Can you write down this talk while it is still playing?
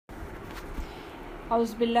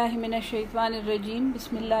اعوذ باللہ من الشیطان الرجیم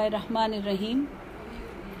بسم اللہ الرحمن الرحیم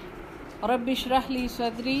رب اشرح لی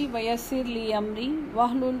صدری ویسر لی امری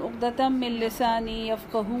واحلل عقدۃ من لسانی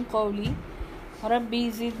یفقہوا قولی ربی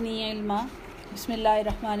زدنی علما۔ بسم اللہ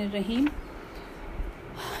الرحمن الرحیم۔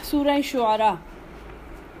 سورہ شعراء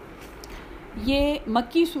یہ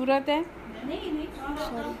مکی صورت ہے۔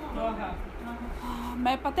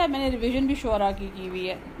 میں پتہ ہے میں نے ریویژن بھی شعراء کی ہوئی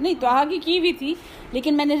ہے، نہیں طٰہٰ کی ہوئی تھی،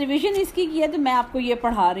 لیکن میں نے ریویژن اس کی ہے تو میں آپ کو یہ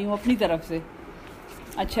پڑھا رہی ہوں اپنی طرف سے۔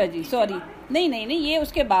 اچھا جی سوری، نہیں یہ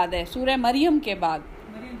اس کے بعد ہے، سورہ مریم کے بعد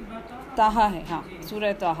طٰہٰ ہے، ہاں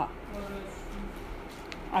سورہ طٰہٰ۔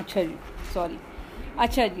 اچھا جی سوری،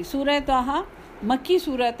 اچھا جی سورہ طٰہٰ مکی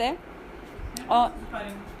صورت ہے، اور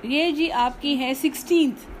یہ جی آپ کی ہے 16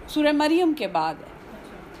 سورہ مریم کے بعد ہے،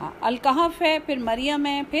 ہاں الکہف ہے، پھر مریم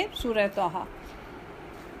ہے، پھر سورہ طٰہٰ،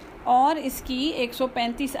 اور اس کی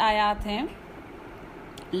 135 آیات ہیں،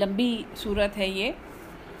 لمبی صورت ہے یہ۔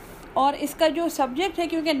 اور اس کا جو سبجیکٹ ہے،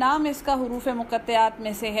 کیونکہ نام اس کا حروف مقطعات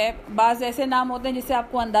میں سے ہے، بعض ایسے نام ہوتے ہیں جس سے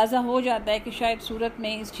آپ کو اندازہ ہو جاتا ہے کہ شاید صورت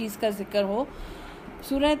میں اس چیز کا ذکر ہو۔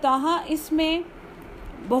 سورہ طٰہٰ اس میں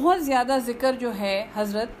بہت زیادہ ذکر جو ہے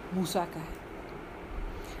حضرت موسیٰ کا ہے۔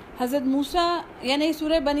 حضرت موسیٰ یعنی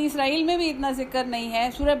سورہ بنی اسرائیل میں بھی اتنا ذکر نہیں ہے،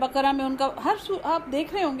 سورہ بقرہ میں ان کا آپ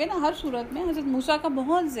دیکھ رہے ہوں گے نا، ہر صورت میں حضرت موسیٰ کا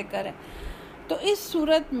بہت ذکر ہے۔ تو اس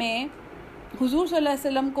صورت میں حضور صلی اللہ علیہ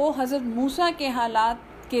وسلم کو حضرت موسیٰ کے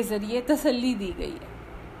حالات کے ذریعے تسلی دی گئی ہے،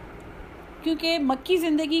 کیونکہ مکی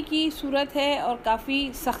زندگی کی صورت ہے اور کافی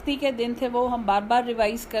سختی کے دن تھے، وہ ہم بار بار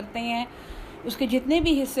ریوائز کرتے ہیں۔ اس کے جتنے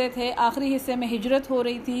بھی حصے تھے، آخری حصے میں ہجرت ہو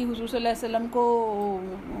رہی تھی، حضور صلی اللہ علیہ وسلم کو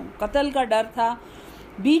قتل کا ڈر تھا،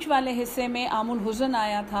 بیچ والے حصے میں عام الحزن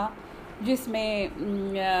آیا تھا، جس میں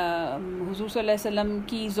حضور صلی اللہ علیہ وسلم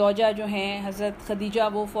کی زوجہ جو ہیں حضرت خدیجہ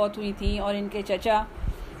وہ فوت ہوئی تھیں، اور ان کے چچا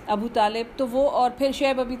ابو طالب، تو وہ اور پھر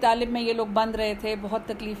شیب ابی طالب میں یہ لوگ بند رہے تھے، بہت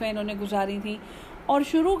تکلیفیں انہوں نے گزاری تھیں، اور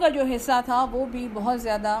شروع کا جو حصہ تھا وہ بھی بہت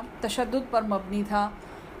زیادہ تشدد پر مبنی تھا،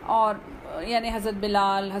 اور یعنی حضرت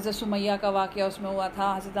بلال، حضرت سمیہ کا واقعہ اس میں ہوا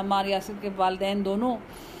تھا، حضرت عمار یاسر کے والدین دونوں،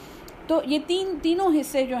 تو یہ تینوں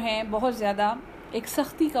حصے جو ہیں بہت زیادہ ایک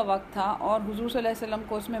سختی کا وقت تھا، اور حضور صلی اللہ علیہ وسلم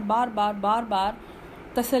کو اس میں بار بار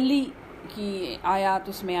تسلی کی آیات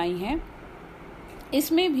اس میں آئی ہیں۔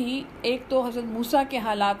 اس میں بھی ایک تو حضرت موسیٰ کے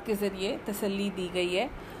حالات کے ذریعے تسلی دی گئی ہے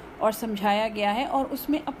اور سمجھایا گیا ہے، اور اس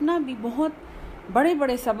میں اپنا بھی بہت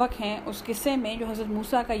بڑے سبق ہیں اس قصے میں جو حضرت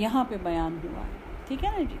موسیٰ کا یہاں پہ بیان ہوا ہے، ٹھیک ہے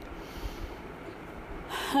نا جی۔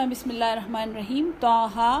 بسم اللہ الرحمن الرحیم۔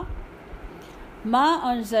 طٰہٰ ما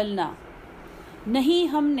انزلنا، نہیں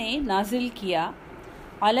ہم نے نازل کیا،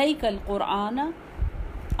 علیک القرآن،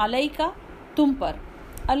 علیک تم پر،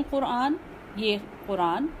 القرآن یہ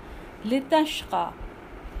قرآن، لتشقی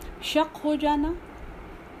شق ہو جانا،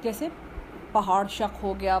 جیسے پہاڑ شق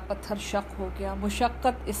ہو گیا، پتھر شق ہو گیا،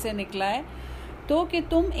 مشقت اس سے نکلا ہے، تو کہ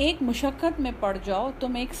تم ایک مشقت میں پڑ جاؤ،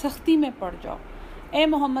 تم ایک سختی میں پڑ جاؤ۔ اے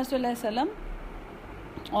محمد صلی اللہ علیہ وسلم،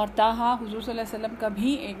 اور طٰہٰ حضور صلی اللہ علیہ وسلم کا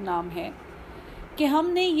بھی ایک نام ہے، کہ ہم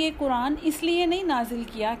نے یہ قرآن اس لیے نہیں نازل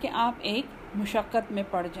کیا کہ آپ ایک مشقت میں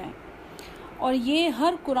پڑ جائیں، اور یہ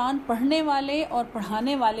ہر قرآن پڑھنے والے اور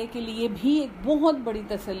پڑھانے والے کے لیے بھی ایک بہت بڑی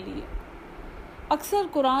تسلی ہے۔ اکثر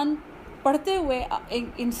قرآن پڑھتے ہوئے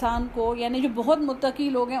انسان کو، یعنی جو بہت متقی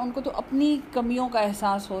لوگ ہیں، ان کو تو اپنی کمیوں کا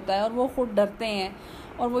احساس ہوتا ہے، اور وہ خود ڈرتے ہیں،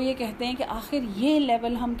 اور وہ یہ کہتے ہیں کہ آخر یہ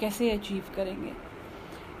لیول ہم کیسے اچیو کریں گے۔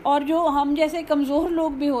 اور جو ہم جیسے کمزور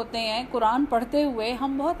لوگ بھی ہوتے ہیں، قرآن پڑھتے ہوئے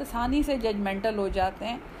ہم بہت آسانی سے ججمنٹل ہو جاتے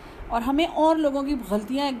ہیں، اور ہمیں اور لوگوں کی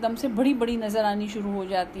غلطیاں ایک دم سے بڑی نظر آنی شروع ہو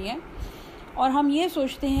جاتی ہیں، اور ہم یہ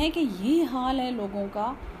سوچتے ہیں کہ یہ حال ہے لوگوں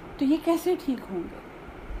کا تو یہ کیسے ٹھیک ہوں گے۔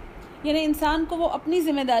 یعنی انسان کو وہ اپنی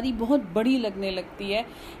ذمہ داری بہت بڑی لگنے لگتی ہے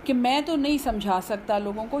کہ میں تو نہیں سمجھا سکتا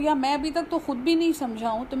لوگوں کو، یا میں ابھی تک تو خود بھی نہیں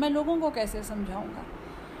سمجھا ہوں تو میں لوگوں کو کیسے سمجھاؤں گا۔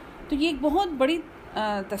 تو یہ ایک بہت بڑی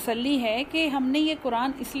تسلی ہے کہ ہم نے یہ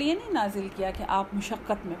قرآن اس لیے نہیں نازل کیا کہ آپ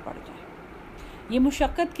مشقت میں پڑ جائیں، یہ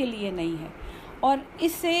مشقت کے لیے نہیں ہے۔ اور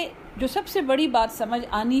اس سے جو سب سے بڑی بات سمجھ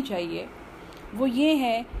آنی چاہیے وہ یہ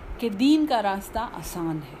ہے کہ دین کا راستہ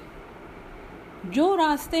آسان ہے۔ جو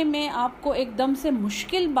راستے میں آپ کو ایک دم سے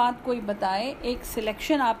مشکل بات کوئی بتائے، ایک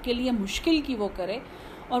سلیکشن آپ کے لیے مشکل کی وہ کرے،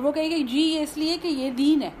 اور وہ کہے کہ جی یہ اس لیے کہ یہ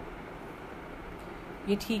دین ہے،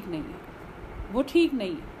 یہ ٹھیک نہیں ہے، وہ ٹھیک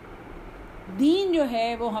نہیں ہے۔ دین جو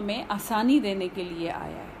ہے وہ ہمیں آسانی دینے کے لیے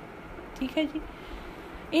آیا ہے، ٹھیک ہے جی۔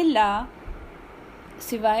 الا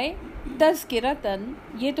سوائے تذکرتاً،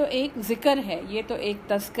 یہ تو ایک ذکر ہے، یہ تو ایک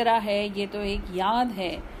تذکرہ ہے، یہ تو ایک یاد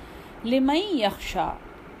ہے، لمن یخشی،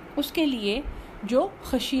 اس کے لیے جو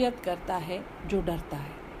خشیت کرتا ہے، جو ڈرتا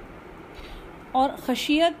ہے۔ اور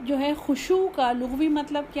خشیت جو ہے، خشوع کا لغوی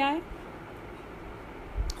مطلب کیا ہے؟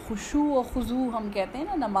 خشوع و خضوع ہم کہتے ہیں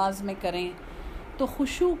نا نماز میں کریں، تو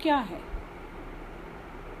خشوع کیا ہے؟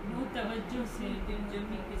 توجہ سے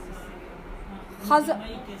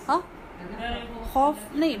خوف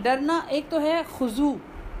نہیں، ڈرنا ایک تو ہے خضوع،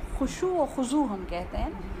 خشوع و خضوع ہم کہتے ہیں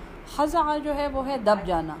نا. خضع جو ہے وہ ہے دب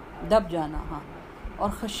جانا ہاں، اور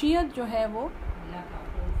خشیت جو ہے وہ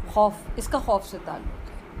خوف، اس کا خوف سے تعلق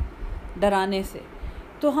ہے، ڈرانے سے.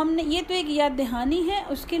 تو ہم نے یہ تو ایک یاد دہانی ہے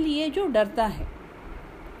اس کے لیے جو ڈرتا ہے.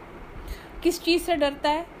 کس چیز سے ڈرتا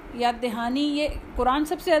ہے؟ یاد دہانی. یہ قرآن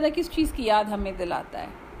سب سے زیادہ کس چیز کی یاد ہمیں دلاتا ہے؟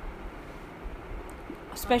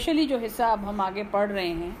 اسپیشلی جو حصہ اب ہم آگے پڑھ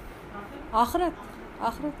رہے ہیں،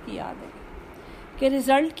 آخرت کی یاد ہے کہ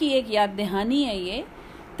رزلٹ کی ایک یاد دہانی ہے. یہ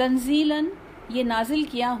تنزیلاً یہ نازل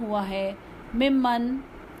کیا ہوا ہے ممن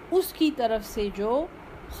اس کی طرف سے جو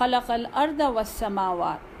خلق الارض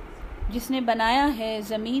والسماوات جس نے بنایا ہے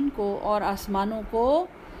زمین کو اور آسمانوں کو،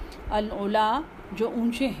 العلا جو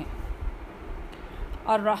اونچے ہیں،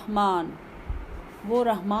 الرحمن وہ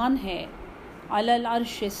رحمان ہے، علی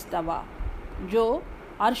العرش استوى جو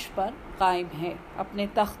عرش پر قائم ہے، اپنے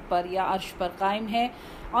تخت پر یا عرش پر قائم ہے.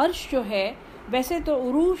 عرش جو ہے ویسے تو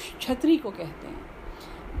عروش چھتری کو کہتے ہیں،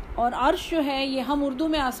 اور عرش جو ہے یہ ہم اردو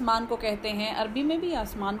میں آسمان کو کہتے ہیں، عربی میں بھی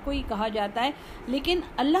آسمان کو ہی کہا جاتا ہے. لیکن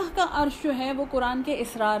اللہ کا عرش جو ہے وہ قرآن کے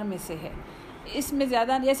اسرار میں سے ہے. اس میں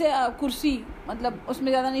زیادہ جیسے کرسی، مطلب اس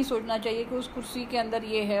میں زیادہ نہیں سوچنا چاہیے کہ اس کرسی کے اندر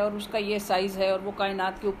یہ ہے اور اس کا یہ سائز ہے اور وہ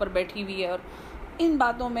کائنات کے اوپر بیٹھی ہوئی ہے. اور ان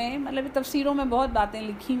باتوں میں مطلب تفسیروں میں بہت باتیں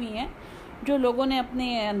لکھی ہوئی ہیں جو لوگوں نے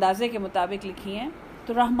اپنے اندازے کے مطابق لکھی ہیں.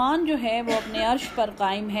 تو رحمان جو ہے وہ اپنے عرش پر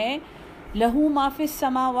قائم ہے. لہو ما فی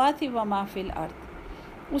السماوات و ما فی الارض،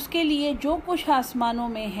 اس کے لیے جو کچھ آسمانوں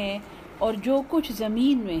میں ہے اور جو کچھ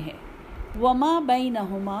زمین میں ہے. وما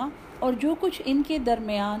بینہما، اور جو کچھ ان کے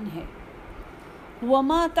درمیان ہے.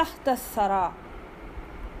 وما تحت الثری،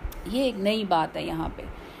 یہ ایک نئی بات ہے یہاں پہ.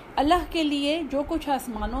 اللہ کے لیے جو کچھ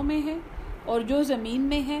آسمانوں میں ہے اور جو زمین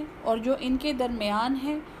میں ہے اور جو ان کے درمیان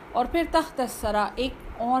ہے، اور پھر تحت الثری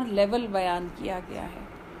ایک اور لیول بیان کیا گیا ہے.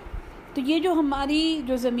 تو یہ جو ہماری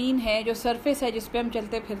جو زمین ہے، جو سرفیس ہے جس پہ ہم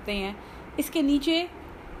چلتے پھرتے ہیں، اس کے نیچے،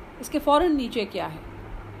 اس کے فوراً نیچے کیا ہے؟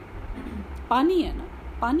 پانی ہے نا،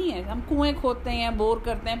 پانی ہے. ہم کنویں کھودتے ہیں، بور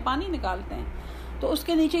کرتے ہیں، پانی نکالتے ہیں، تو اس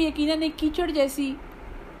کے نیچے یقیناً ایک کیچڑ جیسی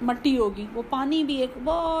مٹی ہوگی. وہ پانی بھی ایک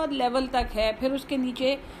بہت لیول تک ہے، پھر اس کے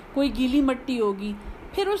نیچے کوئی گیلی مٹی ہوگی،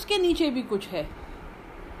 پھر اس کے نیچے بھی کچھ ہے.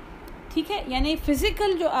 ٹھیک ہے، یعنی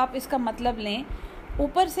فزیکل جو آپ اس کا مطلب لیں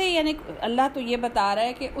اوپر سے، یعنی اللہ تو یہ بتا رہا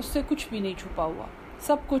ہے کہ اس سے کچھ بھی نہیں چھپا ہوا،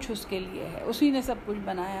 سب کچھ اس کے لیے ہے، اسی نے سب کچھ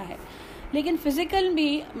بنایا ہے. لیکن فزیکل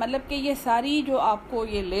بھی مطلب کہ یہ ساری جو آپ کو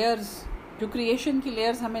یہ لیئرز، جو کریشن کی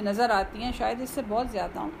لیئرز ہمیں نظر آتی ہیں، شاید اس سے بہت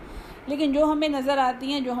زیادہ ہوں، لیکن جو ہمیں نظر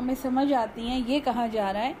آتی ہیں، جو ہمیں سمجھ آتی ہیں، یہ کہا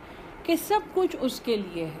جا رہا ہے کہ سب کچھ اس کے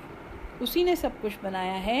لیے ہے، اسی نے سب کچھ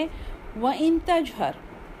بنایا ہے. وَإِن تَجْهَرْ،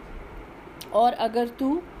 اور اگر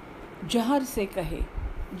تو جہر سے کہے،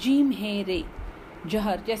 جیم ہے رے،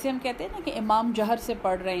 جہر، جیسے ہم کہتے ہیں نا کہ امام جہر سے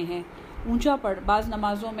پڑھ رہے ہیں، اونچا پڑھ. بعض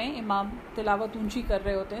نمازوں میں امام تلاوت اونچی کر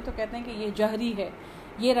رہے ہوتے ہیں تو کہتے ہیں کہ یہ جہری ہے،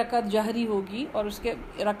 یہ رکعت جہری ہوگی. اور اس کے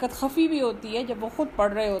رکعت خفی بھی ہوتی ہے جب وہ خود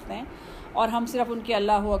پڑھ رہے ہوتے ہیں اور ہم صرف ان کے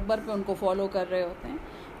اللہ اکبر پہ ان کو فالو کر رہے ہوتے ہیں.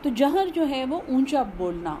 تو جہر جو ہے وہ اونچا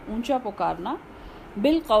بولنا، اونچا پکارنا،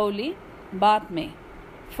 بالقول، بات میں.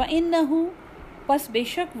 فَإِنَّهُ، پس بے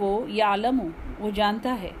شک وہ، یعلم، وہ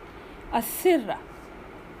جانتا ہے، السر،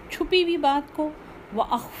 چھپی ہوئی بات کو،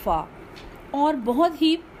 وَأَخْفَى، اور بہت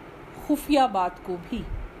ہی خفیہ بات کو بھی.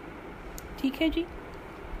 ٹھیک ہے جی.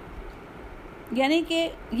 یعنی کہ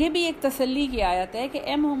یہ بھی ایک تسلی کی آیت ہے کہ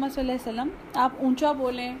اے محمد صلی اللہ علیہ وسلم آپ اونچا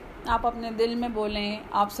بولیں، آپ اپنے دل میں بولیں،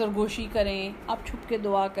 آپ سرگوشی کریں، آپ چھپ کے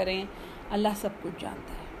دعا کریں، اللہ سب کچھ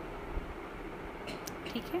جانتا ہے.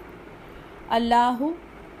 ٹھیک ہے. اللہ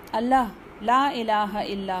لا الہ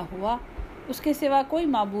الا ہوا، اس کے سوا کوئی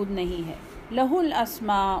معبود نہیں ہے. لہ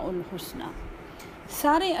الاسماء الحسنی،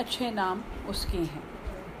 سارے اچھے نام اس کے ہیں.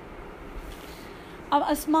 اب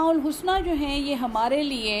اسماء الحسنی جو ہیں یہ ہمارے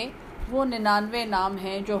لیے وہ 99 نام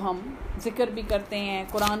ہیں جو ہم ذکر بھی کرتے ہیں.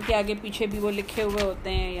 قرآن کے آگے پیچھے بھی وہ لکھے ہوئے ہوتے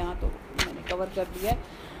ہیں، یہاں تو میں نے کور کر دیا ہے،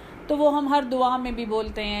 تو وہ ہم ہر دعا میں بھی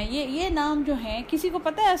بولتے ہیں. یہ نام جو ہیں، کسی کو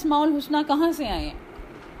پتہ ہے اسماء الحسنی کہاں سے آئے ہیں؟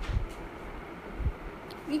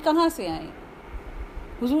 یہ کہاں سے آئے ہیں؟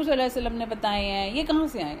 حضور صلی اللہ علیہ وسلم نے بتائے ہیں. یہ کہاں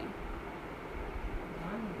سے آئے ہیں؟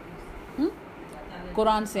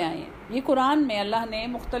 قرآن سے آئے ہیں. یہ قرآن میں اللہ نے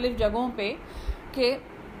مختلف جگہوں پہ کہ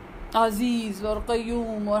عزیز اور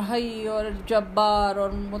قیوم اور حی اور جبار اور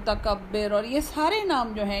متکبر اور یہ سارے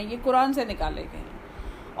نام جو ہیں یہ قرآن سے نکالے گئے ہیں.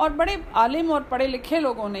 اور بڑے عالم اور پڑھے لکھے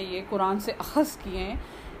لوگوں نے یہ قرآن سے اخذ کیے ہیں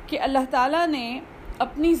کہ اللہ تعالیٰ نے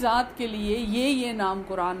اپنی ذات کے لیے یہ نام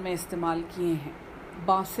قرآن میں استعمال کیے ہیں.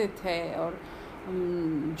 باسط ہے اور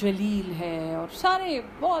جلیل ہے اور سارے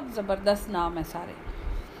بہت زبردست نام ہیں سارے.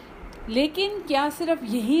 لیکن کیا صرف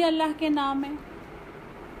یہی اللہ کے نام ہیں؟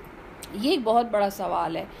 یہ ایک بہت بڑا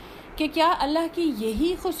سوال ہے کہ کیا اللہ کی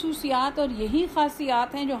یہی خصوصیات اور یہی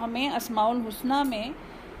خاصیات ہیں جو ہمیں اسماء الحسنی میں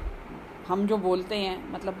ہم جو بولتے ہیں،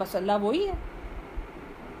 مطلب بس اللہ وہی ہے؟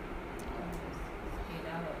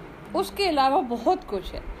 اس کے علاوہ بہت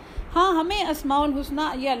کچھ ہے. ہاں، ہمیں اسماء الحسنی،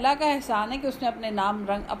 یہ اللہ کا احسان ہے کہ اس نے اپنے نام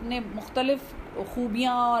رنگ، اپنے مختلف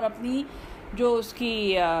خوبیاں اور اپنی جو اس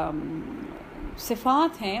کی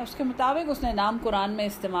صفات ہیں اس کے مطابق اس نے نام قرآن میں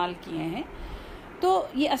استعمال کیے ہیں. تو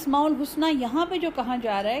یہ اسماء الحسنی یہاں پہ جو کہا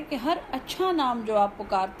جا رہا ہے کہ ہر اچھا نام جو آپ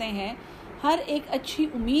پکارتے ہیں، ہر ایک اچھی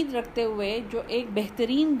امید رکھتے ہوئے، جو ایک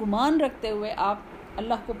بہترین گمان رکھتے ہوئے آپ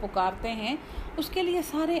اللہ کو پکارتے ہیں، اس کے لیے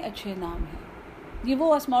سارے اچھے نام ہیں. یہ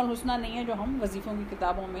وہ اسماء الحسنی نہیں ہے جو ہم وظیفوں کی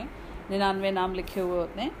کتابوں میں 99 نام لکھے ہوئے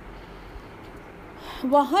ہوتے ہیں.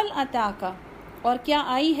 وَهَلْ أَتَاكَ، اور کیا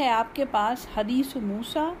آئی ہے آپ کے پاس حدیث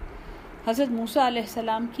موسیٰ، حضرت موسیٰ علیہ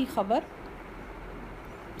السلام کی خبر،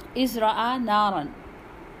 اِذْ رَأَىٰ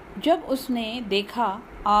نَارًا، جب اس نے دیکھا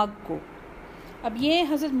آگ کو. اب یہ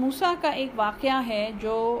حضرت موسیٰ کا ایک واقعہ ہے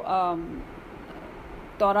جو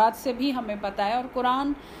تورات سے بھی ہمیں پتہ ہے، اور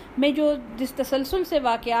قرآن میں جو جس تسلسل سے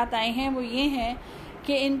واقعات آئے ہیں وہ یہ ہیں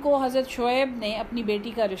کہ ان کو حضرت شعیب نے اپنی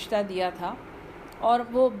بیٹی کا رشتہ دیا تھا، اور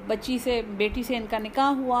وہ بیٹی سے ان کا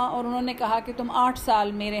نکاح ہوا، اور انہوں نے کہا کہ تم 8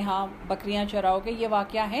 سال میرے ہاں بکریاں چراؤ گے. یہ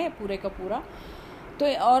واقعہ ہے پورے کا پورا. تو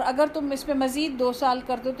اور اگر تم اس پہ مزید 2 سال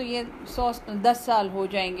کر دو تو یہ 10 سال ہو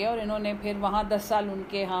جائیں گے. اور انہوں نے پھر وہاں 10 سال ان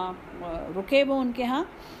کے ہاں رکے وہ ان کے ہاں،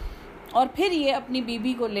 اور پھر یہ اپنی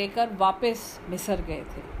بیوی کو لے کر واپس مصر گئے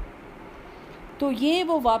تھے. تو یہ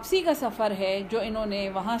وہ واپسی کا سفر ہے جو انہوں نے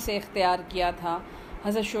وہاں سے اختیار کیا تھا.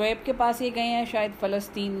 حضرت شعیب کے پاس یہ گئے ہیں، شاید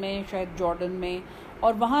فلسطین میں، شاید جارڈن میں،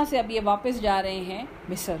 اور وہاں سے اب یہ واپس جا رہے ہیں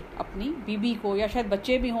مصر اپنی بیوی کو، یا شاید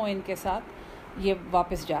بچے بھی ہوں ان کے ساتھ، یہ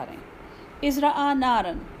واپس جا رہے ہیں. اِذْ رَأَىٰ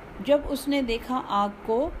نَارًا، جب اس نے دیکھا آگ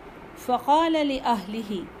کو، فَقَالَ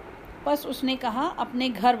لِأَهْلِهِ، پس اس نے کہا اپنے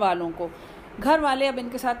گھر والوں کو. گھر والے اب ان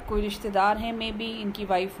کے ساتھ کوئی رشتہ دار ہیں، مے بی ان کی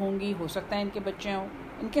وائف ہوں گی، ہو سکتا ہے ان کے بچے ہوں،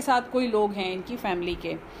 ان کے ساتھ کوئی لوگ ہیں ان کی فیملی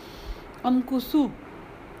کے. امکثوا،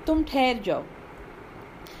 تم ٹھہر جاؤ.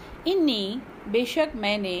 انی، بے شک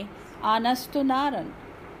میں نے، آنست نارن،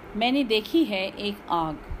 میں نے دیکھی ہے ایک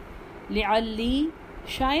آگ. لعلی،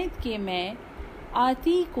 شاید کہ میں،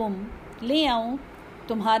 آتیکم، لے آؤں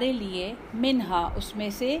تمہارے لیے، منہا، اس میں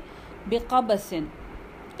سے، بقبسن،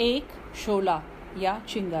 ایک شعلہ یا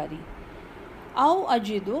چنگاری. او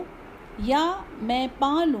اجدو، یا میں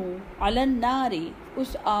پالوں، علی النار،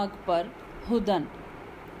 اس آگ پر، ہدن،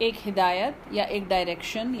 ایک ہدایت یا ایک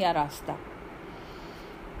ڈائریکشن یا راستہ.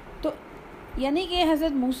 تو یعنی کہ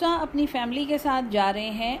حضرت موسیٰ اپنی فیملی کے ساتھ جا رہے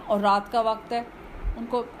ہیں اور رات کا وقت ہے، ان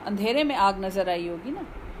کو اندھیرے میں آگ نظر آئی ہوگی نا.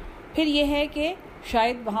 پھر یہ ہے کہ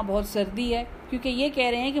شاید وہاں بہت سردی ہے، کیونکہ یہ کہہ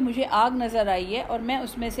رہے ہیں کہ مجھے آگ نظر آئی ہے اور میں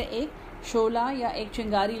اس میں سے ایک شعلہ یا ایک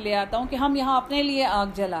چنگاری لے آتا ہوں کہ ہم یہاں اپنے لیے آگ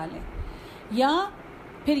جلا لیں. یا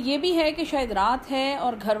پھر یہ بھی ہے کہ شاید رات ہے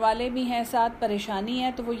اور گھر والے بھی ہیں ساتھ، پریشانی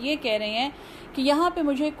ہے، تو وہ یہ کہہ رہے ہیں کہ یہاں پہ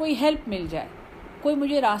مجھے کوئی ہیلپ مل جائے، کوئی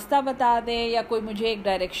مجھے راستہ بتا دے یا کوئی مجھے ایک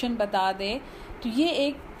ڈائریکشن بتا دے. تو یہ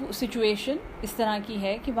ایک سچویشن اس طرح کی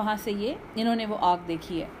ہے کہ وہاں سے انہوں نے وہ آگ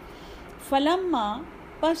دیکھی ہے. فلما،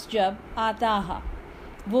 پس جب، آتاہا،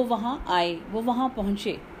 وہ وہاں آئے، وہ وہاں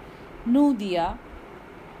پہنچے. نودیا،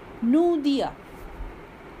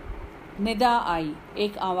 ندا آئی،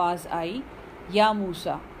 ایک آواز آئی، یا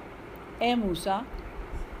موسیٰ، اے موسیٰ،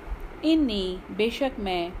 انی، بے شک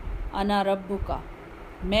میں، انا ربک،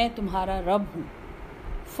 میں تمہارا رب ہوں.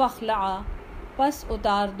 فخلع، پس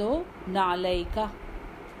اتار دو، نعلیک،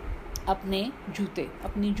 اپنے جوتے،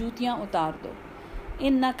 اپنی جوتیاں اتار دو.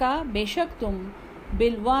 انکا، بے شک تم،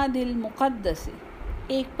 بالواد المقدس،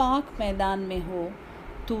 ایک پاک میدان میں ہو.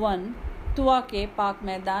 طوا کے پاک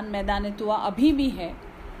میدان طوا ابھی بھی ہے.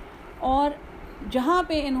 اور جہاں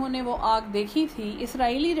پہ انہوں نے وہ آگ دیکھی تھی،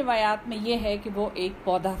 اسرائیلی روایات میں یہ ہے کہ وہ ایک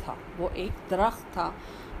پودا تھا، وہ ایک درخت تھا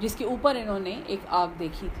جس کے اوپر انہوں نے ایک آگ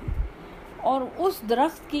دیکھی تھی. اور اس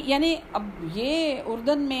درخت کی، یعنی اب یہ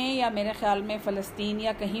اردن میں یا میرے خیال میں فلسطین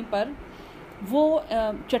یا کہیں پر وہ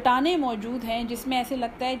چٹانیں موجود ہیں جس میں ایسے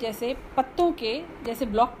لگتا ہے جیسے پتوں کے، جیسے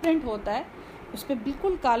بلاک پرنٹ ہوتا ہے اس پہ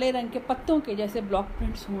بالکل کالے رنگ کے پتوں کے جیسے بلاک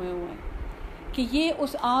پرنٹس ہوئے ہیں کہ یہ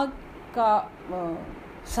اس آگ کا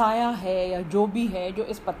سایہ ہے یا جو بھی ہے جو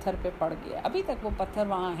اس پتھر پہ پڑ گیا. ابھی تک وہ پتھر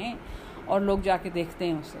وہاں ہیں اور لوگ جا کے دیکھتے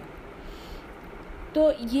ہیں اسے. تو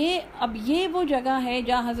یہ وہ جگہ ہے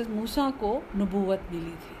جہاں حضرت موسیٰ کو نبوت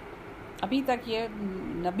ملی تھی. ابھی تک یہ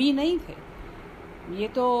نبی نہیں تھے، یہ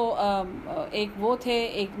تو ایک وہ تھے،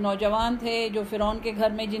 ایک نوجوان تھے جو فرعون کے گھر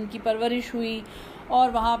میں جن کی پرورش ہوئی، اور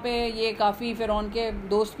وہاں پہ یہ کافی فرعون کے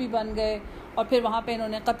دوست بھی بن گئے، اور پھر وہاں پہ انہوں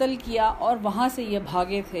نے قتل کیا، اور وہاں سے یہ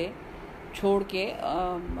بھاگے تھے چھوڑ کے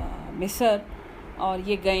مصر، اور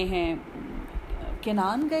یہ گئے ہیں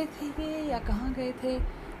کنعان گئے تھے یہ یا کہاں گئے تھے،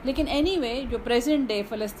 لیکن اینی وے جو پریزنٹ ڈے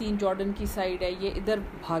فلسطین جارڈن کی سائڈ ہے، یہ ادھر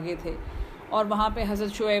بھاگے تھے، اور وہاں پہ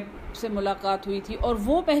حضرت شعیب سے ملاقات ہوئی تھی، اور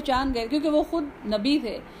وہ پہچان گئے کیونکہ وہ خود نبی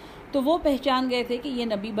تھے، تو وہ پہچان گئے تھے کہ یہ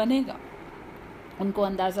نبی بنے گا، ان کو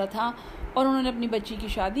اندازہ تھا، اور انہوں نے اپنی بچی کی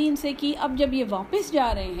شادی ان سے کی۔ اب جب یہ واپس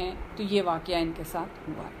جا رہے ہیں تو یہ واقعہ ان کے ساتھ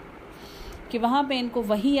ہوا ہے کہ وہاں پہ ان کو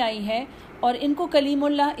وحی آئی ہے، اور ان کو کلیم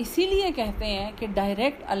اللہ اسی لیے کہتے ہیں کہ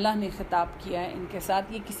ڈائریکٹ اللہ نے خطاب کیا ہے ان کے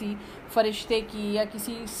ساتھ، یہ کسی فرشتے کی یا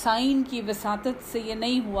کسی سائن کی وساطت سے یہ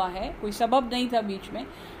نہیں ہوا ہے، کوئی سبب نہیں تھا بیچ میں،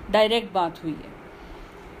 ڈائریکٹ بات ہوئی ہے۔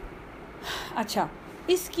 اچھا،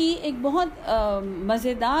 اس کی ایک بہت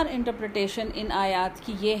مزیدار انٹرپریٹیشن ان آیات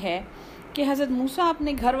کی یہ ہے کہ حضرت موسیٰ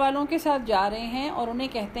اپنے گھر والوں کے ساتھ جا رہے ہیں اور انہیں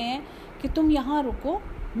کہتے ہیں کہ تم یہاں رکو،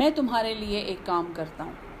 میں تمہارے لیے ایک کام کرتا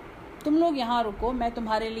ہوں، تم لوگ یہاں رکو، میں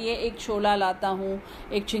تمہارے لیے ایک شعلہ لاتا ہوں،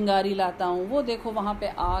 ایک چنگاری لاتا ہوں، وہ دیکھو وہاں پہ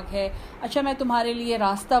آگ ہے، اچھا میں تمہارے لیے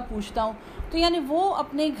راستہ پوچھتا ہوں۔ تو یعنی وہ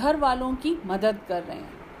اپنے گھر والوں کی مدد کر رہے ہیں،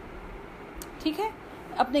 ٹھیک ہے،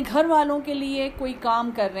 اپنے گھر والوں کے لیے کوئی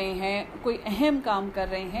کام کر رہے ہیں، کوئی اہم کام کر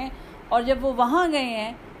رہے ہیں، اور جب وہ وہاں گئے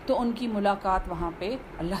ہیں تو ان کی ملاقات وہاں پہ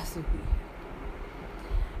اللہ سے ہوئی ہے۔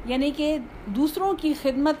 یعنی کہ دوسروں کی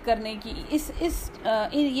خدمت کرنے کی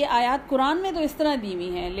یہ آیات قرآن میں تو اس طرح دی ہوئی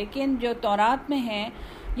ہیں، لیکن جو تورات میں ہیں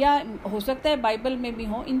یا ہو سکتا ہے بائبل میں بھی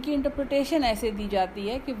ہوں، ان کی انٹرپریٹیشن ایسے دی جاتی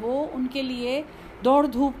ہے کہ وہ ان کے لیے دوڑ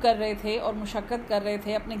دھوپ کر رہے تھے اور مشقت کر رہے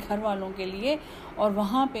تھے اپنے گھر والوں کے لیے، اور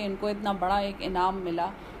وہاں پہ ان کو اتنا بڑا ایک انعام ملا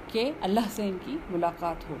کہ اللہ سے ان کی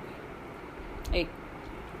ملاقات ہو گئی۔ ایک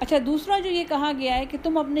اچھا، دوسرا جو یہ کہا گیا ہے کہ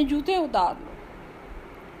تم اپنے جوتے اتار لو،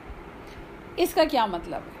 اس کا کیا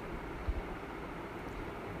مطلب ہے؟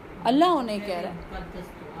 اللہ انہیں کہہ رہا ہے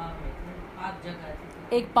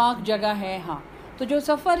ایک پاک جگہ ہے، ہاں، تو جو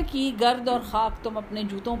سفر کی گرد اور خاک تم اپنے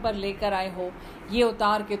جوتوں پر لے کر آئے ہو، یہ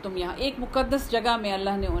اتار کے تم یہاں ایک مقدس جگہ میں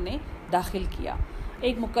اللہ نے انہیں داخل کیا،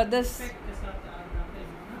 ایک مقدس،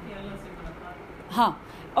 ہاں،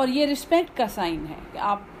 اور یہ رسپیکٹ کا سائن ہے کہ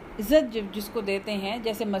آپ عزت جس کو دیتے ہیں،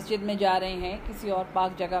 جیسے مسجد میں جا رہے ہیں، کسی اور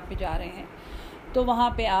پاک جگہ پہ جا رہے ہیں تو وہاں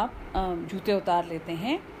پہ آپ جوتے اتار لیتے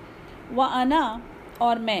ہیں۔ وَأَنَا،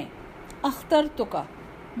 اور میں، اخترتُکَ،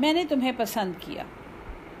 میں نے تمہیں پسند کیا،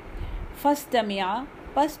 فَاسْتَمِعْ،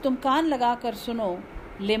 پس تم کان لگا کر سنو،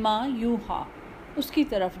 لِمَا یوحیٰ، اس کی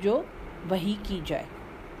طرف جو وحی کی جائے۔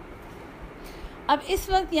 اب اس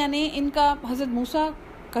وقت یعنی ان کا حضرت موسیٰ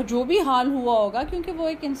کا جو بھی حال ہوا ہوگا، کیونکہ وہ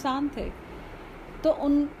ایک انسان تھے، تو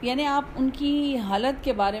یعنی آپ ان کی حالت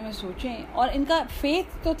کے بارے میں سوچیں، اور ان کا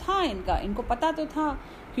فیتھ تو تھا، ان کو پتہ تو تھا،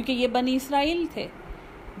 کیونکہ یہ بنی اسرائیل تھے،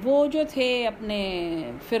 وہ جو تھے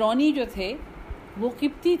اپنے فرعونی جو تھے وہ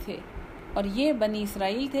قبطی تھے، اور یہ بنی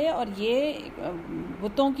اسرائیل تھے، اور یہ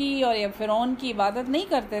بتوں کی اور یہ فرعون کی عبادت نہیں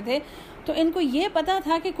کرتے تھے، تو ان کو یہ پتہ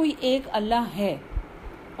تھا کہ کوئی ایک اللہ ہے،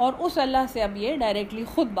 اور اس اللہ سے اب یہ ڈائریکٹلی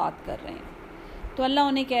خود بات کر رہے ہیں۔ تو اللہ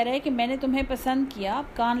انہیں کہہ رہے ہیں کہ میں نے تمہیں پسند کیا،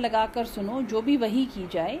 کان لگا کر سنو جو بھی وحی کی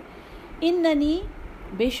جائے، اننی،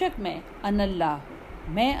 بے شک میں، ان اللہ،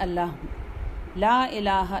 میں اللہ ہوں، لا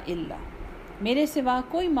الہ الا، میرے سوا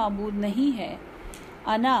کوئی معبود نہیں ہے،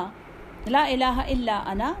 انا، لا الہ الا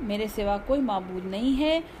انا، میرے سوا کوئی معبود نہیں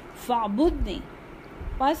ہے، فاعبدنی،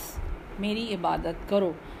 پس میری عبادت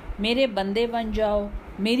کرو، میرے بندے بن جاؤ،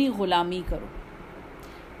 میری غلامی کرو۔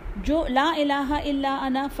 جو لا الہ الا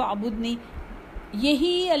انا فاعبدنی،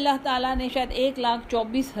 یہی اللہ تعالیٰ نے شاید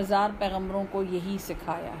 1,24,000 پیغمبروں کو یہی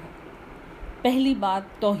سکھایا ہے۔ پہلی بات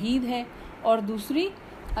توحید ہے، اور دوسری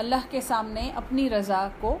اللہ کے سامنے اپنی رضا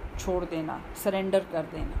کو چھوڑ دینا، سرنڈر کر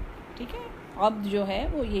دینا، ٹھیک ہے، عبد جو ہے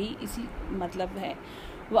وہ یہی اسی مطلب ہے۔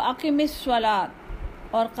 وَأَقِمِ الصَّلَاةَ،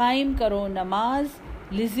 اور قائم کرو نماز،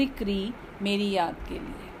 لِذِکْرِی، میری یاد کے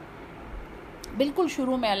لیے۔ بالکل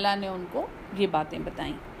شروع میں اللہ نے ان کو یہ باتیں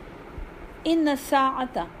بتائیں۔ ان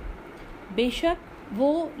الساعۃ، بے شک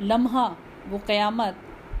وہ لمحہ، وہ قیامت،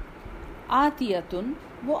 آتیۃ،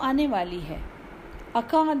 وہ آنے والی ہے،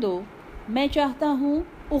 اکادو، میں چاہتا ہوں،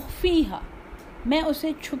 اخفیہا، میں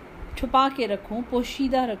اسے چھپا کے رکھوں،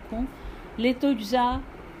 پوشیدہ رکھوں، لتجزا،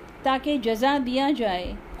 تاکہ جزا دیا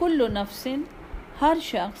جائے، کل نفس، ہر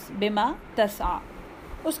شخص، بما تسعی،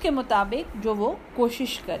 اس کے مطابق جو وہ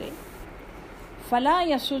کوشش کرے، فلا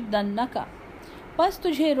یصدنک، پس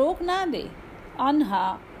تجھے روک نہ دے،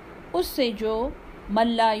 عنہا، اس سے جو من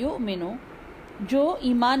لا یؤمن، جو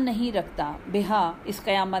ایمان نہیں رکھتا، بہا، اس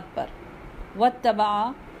قیامت پر،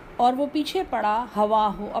 واتبع، اور وہ پیچھے پڑا ہوا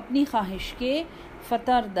ہو اپنی خواہش کے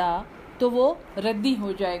فتردہ تو وہ ردی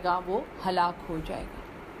ہو جائے گا, وہ ہلاک ہو جائے گا.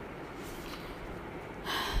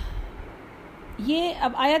 یہ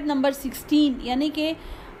اب آیت نمبر 16 یعنی کہ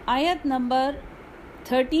آیت نمبر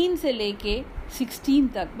 13 سے لے کے 16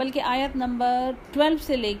 تک, بلکہ آیت نمبر 12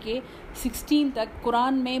 سے لے کے 16 تک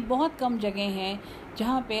قرآن میں بہت کم جگہ ہیں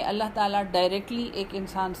جہاں پہ اللہ تعالیٰ ڈائریکٹلی ایک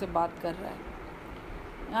انسان سے بات کر رہا ہے.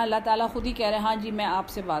 اللہ تعالیٰ خود ہی کہہ رہے ہیں ہاں جی میں آپ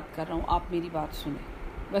سے بات کر رہا ہوں, آپ میری بات سنیں.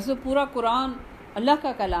 ویسے پورا قرآن اللہ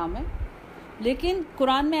کا کلام ہے, لیکن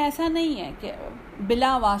قرآن میں ایسا نہیں ہے کہ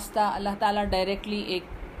بلا واسطہ اللہ تعالیٰ ڈائریکٹلی ایک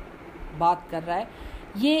بات کر رہا ہے.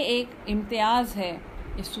 یہ ایک امتیاز ہے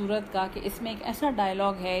اس صورت کا کہ اس میں ایک ایسا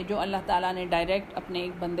ڈائلاگ ہے جو اللہ تعالیٰ نے ڈائریکٹ اپنے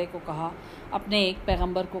ایک بندے کو کہا, اپنے ایک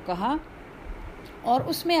پیغمبر کو کہا. اور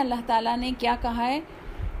اس میں اللہ تعالیٰ نے کیا کہا ہے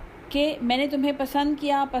کہ میں نے تمہیں پسند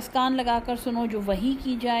کیا, پس کان لگا کر سنو جو وحی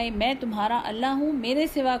کی جائے, میں تمہارا اللہ ہوں, میرے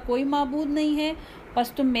سوا کوئی معبود نہیں ہے,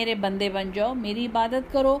 پس تم میرے بندے بن جاؤ, میری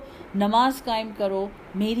عبادت کرو, نماز قائم کرو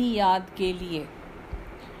میری یاد کے لیے.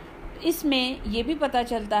 اس میں یہ بھی پتہ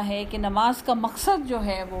چلتا ہے کہ نماز کا مقصد جو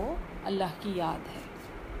ہے وہ اللہ کی یاد ہے.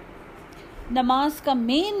 نماز کا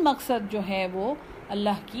مین مقصد جو ہے وہ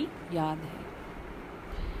اللہ کی یاد ہے.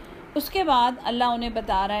 اس کے بعد اللہ انہیں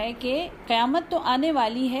بتا رہا ہے کہ قیامت تو آنے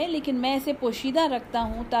والی ہے لیکن میں اسے پوشیدہ رکھتا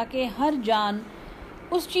ہوں تاکہ ہر جان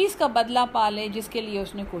اس چیز کا بدلہ پا لے جس کے لیے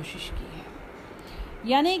اس نے کوشش کی ہے.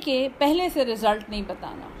 یعنی کہ پہلے سے رزلٹ نہیں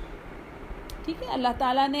بتانا. ٹھیک ہے, اللہ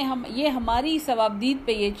تعالیٰ نے یہ ہماری ثوابدید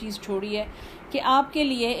پہ یہ چیز چھوڑی ہے کہ آپ کے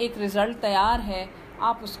لیے ایک رزلٹ تیار ہے,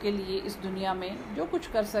 آپ اس کے لیے اس دنیا میں جو کچھ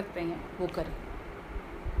کر سکتے ہیں وہ کریں.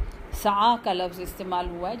 سعی کا لفظ استعمال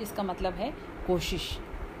ہوا ہے جس کا مطلب ہے کوشش.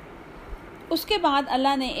 اس کے بعد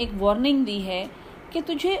اللہ نے ایک وارننگ دی ہے کہ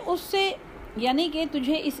تجھے اس سے یعنی کہ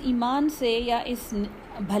تجھے اس ایمان سے یا اس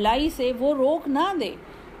بھلائی سے وہ روک نہ دے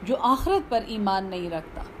جو آخرت پر ایمان نہیں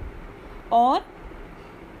رکھتا اور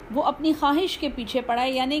وہ اپنی خواہش کے پیچھے پڑا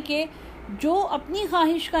ہے. یعنی کہ جو اپنی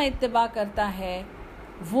خواہش کا اتباع کرتا ہے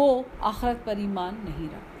وہ آخرت پر ایمان نہیں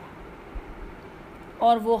رکھتا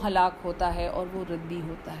اور وہ ہلاک ہوتا ہے اور وہ ردی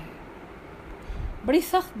ہوتا ہے. بڑی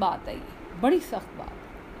سخت بات ہے یہ, بڑی سخت بات.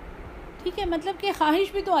 ٹھیک ہے, مطلب کہ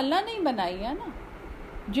خواہش بھی تو اللہ نے ہی بنائی ہے نا,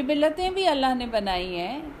 جبلتیں بھی اللہ نے بنائی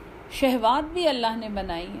ہیں, شہوات بھی اللہ نے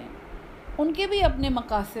بنائی ہیں, ان کے بھی اپنے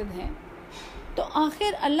مقاصد ہیں. تو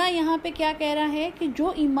آخر اللہ یہاں پہ کیا کہہ رہا ہے کہ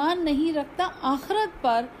جو ایمان نہیں رکھتا آخرت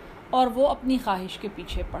پر اور وہ اپنی خواہش کے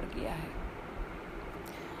پیچھے پڑ گیا ہے.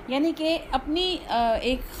 یعنی کہ اپنی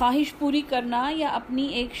ایک خواہش پوری کرنا یا اپنی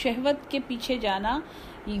ایک شہوت کے پیچھے جانا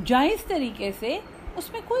جائز طریقے سے,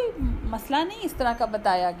 اس میں کوئی مسئلہ نہیں اس طرح کا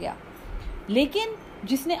بتایا گیا. لیکن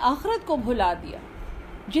جس نے آخرت کو بھلا دیا,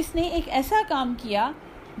 جس نے ایک ایسا کام کیا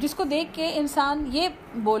جس کو دیکھ کے انسان یہ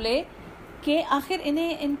بولے کہ آخر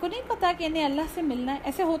ان کو نہیں پتا کہ انہیں اللہ سے ملنا ہے.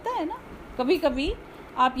 ایسے ہوتا ہے نا, کبھی کبھی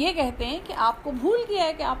آپ یہ کہتے ہیں کہ آپ کو بھول گیا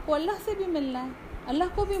ہے کہ آپ کو اللہ سے بھی ملنا ہے,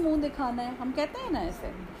 اللہ کو بھی منہ دکھانا ہے, ہم کہتے ہیں نا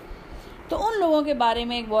ایسے. تو ان لوگوں کے بارے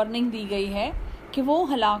میں ایک وارننگ دی گئی ہے کہ وہ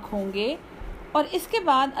ہلاک ہوں گے. اور اس کے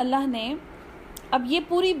بعد اللہ نے اب یہ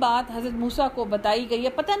پوری بات حضرت موسیٰ کو بتائی گئی ہے.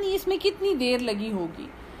 پتہ نہیں اس میں کتنی دیر لگی ہوگی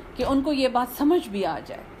کہ ان کو یہ بات سمجھ بھی آ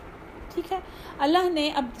جائے. ٹھیک ہے, اللہ نے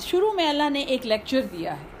اب شروع میں اللہ نے ایک لیکچر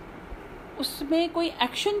دیا ہے, اس میں کوئی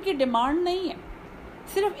ایکشن کی ڈیمانڈ نہیں ہے,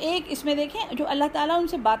 صرف ایک اس میں دیکھیں جو اللہ تعالیٰ ان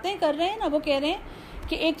سے باتیں کر رہے ہیں نا, وہ کہہ رہے ہیں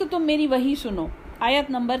کہ ایک تو تم میری وحی سنو, آیت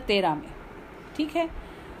نمبر 13 میں. ٹھیک ہے,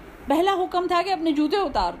 پہلا حکم تھا کہ اپنے جوتے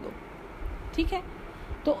اتار دو. ٹھیک ہے,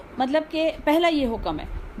 تو مطلب کہ پہلا یہ حکم ہے.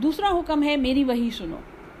 دوسرا حکم ہے میری وحی سنو.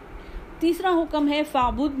 تیسرا حکم ہے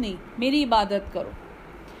فاعبدنی, میری عبادت کرو.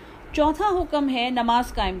 چوتھا حکم ہے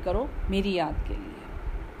نماز قائم کرو میری یاد کے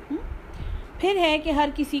لیے. پھر ہے کہ ہر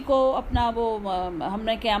کسی کو اپنا وہ ہم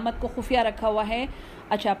نے قیامت کو خفیہ رکھا ہوا ہے.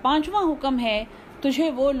 اچھا, پانچواں حکم ہے تجھے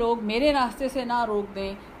وہ لوگ میرے راستے سے نہ روک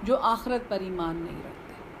دیں جو آخرت پر ایمان نہیں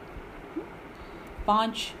رکھتے.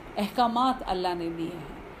 5 احکامات اللہ نے دیے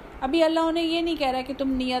ہیں. ابھی اللہ انہیں یہ نہیں کہہ رہا کہ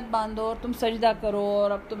تم نیت باندھو اور تم سجدہ کرو,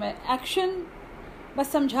 اور اب تمہیں ایکشن بس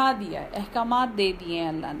سمجھا دیا ہے, احکامات دے دیے ہیں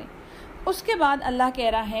اللہ نے. اس کے بعد اللہ کہہ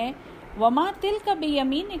رہا ہے وما تلک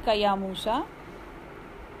بیمینک یا موسیٰ,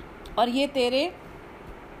 اور یہ تیرے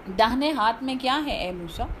داہنے ہاتھ میں کیا ہے اے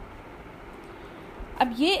موسیٰ.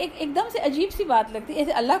 اب یہ ایک دم سے عجیب سی بات لگتی ہے,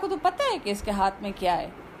 ایسے اللہ کو تو پتہ ہے کہ اس کے ہاتھ میں کیا ہے,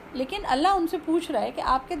 لیکن اللہ ان سے پوچھ رہا ہے کہ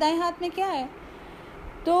آپ کے دائیں ہاتھ میں کیا ہے.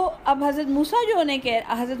 تو اب حضرت موسیٰ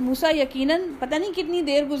حضرت موسیٰ یقیناً پتہ نہیں کتنی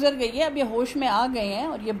دیر گزر گئی ہے, اب یہ ہوش میں آ گئے ہیں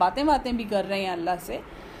اور یہ باتیں بھی کر رہے ہیں اللہ سے.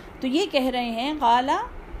 تو یہ کہہ رہے ہیں قالا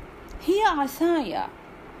ہی عصایا,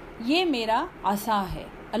 یہ میرا عصا ہے.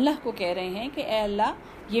 اللہ کو کہہ رہے ہیں کہ اے اللہ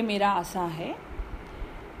یہ میرا عصا ہے.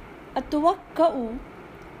 اتوکئ,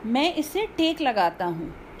 میں اس سے ٹیک لگاتا ہوں،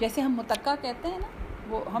 جیسے ہم متکا کہتے ہیں نا،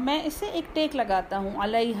 وہ میں اس سے ایک ٹیک لگاتا ہوں،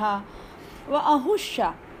 علیہا وأحش،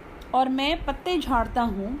 اور میں پتے جھاڑتا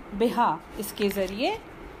ہوں، بہا اس کے ذریعے،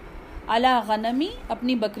 علی غنمی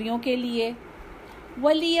اپنی بکریوں کے لیے،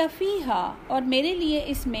 ولی فیہا اور میرے لیے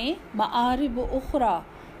اس میں معارب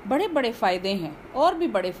اخری بڑے بڑے فائدے ہیں، اور بھی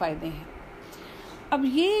بڑے فائدے ہیں۔ اب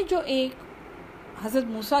یہ جو ایک حضرت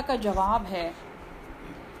موسیٰ کا جواب ہے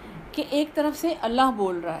کہ ایک طرف سے اللہ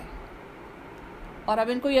بول رہا ہے، اور اب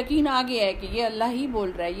ان کو یقین آ گیا ہے کہ یہ اللہ ہی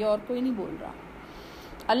بول رہا ہے، یہ اور کوئی نہیں بول رہا۔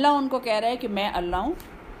 اللہ ان کو کہہ رہا ہے کہ میں اللہ ہوں،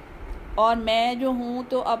 اور میں جو ہوں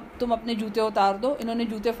تو اب تم اپنے جوتے اتار دو۔ انہوں نے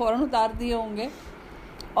جوتے فوراً اتار دیے ہوں گے،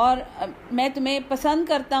 اور میں تمہیں پسند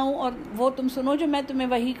کرتا ہوں، اور وہ تم سنو جو میں تمہیں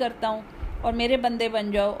وحی کرتا ہوں، اور میرے بندے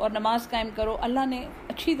بن جاؤ اور نماز قائم کرو۔ اللہ نے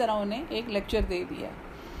اچھی طرح انہیں ایک لیکچر دے دیا۔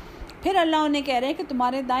 پھر اللہ انہیں کہہ رہے ہیں کہ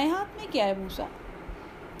تمہارے دائیں ہاتھ میں کیا ہے موسیٰ؟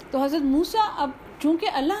 تو حضرت موسیٰ اب چونکہ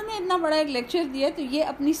اللہ نے اتنا بڑا ایک لیکچر دیا، تو یہ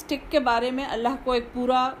اپنی سٹک کے بارے میں اللہ کو ایک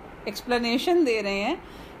پورا ایکسپلینیشن دے رہے ہیں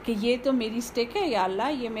کہ یہ تو میری سٹک ہے یا اللہ،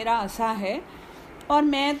 یہ میرا عصا ہے، اور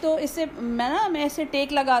میں تو میں اسے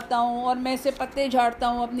ٹیک لگاتا ہوں، اور میں اسے پتے جھاڑتا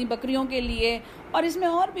ہوں اپنی بکریوں کے لیے، اور اس میں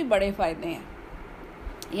اور بھی بڑے فائدے ہیں۔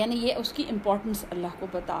 یعنی یہ اس کی امپورٹنس اللہ کو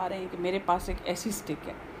بتا رہے ہیں کہ میرے پاس ایک ایسی سٹک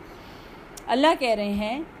ہے۔ اللہ کہہ رہے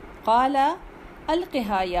ہیں قال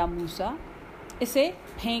القھا یا موسیٰ، اسے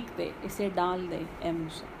پھینک دے، اسے ڈال دے اے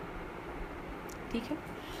موسیٰ۔ ٹھیک ہے،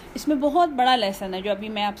 اس میں بہت بڑا لیسن ہے جو ابھی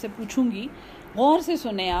میں آپ سے پوچھوں گی، غور سے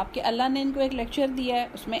سنیں آپ کہ اللہ نے ان کو ایک لیکچر دیا ہے،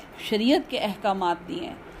 اس میں شریعت کے احکامات دیے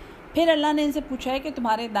ہیں۔ پھر اللہ نے ان سے پوچھا ہے کہ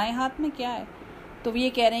تمہارے دائیں ہاتھ میں کیا ہے؟ تو وہ یہ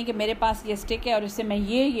کہہ رہے ہیں کہ میرے پاس یہ سٹک ہے، اور اس سے میں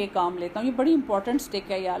یہ کام لیتا ہوں، یہ بڑی امپورٹنٹ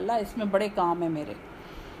سٹک ہے یا اللہ، اس میں بڑے کام ہیں میرے۔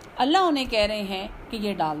 اللہ انہیں کہہ رہے ہیں کہ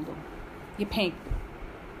یہ ڈال دو، یہ پھینک دو،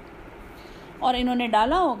 اور انہوں نے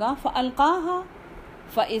ڈالا ہوگا فَأَلْقَاهَا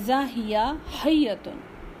فَإِذَا هِيَ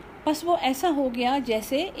حَيَّةٌ، بس وہ ایسا ہو گیا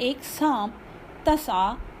جیسے ایک سانپ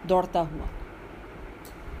تسعى دوڑتا ہوا۔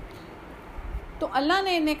 تو اللہ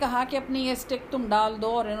نے انہیں کہا کہ اپنی یہ سٹک تم ڈال دو،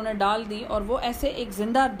 اور انہوں نے ڈال دی، اور وہ ایسے ایک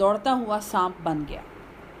زندہ دوڑتا ہوا سانپ بن گیا۔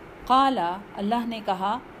 قال، اللہ نے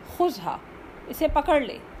کہا خذها، اسے پکڑ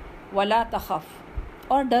لے، ولا تخف،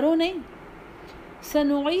 اور ڈرو نہیں،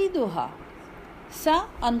 سنعیدها، سا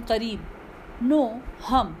ان قریب، نو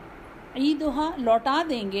ہم، عیدها لوٹا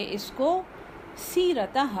دیں گے اس کو،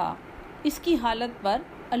 سیرتها اس کی حالت پر،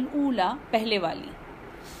 الاولی پہلے والی،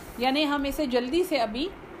 یعنی ہم اسے جلدی سے ابھی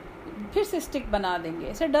پھر سے سٹک بنا دیں گے،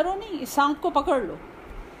 اسے ڈرو نہیں، اس سانپ کو پکڑ لو۔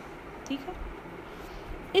 ٹھیک ہے،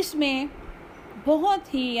 اس میں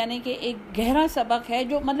بہت ہی یعنی کہ ایک گہرا سبق ہے،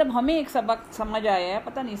 جو مطلب ہمیں ایک سبق سمجھ آیا ہے،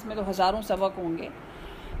 پتہ نہیں اس میں تو ہزاروں سبق ہوں گے،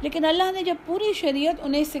 لیکن اللہ نے جب پوری شریعت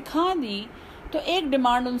انہیں سکھا دی تو ایک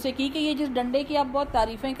ڈیمانڈ ان سے کی کہ یہ جس ڈنڈے کی آپ بہت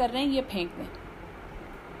تعریفیں کر رہے ہیں یہ پھینک دیں۔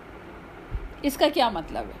 اس کا کیا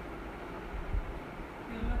مطلب ہے؟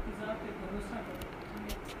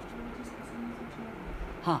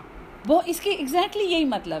 ہاں، وہ اس کی ایگزیکٹلی یہی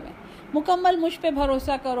مطلب ہے، مکمل مجھ پہ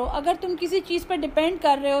بھروسہ کرو، اگر تم کسی چیز پہ ڈیپینڈ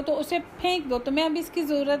کر رہے ہو تو اسے پھینک دو، تمہیں اب اس کی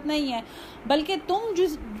ضرورت نہیں ہے، بلکہ تم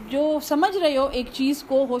جو سمجھ رہے ہو ایک چیز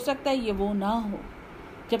کو، ہو سکتا ہے یہ وہ نہ ہو۔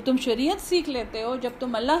 جب تم شریعت سیکھ لیتے ہو، جب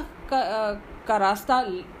تم اللہ کا راستہ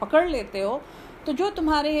پکڑ لیتے ہو، تو جو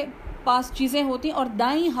تمہارے پاس چیزیں ہوتی ہیں، اور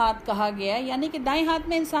دائیں ہاتھ کہا گیا ہے، یعنی کہ دائیں ہاتھ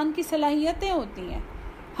میں انسان کی صلاحیتیں ہوتی ہیں،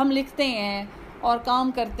 ہم لکھتے ہیں اور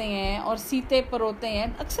کام کرتے ہیں اور سیتے پروتے ہیں،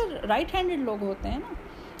 اکثر رائٹ ہینڈڈ لوگ ہوتے ہیں نا،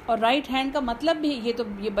 اور رائٹ ہینڈ کا مطلب بھی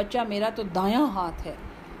یہ بچہ میرا تو دایاں ہاتھ ہے،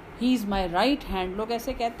 ہی از مائی رائٹ ہینڈ، لوگ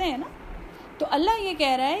ایسے کہتے ہیں نا۔ تو اللہ یہ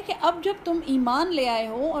کہہ رہا ہے کہ اب جب تم ایمان لے آئے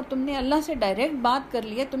ہو اور تم نے اللہ سے ڈائریکٹ بات کر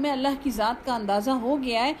لی ہے، تمہیں اللہ کی ذات کا اندازہ ہو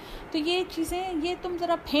گیا ہے، تو یہ چیزیں یہ تم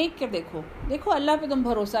ذرا پھینک کے دیکھو اللہ پہ تم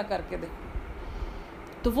بھروسہ کر کے دیکھو۔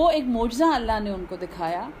 تو وہ ایک معجزہ اللہ نے ان کو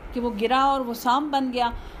دکھایا کہ وہ گرا اور وہ سانپ بن گیا،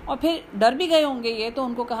 اور پھر ڈر بھی گئے ہوں گے یہ، تو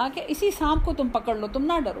ان کو کہا کہ اسی سانپ کو تم پکڑ لو، تم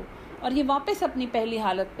نہ ڈرو، اور یہ واپس اپنی پہلی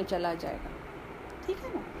حالت پہ چلا جائے گا۔ ٹھیک ہے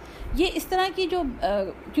نا، یہ اس طرح کی جو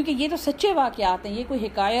کیونکہ یہ تو سچے واقعات ہیں، یہ کوئی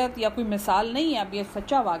حکایت یا کوئی مثال نہیں ہے، اب یہ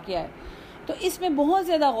سچا واقعہ ہے، تو اس میں بہت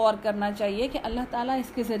زیادہ غور کرنا چاہیے کہ اللہ تعالیٰ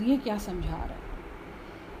اس کے ذریعے کیا سمجھا رہا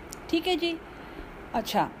ہے۔ ٹھیک ہے جی،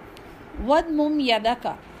 اچھا، وَدْمُمْ يَدَكَ،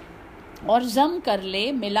 اور ضم کر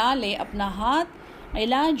لے، ملا لے اپنا ہاتھ،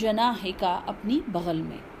 عِلَى جَنَاحِكَ اپنی بغل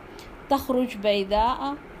میں، تخرج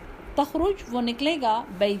بیداء، تخرج وہ نکلے گا،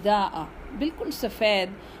 بیداء بالکل سفید،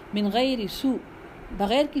 من غیر سوء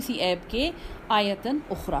بغیر کسی عیب کے، آیتن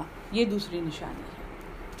اخرى یہ دوسری نشانی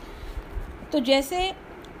ہے۔ تو جیسے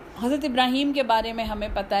حضرت ابراہیم کے بارے میں ہمیں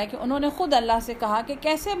پتہ ہے کہ انہوں نے خود اللہ سے کہا کہ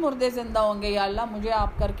کیسے مردے زندہ ہوں گے یا اللہ، مجھے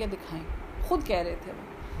آپ کر کے دکھائیں، خود کہہ رہے تھے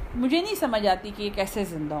وہ، مجھے نہیں سمجھ آتی کہ یہ کیسے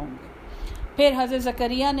زندہ ہوں گے۔ پھر حضرت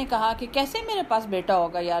زکریا نے کہا کہ کیسے میرے پاس بیٹا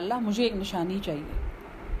ہوگا یا اللہ، مجھے ایک نشانی چاہیے۔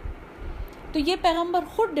 تو یہ پیغمبر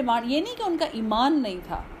خود ڈیمانڈ، یہ نہیں کہ ان کا ایمان نہیں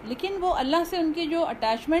تھا، لیکن وہ اللہ سے ان کی جو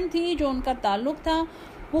اٹیچمنٹ تھی، جو ان کا تعلق تھا،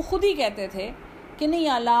 وہ خود ہی کہتے تھے کہ نہیں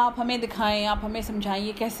اللہ آپ ہمیں دکھائیں، آپ ہمیں سمجھائیں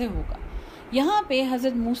یہ کیسے ہوگا۔ یہاں پہ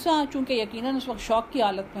حضرت موسیٰ چونکہ یقیناً اس وقت شوق کی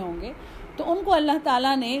حالت میں ہوں گے، تو ان کو اللہ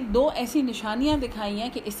تعالیٰ نے 2 ایسی نشانیاں دکھائی ہیں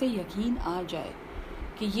کہ اس سے یقین آ جائے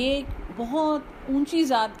کہ یہ بہت اونچی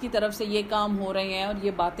ذات کی طرف سے یہ کام ہو رہے ہیں اور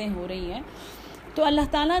یہ باتیں ہو رہی ہیں۔ تو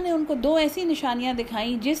اللہ تعالیٰ نے ان کو 2 ایسی نشانیاں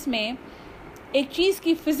دکھائیں جس میں ایک چیز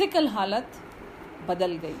کی فزیکل حالت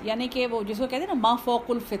بدل گئی، یعنی کہ وہ جس کو کہتے ہیں نا ما فوق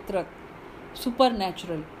الفطرت، سپر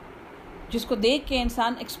نیچرل، جس کو دیکھ کے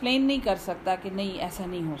انسان ایکسپلین نہیں کر سکتا کہ نہیں ایسا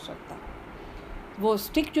نہیں ہو سکتا۔ وہ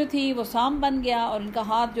سٹک جو تھی وہ سام بن گیا، اور ان کا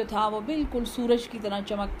ہاتھ جو تھا وہ بالکل سورج کی طرح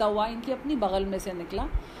چمکتا ہوا ان کی اپنی بغل میں سے نکلا۔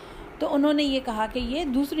 تو انہوں نے یہ کہا کہ یہ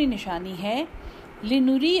دوسری نشانی ہے،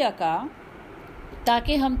 لِنُرِيَكَ،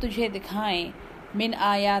 تاکہ ہم تجھے دکھائیں، من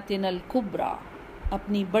آیاتنا الکبریٰ،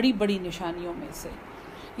 اپنی بڑی بڑی نشانیوں میں سے۔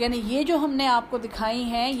 یعنی یہ جو ہم نے آپ کو دکھائی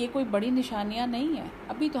ہیں یہ کوئی بڑی نشانیاں نہیں ہیں،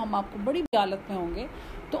 ابھی تو ہم آپ کو بڑی حالت میں ہوں گے۔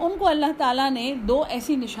 تو ان کو اللہ تعالیٰ نے 2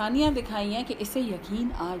 ایسی نشانیاں دکھائی ہیں کہ اس سے یقین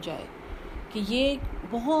آ جائے کہ یہ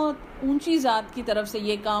بہت اونچی ذات کی طرف سے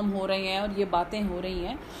یہ کام ہو رہے ہیں اور یہ باتیں ہو رہی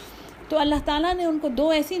ہیں۔ تو اللہ تعالیٰ نے ان کو 2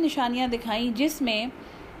 ایسی نشانیاں دکھائیں جس میں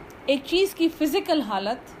ایک چیز کی فزیکل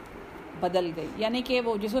حالت بدل گئی، یعنی کہ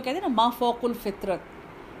وہ جس کو کہتے ہیں نا ما فوق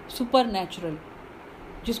الفطرت، سپر نیچرل،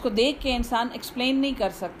 جس کو دیکھ کے انسان ایکسپلین نہیں کر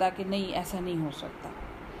سکتا کہ نہیں ایسا نہیں ہو سکتا۔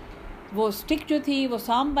 وہ سٹک جو تھی وہ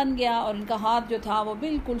سام بن گیا، اور ان کا ہاتھ جو تھا وہ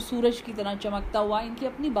بالکل سورج کی طرح چمکتا ہوا ان کی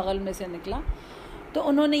اپنی بغل میں سے نکلا۔ تو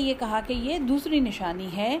انہوں نے یہ کہا کہ یہ دوسری نشانی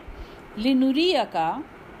ہے، لِنُرِيَكَ،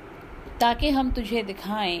 تاکہ ہم تجھے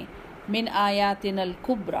دکھائیں، من آیاتنا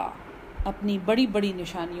الکبریٰ، اپنی بڑی بڑی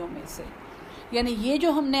نشانیوں میں سے۔ یعنی یہ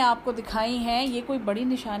جو ہم نے آپ کو دکھائی ہیں یہ کوئی بڑی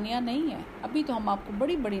نشانیاں نہیں ہیں، ابھی تو ہم آپ کو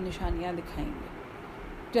بڑی بڑی نشانیاں دکھائیں گے،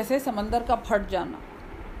 جیسے سمندر کا پھٹ جانا،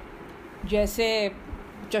 جیسے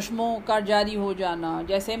چشموں کا جاری ہو جانا،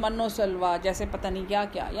 جیسے من و سلوہ، جیسے پتہ نہیں کیا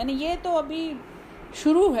کیا۔ یعنی یہ تو ابھی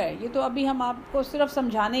شروع ہے، یہ تو ابھی ہم آپ کو صرف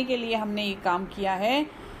سمجھانے کے لیے ہم نے یہ کام کیا ہے۔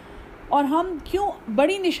 اور ہم کیوں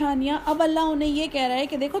بڑی نشانیاں، اب اللہ انہیں یہ کہہ رہا ہے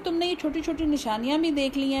کہ دیکھو تم نے یہ چھوٹی چھوٹی نشانیاں بھی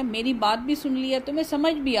دیکھ لی ہیں، میری بات بھی سن لی ہے، تمہیں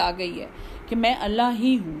سمجھ بھی آ گئی ہے کہ میں اللہ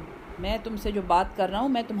ہی ہوں، میں تم سے جو بات کر رہا ہوں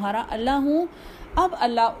میں تمہارا اللہ ہوں۔ اب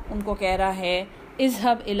اللہ ان کو کہہ رہا ہے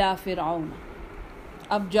اذهب الى فرعون،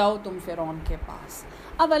 اب جاؤ تم فرعون کے پاس۔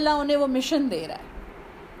 اب اللہ انہیں وہ مشن دے رہا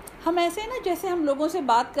ہے۔ ہم ایسے نا جیسے ہم لوگوں سے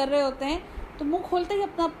بات کر رہے ہوتے ہیں تو منہ کھولتے ہی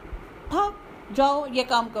اپنا بھاگ جاؤ یہ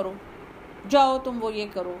کام کرو، جاؤ تم وہ یہ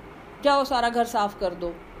کرو، جاؤ سارا گھر صاف کر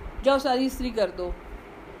دو، جاؤ ساری استری کر دو۔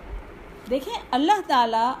 دیکھیں اللہ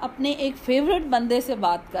تعالیٰ اپنے ایک فیورٹ بندے سے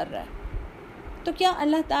بات کر رہا ہے، تو کیا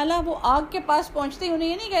اللہ تعالیٰ وہ آگ کے پاس پہنچتے ہی انہیں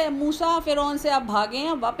یہ نہیں کہ موسیٰ فرعون سے آپ بھاگیں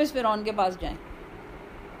آپ واپس فرعون کے پاس جائیں؟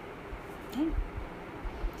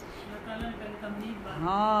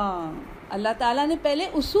 ہاں، اللہ تعالیٰ نے پہلے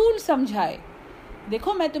اصول سمجھائے،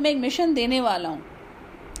 دیکھو میں تمہیں ایک مشن دینے والا ہوں،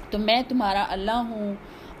 تو میں تمہارا اللہ ہوں،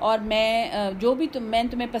 اور میں جو بھی میں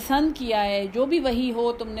تمہیں پسند کیا ہے، جو بھی وحی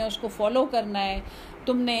ہو تم نے اس کو فالو کرنا ہے،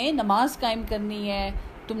 تم نے نماز قائم کرنی ہے،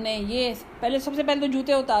 تم نے یہ پہلے سب سے پہلے تو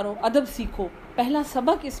جوتے اتارو، ادب سیکھو، پہلا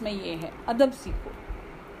سبق اس میں یہ ہے ادب سیکھو،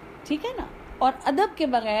 ٹھیک ہے نا؟ اور ادب کے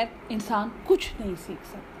بغیر انسان کچھ نہیں سیکھ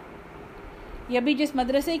سکتا۔ یہ ابھی جس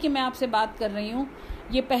مدرسے کی میں آپ سے بات کر رہی ہوں،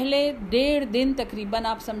 یہ پہلے 1.5 دن تقریباً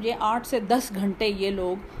آپ سمجھے 8 سے 10 گھنٹے یہ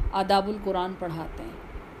لوگ آداب القرآن پڑھاتے ہیں۔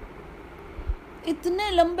 اتنے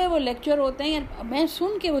لمبے وہ لیکچر ہوتے ہیں، میں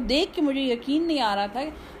سن کے وہ دیکھ کے مجھے یقین نہیں آ رہا تھا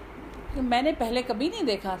کہ میں نے پہلے کبھی نہیں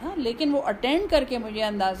دیکھا تھا، لیکن وہ اٹینڈ کر کے مجھے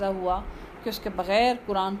اندازہ ہوا کہ اس کے بغیر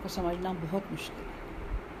قرآن کو سمجھنا بہت مشکل ہے۔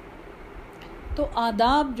 تو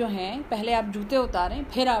آداب جو ہیں، پہلے آپ جوتے اتاریں،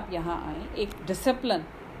 پھر آپ یہاں آئیں، ایک ڈسپلن،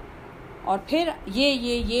 اور پھر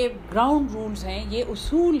یہ گراؤنڈ رولز ہیں، یہ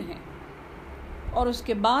اصول ہیں، اور اس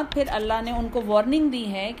کے بعد پھر اللہ نے ان کو وارننگ دی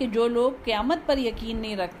ہے کہ جو لوگ قیامت پر یقین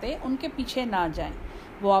نہیں رکھتے ان کے پیچھے نہ جائیں،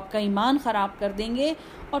 وہ آپ کا ایمان خراب کر دیں گے۔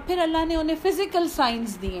 اور پھر اللہ نے انہیں فزیکل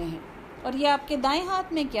سائنس دیے ہیں، اور یہ آپ کے دائیں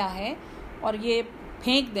ہاتھ میں کیا ہے، اور یہ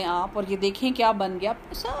پھینک دیں آپ اور یہ دیکھیں کیا بن گیا،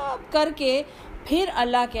 سب کر کے پھر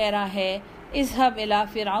اللہ کہہ رہا ہے اذهب الى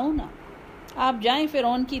فرعون، آپ جائیں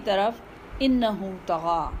فرعون کی طرف، انه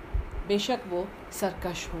طغى، بے شک وہ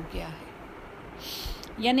سرکش ہو گیا ہے۔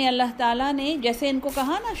 یعنی اللہ تعالیٰ نے جیسے ان کو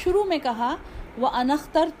کہا نا، شروع میں کہا وَأَنَا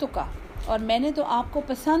اخْتَرْتُكَ، اور میں نے تو آپ کو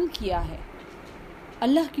پسند کیا ہے۔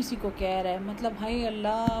 اللہ کسی کو کہہ رہا ہے، مطلب بھائی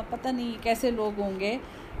اللہ پتہ نہیں کیسے لوگ ہوں گے،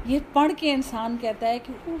 یہ پڑھ کے انسان کہتا ہے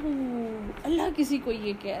کہ اللہ کسی کو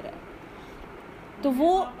یہ کہہ رہا ہے۔ تو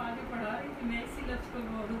وہ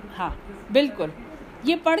ہاں بالکل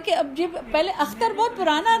یہ پڑھ کے اب جب پہلے اختر بہت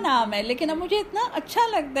پرانا نام ہے لیکن اب مجھے اتنا اچھا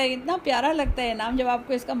لگتا ہے, اتنا پیارا لگتا ہے نام جب آپ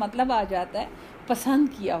کو اس کا مطلب آ جاتا ہے, پسند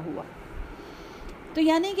کیا ہوا. تو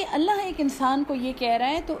یعنی کہ اللہ ایک انسان کو یہ کہہ رہا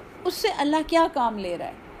ہے تو اس سے اللہ کیا کام لے رہا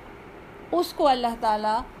ہے؟ اس کو اللہ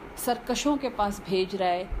تعالیٰ سرکشوں کے پاس بھیج رہا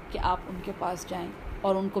ہے کہ آپ ان کے پاس جائیں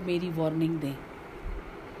اور ان کو میری وارننگ دیں.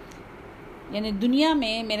 یعنی دنیا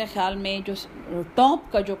میں میرے خیال میں جو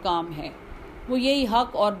ٹاپ کا جو کام ہے وہ یہی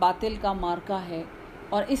حق اور باطل کا مارکا ہے,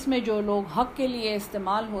 اور اس میں جو لوگ حق کے لیے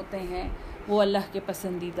استعمال ہوتے ہیں وہ اللہ کے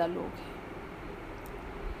پسندیدہ لوگ ہیں.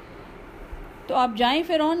 تو آپ جائیں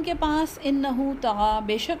فرعون کے پاس, انہو طغی,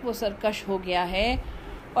 بے شک وہ سرکش ہو گیا ہے.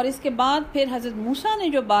 اور اس کے بعد پھر حضرت موسیٰ نے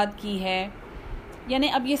جو بات کی ہے, یعنی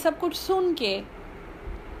اب یہ سب کچھ سن کے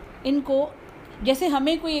ان کو, جیسے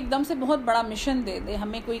ہمیں کوئی ایک دم سے بہت بڑا مشن دے دے,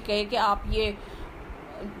 ہمیں کوئی کہے کہ آپ یہ,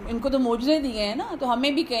 ان کو تو معجزے دیے ہیں نا, تو ہمیں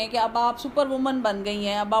بھی کہیں کہ اب آپ سپر وومن بن گئی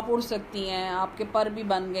ہیں, اب آپ اڑ سکتی ہیں, آپ کے پر بھی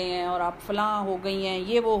بن گئے ہیں, اور آپ فلاں ہو گئی ہیں,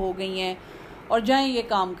 یہ وہ ہو گئی ہیں, اور جائیں یہ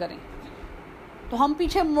کام کریں. تو ہم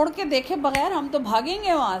پیچھے مڑ کے دیکھے بغیر ہم تو بھاگیں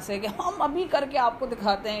گے وہاں سے کہ ہم ابھی کر کے آپ کو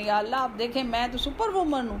دکھاتے ہیں, یا اللہ آپ دیکھیں میں تو سپر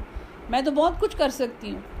وومن ہوں, میں تو بہت کچھ کر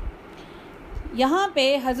سکتی ہوں. یہاں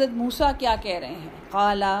پہ حضرت موسیٰ کیا کہہ رہے ہیں؟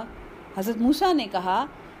 قالا, حضرت موسیٰ نے کہا,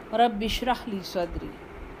 رب اشرح لی صدری,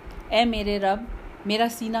 اے میرے رب میرا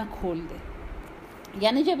سینہ کھول دے.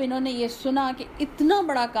 یعنی جب انہوں نے یہ سنا کہ اتنا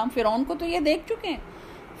بڑا کام, فرعون کو تو یہ دیکھ چکے ہیں,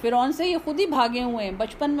 فرعون سے یہ خود ہی بھاگے ہوئے ہیں,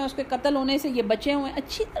 بچپن میں اس کے قتل ہونے سے یہ بچے ہوئے ہیں,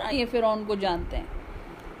 اچھی طرح یہ فرعون کو جانتے ہیں.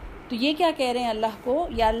 تو یہ کیا کہہ رہے ہیں اللہ کو,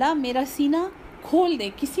 یا اللہ میرا سینہ کھول دے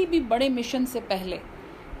کسی بھی بڑے مشن سے پہلے,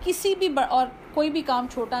 کسی بھی اور کوئی بھی کام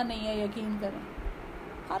چھوٹا نہیں ہے, یقین کریں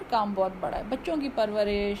ہر کام بہت بڑا ہے. بچوں کی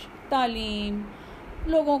پرورش, تعلیم,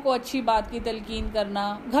 لوگوں کو اچھی بات کی تلقین کرنا,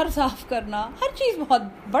 گھر صاف کرنا, ہر چیز بہت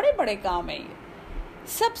بڑے بڑے کام ہیں یہ.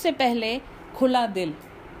 سب سے پہلے کھلا دل,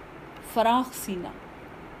 فراخ سینہ,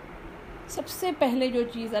 سب سے پہلے جو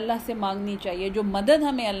چیز اللہ سے مانگنی چاہیے, جو مدد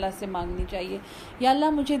ہمیں اللہ سے مانگنی چاہیے, یا اللہ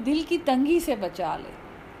مجھے دل کی تنگی سے بچا لے.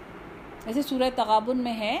 جیسے سورہ تغابن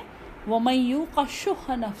میں ہے, وَمَن یُوقَ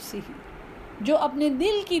شُحَّ نَفْسِهِ, جو اپنے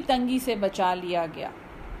دل کی تنگی سے بچا لیا گیا,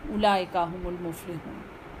 اولئک ھم المفلحون,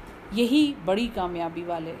 یہی بڑی کامیابی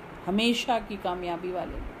والے, ہمیشہ کی کامیابی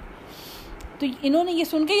والے. تو انہوں نے یہ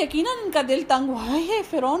سن کے یقیناً ان کا دل تنگ ہوا ہے,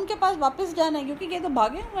 فرعون کے پاس واپس جانا ہے کیونکہ یہ تو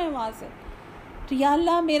بھاگے ہوئے ہیں وہاں سے. تو یا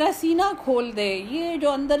اللہ میرا سینہ کھول دے, یہ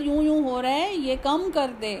جو اندر یوں یوں ہو رہا ہے یہ کم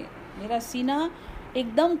کر دے, میرا سینہ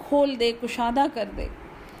ایک دم کھول دے, کشادہ کر دے.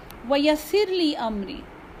 وَيَسِّرْ لِي أَمْرِي,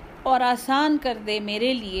 اور آسان کر دے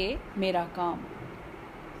میرے لیے میرا کام.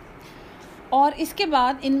 اور اس کے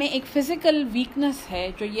بعد ان میں ایک فزیکل ویکنس ہے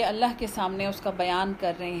جو یہ اللہ کے سامنے اس کا بیان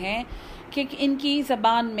کر رہے ہیں کہ ان کی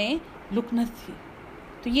زبان میں لکنت تھی.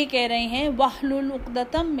 تو یہ کہہ رہے ہیں وَاحْلُلْ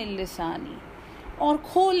عُقْدَةً مِّن لِّسَانِي, اور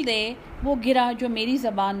کھول دے وہ گرہ جو میری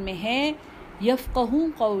زبان میں ہے, یفقہوا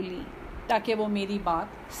قولی, تاکہ وہ میری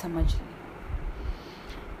بات سمجھ لیں.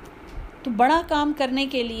 تو بڑا کام کرنے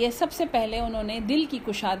کے لیے سب سے پہلے انہوں نے دل کی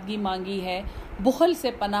کشادگی مانگی ہے, بخل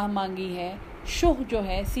سے پناہ مانگی ہے, شح جو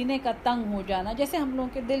ہے سینے کا تنگ ہو جانا, جیسے ہم لوگوں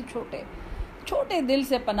کے دل چھوٹے دل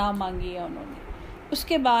سے پناہ مانگی ہے انہوں نے. اس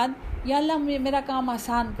کے بعد یا اللہ میرا کام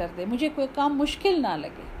آسان کر دے, مجھے کوئی کام مشکل نہ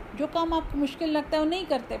لگے. جو کام آپ کو مشکل لگتا ہے وہ نہیں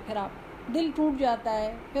کرتے, پھر آپ دل ٹوٹ جاتا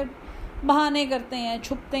ہے, پھر بہانے کرتے ہیں,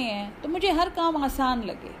 چھپتے ہیں. تو مجھے ہر کام آسان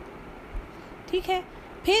لگے, ٹھیک ہے.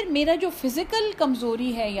 پھر میرا جو فزیکل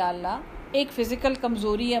کمزوری ہے یا اللہ, ایک فزیکل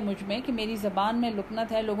کمزوری ہے مجھ میں کہ میری زبان میں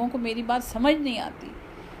لکنت ہے, لوگوں کو میری بات سمجھ نہیں آتی,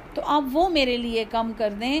 تو آپ وہ میرے لیے کم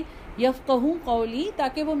کر دیں. یفقہوا قولی,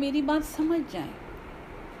 تاکہ وہ میری بات سمجھ جائیں.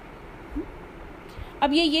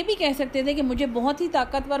 اب یہ بھی کہہ سکتے تھے کہ مجھے بہت ہی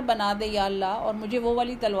طاقتور بنا دے یا اللہ, اور مجھے وہ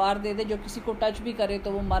والی تلوار دے دے جو کسی کو ٹچ بھی کرے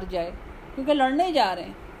تو وہ مر جائے, کیونکہ لڑنے جا رہے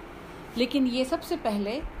ہیں. لیکن یہ سب سے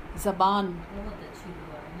پہلے زبان,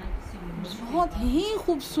 بہت ہی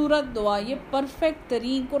خوبصورت دعا, یہ پرفیکٹ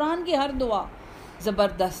ترین, قرآن کی ہر دعا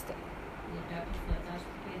زبردست ہے.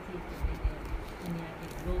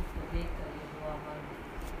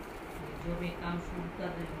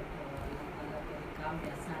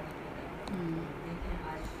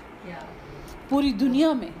 پوری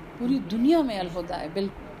دنیا میں الہدا ہے.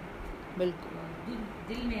 بالکل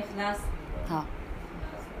دل میں اخلاص, ہاں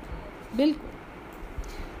بالکل.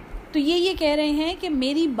 تو یہ کہہ رہے ہیں کہ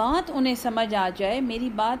میری بات انہیں سمجھ آ جائے, میری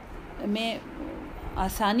بات میں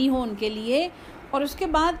آسانی ہو ان کے لیے. اور اس کے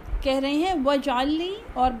بعد کہہ رہے ہیں وَاجْعَلْ لِي,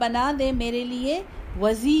 اور بنا دے میرے لیے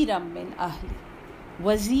وزیرا من اہلی,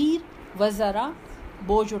 وزیر وزرا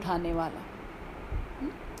بوجھ اٹھانے والا,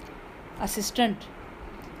 اسسٹنٹ.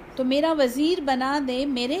 تو میرا وزیر بنا دے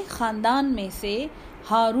میرے خاندان میں سے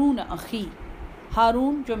ہارون اخی,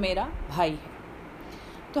 ہارون جو میرا بھائی ہے۔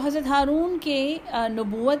 تو حضرت ہارون کے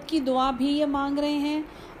نبوت کی دعا بھی یہ مانگ رہے ہیں،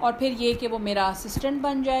 اور پھر یہ کہ وہ میرا اسسٹنٹ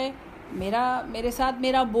بن جائے، میرے ساتھ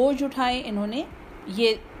میرا بوجھ اٹھائے، انہوں نے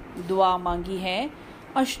یہ دعا مانگی ہے۔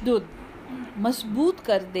 اشدد، مضبوط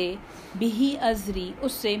کر دے، بہی ازری،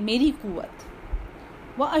 اس سے میری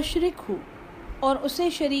قوت، و اشرک ہو، اور اسے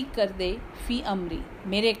شریک کر دے، فی امری،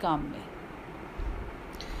 میرے کام میں،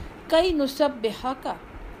 کئی نسبحک،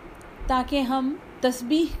 تاکہ ہم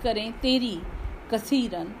تسبیح کریں تیری،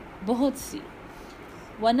 کثیرن، بہت سی،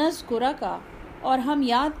 ونذکرک، اور ہم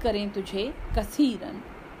یاد کریں تجھے، کثیرن،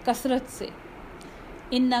 کثرت سے،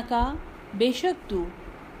 انکا، بے شک تو،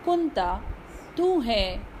 کنتا، تو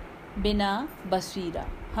ہے، بنا بصیرہ،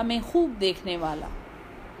 ہمیں خوب دیکھنے والا۔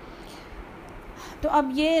 تو اب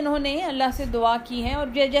یہ انہوں نے اللہ سے دعا کی ہے، اور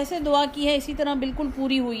جیسے دعا کی ہے اسی طرح بالکل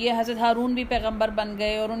پوری ہوئی ہے۔ حضرت ہارون بھی پیغمبر بن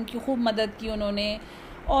گئے، اور ان کی خوب مدد کی انہوں نے،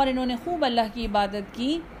 اور انہوں نے خوب اللہ کی عبادت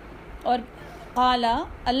کی۔ اور قال،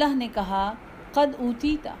 اللہ نے کہا، قد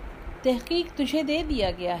اوتیتا، تحقیق تجھے دے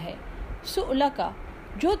دیا گیا ہے، سؤلک،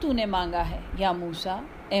 جو تو نے مانگا ہے، یا موسیٰ،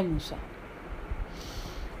 اے موسیٰ۔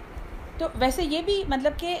 تو ویسے یہ بھی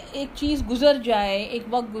مطلب کہ ایک چیز گزر جائے، ایک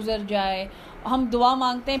وقت گزر جائے، ہم دعا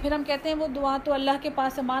مانگتے ہیں، پھر ہم کہتے ہیں وہ دعا تو اللہ کے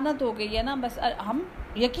پاس امانت ہو گئی ہے نا، بس ہم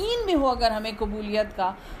یقین بھی ہو اگر ہمیں قبولیت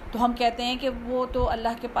کا، تو ہم کہتے ہیں کہ وہ تو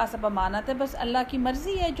اللہ کے پاس اب امانت ہے، بس اللہ کی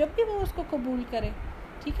مرضی ہے جب بھی وہ اس کو قبول کرے،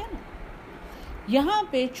 ٹھیک ہے نا۔ یہاں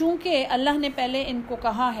پہ چونکہ اللہ نے پہلے ان کو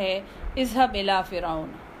کہا ہے اذهب الی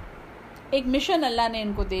فرعون، ایک مشن اللہ نے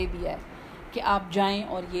ان کو دے دیا ہے کہ آپ جائیں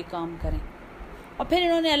اور یہ کام کریں، اور پھر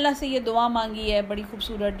انہوں نے اللہ سے یہ دعا مانگی ہے بڑی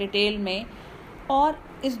خوبصورت ڈیٹیل میں، اور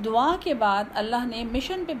اس دعا کے بعد اللہ نے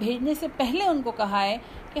مشن پہ بھیجنے سے پہلے ان کو کہا ہے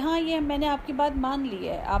کہ ہاں یہ میں نے آپ کی بات مان لی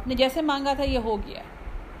ہے، آپ نے جیسے مانگا تھا یہ ہو گیا۔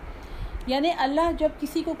 یعنی اللہ جب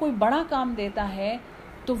کسی کو کوئی بڑا کام دیتا ہے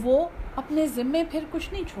تو وہ اپنے ذمے پھر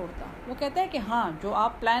کچھ نہیں چھوڑتا، وہ کہتا ہے کہ ہاں جو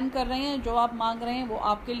آپ پلان کر رہے ہیں، جو آپ مانگ رہے ہیں، وہ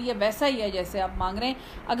آپ کے لیے ویسا ہی ہے جیسے آپ مانگ رہے ہیں،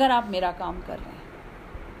 اگر آپ میرا کام کر رہے ہیں،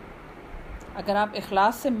 اگر آپ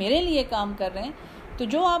اخلاص سے میرے لیے کام کر رہے ہیں تو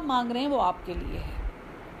جو آپ مانگ رہے ہیں وہ آپ کے لیے ہے۔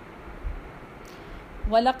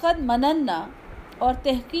 وَلَقَدْ مَنَنَّا، اور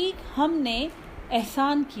تحقیق ہم نے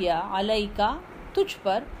احسان کیا، عَلَيْكَ، تجھ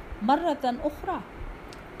پر، مرتن اخرى،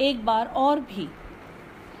 ایک بار اور بھی۔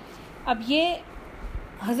 اب یہ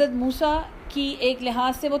حضرت موسیٰ کی ایک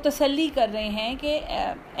لحاظ سے وہ تسلی کر رہے ہیں کہ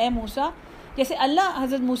اے موسیٰ، جیسے اللہ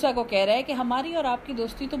حضرت موسیٰ کو کہہ رہا ہے کہ ہماری اور آپ کی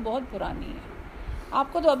دوستی تو بہت پرانی ہے،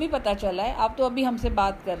 آپ کو تو ابھی پتہ چلا ہے، آپ تو ابھی ہم سے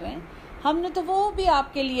بات کر رہے ہیں، ہم نے تو وہ بھی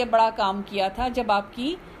آپ کے لیے بڑا کام کیا تھا جب آپ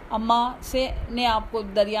کی اماں نے آپ کو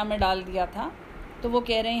دریا میں ڈال دیا تھا۔ تو وہ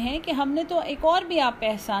کہہ رہے ہیں کہ ہم نے تو ایک اور بھی آپ پہ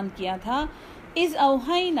احسان کیا تھا، اذ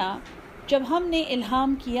اوحینا، جب ہم نے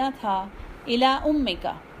الہام کیا تھا، الی امک،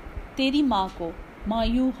 تیری ماں کو، ما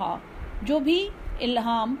یوحا، جو بھی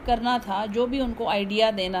الہام کرنا تھا، جو بھی ان کو آئیڈیا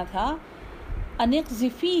دینا تھا، ان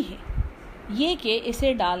اقذفیہ، یہ کہ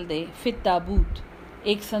اسے ڈال دے، فی التابوت،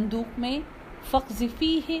 ایک صندوق میں،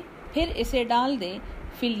 فاقذفیہ، پھر اسے ڈال دے،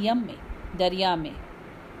 فی الیم، دریا میں،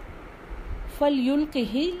 فلیلقہ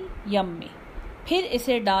الیم، پھر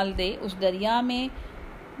اسے ڈال دے اس دریا میں،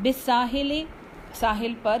 بالساحل،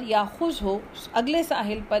 ساحل پر، یا خذ ہو، اگلے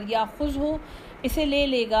ساحل پر، یا خذ ہو، اسے لے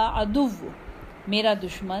لے گا، عدو، میرا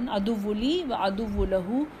دشمن، عدو لی و عدو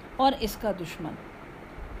لہو، اور اس کا دشمن۔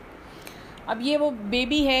 اب یہ وہ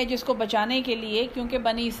بیبی ہے جس کو بچانے کے لیے، کیونکہ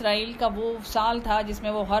بنی اسرائیل کا وہ سال تھا جس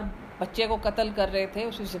میں وہ ہر بچے کو قتل کر رہے تھے،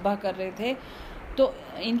 اسے ذبح کر رہے تھے، تو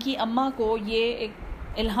ان کی اماں کو یہ ایک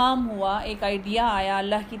الہام ہوا، ایک آئیڈیا آیا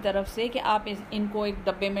اللہ کی طرف سے کہ آپ ان کو ایک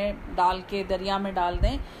ڈبے میں ڈال کے دریا میں ڈال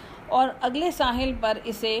دیں، اور اگلے ساحل پر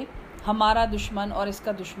اسے ہمارا دشمن اور اس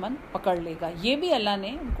کا دشمن پکڑ لے گا۔ یہ بھی اللہ نے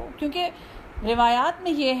ان کو، کیونکہ روایات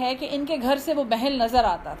میں یہ ہے کہ ان کے گھر سے وہ محل نظر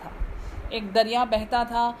آتا تھا، ایک دریا بہتا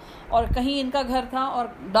تھا اور کہیں ان کا گھر تھا، اور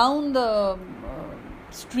ڈاؤن دا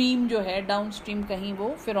اسٹریم جو ہے، ڈاؤن اسٹریم کہیں وہ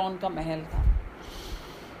فرعون کا محل تھا۔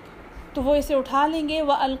 تو وہ اسے اٹھا لیں گے،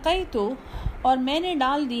 وَأَلْقَيْتُ، اور میں نے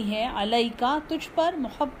ڈال دی ہے، عَلَيْكَ، تجھ پر،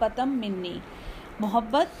 مُحَبَّةً مِّنِّي،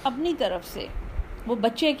 محبت اپنی طرف سے، وہ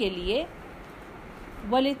بچے کے لیے،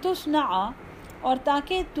 وَلِتُصْنَعَ، اور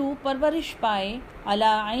تاکہ تو پرورش پائے،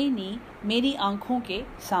 عَلَىٰ عَيْنِي، میری آنکھوں کے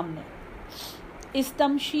سامنے،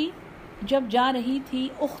 استمشی، جب جا رہی تھی،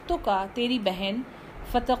 اختک، تیری بہن،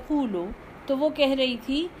 فتقول، تو وہ کہہ رہی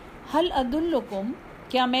تھی، هل ادلکم،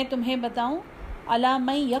 کیا میں تمہیں بتاؤں، علی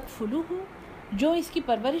من یکفلہ، جو اس کی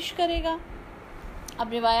پرورش کرے گا۔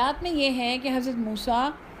 اب روایات میں یہ ہے کہ حضرت موسیٰ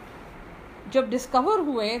جب ڈسکور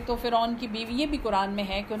ہوئے تو فرعون کی بیوی، یہ بھی قرآن میں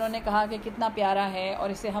ہے کہ انہوں نے کہا کہ کتنا پیارا ہے اور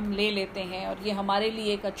اسے ہم لے لیتے ہیں اور یہ ہمارے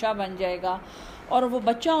لیے ایک اچھا بن جائے گا، اور وہ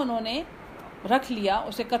بچہ انہوں نے رکھ لیا،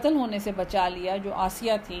 اسے قتل ہونے سے بچا لیا، جو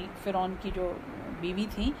آسیہ تھیں فرعون کی جو بیوی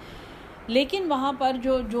تھیں. لیکن وہاں پر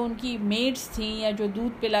جو ان کی میڈس تھیں یا جو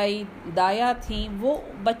دودھ پلائی دایا تھیں، وہ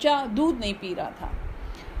بچہ دودھ نہیں پی رہا تھا.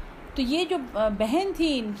 تو یہ جو بہن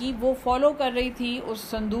تھی ان کی، وہ فالو کر رہی تھی اس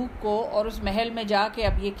صندوق کو، اور اس محل میں جا کے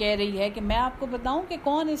اب یہ کہہ رہی ہے کہ میں آپ کو بتاؤں کہ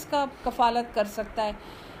کون اس کا کفالت کر سکتا ہے.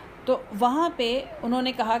 تو وہاں پہ انہوں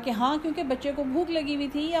نے کہا کہ ہاں، کیونکہ بچے کو بھوک لگی ہوئی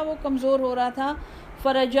تھی یا وہ کمزور ہو رہا تھا.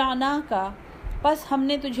 فرجعناک، پس ہم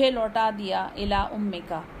نے تجھے لوٹا دیا، الی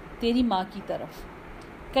امک، تیری ماں کی طرف.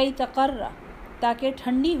 کئی تقر، تاکہ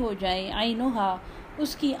ٹھنڈی ہو جائے، عینھا،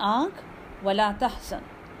 اس کی آنکھ، ولا تحزن،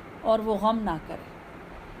 اور وہ غم نہ کرے.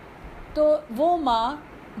 تو وہ ماں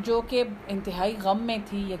جو کہ انتہائی غم میں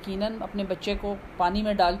تھی، یقیناً اپنے بچے کو پانی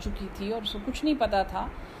میں ڈال چکی تھی اور اس کو کچھ نہیں پتہ تھا،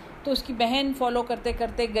 تو اس کی بہن فالو کرتے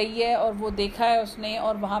کرتے گئی ہے اور وہ دیکھا ہے اس نے،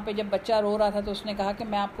 اور وہاں پہ جب بچہ رو رہا تھا تو اس نے کہا کہ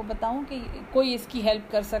میں آپ کو بتاؤں کہ کوئی اس کی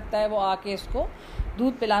ہیلپ کر سکتا ہے، وہ آ کے اس کو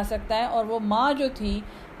دودھ پلا سکتا ہے. اور وہ ماں جو تھی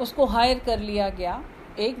اس کو ہائر کر لیا گیا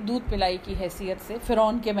ایک دودھ پلائی کی حیثیت سے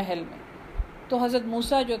فرعون کے محل میں. تو حضرت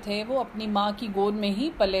موسیٰ جو تھے وہ اپنی ماں کی گود میں ہی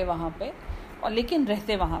پلے وہاں پہ، اور لیکن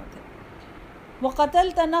رہتے وہاں تھے.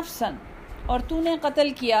 وَقَتَلْتَ نَفْسًا، اور تو نے قتل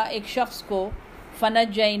کیا ایک شخص کو،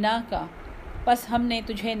 فَنَجَّيْنَاكَ، پس ہم نے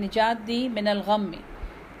تجھے نجات دی، من الغم،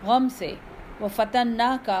 غم سے،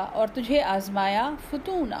 وَفَتَنَّاكَ، اور تجھے آزمایا،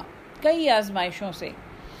 فتونا، کئی آزمائشوں سے،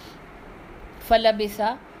 فَلَبِثَ،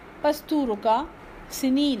 پس تو رکا،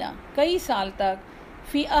 سنین، کئی سال تک،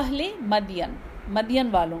 فی اہل مدین، مدین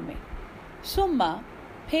والوں میں، ثم،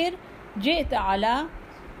 پھر، جئت علی،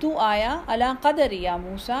 تو آیا، علی قدر یا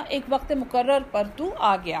موسیٰ، ایک وقت مقرر پر تو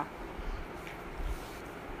آ گیا.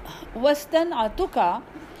 واصطنعتک،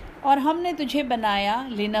 اور ہم نے تجھے بنایا،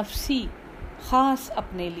 لنفسی، خاص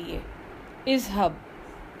اپنے لیے، اذهب،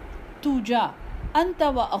 تو جا، انت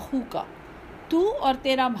و اخوک، تو اور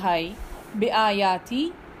تیرا بھائی، بآیاتی،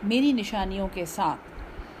 میری نشانیوں کے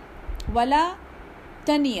ساتھ، ولا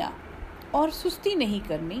تنیا، اور سستی نہیں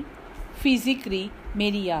کرنی، فی ذکری،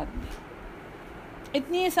 میری یاد میں.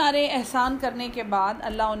 اتنے سارے احسان کرنے کے بعد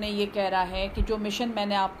اللہ انہیں یہ کہہ رہا ہے کہ جو مشن میں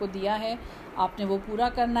نے آپ کو دیا ہے آپ نے وہ پورا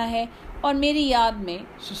کرنا ہے، اور میری یاد میں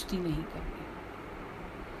سستی نہیں کرنی.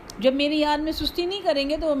 جب میری یاد میں سستی نہیں کریں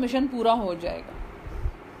گے تو وہ مشن پورا ہو جائے گا.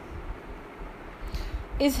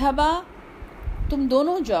 اذهبا، تم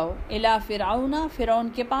دونوں جاؤ، الی فرعون، فرعون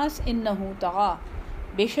کے پاس، انہ طغی،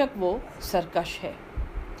 بے شک وہ سرکش ہے.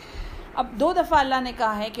 اب 2 دفعہ اللہ نے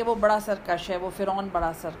کہا ہے کہ وہ بڑا سرکش ہے، وہ فرعون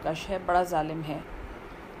بڑا سرکش ہے، بڑا ظالم ہے.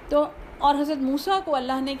 تو اور حضرت موسیٰ کو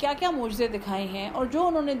اللہ نے کیا کیا معجزے دکھائے ہیں، اور جو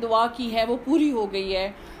انہوں نے دعا کی ہے وہ پوری ہو گئی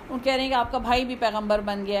ہے. ان کہہ رہے ہیں کہ آپ کا بھائی بھی پیغمبر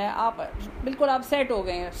بن گیا ہے، آپ بالکل آپ سیٹ ہو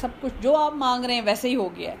گئے ہیں، سب کچھ جو آپ مانگ رہے ہیں ویسے ہی ہو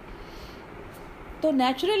گیا ہے. تو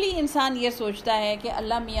نیچرلی انسان یہ سوچتا ہے کہ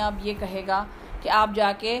اللہ میاں اب یہ کہے گا کہ آپ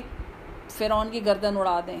جا کے فرعون کی گردن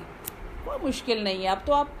اڑا دیں، کوئی مشکل نہیں ہے، اب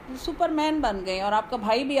تو آپ سپر مین بن گئے اور آپ کا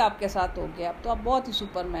بھائی بھی آپ کے ساتھ ہو گیا، اب تو آپ بہت ہی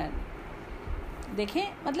سپر مین. دیکھیں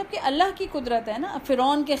مطلب کہ اللہ کی قدرت ہے نا.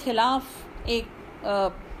 فرعون کے خلاف ایک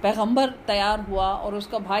پیغمبر تیار ہوا اور اس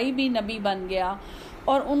کا بھائی بھی نبی بن گیا،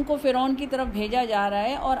 اور ان کو فرعون کی طرف بھیجا جا رہا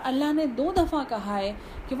ہے، اور اللہ نے 2 دفعہ کہا ہے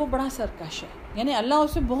کہ وہ بڑا سرکش ہے، یعنی اللہ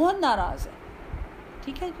اس سے بہت ناراض ہے.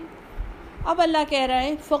 ٹھیک ہے جی. اب اللہ کہہ رہا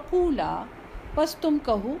ہے، فقولا، پس تم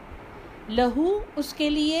کہو، لہو، اس کے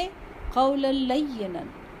لیے، قولا لینا،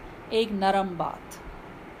 ایک نرم بات.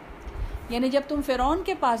 یعنی جب تم فرعون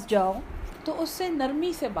کے پاس جاؤ تو اس سے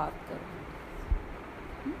نرمی سے بات کرو.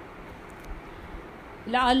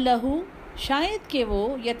 لعلہ، شاید کہ وہ،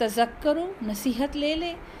 یتذکر، نصیحت لے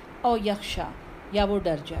لے، او یخشا، یا وہ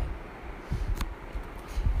ڈر جائے.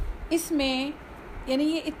 اس میں یعنی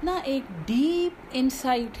یہ اتنا ایک ڈیپ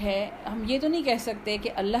انسائٹ ہے. ہم یہ تو نہیں کہہ سکتے کہ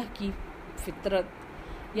اللہ کی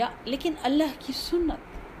فطرت یا، لیکن اللہ کی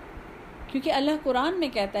سنت، کیونکہ اللہ قرآن میں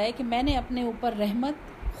کہتا ہے کہ میں نے اپنے اوپر رحمت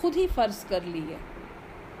خود ہی فرض کر لی ہے.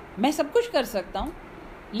 میں سب کچھ کر سکتا ہوں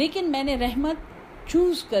لیکن میں نے رحمت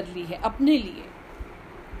چوز کر لی ہے اپنے لیے،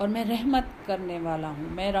 اور میں رحمت کرنے والا ہوں،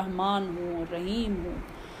 میں رحمان ہوں اور رحیم ہوں،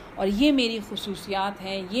 اور یہ میری خصوصیات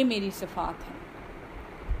ہیں، یہ میری صفات ہیں.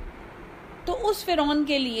 تو اس فرعون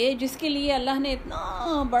کے لیے جس کے لیے اللہ نے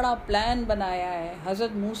اتنا بڑا پلان بنایا ہے،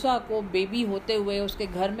 حضرت موسیٰ کو بیبی ہوتے ہوئے اس کے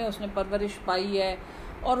گھر میں اس نے پرورش پائی ہے،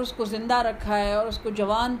 اور اس کو زندہ رکھا ہے، اور اس کو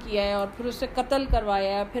جوان کیا ہے، اور پھر اس سے قتل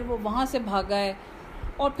کروایا ہے، پھر وہ وہاں سے بھاگا ہے،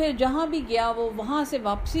 اور پھر جہاں بھی گیا وہ وہاں سے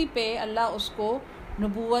واپسی پہ اللہ اس کو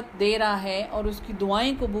نبوت دے رہا ہے اور اس کی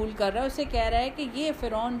دعائیں قبول کر رہا ہے. اسے کہہ رہا ہے کہ یہ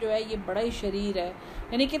فرعون جو ہے یہ بڑا ہی شریر ہے،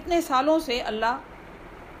 یعنی کتنے سالوں سے اللہ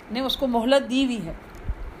نے اس کو مہلت دی ہوئی ہے.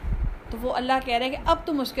 تو وہ اللہ کہہ رہا ہے کہ اب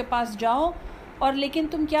تم اس کے پاس جاؤ، اور لیکن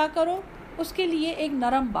تم کیا کرو، اس کے لیے ایک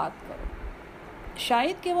نرم بات کرو.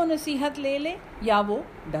 شاید کہ وہ نصیحت لے لے یا وہ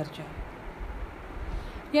ڈر جائے.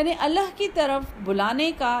 یعنی اللہ کی طرف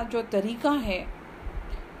بلانے کا جو طریقہ ہے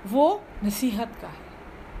وہ نصیحت کا ہے.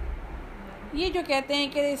 یہ جو کہتے ہیں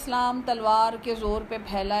کہ اسلام تلوار کے زور پہ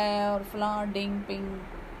پھیلا ہے اور فلاں ڈنگ پنگ،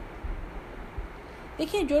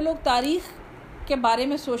 دیکھیے جو لوگ تاریخ کے بارے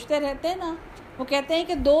میں سوچتے رہتے ہیں نا، وہ کہتے ہیں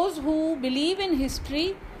کہ those who believe in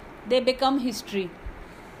history they become history.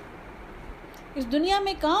 اس دنیا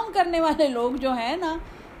میں کام کرنے والے لوگ جو ہیں نا،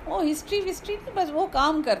 وہ ہسٹری نہیں، بس وہ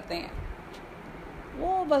کام کرتے ہیں،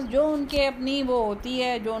 وہ بس جو ان کے اپنی وہ ہوتی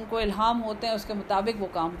ہے، جو ان کو الہام ہوتے ہیں اس کے مطابق وہ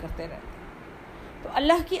کام کرتے رہتے ہیں. تو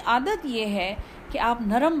اللہ کی عادت یہ ہے کہ آپ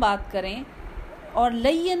نرم بات کریں. اور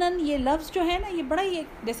لینن یہ لفظ جو ہے نا، یہ بڑا ہی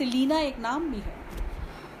جیسے لینا ایک نام بھی ہے،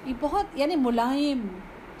 یہ بہت یعنی ملائم،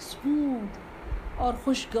 اسموتھ اور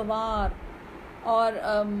خوشگوار اور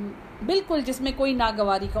بالکل جس میں کوئی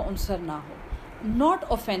ناگواری کا عنصر نہ ہو، ناٹ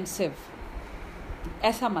اوفینسو،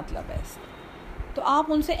 ایسا مطلب ہے اس کا. تو آپ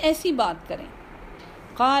ان سے ایسی بات کریں.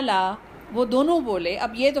 قالا، وہ دونوں بولے.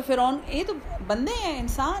 اب یہ تو فرعون، یہ تو بندے ہیں،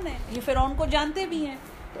 انسان ہیں، یہ فرعون کو جانتے بھی ہیں،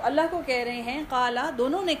 تو اللہ کو کہہ رہے ہیں قالا،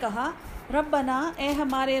 دونوں نے کہا ربنا، اے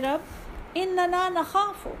ہمارے رب، اننا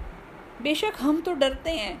نخاف، بے شک ہم تو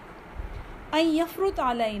ڈرتے ہیں، ان یفرط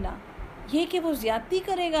علینا، یہ کہ وہ زیادتی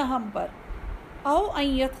کرے گا ہم پر، او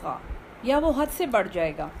ان یطغی، یا وہ حد سے بڑھ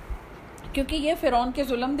جائے گا. کیونکہ یہ فرعون کے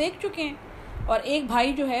ظلم دیکھ چکے ہیں، اور ایک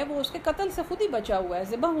بھائی جو ہے وہ اس کے قتل سے خود ہی بچا ہوا ہے،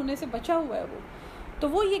 ذبح ہونے سے بچا ہوا ہے وہ. تو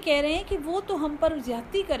وہ یہ کہہ رہے ہیں کہ وہ تو ہم پر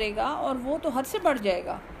زیادتی کرے گا اور وہ تو حد سے بڑھ جائے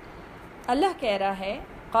گا. اللہ کہہ رہا ہے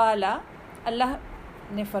قالا، اللہ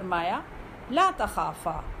نے فرمایا لا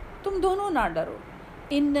تخافا، تم دونوں نہ ڈرو،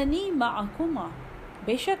 اننی معکما،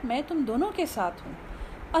 بے شک میں تم دونوں کے ساتھ ہوں،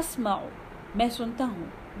 اسمع، میں سنتا ہوں،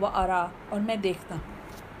 وارا، اور میں دیکھتا ہوں.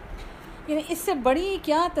 یعنی اس سے بڑی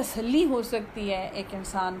کیا تسلی ہو سکتی ہے ایک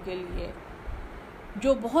انسان کے لیے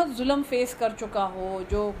جو بہت ظلم فیس کر چکا ہو،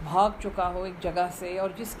 جو بھاگ چکا ہو ایک جگہ سے، اور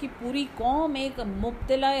جس کی پوری قوم ایک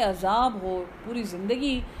مبتلا عذاب ہو، پوری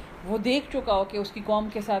زندگی وہ دیکھ چکا ہو کہ اس کی قوم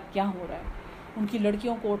کے ساتھ کیا ہو رہا ہے، ان کی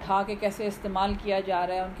لڑکیوں کو اٹھا کے کیسے استعمال کیا جا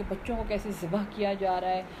رہا ہے، ان کے بچوں کو کیسے ذبح کیا جا رہا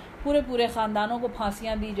ہے، پورے خاندانوں کو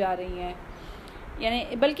پھانسیاں دی جا رہی ہیں.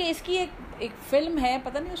 یعنی بلکہ اس کی ایک فلم ہے،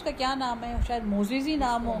 پتہ نہیں اس کا کیا نام ہے، شاید موزیزی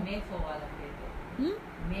نام ہو.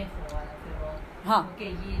 ہاں،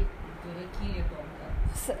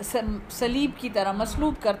 سلیب کی طرح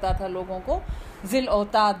مسلوب کرتا تھا لوگوں کو، ذل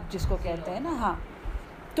اوتاد جس کو کہتے ہیں نا. ہاں،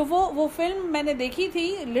 تو وہ فلم میں نے دیکھی تھی.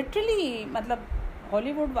 لٹرلی مطلب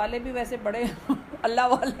ہالی ووڈ والے بھی ویسے بڑے اللہ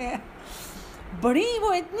والے ہیں، بڑی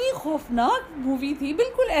وہ اتنی خوفناک مووی تھی،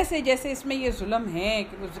 بالکل ایسے جیسے اس میں یہ ظلم ہے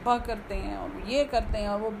کہ وہ ذبح کرتے ہیں اور یہ کرتے ہیں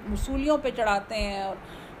اور وہ مسولیوں پہ چڑھاتے ہیں، اور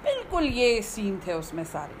بالکل یہ سین تھے اس میں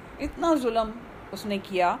سارے، اتنا ظلم اس نے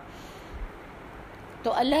کیا.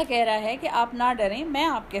 تو اللہ کہہ رہا ہے کہ آپ نہ ڈریں، میں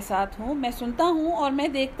آپ کے ساتھ ہوں، میں سنتا ہوں اور میں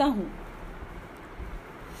دیکھتا ہوں.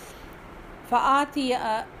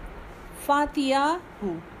 فاتیا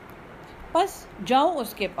ہوں، پس جاؤ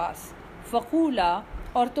اس کے پاس، فقولا،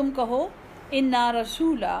 اور تم کہو انا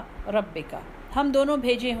رسولا ربک، ہم دونوں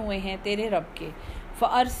بھیجے ہوئے ہیں تیرے رب کے،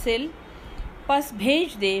 فارسل، پس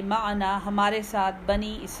بھیج دے، معنا، ہمارے ساتھ،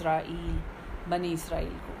 بنی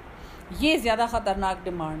اسرائیل کو. یہ زیادہ خطرناک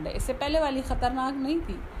ڈیمانڈ ہے. اس سے پہلے والی خطرناک نہیں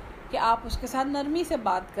تھی کہ آپ اس کے ساتھ نرمی سے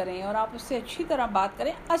بات کریں اور آپ اس سے اچھی طرح بات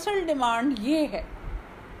کریں. اصل ڈیمانڈ یہ ہے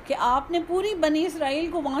کہ آپ نے پوری بنی اسرائیل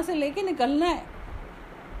کو وہاں سے لے کے نکلنا ہے.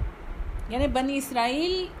 یعنی بنی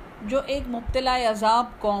اسرائیل جو ایک مبتلا عذاب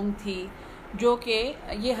قوم تھی، جو کہ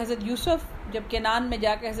یہ حضرت یوسف جب کنعان میں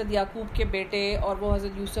جا کے حضرت یعقوب کے بیٹے اور وہ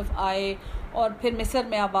حضرت یوسف آئے اور پھر مصر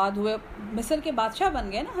میں آباد ہوئے، مصر کے بادشاہ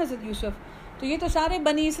بن گئے نا حضرت یوسف، تو یہ تو سارے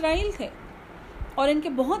بنی اسرائیل تھے اور ان کے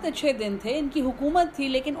بہت اچھے دن تھے، ان کی حکومت تھی.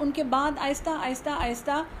 لیکن ان کے بعد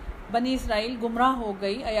آہستہ بنی اسرائیل گمراہ ہو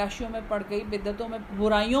گئی، عیاشیوں میں پڑ گئی، بدعتوں میں،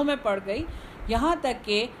 برائیوں میں پڑ گئی، یہاں تک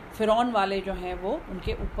کہ فرعون والے جو ہیں وہ ان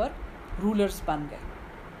کے اوپر رولرز بن گئے.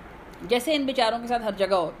 جیسے ان بیچاروں کے ساتھ ہر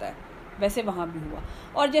جگہ ہوتا ہے ویسے وہاں بھی ہوا،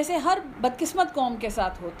 اور جیسے ہر بدقسمت قوم کے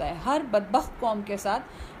ساتھ ہوتا ہے، ہر بدبخت قوم کے ساتھ،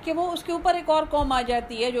 کہ وہ اس کے اوپر ایک اور قوم آ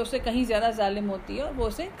جاتی ہے جو اسے کہیں زیادہ ظالم ہوتی ہے اور وہ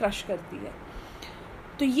اسے کرش کرتی ہے.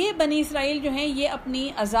 تو یہ بنی اسرائیل جو ہیں یہ اپنی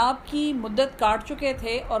عذاب کی مدت کاٹ چکے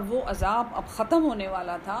تھے، اور وہ عذاب اب ختم ہونے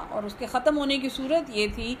والا تھا، اور اس کے ختم ہونے کی صورت یہ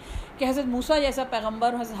تھی کہ حضرت موسیٰ جیسا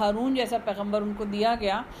پیغمبر، حضرت ہارون جیسا پیغمبر ان کو دیا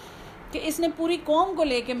گیا کہ اس نے پوری قوم کو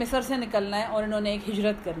لے کے مصر سے نکلنا ہے اور انہوں نے ایک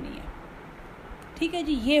ہجرت کرنی ہے. ٹھیک ہے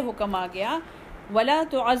جی، یہ حکم آ گیا. وَلَا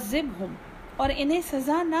تُعَذِّبْهُمْ، اور انہیں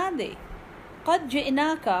سزا نہ دے. قَدْ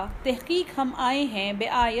جِئْنَاكَ، تحقیق ہم آئے ہیں،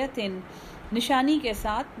 بِآیَةٍ، نشانی کے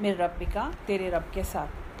ساتھ، من ربک، تیرے رب کے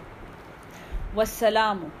ساتھ.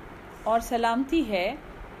 والسلام، اور سلامتی ہے،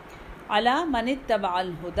 علی من اتبع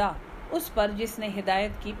الہدی، اس پر جس نے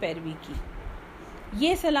ہدایت کی پیروی کی۔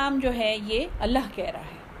 یہ سلام جو ہے یہ اللہ کہہ رہا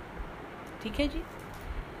ہے، ٹھیک ہے جی۔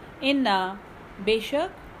 انا بے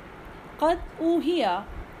شک، قد اوحیا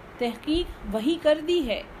تحقیق وحی کر دی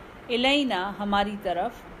ہے، الینا ہماری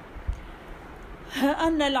طرف،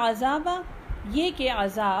 ان العذاب یہ کہ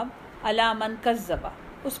عذاب، علی من کذب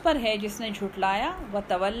اس پر ہے جس نے جھٹلایا،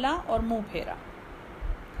 وتولا اور منہ پھیرا۔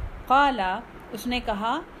 قالا اس نے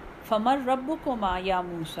کہا، فمن ربکما یا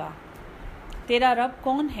موسیٰ، تیرا رب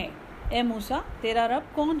کون ہے اے موسیٰ، تیرا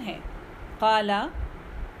رب کون ہے؟ قالا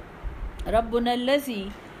ربنا الذی،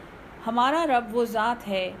 ہمارا رب وہ ذات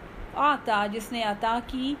ہے، اعطا جس نے عطا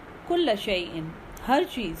کی، کل شیء ہر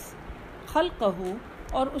چیز، خلقہ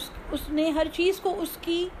اور اس نے ہر چیز کو اس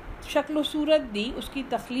کی شکل و صورت دی، اس کی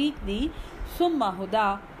تخلیق دی، ثم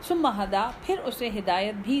ہدا پھر اسے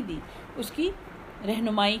ہدایت بھی دی، اس کی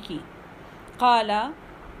رہنمائی کی۔ قالا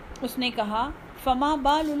اس نے کہا، فما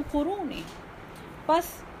بال القرون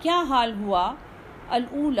پس کیا حال ہوا،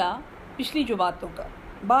 الاولا پچھلی جو باتوں کا،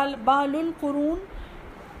 بال القرون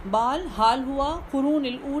بال حال ہوا، قرون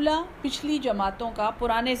الاولا پچھلی جماعتوں کا،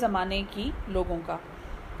 پرانے زمانے کی لوگوں کا۔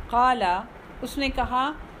 قالا اس نے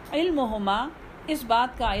کہا، علمہما اس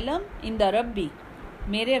بات کا علم، عند ربی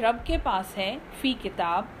میرے رب کے پاس ہے، فی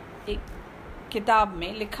کتاب ایک کتاب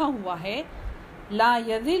میں لکھا ہوا ہے، لا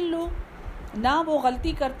یضل نہ وہ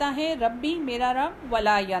غلطی کرتا ہے، ربی میرا رب،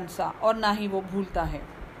 ولا ینسا اور نہ ہی وہ بھولتا ہے،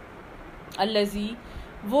 الذی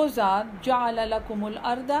وہ ذات، جعل لکم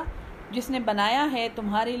الارض جس نے بنایا ہے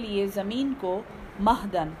تمہارے لیے زمین کو،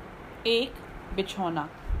 مہدن ایک بچھونا،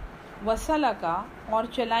 وسلکا اور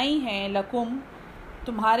چلائی ہیں، لکم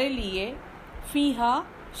تمہارے لیے، فیہا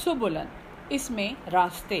سبلن اس میں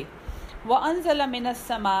راستے، وانزل من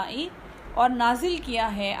السماء اور نازل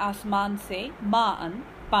کیا ہے آسمان سے، ماء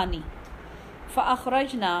پانی،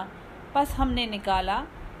 فاخرجنا پس ہم نے نکالا،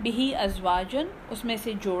 بہی ازواجن اس میں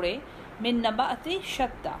سے جوڑے، من نبات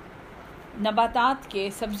شتیٰ نباتات کے،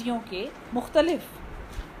 سبزیوں کے مختلف،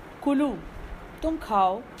 کلو تم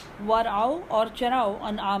کھاؤ، ورعو اور چراؤ،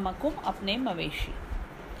 انعامکم اپنے مویشی،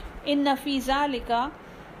 ان فی ذالک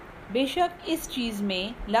بے شک اس چیز میں،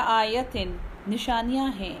 لآیۃ نشانیاں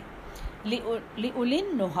ہیں، لأولی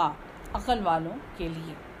النہی عقل والوں کے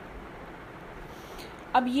لیے۔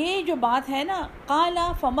 اب یہ جو بات ہے نا،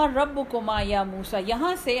 قالا فمن ربکما یا موسیٰ،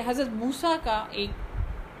 یہاں سے حضرت موسیٰ کا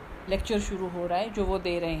ایک لیکچر شروع ہو رہا ہے جو وہ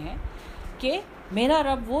دے رہے ہیں کہ میرا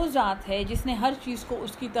رب وہ ذات ہے جس نے ہر چیز کو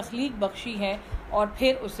اس کی تخلیق بخشی ہے اور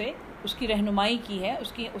پھر اسے اس کی رہنمائی کی ہے،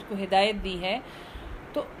 اس کو ہدایت دی ہے۔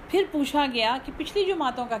 تو پھر پوچھا گیا کہ پچھلی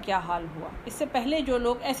جماعتوں کا کیا حال ہوا، اس سے پہلے جو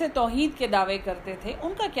لوگ ایسے توحید کے دعوے کرتے تھے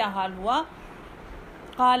ان کا کیا حال ہوا۔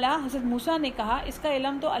 قالا حضرت موسیٰ نے کہا، اس کا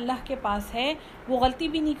علم تو اللہ کے پاس ہے، وہ غلطی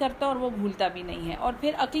بھی نہیں کرتا اور وہ بھولتا بھی نہیں ہے، اور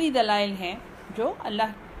پھر عقلی دلائل ہیں جو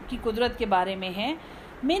اللہ کی قدرت کے بارے میں ہیں،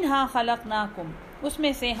 منہا خلقناکم اس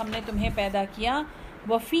میں سے ہم نے تمہیں پیدا کیا،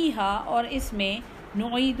 وفیہا اور اس میں،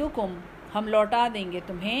 نعیدکم ہم لوٹا دیں گے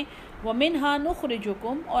تمہیں، ومنہا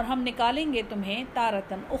نخرجکم اور ہم نکالیں گے تمہیں،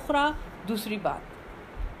 تارتن اخری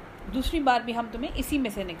دوسری بار بھی ہم تمہیں اسی میں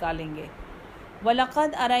سے نکالیں گے،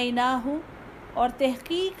 وَلَقَدْ أَرَيْنَاهُ اور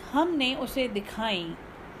تحقیق ہم نے اسے دکھائیں،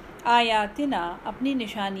 آیاتنا اپنی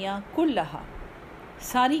نشانیاں، کلہا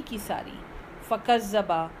ساری کی ساری،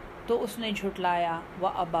 فَكَذَّبَ تو اس نے جھٹلایا،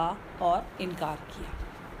 وَأَبَى اور انکار کیا۔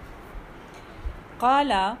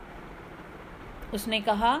 قالا اس نے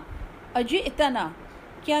کہا، اجئتنا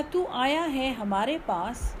کیا تو آیا ہے ہمارے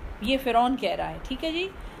پاس، یہ فرعون کہہ رہا ہے، ٹھیک ہے جی،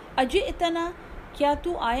 اجئتنا کیا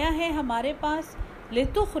تو آیا ہے ہمارے پاس،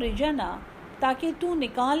 لتخرجنا تاکہ تو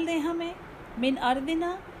نکال دے ہمیں، من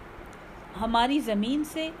ارضنا ہماری زمین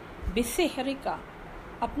سے، بسحرک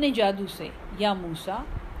اپنے جادو سے، یا موسیٰ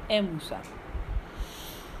اے موسیٰ۔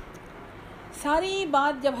 ساری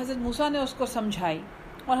بات جب حضرت موسیٰ نے اس کو سمجھائی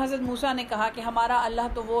اور حضرت موسیٰ نے کہا کہ ہمارا اللہ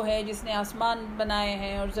تو وہ ہے جس نے آسمان بنائے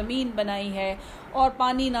ہیں اور زمین بنائی ہے اور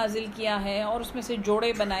پانی نازل کیا ہے اور اس میں سے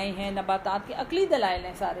جوڑے بنائے ہیں نباتات کے، عقلی دلائل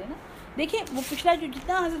ہیں سارے نا۔ دیکھیں وہ پچھلا جو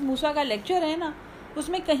جتنا حضرت موسیٰ کا لیکچر ہے نا، اس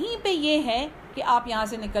میں کہیں پہ یہ ہے کہ آپ یہاں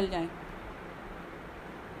سے نکل جائیں،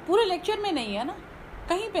 پورے لیکچر میں نہیں ہے نا،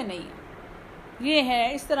 کہیں پہ نہیں ہے، یہ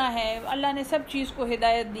ہے اس طرح ہے، اللہ نے سب چیز کو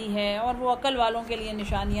ہدایت دی ہے اور وہ عقل والوں کے لیے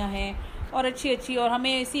نشانیاں ہیں اور اچھی اور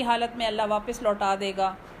ہمیں اسی حالت میں اللہ واپس لوٹا دے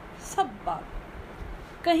گا، سب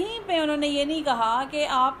بات۔ کہیں پہ انہوں نے یہ نہیں کہا کہ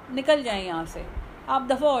آپ نکل جائیں یہاں سے، آپ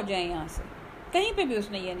دفع ہو جائیں یہاں سے، کہیں پہ بھی اس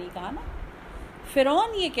نے یہ نہیں کہا نا۔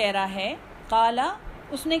 فرعون یہ کہہ رہا ہے، قالا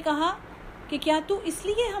اس نے کہا کہ کیا تو اس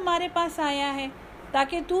لیے ہمارے پاس آیا ہے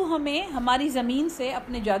تاکہ تو ہمیں ہماری زمین سے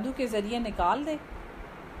اپنے جادو کے ذریعے نکال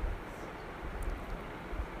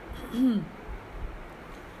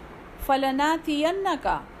فَلَنَأْتِيَنَّكَ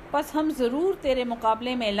پس ہم ضرور تیرے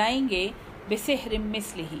مقابلے میں لائیں گے بِسِحْرٍ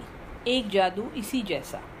مِثْلِهِ ایک جادو اسی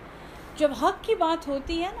جیسا. جب حق کی بات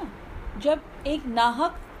ہوتی ہے نا، جب ایک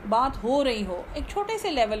ناحق بات ہو رہی ہو، ایک چھوٹے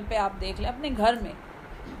سے لیول پہ آپ دیکھ لیں، اپنے گھر میں،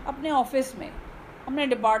 اپنے آفس میں، اپنے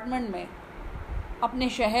ڈپارٹمنٹ میں، اپنے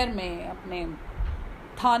شہر میں، اپنے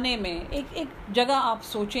تھانے میں، ایک جگہ آپ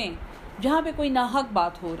سوچیں جہاں پہ کوئی ناحق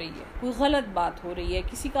بات ہو رہی ہے، کوئی غلط بات ہو رہی ہے،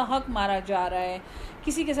 کسی کا حق مارا جا رہا ہے،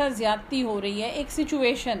 کسی کے ساتھ زیادتی ہو رہی ہے، ایک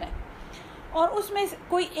سچویشن ہے، اور اس میں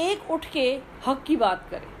کوئی ایک اٹھ کے حق کی بات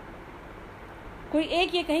کرے، کوئی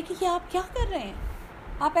ایک یہ کہے کہ یہ آپ کیا کر رہے ہیں،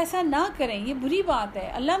 آپ ایسا نہ کریں، یہ بری بات ہے،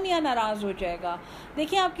 اللہ میاں ناراض ہو جائے گا.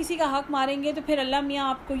 دیکھیں آپ کسی کا حق ماریں گے تو پھر اللہ میاں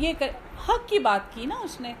آپ کو یہ حق کی بات کی نا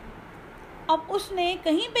اس نے. اب اس نے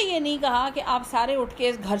کہیں پہ یہ نہیں کہا کہ آپ سارے اٹھ کے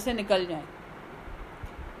اس گھر سے نکل جائیں،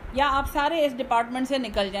 یا آپ سارے اس ڈپارٹمنٹ سے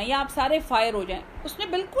نکل جائیں، یا آپ سارے فائر ہو جائیں. اس نے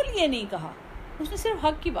بالکل یہ نہیں کہا، اس نے صرف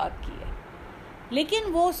حق کی بات کی ہے. لیکن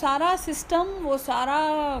وہ سارا سسٹم، وہ سارا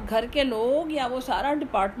گھر کے لوگ، یا وہ سارا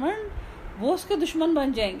ڈپارٹمنٹ وہ اس کے دشمن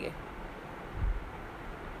بن جائیں گے.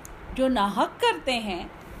 جو ناحق کرتے ہیں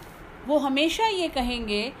وہ ہمیشہ یہ کہیں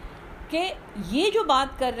گے کہ یہ جو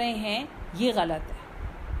بات کر رہے ہیں یہ غلط ہے،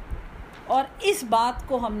 اور اس بات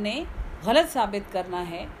کو ہم نے غلط ثابت کرنا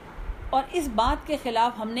ہے، اور اس بات کے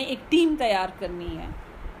خلاف ہم نے ایک ٹیم تیار کرنی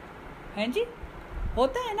ہے جی.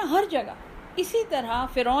 ہوتا ہے نا ہر جگہ. اسی طرح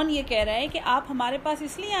فرعون یہ کہہ رہا ہے کہ آپ ہمارے پاس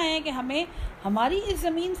اس لیے آئے ہیں کہ ہمیں ہماری اس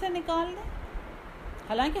زمین سے نکال دیں.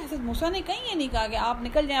 حالانکہ حضرت موسیٰ نے کہیں یہ نہیں کہا کہ آپ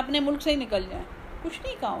نکل جائیں، اپنے ملک سے ہی نکل جائیں، کچھ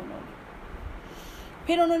نہیں کہا انہوں نے.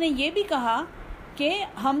 پھر انہوں نے یہ بھی کہا کہ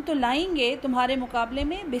ہم تو لائیں گے تمہارے مقابلے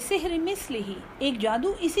میں بسحر مثلہ ایک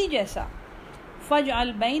جادو اسی جیسا.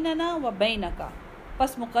 فاجعل بیننا و بینک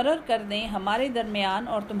پس مقرر کر دیں ہمارے درمیان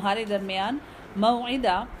اور تمہارے درمیان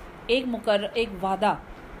موعدہ ایک وعدہ.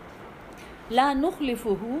 لا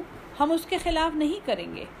نخلفہ ہم اس کے خلاف نہیں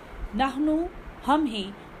کریں گے. نحنو ہم ہی،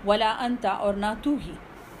 ولا انت اور نہ تو ہی.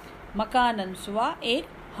 مکانن سوا ایک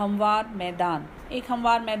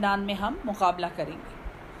ہموار میدان میں ہم مقابلہ کریں گے.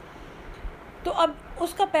 تو اب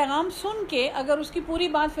اس کا پیغام سن کے اگر اس کی پوری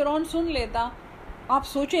بات فرعون سن لیتا، آپ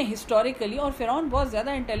سوچیں ہسٹوریکلی، اور فرعون بہت زیادہ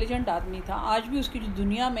انٹیلیجنٹ آدمی تھا. آج بھی اس کی جو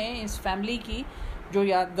دنیا میں اس فیملی کی جو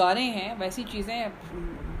یادگاریں ہیں، ویسی چیزیں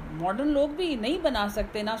ماڈرن لوگ بھی نہیں بنا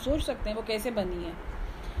سکتے، نہ سوچ سکتے ہیں وہ کیسے بنی ہیں.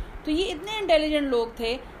 تو یہ اتنے انٹیلیجنٹ لوگ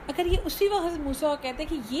تھے. اگر یہ اسی وقت موسیٰ کہتے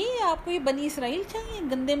کہ یہ آپ کو یہ بنی اسرائیل چاہیے،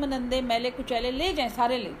 گندے منندے میلے کچیلے لے جائیں،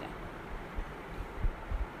 سارے لے جائیں،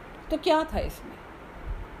 تو کیا تھا اس میں.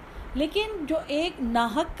 لیکن جو ایک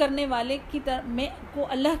ناحق کرنے والے کی میں کو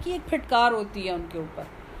اللہ کی ایک پھٹکار ہوتی ہے ان کے اوپر،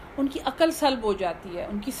 ان کی عقل سلب ہو جاتی ہے،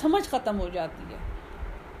 ان کی سمجھ ختم ہو جاتی ہے،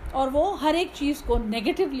 اور وہ ہر ایک چیز کو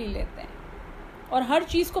نیگیٹیولی لیتے ہیں، اور ہر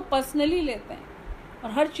چیز کو پرسنلی لیتے ہیں، اور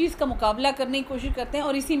ہر چیز کا مقابلہ کرنے کی کوشش کرتے ہیں،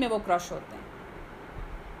 اور اسی میں وہ کرش ہوتے ہیں.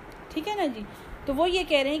 ٹھیک ہے نا جی. تو وہ یہ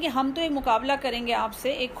کہہ رہے ہیں کہ ہم تو ایک مقابلہ کریں گے آپ سے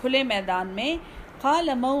ایک کھلے میدان میں. قال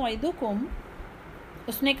موعدکم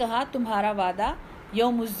اس نے کہا تمہارا وعدہ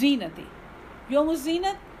یوم الزینت. یوم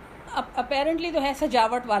الزینت اپیرنٹلی تو ہے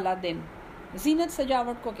سجاوٹ والا دن، زینت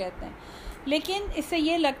سجاوٹ کو کہتے ہیں. لیکن اس سے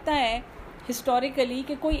یہ لگتا ہے ہسٹوریکلی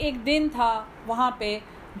کہ کوئی ایک دن تھا وہاں پہ،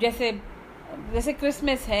 جیسے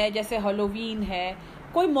کرسمس ہے، جیسے ہالووین ہے،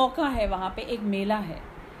 کوئی موقع ہے وہاں پہ، ایک میلہ ہے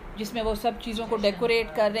جس میں وہ سب چیزوں کو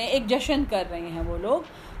ڈیکوریٹ کر رہے ہیں، ایک جشن کر رہے ہیں وہ لوگ.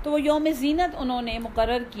 تو وہ یوم زینت انہوں نے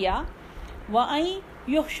مقرر کیا. وَأَن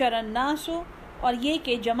يُحْشَرَ النَّاسُ اور یہ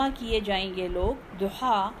کہ جمع کیے جائیں گے لوگ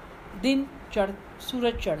ضحیٰ دن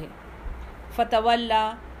سورج چڑھے. فتولا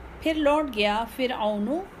پھر لوٹ گیا فرعون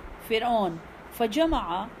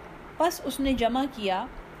فجمع پس اس نے جمع کیا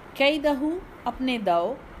کیدہ اپنے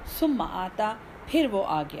دو ثم آتا پھر وہ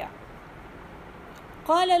آ گیا.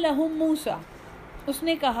 قال لهم موسیٰ اس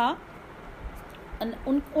نے کہا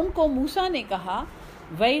ان کو موسیٰ نے کہا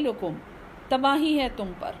ویلکم تباہی ہے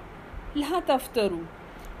تم پر، لا تفترو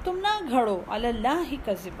تم نہ گھڑو علی اللہ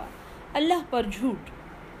کذبا اللہ پر جھوٹ.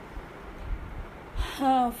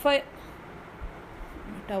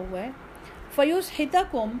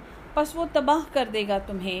 فیسحتکم پس وہ تباہ کر دے گا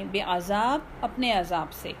تمہیں بعذاب اپنے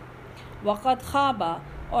عذاب سے. وقد خوابا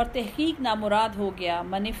اور تحقیق نامراد ہو گیا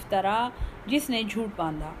من افترا جس نے جھوٹ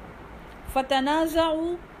باندھا.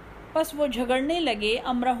 فتنازعوا پس وہ جھگڑنے لگے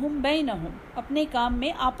امرہم بینہم اپنے کام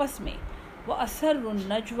میں آپس میں. واسروا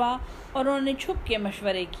النجوی اور انہوں نے چھپ کے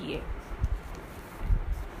مشورے کیے.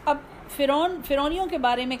 اب فرعونیوں کے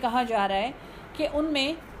بارے میں کہا جا رہا ہے کہ ان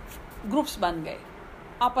میں گروپس بن گئے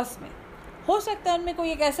آپس میں. ہو سکتا ہے ان میں کوئی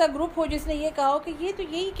ایک ایسا گروپ ہو جس نے یہ کہا ہو کہ یہ تو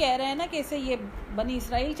یہی کہہ رہے ہیں نا کہ اسے یہ بنی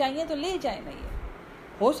اسرائیل چاہیے تو لے جائیں نا.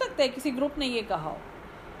 یہ ہو سکتا ہے کسی گروپ نے یہ کہا ہو.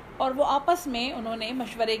 اور وہ آپس میں انہوں نے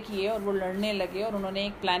مشورے کیے اور وہ لڑنے لگے اور انہوں نے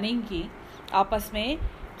ایک پلاننگ کی آپس میں.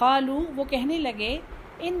 قالو وہ کہنے لگے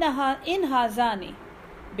ان ہازانی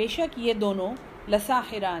بے شک یہ دونوں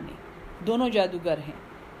لساحرانی دونوں جادوگر ہیں.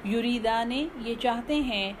 یریدانے یہ چاہتے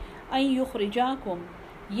ہیں ان یخرجاکم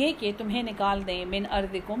یہ کہ تمہیں نکال دیں من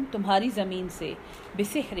ارضکم تمہاری زمین سے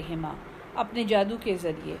بسحرہما اپنے جادو کے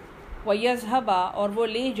ذریعے. ویذھبا اور وہ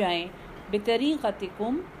لے جائیں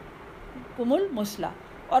بطریقتکم المثلی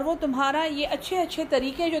اور وہ تمہارا یہ اچھے اچھے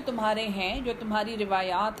طریقے جو تمہارے ہیں جو تمہاری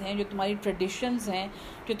روایات ہیں جو تمہاری ٹریڈیشنز ہیں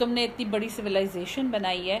جو تم نے اتنی بڑی سویلائزیشن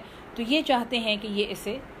بنائی ہے تو یہ چاہتے ہیں کہ یہ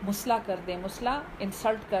اسے مثلا کر دیں. مثلا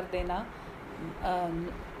انسلٹ کر دینا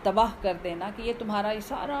تباہ کر دینا کہ یہ تمہارا یہ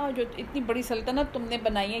سارا جو اتنی بڑی سلطنت تم نے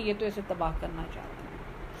بنائی ہے یہ تو اسے تباہ کرنا چاہتے ہیں.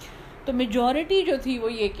 تو میجورٹی جو تھی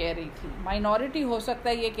وہ یہ کہہ رہی تھی. مائنورٹی ہو سکتا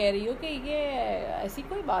ہے یہ کہہ رہی ہو کہ یہ ایسی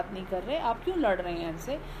کوئی بات نہیں کر رہے آپ کیوں لڑ رہے ہیں ان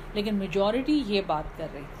سے لیکن میجورٹی یہ بات کر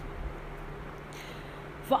رہی تھی.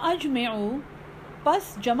 فَأَجْمِعُوا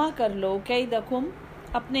پس جمع کر لو کیدکم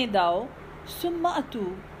اپنے داؤ ثم اتو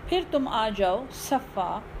پھر تم آ جاؤ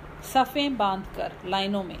صفا صفیں باندھ کر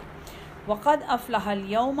لائنوں میں. وقد افلح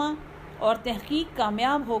اليوم اور تحقیق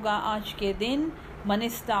کامیاب ہوگا آج کے دن من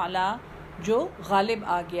استعلا جو غالب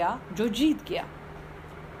آ گیا جو جیت گیا.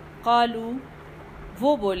 قالو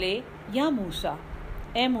وہ بولے یا موسیٰ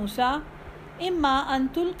اے موسیٰ اما ان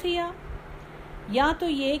تلقیا یا تو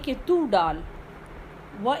یہ کہ تو ڈال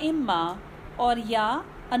و اما اور یا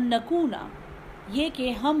ان نکونا یہ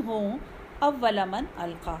کہ ہم ہوں اول من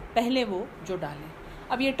القا پہلے وہ جو ڈالیں.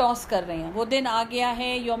 اب یہ ٹاس کر رہے ہیں. وہ دن آ گیا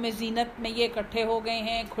ہے یوم زینت میں یہ اکٹھے ہو گئے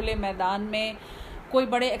ہیں کھلے میدان میں. کوئی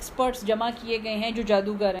بڑے ایکسپرٹس جمع کیے گئے ہیں جو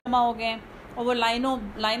جادوگر ہیں جمع ہو گئے ہیں اور وہ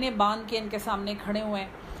لائنیں باندھ کے ان کے سامنے کھڑے ہوئے ہیں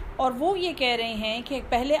اور وہ یہ کہہ رہے ہیں کہ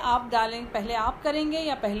پہلے آپ ڈالیں پہلے آپ کریں گے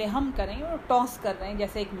یا پہلے ہم کریں گے. اور ٹاس کر رہے ہیں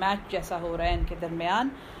جیسے ایک میچ جیسا ہو رہا ہے ان کے درمیان.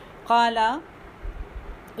 قالا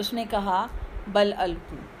اس نے کہا بل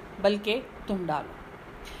القو بلکہ تم ڈالو.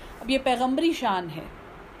 اب یہ پیغمبری شان ہے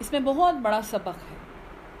اس میں بہت بڑا سبق ہے.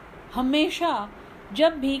 ہمیشہ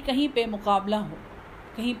جب بھی کہیں پہ مقابلہ ہو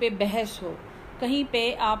کہیں پہ بحث ہو کہیں پہ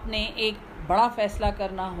آپ نے ایک بڑا فیصلہ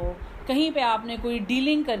کرنا ہو کہیں پہ آپ نے کوئی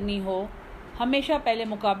ڈیلنگ کرنی ہو ہمیشہ پہلے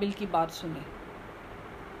مقابل کی بات سنیں.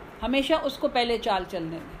 ہمیشہ اس کو پہلے چال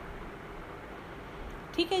چلنے دیں.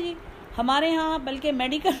 ٹھیک ہے جی. ہمارے ہاں بلکہ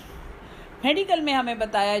میڈیکل میں ہمیں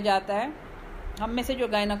بتایا جاتا ہے ہم میں سے جو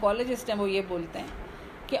گائناکالوجسٹ ہیں وہ یہ بولتے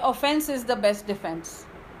ہیں کہ offence is the best defence.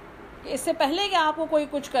 اس سے پہلے کہ آپ کو کوئی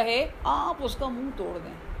کچھ کہے آپ اس کا منہ توڑ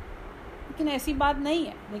دیں. لیکن ایسی بات نہیں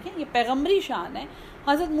ہے. دیکھیں یہ پیغمبری شان ہے.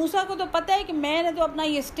 حضرت موسیٰ کو تو پتہ ہے کہ میں نے تو اپنا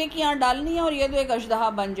یہ اسٹک یہاں ڈالنی ہے اور یہ تو ایک اژدہا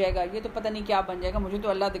بن جائے گا. یہ تو پتہ نہیں کیا بن جائے گا مجھے تو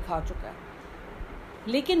اللہ دکھا چکا ہے.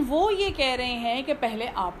 لیکن وہ یہ کہہ رہے ہیں کہ پہلے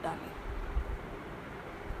آپ ڈالیں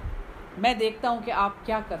میں دیکھتا ہوں کہ آپ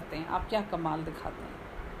کیا کرتے ہیں آپ کیا کمال دکھاتے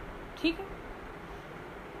ہیں. ٹھیک ہے.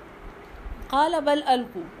 قال بل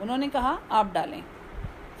القوا انہوں نے کہا آپ ڈالیں.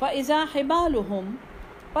 فَإِذَا حِبَالُهُمْ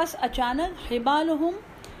پس اچانک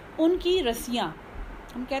حِبَالُهُمْ ان کی رسیاں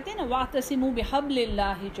ہم کہتے ہیں نا وَاعْتَصِمُوا بِحَبْلِ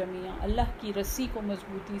اللَّهِ جَمِيعًا اللہ کی رسی کو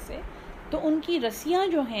مضبوطی سے. تو ان کی رسیاں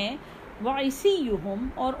جو ہیں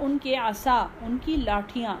وَعِصِيُّهُمْ اور ان کے عصا ان کی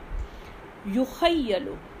لاٹھیاں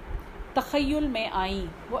يُخَيَّلُ تخیل میں آئیں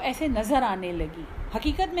وہ ایسے نظر آنے لگی.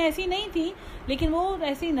 حقیقت میں ایسی نہیں تھی لیکن وہ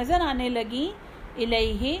ایسی نظر آنے لگی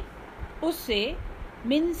الیہ اس سے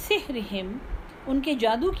من سحرہم ان کے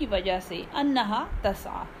جادو کی وجہ سے انہا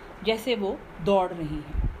تسعی جیسے وہ دوڑ رہی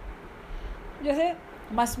ہیں. جیسے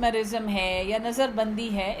مسمرزم ہے یا نظر بندی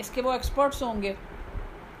ہے اس کے وہ ایکسپرٹس ہوں گے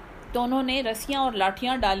تو انہوں نے رسیاں اور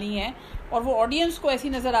لاٹھیاں ڈالی ہیں اور وہ آڈینس کو ایسی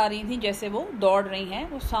نظر آ رہی تھیں جیسے وہ دوڑ رہی ہیں.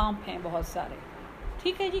 وہ سانپ ہیں بہت سارے.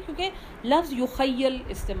 ٹھیک ہے جی. کیونکہ لفظ یخیل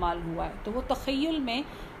استعمال ہوا ہے تو وہ تخیل میں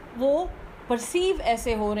وہ پرسیو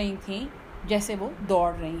ایسے ہو رہی تھیں جیسے وہ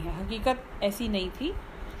دوڑ رہی ہیں. حقیقت ایسی نہیں تھی.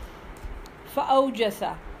 فَأَوْجَسَ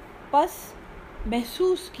پس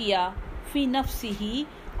محسوس کیا فی نفسہ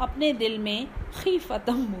اپنے دل میں خیفۃ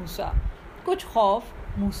موسیٰ کچھ خوف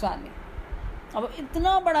موسیٰ نے. اب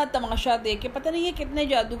اتنا بڑا تماشا دیکھ کے پتہ نہیں یہ کتنے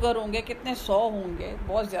جادوگر ہوں گے کتنے 100 ہوں گے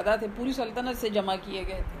بہت زیادہ تھے پوری سلطنت سے جمع کیے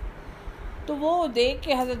گئے تھے. تو وہ دیکھ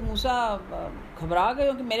کے حضرت موسیٰ گھبرا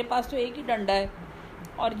گئے کہ میرے پاس تو ایک ہی ڈنڈا ہے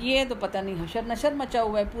اور یہ تو پتہ نہیں حشر نشر مچا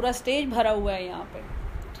ہوا ہے پورا اسٹیج بھرا ہوا ہے یہاں پہ.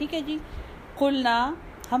 ٹھیک ہے جی. قلنا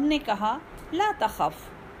ہم نے کہا لا تخف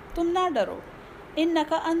تم نہ ڈرو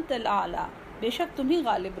انک انت الاعلی بے شک تم ہی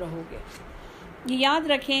غالب رہو گے. یہ یاد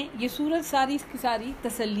رکھیں یہ سورت ساری کی ساری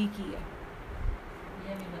تسلی کی ہے.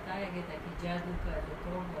 یہ ہمیں بتایا گیا تھا کہ جادو کا جو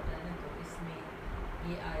توڑ ہوتا ہے نا تو اس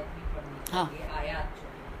میں یہ آیت بھی پڑھنی چاہیے. یہ آیات جو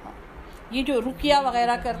یہ جو رقیہ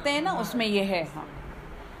وغیرہ کرتے ہیں نا اس میں یہ ہے. ہاں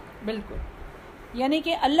بالکل. یعنی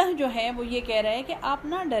کہ اللہ جو ہے وہ یہ کہہ رہا ہے کہ آپ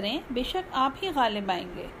نہ ڈریں، بے شک آپ ہی غالب آئیں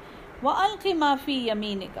گے. وَأَلْقِ مَا فِي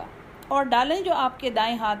يَمِينِكَ، اور ڈالیں جو آپ کے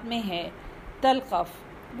دائیں ہاتھ میں ہے، تلقف،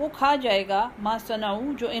 وہ کھا جائے گا، ما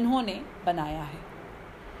صنعوا، جو انہوں نے بنایا ہے.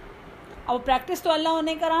 اب پریکٹس تو اللہ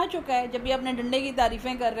نے کرا چکا ہے. جب یہ اپنے ڈنڈے کی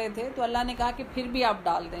تعریفیں کر رہے تھے تو اللہ نے کہا کہ پھر بھی آپ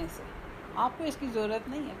ڈال دیں اسے، آپ کو اس کی ضرورت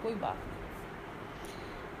نہیں ہے، کوئی بات نہیں.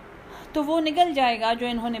 تو وہ نکل جائے گا جو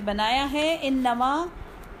انہوں نے بنایا ہے. انما،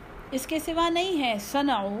 اس کے سوا نہیں ہے،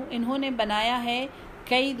 صنعوا، انہوں نے بنایا ہے،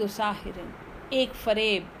 کید ساحر، ایک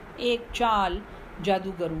فریب، ایک چال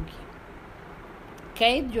جادوگروں کی.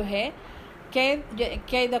 قید جو ہے،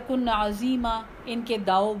 قید کن عظیمہ، ان کے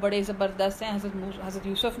داؤ بڑے زبردست ہیں. حضرت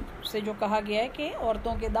یوسف سے جو کہا گیا ہے کہ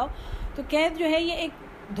عورتوں کے داؤ، تو قید جو ہے یہ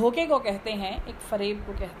ایک دھوکے کو کہتے ہیں، ایک فریب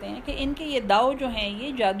کو کہتے ہیں کہ ان کے یہ داؤ جو ہیں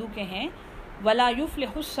یہ جادو کے ہیں. ولا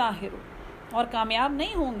یفلح الساحر، اور کامیاب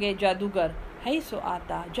نہیں ہوں گے جادوگر، حیث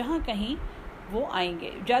آتا، جہاں کہیں وہ آئیں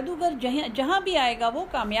گے. جادوگر جہاں بھی آئے گا وہ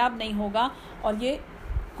کامیاب نہیں ہوگا. اور یہ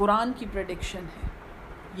قرآن کی پریڈکشن ہے،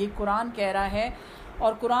 یہ قرآن کہہ رہا ہے.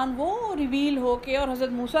 اور قرآن وہ ریویل ہو کے، اور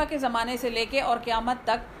حضرت موسیٰ کے زمانے سے لے کے اور قیامت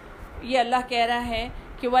تک یہ اللہ کہہ رہا ہے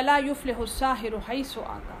کہ ولا یفلح الساحر حیث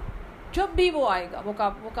آتا، جب بھی وہ آئے گا وہ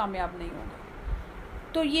کامیاب نہیں ہوگا.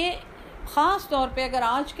 تو یہ خاص طور پہ اگر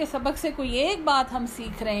آج کے سبق سے کوئی ایک بات ہم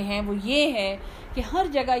سیکھ رہے ہیں وہ یہ ہے کہ ہر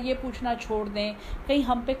جگہ یہ پوچھنا چھوڑ دیں کہیں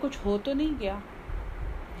ہم پہ کچھ ہو تو نہیں گیا.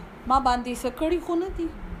 ماں باندھی سکڑی خونتی،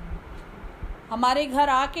 ہمارے گھر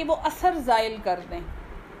آ کے وہ اثر زائل کر دیں،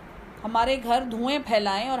 ہمارے گھر دھوئیں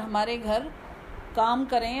پھیلائیں اور ہمارے گھر کام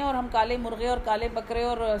کریں، اور ہم کالے مرغے اور کالے بکرے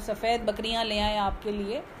اور سفید بکریاں لے آئیں آپ کے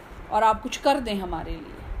لیے، اور آپ کچھ کر دیں ہمارے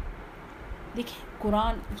لیے. دیکھیں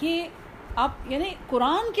قرآن، یہ آپ یعنی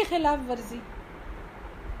قرآن کی خلاف ورزی.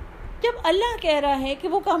 جب اللہ کہہ رہا ہے کہ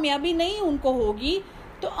وہ کامیابی نہیں ان کو ہوگی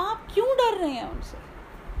تو آپ کیوں ڈر رہے ہیں ان سے؟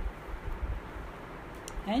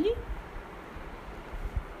 ہیں جی.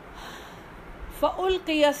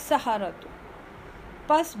 فَأُلْقِيَ السَّحَرَةُ،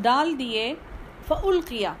 پس ڈال دیے،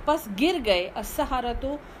 فَأُلْقِيَ، پس گر گئے،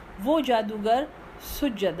 السَّحَرَةُ، وہ جادوگر،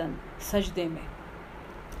 سجدن، سجدے میں.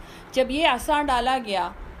 جب یہ عصا ڈالا گیا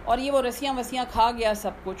اور یہ وہ رسیاں وسیاں کھا گیا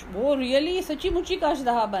سب کچھ، وہ ریئلی سچی مچی کا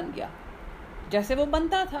اژدہا بن گیا جیسے وہ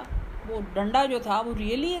بنتا تھا. وہ ڈنڈا جو تھا وہ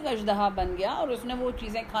ریئلی ایک اژدہا بن گیا، اور اس نے وہ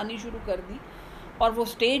چیزیں کھانی شروع کر دی. اور وہ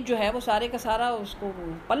سٹیج جو ہے وہ سارے کا سارا اس کو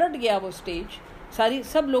پلٹ گیا. وہ سٹیج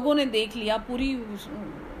سب لوگوں نے دیکھ لیا، پوری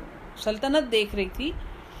سلطنت دیکھ رہی تھی.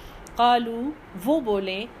 قالو، وہ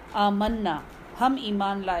بولے، آمنا، ہم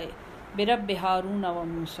ایمان لائے، برب ہارون و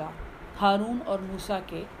موسیٰ، ہارون اور موسیٰ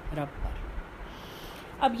کے رب پر.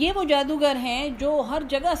 اب یہ وہ جادوگر ہیں جو ہر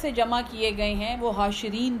جگہ سے جمع کیے گئے ہیں. وہ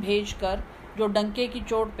حاشرین بھیج کر، جو ڈنکے کی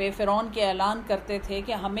چوٹ پہ فرعون کے اعلان کرتے تھے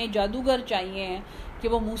کہ ہمیں جادوگر چاہیے ہیں کہ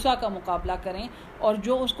وہ موسیٰ کا مقابلہ کریں، اور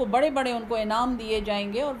جو اس کو بڑے بڑے ان کو انعام دیے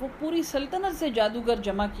جائیں گے. اور وہ پوری سلطنت سے جادوگر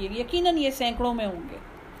جمع کیے گئے، یقیناً یہ سینکڑوں میں ہوں گے.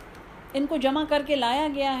 ان کو جمع کر کے لایا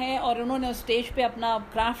گیا ہے، اور انہوں نے اسٹیج پہ اپنا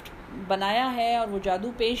کرافٹ بنایا ہے اور وہ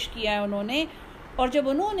جادو پیش کیا ہے انہوں نے. اور جب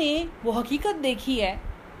انہوں نے وہ حقیقت دیکھی ہے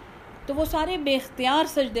تو وہ سارے بے اختیار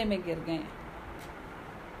سجدے میں گر گئے ہیں،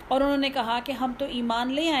 اور انہوں نے کہا کہ ہم تو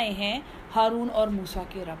ایمان لے آئے ہیں ہارون اور موسیٰ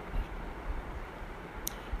کے رب پر.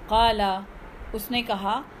 قالا، اس نے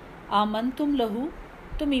کہا، آمنتم لہو،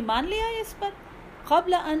 تم ایمان لے آئے اس پر،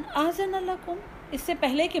 قبل ان آذن لکم، اس سے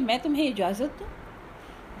پہلے کہ میں تمہیں اجازت دوں.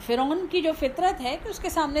 فرعون کی جو فطرت ہے کہ اس کے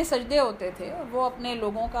سامنے سجدے ہوتے تھے، اور وہ اپنے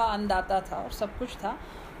لوگوں کا انداتا تھا اور سب کچھ تھا،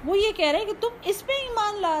 وہ یہ کہہ رہے ہیں کہ تم اس پہ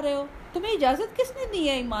ایمان لا رہے ہو، تمہیں اجازت کس نے دی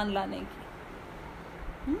ہے ایمان لانے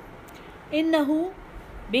کی؟ انہو،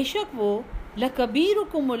 بے شک وہ،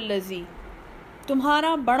 لکبیرکم الذی،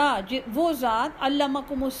 تمہارا بڑا وہ ذات،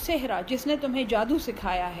 علمکم السحر، جس نے تمہیں جادو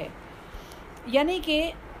سکھایا ہے. یعنی کہ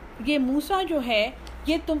یہ موسیٰ جو ہے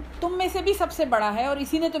یہ تم میں سے بھی سب سے بڑا ہے، اور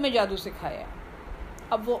اسی نے تمہیں جادو سکھایا ہے.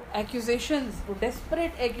 اب وہ ایکوزیشنز، وہ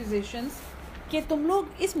ڈیسپریٹ ایکوزیشنز کہ تم لوگ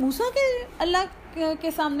اس موسیٰ کے اللہ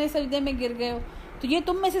کے سامنے سجدے میں گر گئے ہو، تو یہ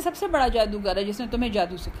تم میں سے سب سے بڑا جادوگر ہے جس نے تمہیں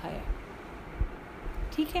جادو سکھایا ہے.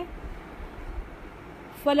 ٹھیک ہے.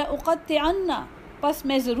 فَلَأُقَطِّعَنَّ، پس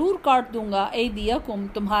میں ضرور کاٹ دوں گا، ایدیکم،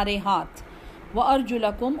 تمہارے ہاتھ،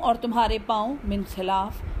 وَأَرْجُلَکم، اور تمہارے پاؤں، من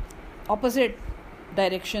خلاف، اپوزٹ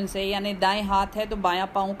ڈائریکشن سے، یعنی دائیں ہاتھ ہے تو بایاں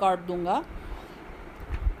پاؤں کاٹ دوں گا.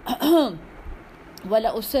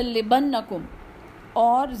 وَلَأُصَلِّبَنَّکُمْ،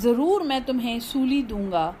 اور ضرور میں تمہیں سولی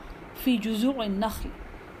دوں گا، فی جذوع النخل،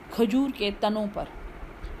 کھجور کے تنوں پر.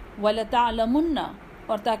 وَلَتَعْلَمُنَّ،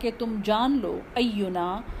 اور تاکہ تم جان لو، اینا،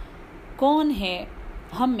 کون ہے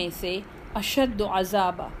ہم میں سے، اشد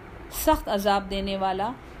عذابا، سخت عذاب دینے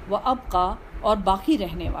والا، وَأَبْقَى، اور باقی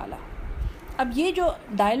رہنے والا. اب یہ جو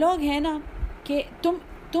ڈائلاگ ہے نا کہ تم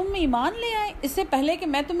تم ایمان لے آئے اس سے پہلے کہ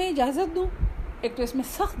میں تمہیں اجازت دوں. ایک تو اس میں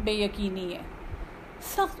سخت بے یقینی ہے,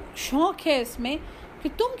 سخت شوق ہے اس میں کہ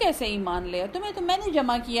تم کیسے ایمان لے آئے, تمہیں تو میں نے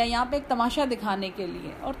جمع کیا یہاں پہ ایک تماشا دکھانے کے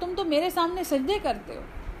لیے, اور تم تو میرے سامنے سجدے کرتے ہو,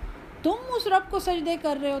 تم اس رب کو سجدے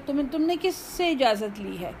کر رہے ہو, تم نے کس سے اجازت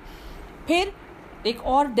لی ہے. پھر ایک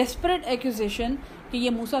اور ڈیسپریٹ ایکوزیشن کہ یہ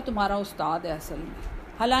موسیٰ تمہارا استاد ہے اصل میں,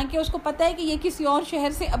 حالانکہ اس کو پتہ ہے کہ یہ کسی اور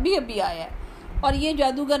شہر سے ابھی آیا ہے اور یہ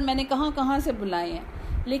جادوگر میں نے کہاں سے بلائے ہیں,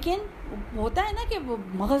 لیکن ہوتا ہے نا کہ وہ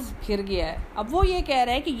مغز پھر گیا ہے. اب وہ یہ کہہ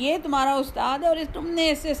رہا ہے کہ یہ تمہارا استاد ہے اور تم نے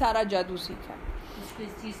اس سے سارا جادو سیکھا. اس کو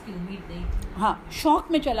اس چیز کی امید نہیں تھی. ہاں,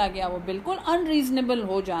 شوق میں چلا گیا وہ, بالکل انریزنیبل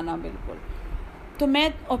ہو جانا بالکل. تو میں,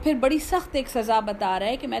 اور پھر بڑی سخت ایک سزا بتا رہا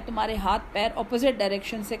ہے کہ میں تمہارے ہاتھ پیر اپوزٹ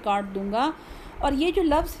ڈائریکشن سے کاٹ دوں گا. اور یہ جو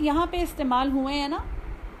لفظ یہاں پہ استعمال ہوئے ہیں نا,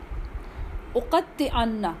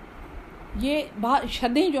 اقطعن, یہ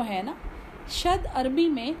شدیں جو ہیں نا, شد عربی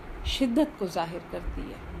میں شدت کو ظاہر کرتی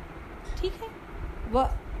ہے, ٹھیک ہے, وہ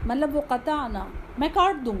مطلب وہ قطعنا, میں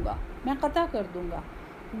کاٹ دوں گا, میں قطع کر دوں گا.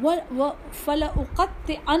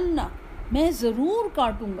 فَلَأُقَطِّعَنَّ, میں ضرور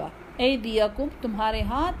کاٹوں گا, ایدیکم, تمہارے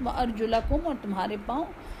ہاتھ, وارجلکم, اور تمہارے پاؤں,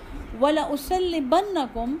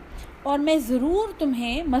 وَلَأُصَلِّبَنَّکم, اور میں ضرور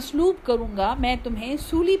تمہیں مسلوب کروں گا, میں تمہیں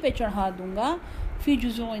سولی پہ چڑھا دوں گا, فی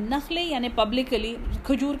جذوع النخل, یعنی پبلکلی,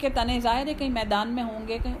 کھجور کے تنے ظاہر ہے کہیں میدان میں ہوں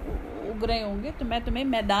گے, کہیں اگ رہے ہوں گے, تو میں تمہیں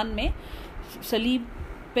میدان میں صلیب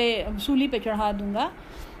پہ, سولی پہ چڑھا دوں گا.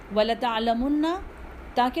 وَلَتَعْلَمُنَّ,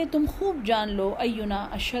 تاکہ تم خوب جان لو, اینا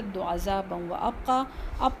اشد عذابا وابقا,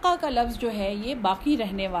 ابقا کا لفظ جو ہے یہ باقی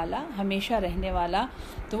رہنے والا, ہمیشہ رہنے والا,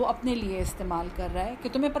 تو وہ اپنے لیے استعمال کر رہا ہے کہ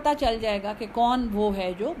تمہیں پتہ چل جائے گا کہ کون وہ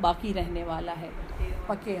ہے جو باقی رہنے والا ہے,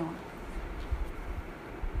 پکے ہوں.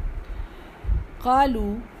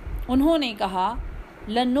 قالو, انہوں نے کہا,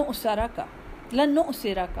 لن نؤثرک,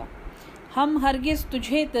 ہم ہرگز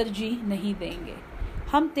تجھے ترجیح نہیں دیں گے,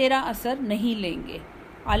 ہم تیرا اثر نہیں لیں گے,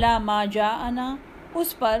 علی ما جاءنا,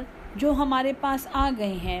 اس پر جو ہمارے پاس آ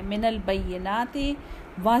گئے ہیں, من البینات,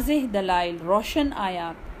 واضح دلائل, روشن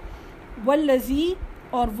آیات, والذی,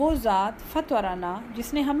 اور وہ ذات, فطرنا,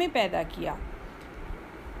 جس نے ہمیں پیدا کیا,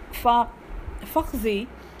 فقضی,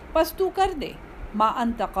 پس تو کر دے, ما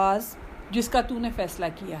انت قاض, جس کا تو نے فیصلہ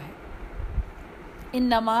کیا ہے,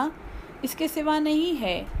 انما, اس کے سوا نہیں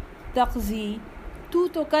ہے, تقضی,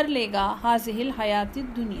 تو کر لے گا, حاضح الحیات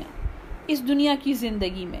الدنیا, اس دنیا کی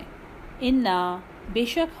زندگی میں, انا, بے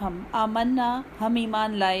شک ہم, آمنا, ہم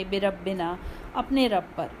ایمان لائے, بربنا, اپنے رب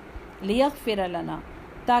پر, لیغفر لنا,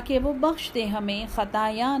 تاکہ وہ بخش دے ہمیں,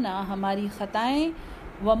 خطایانا, ہماری خطائیں,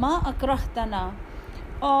 وما اکرہتنا,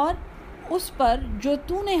 اور اس پر جو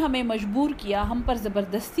تو نے ہمیں مجبور کیا, ہم پر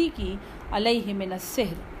زبردستی کی, علیہ من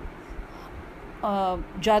السحر,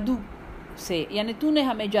 جادو سے, یعنی تو نے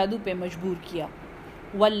ہمیں جادو پہ مجبور کیا.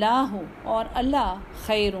 واللہ, اور اللہ,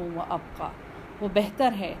 خیر و ابقا, وہ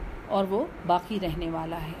بہتر ہے اور وہ باقی رہنے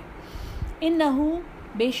والا ہے. انہو,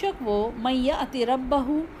 بے شک وہ, من یأتی ربہ,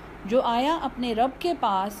 جو آیا اپنے رب کے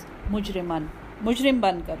پاس, مجرم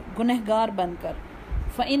بن کر, گنہگار بن کر,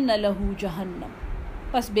 فإن لہ جہنم,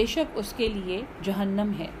 پس بے شک اس کے لیے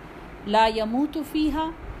جہنم ہے, لا یموت فیہا,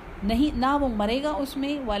 نہیں, نہ وہ مرے گا اس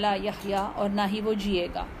میں, ولا یحیا, اور نہ ہی وہ جیے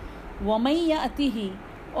گا. ومن یأتیہ,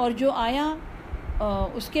 اور جو آیا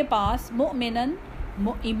اس کے پاس, مؤمناً,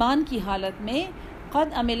 ایمان کی حالت میں,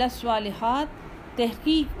 قد عمل الصالحات,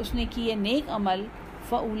 تحقیق اس نے کیے نیک عمل,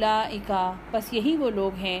 فاولئک, پس یہی وہ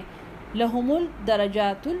لوگ ہیں, لہم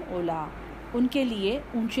الدرجات العلی, ان کے لیے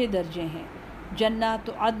اونچے درجے ہیں, جنات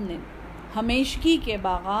عدن, ہمیشگی کے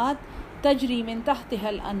باغات, تجری من تحتها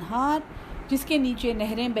الانہار, جس کے نیچے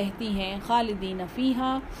نہریں بہتی ہیں, خالدین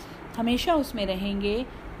فیہا, ہمیشہ اس میں رہیں گے,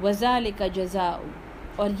 وذالک جزاء,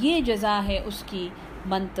 اور یہ جزا ہے اس کی,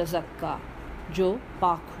 من تزکا, جو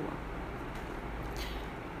پاک ہوا.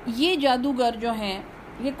 یہ جادوگر جو ہیں,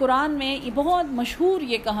 یہ قرآن میں یہ بہت مشہور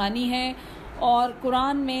یہ کہانی ہے, اور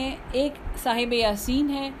قرآن میں ایک صاحب یاسین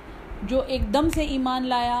ہے جو ایک دم سے ایمان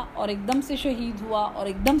لایا اور ایک دم سے شہید ہوا اور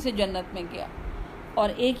ایک دم سے جنت میں گیا, اور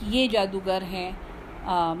ایک یہ جادوگر ہیں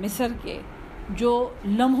مصر کے, جو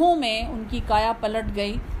لمحوں میں ان کی کایا پلٹ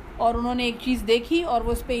گئی اور انہوں نے ایک چیز دیکھی اور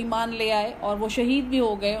وہ اس پہ ایمان لے آئے اور وہ شہید بھی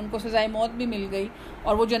ہو گئے, ان کو سزائے موت بھی مل گئی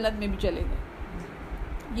اور وہ جنت میں بھی چلے گئے.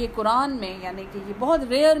 یہ قرآن میں, یعنی کہ یہ بہت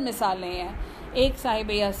ریئر مثالیں ہیں. ایک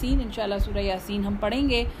صاحب یاسین, انشاءاللہ سورہ یاسین ہم پڑھیں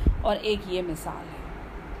گے, اور ایک یہ مثال ہے.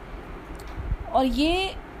 اور یہ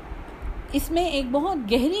اس میں ایک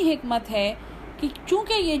بہت گہری حکمت ہے کہ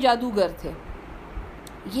چونکہ یہ جادوگر تھے,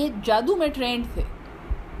 یہ جادو میں ٹرینڈ تھے,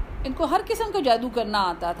 ان کو ہر قسم کا جادو کرنا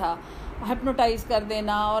آتا تھا, ہپنوٹائز کر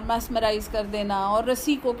دینا اور میسمرائز کر دینا, اور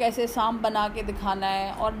رسی کو کیسے سانپ بنا کے دکھانا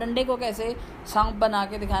ہے اور ڈنڈے کو کیسے سانپ بنا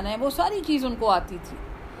کے دکھانا ہے, وہ ساری چیز ان کو آتی تھی.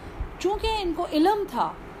 چونکہ ان کو علم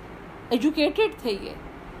تھا، ایجوکیٹڈ تھے یہ،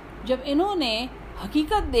 جب انہوں نے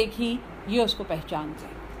حقیقت دیکھی یہ اس کو پہچان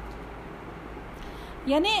گئے.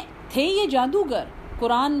 یعنی تھے یہ جادوگر.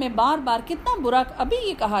 قرآن میں بار بار کتنا برا ابھی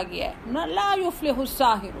یہ کہا گیا ہے، لا یفلح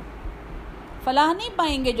الساحر، فلاح نہیں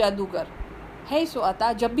پائیں گے جادوگر، ہے سو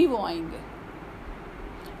عطا جب بھی وہ آئیں گے.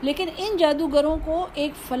 لیکن ان جادوگروں کو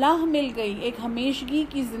ایک فلاح مل گئی، ایک ہمیشگی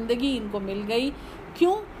کی زندگی ان کو مل گئی.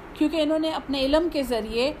 کیوں؟ کیونکہ انہوں نے اپنے علم کے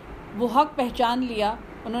ذریعے وہ حق پہچان لیا.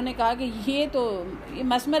 انہوں نے کہا کہ یہ تو یہ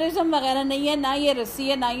مسمرزم وغیرہ نہیں ہے، نہ یہ رسی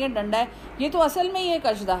ہے، نہ یہ ڈنڈا ہے، یہ تو اصل میں یہ ایک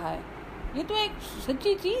اژدہا ہے، یہ تو ایک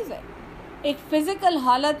سچی چیز ہے. ایک فزیکل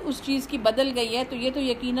حالت اس چیز کی بدل گئی ہے، تو یہ تو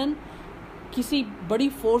یقیناً کسی بڑی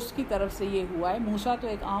فورس کی طرف سے یہ ہوا ہے. موسیٰ تو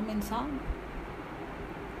ایک عام انسان ہے.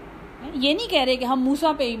 یہ نہیں کہہ رہے کہ ہم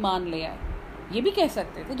موسیٰ پہ ایمان لے آئے، یہ بھی کہہ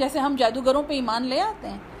سکتے تھے جیسے ہم جادوگروں پہ ایمان لے آتے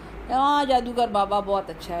ہیں، ہاں جادوگر بابا بہت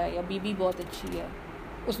اچھا ہے یا بی بی بہت اچھی ہے،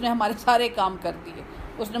 اس نے ہمارے سارے کام کر دیے،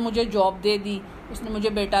 اس نے مجھے جاب دے دی، اس نے مجھے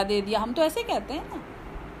بیٹا دے دیا. ہم تو ایسے کہتے ہیں نا،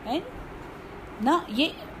 ہے نا. یہ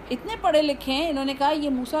اتنے پڑھے لکھے ہیں، انہوں نے کہا یہ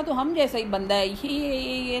موسیٰ تو ہم جیسا ہی بندہ ہے،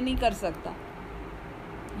 یہ نہیں کر سکتا.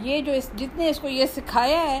 یہ جو جتنے اس کو یہ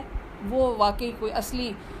سکھایا ہے وہ واقعی کوئی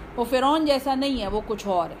اصلی وہ فرعون جیسا نہیں ہے، وہ کچھ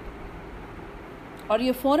اور ہے. اور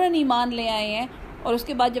یہ فوراً ایمان لے آئے ہیں. اور اس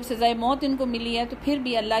کے بعد جب سزائے موت ان کو ملی ہے تو پھر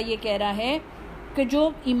بھی اللہ یہ کہہ رہا ہے کہ جو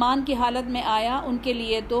ایمان کی حالت میں آیا ان کے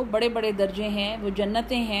لیے تو بڑے بڑے درجے ہیں، وہ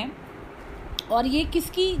جنتیں ہیں. اور یہ کس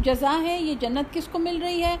کی جزا ہے؟ یہ جنت کس کو مل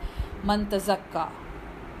رہی ہے؟ من تزکا،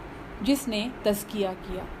 جس نے تزکیہ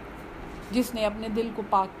کیا، جس نے اپنے دل کو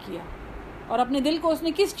پاک کیا. اور اپنے دل کو اس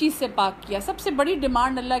نے کس چیز سے پاک کیا؟ سب سے بڑی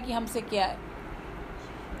ڈیمانڈ اللہ کی ہم سے کیا ہے؟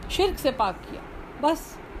 شرک سے پاک کیا. بس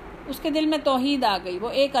اس کے دل میں توحید آ گئی، وہ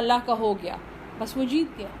ایک اللہ کا ہو گیا، بس وہ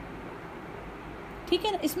جیت گیا. ٹھیک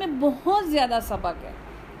ہے نا. اس میں بہت زیادہ سبق ہے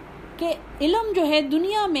کہ علم جو ہے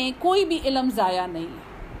دنیا میں کوئی بھی علم ضائع نہیں ہے.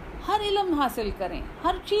 ہر علم حاصل کریں،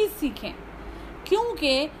 ہر چیز سیکھیں،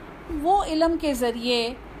 کیونکہ وہ علم کے ذریعے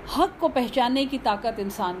حق کو پہچاننے کی طاقت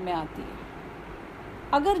انسان میں آتی ہے.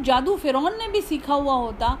 اگر جادو فرعون نے بھی سیکھا ہوا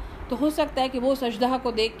ہوتا تو ہو سکتا ہے کہ وہ سجدہ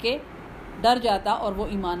کو دیکھ کے ڈر جاتا اور وہ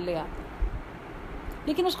ایمان لے آتا.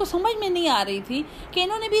 لیکن اس کو سمجھ میں نہیں آ رہی تھی کہ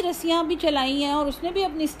انہوں نے بھی رسیاں بھی چلائی ہیں اور اس نے بھی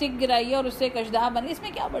اپنی سٹک گرائی ہے اور اس سے ایک اژدہا بنا، اس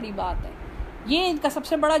میں کیا بڑی بات ہے؟ یہ ان کا سب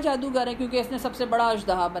سے بڑا جادوگر ہے کیونکہ اس نے سب سے بڑا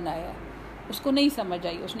اژدہا بنایا ہے. اس کو نہیں سمجھ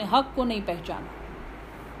آئی، اس نے حق کو نہیں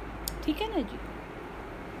پہچانا. ٹھیک ہے نا جی.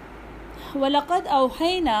 وَلَقَدْ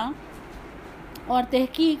أَوْحَيْنَا، اور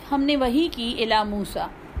تحقیق ہم نے وحی کی، اِلیٰ موسیٰ،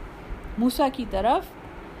 موسیٰ کی طرف،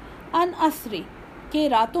 ان اسری، کہ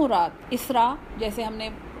راتوں رات، اسرا جیسے ہم نے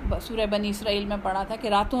سورہ بنی اسرائیل میں پڑھا تھا کہ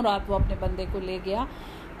راتوں رات وہ اپنے بندے کو لے گیا.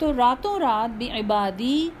 تو راتوں رات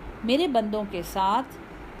بعبادی، میرے بندوں کے ساتھ،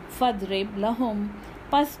 فَاضْرِبْ لَهُمْ،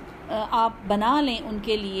 پس آپ بنا لیں ان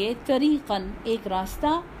کے لیے، طریقاً ایک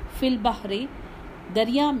راستہ، فی البحر،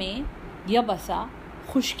 دریا میں، یبسا،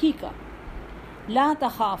 خشکی کا، لا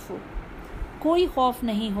تخافو، کوئی خوف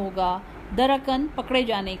نہیں ہوگا، درکن، پکڑے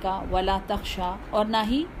جانے کا، ولا تخشا، اور نہ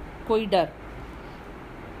ہی کوئی ڈر.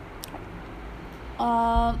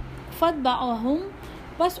 فَاتْبَعَهُمْ،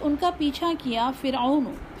 بس ان کا پیچھا کیا،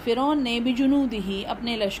 فرعون نے، بجنودہ،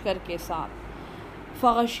 اپنے لشکر کے ساتھ.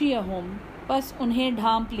 فَغَشِيَهُمْ، بس انہیں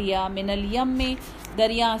ڈھانپ لیا، من الیم،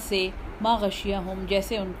 دریا سے، ما غشیہم،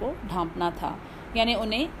 جیسے ان کو ڈھانپنا تھا، یعنی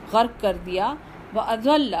انہیں غرق کر دیا.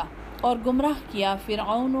 وَأَضَلَّ، اور گمراہ کیا،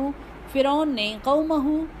 فرعون نے، قومہ،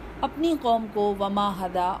 اپنی قوم کو، وما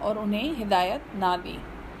ہدا، اور انہیں ہدایت نہ دی.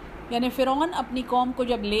 یعنی فرعون اپنی قوم کو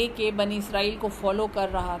جب لے کے بنی اسرائیل کو فالو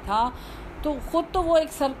کر رہا تھا تو خود تو وہ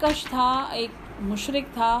ایک سرکش تھا، ایک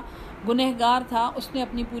مشرک تھا، گنہگار تھا، اس نے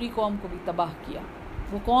اپنی پوری قوم کو بھی تباہ کیا.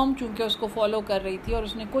 وہ قوم چونکہ اس کو فالو کر رہی تھی اور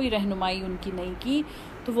اس نے کوئی رہنمائی ان کی نہیں کی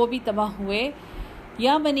تو وہ بھی تباہ ہوئے.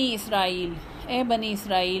 یا بنی اسرائیل، اے بنی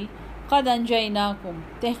اسرائیل، قد انجیناکم،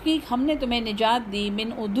 تحقیق ہم نے تمہیں نجات دی،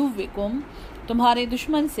 من عدوکم، تمہارے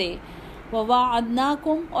دشمن سے،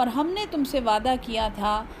 وواعدناکم، اور ہم نے تم سے وعدہ کیا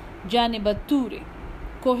تھا، جانب الطور،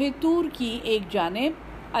 کوہ طور کی ایک جانب،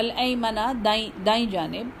 الایمنہ، دائیں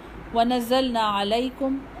جانب، ونزلنا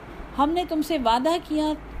علیکم، ہم نے تم سے وعدہ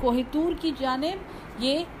کیا کوہ طور کی جانب.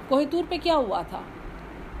 یہ کوہ طور پہ کیا ہوا تھا؟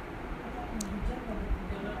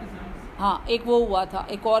 ہاں ایک وہ ہوا تھا،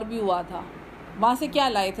 ایک اور بھی ہوا تھا. وہاں سے کیا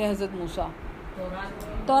لائے تھے حضرت موسیٰ؟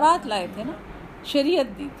 تورات لائے تھے نا،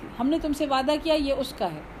 شریعت دی تھی. ہم نے تم سے وعدہ کیا، یہ اس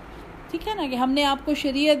کا ہے. ٹھیک ہے نا، کہ ہم نے آپ کو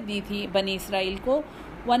شریعت دی تھی بنی اسرائیل کو.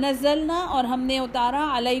 ونزلنا، اور ہم نے اتارا،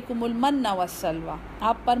 علیکم المن والسلوى،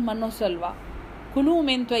 آپ پر من و سلوہ. کلوا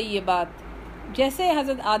من طیبات، جیسے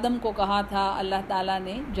حضرت آدم کو کہا تھا اللہ تعالیٰ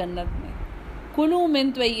نے جنت میں، کلوا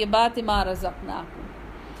من طیبات ما رزقناکم،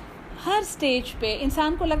 ہر سٹیج پہ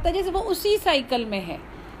انسان کو لگتا ہے جیسے وہ اسی سائیکل میں ہے.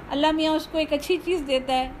 اللہ میاں اس کو ایک اچھی چیز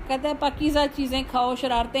دیتا ہے, کہتا ہے پاکیزہ چیزیں کھاؤ,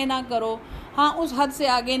 شرارتیں نہ کرو, ہاں اس حد سے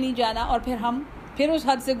آگے نہیں جانا, اور پھر اس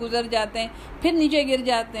حد سے گزر جاتے ہیں, پھر نیچے گر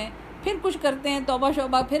جاتے ہیں, پھر کچھ کرتے ہیں توبہ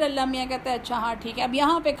شوبہ, پھر اللہ میاں کہتا ہے اچھا ہاں ٹھیک ہے اب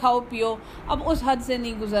یہاں پہ کھاؤ پیو, اب اس حد سے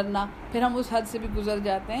نہیں گزرنا, پھر ہم اس حد سے بھی گزر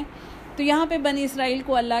جاتے ہیں. تو یہاں پہ بنی اسرائیل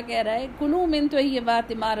کو اللہ کہہ رہا ہے کلوا من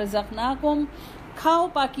طیبات ما رزقناکم, کھاؤ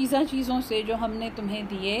پاکیزہ چیزوں سے جو ہم نے تمہیں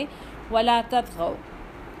دیے, ولا تطغوا,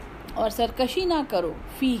 اور سرکشی نہ کرو,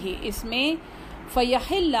 فیہ اس میں,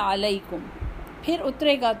 فیحل علیکم, پھر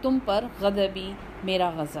اترے گا تم پر, غضبی میرا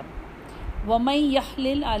غضب, ومن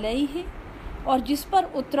یحلل علیہ, اور جس پر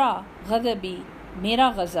اترا غضبی میرا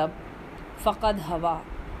غضب, فقد ہوا,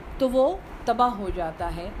 تو وہ تباہ ہو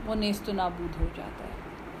جاتا ہے, وہ نیست و نابود ہو جاتا ہے.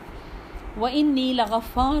 وَإِنِّي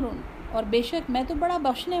لَغَفَّارٌ, اور بے شک میں تو بڑا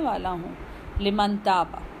بخشنے والا ہوں, لمن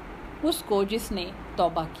تاب, اس کو جس نے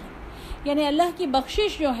توبہ کی. یعنی اللہ کی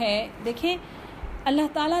بخشش جو ہے, دیکھیں اللہ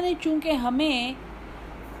تعالیٰ نے چونکہ ہمیں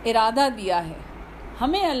ارادہ دیا ہے,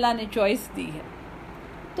 ہمیں اللہ نے چوائس دی ہے,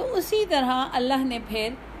 تو اسی طرح اللہ نے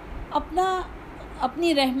پھر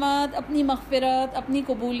اپنی رحمت, اپنی مغفرت, اپنی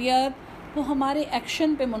قبولیت وہ ہمارے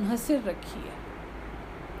ایکشن پہ منحصر رکھی ہے.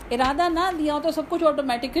 ارادہ نہ دیا ہو تو سب کچھ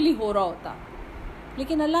آٹومیٹیکلی ہو رہا ہوتا,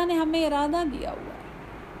 لیکن اللہ نے ہمیں ارادہ دیا ہوا ہے.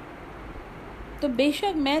 تو بے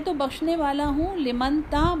شک میں تو بخشنے والا ہوں, لمن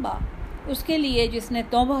تابا, اس کے لیے جس نے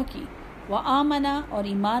توبہ کی, وآمنا, اور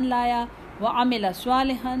ایمان لایا, وعمل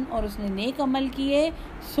صالحا, اور اس نے نیک عمل کیے,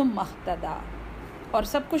 ثم اہتدی, اور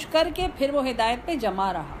سب کچھ کر کے پھر وہ ہدایت پہ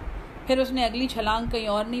جمع رہا, پھر اس نے اگلی چھلانگ کہیں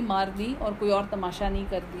اور نہیں مار دی اور کوئی اور تماشا نہیں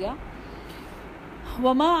کر دیا.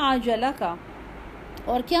 وما عجلک,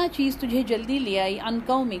 اور کیا چیز تجھے جلدی لے آئی, عن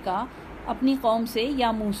قومک, اپنی قوم سے,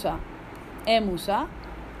 یا موسیٰ, اے موسیٰ,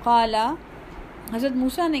 قال, حضرت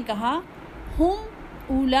موسیٰ نے کہا, ہم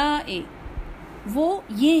اولائے, وہ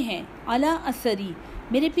یہ ہیں, علی اثری,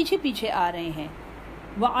 میرے پیچھے پیچھے آ رہے ہیں,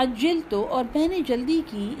 وعجلت, اور میں نے جلدی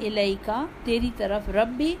کی, الیکا, تیری طرف,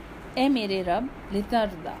 ربی, اے میرے رب,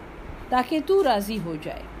 لترضی, تاکہ تو راضی ہو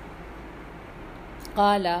جائے.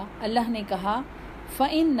 قال, اللہ نے کہا,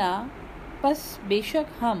 فإنا, پس بے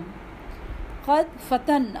شک ہم, قد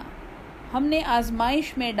فتنا, ہم نے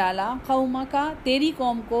آزمائش میں ڈالا, قومک, تیری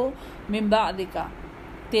قوم کو, من بعدک,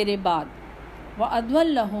 تیرے بعد,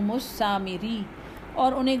 وأضلهم السامری,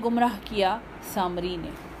 اور انہیں گمراہ کیا سامری نے.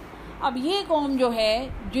 اب یہ قوم جو ہے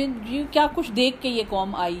کیا کچھ دیکھ کے یہ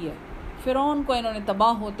قوم آئی ہے. فرعون کو انہوں نے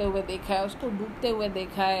تباہ ہوتے ہوئے دیکھا ہے, اس کو ڈوبتے ہوئے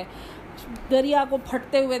دیکھا ہے, دریا کو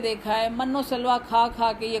پھٹتے ہوئے دیکھا ہے, من و سلوا کھا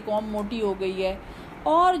کھا کے یہ قوم موٹی ہو گئی ہے.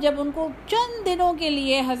 اور جب ان کو چند دنوں کے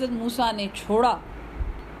لیے حضرت موسیٰ نے چھوڑا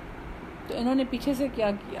تو انہوں نے پیچھے سے کیا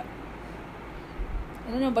کیا,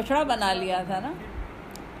 انہوں نے بچڑا بنا لیا تھا نا.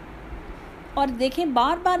 اور دیکھیں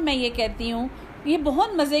بار بار میں یہ کہتی ہوں, یہ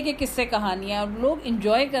بہت مزے کے قصے کہانیاں اور لوگ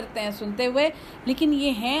انجوائے کرتے ہیں سنتے ہوئے, لیکن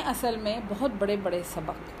یہ ہیں اصل میں بہت بڑے بڑے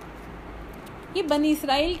سبق. یہ بنی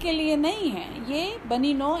اسرائیل کے لیے نہیں ہیں, یہ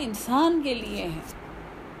بنی نوع انسان کے لیے ہیں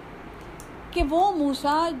کہ وہ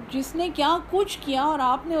موسیٰ جس نے کیا کچھ کیا اور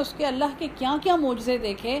آپ نے اس کے اللہ کے کیا کیا معجزے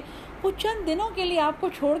دیکھے, وہ چند دنوں کے لیے آپ کو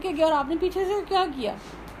چھوڑ کے گیا اور آپ نے پیچھے سے کیا کیا.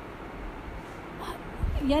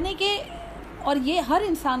 یعنی کہ اور یہ ہر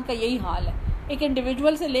انسان کا یہی حال ہے, ایک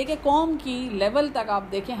انڈیویجول سے لے کے قوم کی لیول تک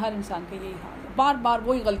آپ دیکھیں, ہر انسان کا یہی حال ہے, بار بار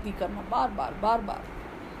وہی غلطی کرنا, بار بار.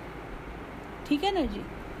 ٹھیک ہے نا جی.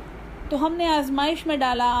 تو ہم نے آزمائش میں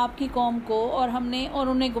ڈالا آپ کی قوم کو, اور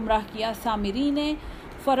انہیں گمراہ کیا سامری نے.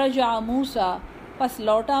 فرجع موسیٰ, پس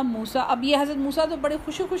لوٹا موسیٰ. اب یہ حضرت موسیٰ تو بڑے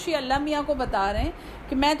خوشی خوشی اللہ میاں کو بتا رہے ہیں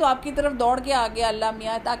کہ میں تو آپ کی طرف دوڑ کے آ گیا اللہ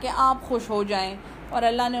میاں, تاکہ آپ خوش ہو جائیں. اور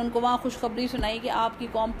اللہ نے ان کو وہاں خوشخبری سنائی کہ آپ کی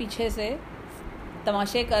قوم پیچھے سے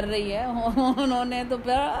تماشے کر رہی ہے, انہوں نے تو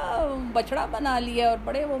بچڑا بنا لیا اور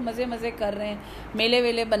بڑے وہ مزے کر رہے ہیں, میلے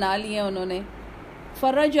ویلے بنا لیے انہوں نے.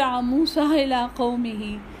 فرجع موسیٰ الی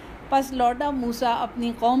قومہ, پس لوٹا موسیٰ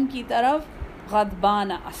اپنی قوم کی طرف,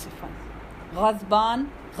 غضبان اسفا, غضبان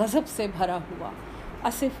غضب سے بھرا ہوا,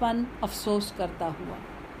 اسفاً افسوس کرتا ہوا.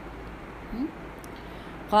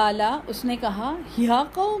 قالا, اس نے کہا, یا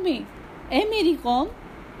قوم, اے میری قوم,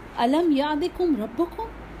 الم یعدکم ربکم,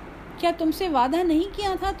 کیا تم سے وعدہ نہیں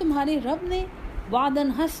کیا تھا تمہارے رب نے,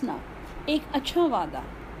 وعدن حسنا, ایک اچھا وعدہ,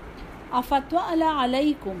 افتوأل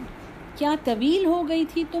علیکم, کیا طویل ہو گئی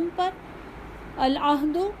تھی تم پر,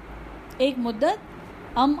 العہد, ایک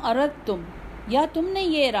مدت, ام اردتم, یا تم نے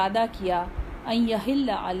یہ ارادہ کیا, ان یحل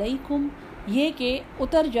علیکم, یہ کہ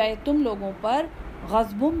اتر جائے تم لوگوں پر,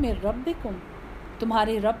 غضب من ربکم,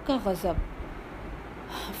 تمہارے رب کا غضب,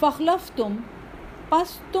 فخلفتم,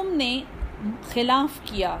 پس تم نے خلاف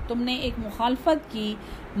کیا, تم نے ایک مخالفت کی,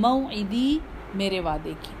 موعدی, میرے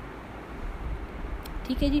وعدے کی.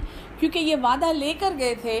 ٹھیک ہے جی، کیونکہ یہ وعدہ لے کر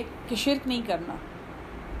گئے تھے کہ شرک نہیں کرنا،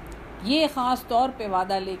 یہ خاص طور پہ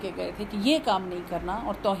وعدہ لے کے گئے تھے کہ یہ کام نہیں کرنا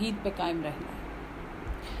اور توحید پہ قائم رہنا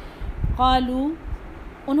ہے۔ قالو،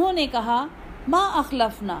 انہوں نے کہا، ما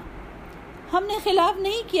اخلفنا، ہم نے خلاف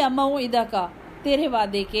نہیں کیا موعدہ کا، تیرے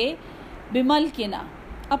وعدے کے، بملکنا،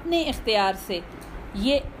 اپنے اختیار سے۔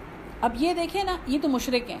 اب یہ دیکھیں نا، یہ تو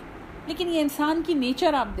مشرک ہیں، لیکن یہ انسان کی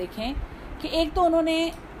نیچر آپ دیکھیں کہ ایک تو انہوں نے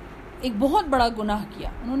ایک بہت بڑا گناہ کیا،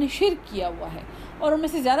 انہوں نے شرک کیا ہوا ہے، اور ان میں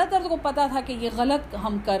سے زیادہ تر کو پتہ تھا کہ یہ غلط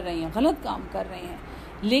ہم کر رہے ہیں، غلط کام کر رہے ہیں،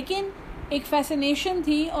 لیکن ایک فیسنیشن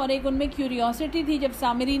تھی اور ایک ان میں کیوریوسٹی تھی۔ جب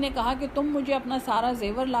سامری نے کہا کہ تم مجھے اپنا سارا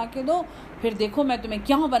زیور لا کے دو، پھر دیکھو میں تمہیں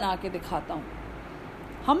کیا بنا کے دکھاتا ہوں۔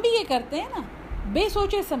 ہم بھی یہ کرتے ہیں نا، بے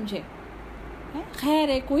سوچے سمجھے، خیر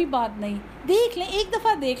ہے کوئی بات نہیں، دیکھ لیں، ایک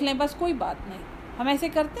دفعہ دیکھ لیں، بس کوئی بات نہیں، ہم ایسے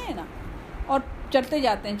کرتے ہیں نا، اور چلتے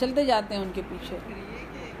جاتے ہیں ان کے پیچھے۔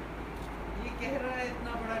 یہ کہہ رہا ہے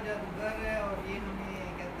اتنا بڑا جادوگر ہے، اور یہ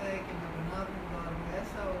ہمیں کہتا ہے کہ میں بنا دوں گا، اور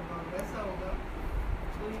ایسا ہوگا ویسا ہوگا،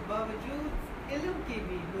 تو باوجود علم کے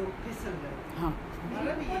بھی لوگ پھسل گئے۔ ہاں،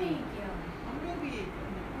 ہمارا بھی یہی کیا، ہم لوگ بھی یہی کرتے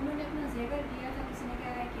ہیں۔ انہوں نے اپنا زیور دیا تھا، کسی نے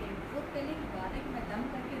کہا ہے کہ بہت پہلے کی بات ہے کہ میں دم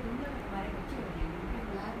کر کے دوں گا تو ہمارے بچے ہو جائیں گے، ان کے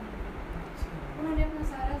اولاد نہیں۔ انہوں نے اپنا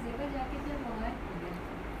سارا زیور جا کے دیا، وہ غائب ہو گیا۔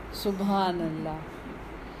 سبحان اللہ،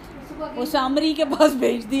 وہ سامری کے پاس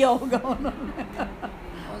بھیج دیا ہوگا انہوں نے،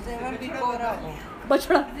 زیور بھی پورا ہو،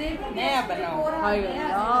 بچڑا، نیا بناؤ۔ ہائے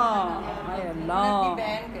اللہ، ہائے اللہ،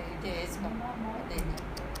 بہن گئی تھے اس کا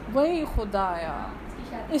وہی خدایا،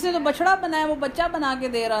 اس نے تو بچڑا بنایا، وہ بچہ بنا کے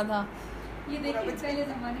دے رہا تھا۔ یہ دیکھیے پہلے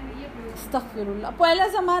زمانے میں یہ استغفر اللہ، پہلا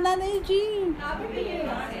زمانہ نہیں جی،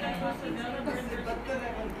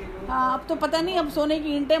 ہاں اب تو پتہ نہیں، اب سونے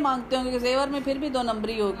کی اینٹیں مانگتے ہوں گے، زیور میں پھر بھی 2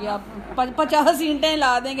 نمبری ہوگی، آپ 50 اینٹیں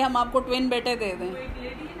لا دیں کہ ہم آپ کو ٹوین بیٹے دے دیں۔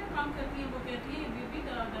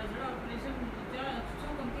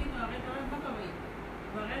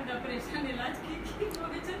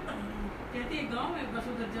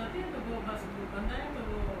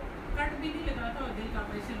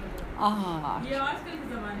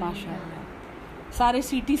 ماشاء اللہ، سارے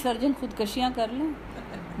سی ٹی سرجن خودکشیاں کر لیں،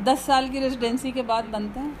 10 سال کی ریزیڈنسی کے بعد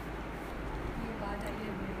بنتے ہیں۔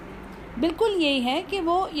 بالکل یہی ہے کہ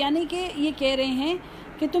وہ، یعنی کہ یہ کہہ رہے ہیں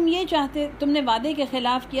کہ تم یہ چاہتے، تم نے وعدے کے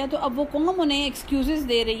خلاف کیا، تو اب وہ قوم انہیں ایکسکیوزز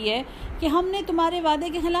دے رہی ہے کہ ہم نے تمہارے وعدے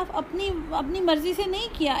کے خلاف اپنی مرضی سے نہیں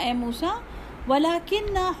کیا اے موسیٰ،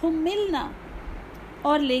 وَلَكِنَّا حُمِّلْنَا،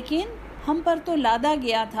 اور لیکن ہم پر تو لادا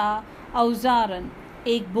گیا تھا، اوزارن،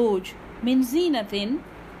 ایک بوجھ، من زینتن،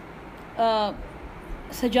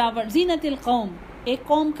 سجاوٹ، زینت القوم، ایک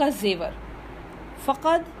قوم کا زیور،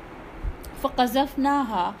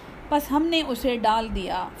 فقذفناہا، پس ہم نے اسے ڈال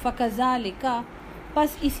دیا، فکذالک، پس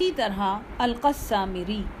اسی طرح القی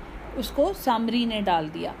السامری، اس کو سامری نے ڈال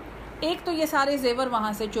دیا۔ ایک تو یہ سارے زیور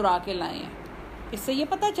وہاں سے چرا کے لائے ہیں، اس سے یہ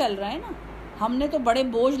پتہ چل رہا ہے نا، ہم نے تو بڑے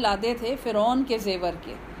بوجھ لادے تھے فرعون کے زیور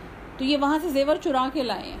کے، تو یہ وہاں سے زیور چرا کے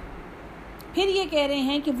لائے ہیں۔ پھر یہ کہہ رہے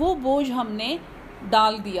ہیں کہ وہ بوجھ ہم نے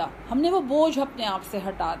ڈال دیا، ہم نے وہ بوجھ اپنے آپ سے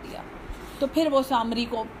ہٹا دیا، تو پھر وہ سامری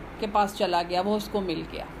کے پاس چلا گیا، وہ اس کو مل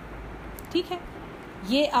گیا۔ ٹھیک ہے،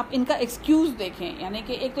 یہ آپ ان کا ایکسکیوز دیکھیں، یعنی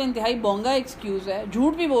کہ ایک تو انتہائی بونگا ایکسکیوز ہے،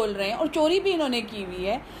 جھوٹ بھی بول رہے ہیں اور چوری بھی انہوں نے کی ہوئی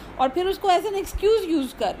ہے، اور پھر اس کو ایز این ایکسکیوز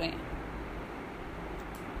یوز کر رہے ہیں۔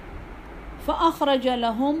 فَأَخْرَجَ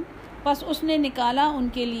لَهُمْ، پس اس نے نکالا ان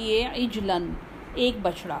کے لیے، عجلاً، ایک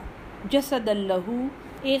بچڑا، جسد لَهُ،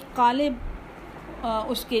 ایک قالب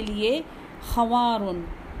اس کے لیے، خوارن،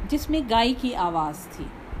 جس میں گائے کی آواز تھی۔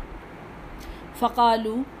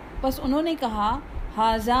 فقالو، پس انہوں نے کہا،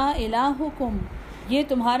 ھذا الہکم، یہ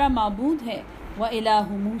تمہارا معبود ہے، وَإِلَٰهُ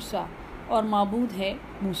موسیٰ، اور معبود ہے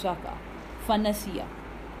موسیٰ کا۔ فنسیا،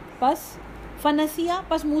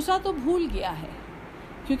 پس موسیٰ تو بھول گیا ہے،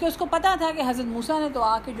 کیونکہ اس کو پتا تھا کہ حضرت موسیٰ نے تو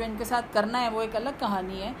آ کے جو ان کے ساتھ کرنا ہے وہ ایک الگ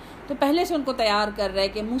کہانی ہے، تو پہلے سے ان کو تیار کر رہا ہے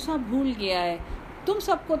کہ موسیٰ بھول گیا ہے، تم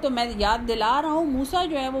سب کو تو میں یاد دلا رہا ہوں، موسیٰ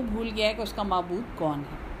جو ہے وہ بھول گیا ہے کہ اس کا معبود کون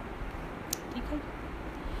ہے۔ ٹھیک ہے،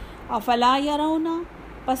 افلا یرون،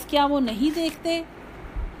 پس کیا وہ نہیں دیکھتے،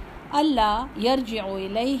 اللہ یرجع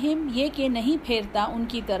الیہم، یہ کہ نہیں پھیرتا ان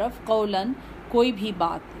کی طرف، قولاً، کوئی بھی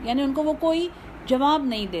بات، یعنی ان کو وہ کوئی جواب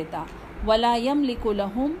نہیں دیتا، ولا یملک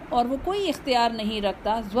لہم، اور وہ کوئی اختیار نہیں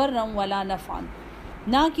رکھتا، ضرا ولا نفعا،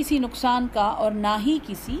 نہ کسی نقصان کا اور نہ ہی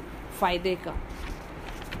کسی فائدے کا۔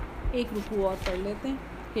 ایک رکوع اور پڑھ لیتے ہیں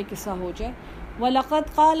کہ قصہ ہو جائے۔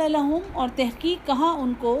 وَلَقَدْ قَالَ لَهُمْ، اور تحقیق کہا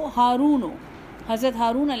ان کو، ہارون، حضرت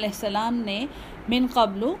ہارون علیہ السلام نے، من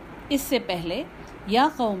قبل، اس سے پہلے، یا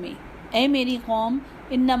قومی، اے میری قوم،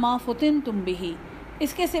 انما فتنتم بہ،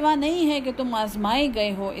 اس کے سوا نہیں ہے کہ تم آزمائے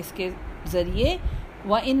گئے ہو اس کے ذریعے،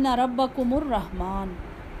 وَإِنَّ رَبَّكُمُ الرَّحْمَنُ،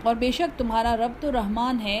 اور بے شک تمہارا رب تو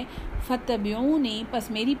رحمان ہے، فتبعونی پس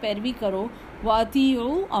میری پیروی کرو،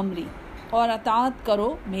 واطیعوا امری اور اطاعت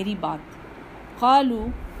کرو میری بات۔ قالوا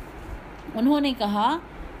انہوں نے کہا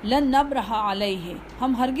لن نبرح علیہ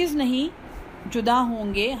ہم ہرگز نہیں جدا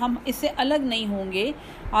ہوں گے، ہم اس سے الگ نہیں ہوں گے،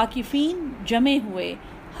 عاکفین جمے ہوئے،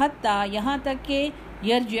 حتیٰ یہاں تک کہ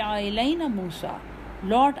یرجع الینا موسیٰ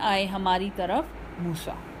لوٹ آئے ہماری طرف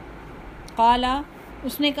موسیٰ۔ قالا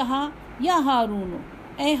اس نے کہا یا ہارون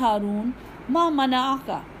اے ہارون ما منعک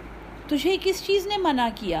تجھے کس چیز نے منع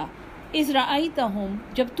کیا، اذ رأیتہم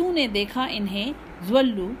جب تو نے دیکھا انہیں،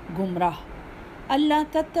 ضلوا گمراہ، اللہ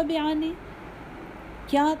تتبعنی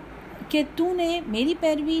کیا کہ تو نے میری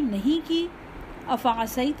پیروی نہیں کی،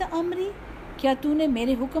 افعصیت امری کیا تو نے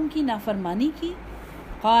میرے حکم کی نافرمانی کی۔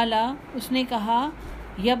 قالا اس نے کہا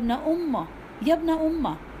یبن ام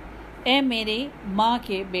اے میرے ماں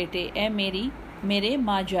کے بیٹے، اے میرے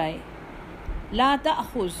ماں جائے، لا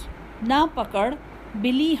تأخذ نہ پکڑ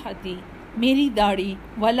بلیحتی میری داڑھی،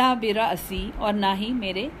 ولا برأسی اور نہ ہی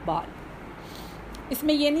میرے بال۔ اس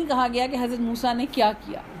میں یہ نہیں کہا گیا کہ حضرت موسیٰ نے کیا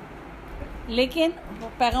کیا، لیکن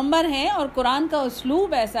پیغمبر ہیں اور قرآن کا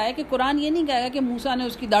اسلوب ایسا ہے کہ قرآن یہ نہیں کہے گا کہ موسیٰ نے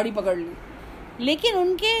اس کی داڑھی پکڑ لی، لیکن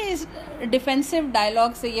ان کے اس ڈیفینسو ڈائلاگ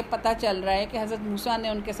سے یہ پتہ چل رہا ہے کہ حضرت موسیٰ نے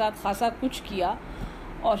ان کے ساتھ خاصا کچھ کیا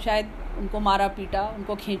اور شاید ان کو مارا پیٹا، ان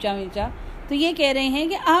کو کھینچا وینچا، تو یہ کہہ رہے ہیں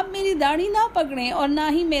کہ آپ میری داڑھی نہ پکڑیں اور نہ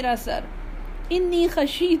ہی میرا سر، انی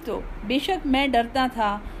خشیت بے شک میں ڈرتا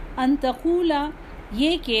تھا، ان تقولا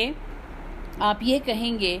یہ کہ آپ یہ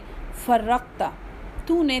کہیں گے، فرقتا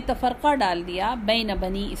تو نے تفرقہ ڈال دیا، بین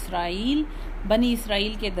بنی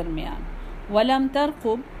اسرائیل کے درمیان، ولم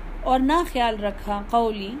ترقب اور نہ خیال رکھا،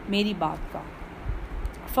 قولی میری بات کا،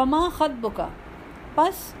 فما خطبک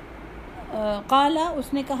پس قالا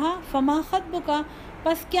اس نے کہا فما خطبک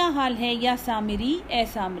پس کیا حال ہے، یا سامری اے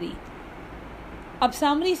سامری۔ اب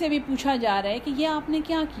سامری سے بھی پوچھا جا رہا ہے کہ یہ آپ نے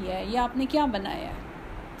کیا کیا ہے، یہ آپ نے کیا بنایا ہے،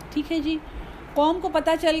 ٹھیک ہے جی، قوم کو پتہ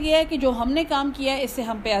چل گیا ہے کہ جو ہم نے کام کیا ہے اس سے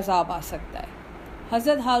ہم پہ عذاب آ سکتا ہے۔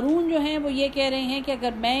 حضرت ہارون جو ہیں وہ یہ کہہ رہے ہیں کہ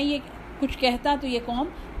اگر میں یہ کچھ کہتا تو یہ قوم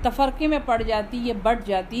تفرقے میں پڑ جاتی، یہ بٹ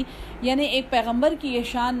جاتی، یعنی ایک پیغمبر کی یہ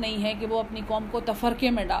شان نہیں ہے کہ وہ اپنی قوم کو تفرقے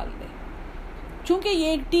میں ڈال دے، چونکہ یہ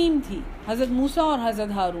ایک ٹیم تھی حضرت موسیٰ اور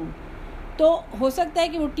حضرت ہارون، تو ہو سکتا ہے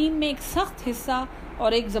کہ وہ ٹیم میں ایک سخت حصہ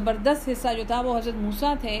اور ایک زبردست حصہ جو تھا وہ حضرت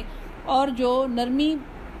موسیٰ تھے، اور جو نرمی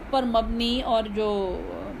پر مبنی اور جو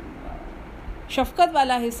شفقت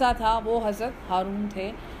والا حصہ تھا وہ حضرت ہارون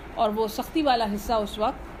تھے، اور وہ سختی والا حصہ اس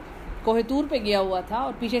وقت کوہ طور پہ گیا ہوا تھا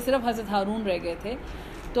اور پیچھے صرف حضرت ہارون رہ گئے تھے۔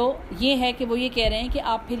 تو یہ ہے کہ وہ یہ کہہ رہے ہیں کہ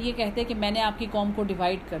آپ پھر یہ کہتے کہ میں نے آپ کی قوم کو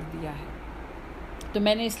ڈیوائیڈ کر دیا ہے، تو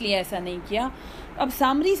میں نے اس لیے ایسا نہیں کیا۔ اب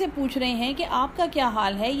سامری سے پوچھ رہے ہیں کہ آپ کا کیا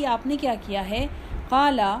حال ہے، یہ آپ نے کیا کیا ہے۔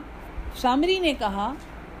 قالا سامری نے کہا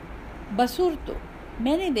بصرت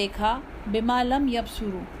میں نے دیکھا، بما لم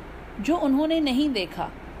یبصروا جو انہوں نے نہیں دیکھا،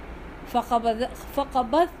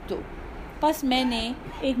 فقبضت پس میں نے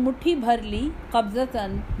ایک مٹھی بھر لی،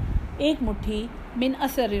 قبضتاً ایک مٹھی، من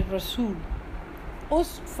اثر الرسول اس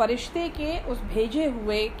فرشتے کے اس بھیجے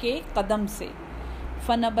ہوئے کے قدم سے،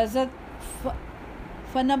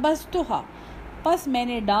 فنبذتها پس میں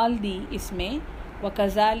نے ڈال دی اس میں،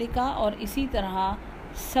 وکذالک اور اسی طرح،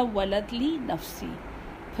 سولت لی نفسی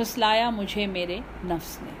پھسلایا مجھے میرے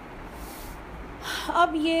نفس نے۔ اب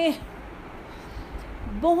یہ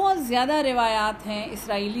بہت زیادہ روایات ہیں،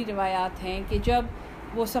 اسرائیلی روایات ہیں کہ جب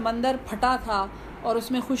وہ سمندر پھٹا تھا اور اس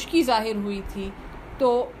میں خشکی ظاہر ہوئی تھی تو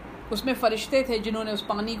اس میں فرشتے تھے جنہوں نے اس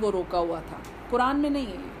پانی کو روکا ہوا تھا، قرآن میں نہیں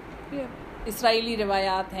ہے، یہ اسرائیلی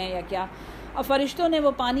روایات ہیں یا کیا۔ اب فرشتوں نے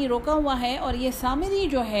وہ پانی روکا ہوا ہے، اور یہ سامری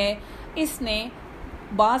جو ہے اس نے،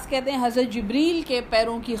 بعض کہتے ہیں حضرت جبریل کے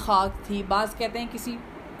پیروں کی خاک تھی، بعض کہتے ہیں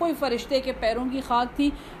کوئی فرشتے کے پیروں کی خاک تھی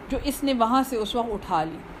جو اس نے وہاں سے اس وقت اٹھا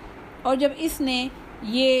لی، اور جب اس نے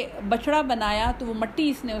یہ بچڑا بنایا تو وہ مٹی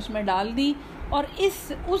اس نے اس میں ڈال دی، اور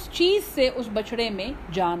اس چیز سے اس بچڑے میں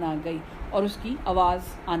جان آ گئی اور اس کی آواز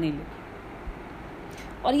آنے لگی۔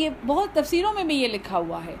 اور یہ بہت تفسیروں میں بھی یہ لکھا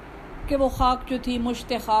ہوا ہے کہ وہ خاک جو تھی،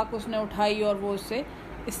 مشت خاک اس نے اٹھائی اور وہ اس سے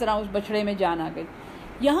اس طرح اس بچڑے میں جان آ گئی۔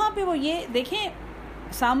 یہاں پہ وہ یہ دیکھیں،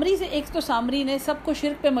 سامری سے ایک تو سامری نے سب کو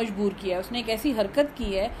شرک پہ مجبور کیا ہے، اس نے ایک ایسی حرکت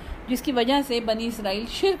کی ہے جس کی وجہ سے بنی اسرائیل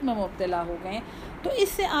شرک میں مبتلا ہو گئے، تو اس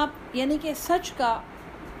سے آپ یعنی کہ سچ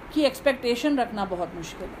کی ایکسپیکٹیشن رکھنا بہت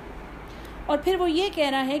مشکل ہے۔ اور پھر وہ یہ کہہ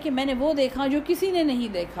رہا ہے کہ میں نے وہ دیکھا جو کسی نے نہیں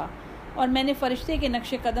دیکھا، اور میں نے فرشتے کے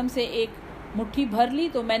نقش قدم سے ایک مٹھی بھر لی،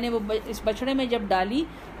 تو میں نے وہ اس بچڑے میں جب ڈالی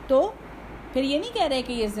تو پھر یہ نہیں کہہ رہے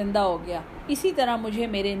کہ یہ زندہ ہو گیا، اسی طرح مجھے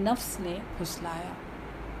میرے نفس نے پھسلایا،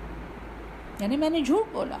 یعنی میں نے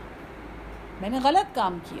جھوٹ بولا، میں نے غلط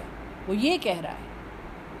کام کیا، وہ یہ کہہ رہا ہے،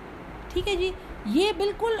 ٹھیک ہے جی۔ یہ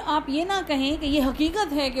بالکل آپ یہ نہ کہیں کہ یہ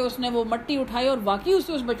حقیقت ہے کہ اس نے وہ مٹی اٹھائی اور واقعی اس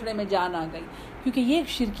سے اس بچڑے میں جان آ گئی، کیونکہ یہ ایک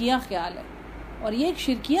شرکیہ خیال ہے اور یہ ایک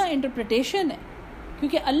شرکیہ انٹرپریٹیشن ہے،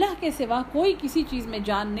 کیونکہ اللہ کے سوا کوئی کسی چیز میں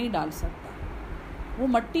جان نہیں ڈال سکتا. وہ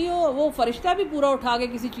مٹی ہو، وہ فرشتہ بھی پورا اٹھا کے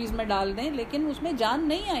کسی چیز میں ڈال دیں لیکن اس میں جان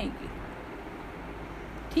نہیں آئے گی.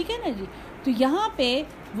 ٹھیک ہے نا جی. تو یہاں پہ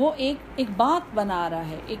وہ ایک بات بنا رہا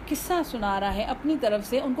ہے، ایک قصہ سنا رہا ہے اپنی طرف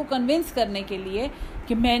سے ان کو کنونس کرنے کے لیے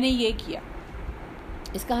کہ میں نے یہ کیا.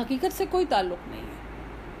 اس کا حقیقت سے کوئی تعلق نہیں ہے.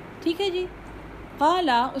 ٹھیک ہے جی.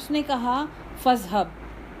 قالا، اس نے کہا، فذهب،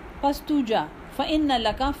 پس تو جا، فإن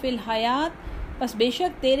لك فی الحیات، پس بے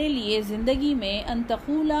شک تیرے لیے زندگی میں، ان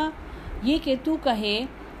تقولا، یہ کہ تو کہے،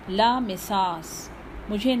 لا مساس،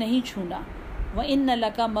 مجھے نہیں چھونا، وإن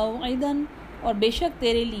لك موعدا، اور بے شک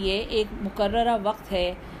تیرے لیے ایک مقررہ وقت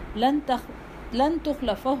ہے، لن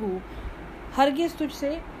تخلفہ، ہرگز تجھ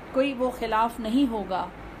سے کوئی وہ خلاف نہیں ہوگا.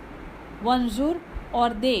 وانظر، اور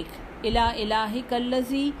دیکھ، الی الہک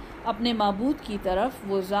الذی، اپنے معبود کی طرف،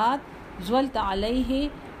 وہ ذات، ظلت علیہ،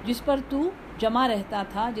 جس پر تو جمع رہتا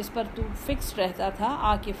تھا، جس پر تو فکس رہتا تھا،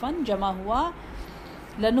 عاکفاً، جمع ہوا.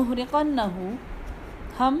 لنحرقنہ،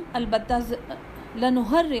 ہم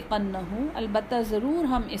لنحرقنہ، البتہ ضرور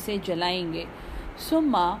ہم اسے جلائیں گے.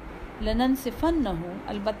 ثم لننسفنہ،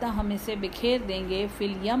 البتہ ہم اسے بکھیر دیں گے، فی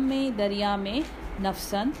الیم، دریا میں،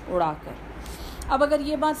 نفساً، اڑا کر. اب اگر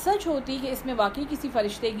یہ بات سچ ہوتی کہ اس میں واقعی کسی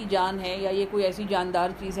فرشتے کی جان ہے یا یہ کوئی ایسی جاندار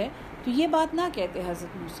چیز ہے تو یہ بات نہ کہتے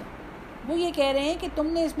حضرت موسیٰ. وہ یہ کہہ رہے ہیں کہ تم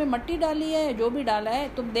نے اس میں مٹی ڈالی ہے، جو بھی ڈالا ہے،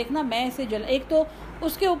 تم دیکھنا میں اسے ایک تو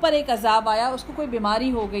اس کے اوپر ایک عذاب آیا، اس کو کوئی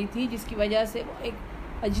بیماری ہو گئی تھی جس کی وجہ سے وہ ایک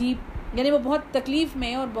عجیب، یعنی وہ بہت تکلیف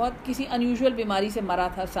میں اور بہت کسی انیوژول بیماری سے مرا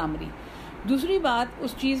تھا سامری. دوسری بات،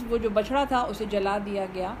 اس چیز، وہ جو بچڑا تھا اسے جلا دیا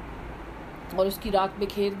گیا اور اس کی راکھ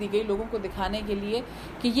بکھیر دی گئی لوگوں کو دکھانے کے لیے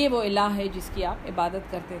کہ یہ وہ الہ ہے جس کی آپ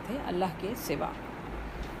عبادت کرتے تھے اللہ کے سوا.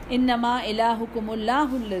 انما الہکم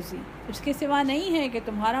اللہ الذی، اس کے سوا نہیں ہے کہ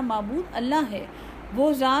تمہارا معبود اللہ ہے،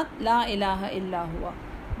 وہ ذات، لا الہ الا ہوا،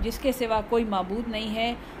 جس کے سوا کوئی معبود نہیں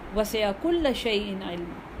ہے. وسع کل شیء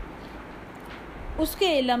علما، اس کے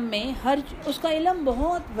علم میں اس کا علم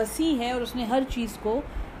بہت وسیع ہے اور اس نے ہر چیز کو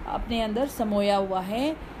اپنے اندر سمویا ہوا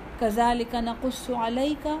ہے. کذالک نقص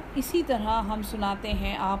علیک، اسی طرح ہم سناتے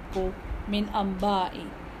ہیں آپ کو، من انباء،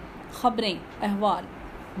 خبریں، احوال،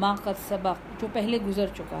 ما قد سبق، جو پہلے گزر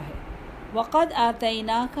چکا ہے. وقد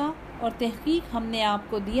آتیناک، اور تحقیق ہم نے آپ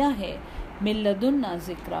کو دیا ہے، من لدنا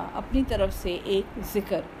ذکرا، اپنی طرف سے ایک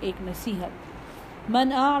ذکر، ایک نصیحت.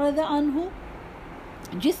 من اعرض عنہ،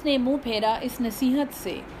 جس نے منہ پھیرا اس نصیحت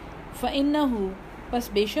سے، فإنہ، پس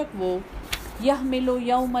بے شک وہ، یحمل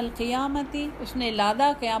یوم القیامت، اس نے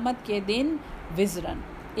لادا قیامت کے دن، وزرن،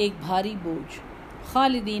 ایک بھاری بوجھ،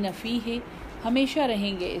 خالدین فیہ، ہمیشہ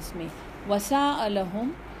رہیں گے اس میں. وساء لہم،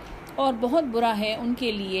 اور بہت برا ہے ان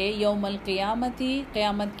کے لیے، یوم القیامت،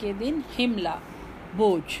 قیامت کے دن، حملہ،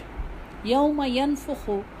 بوجھ. یوم ینفخ،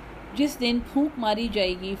 جس دن پھونک ماری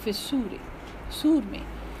جائے گی، فی الصور، سور میں.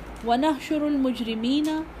 ونحشر المجرمین،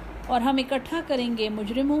 اور ہم اکٹھا کریں گے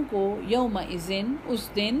مجرموں کو، یومئذ، اس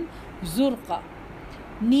دن، زرقا،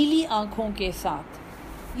 نیلی آنکھوں کے ساتھ.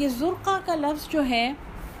 یہ زرقا کا لفظ جو ہے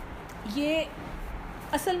یہ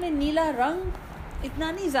اصل میں نیلا رنگ اتنا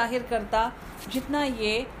نہیں ظاہر کرتا جتنا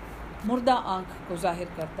یہ مردہ آنکھ کو ظاہر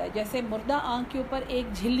کرتا ہے. جیسے مردہ آنکھ کے اوپر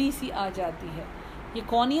ایک جھلی سی آ جاتی ہے، یہ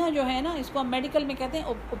کونیا جو ہے نا، اس کو ہم میڈیکل میں کہتے ہیں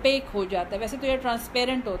اوپیک ہو جاتا ہے. ویسے تو یہ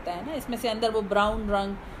ٹرانسپیرنٹ ہوتا ہے نا، اس میں سے اندر وہ براؤن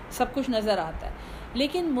رنگ سب کچھ نظر آتا ہے.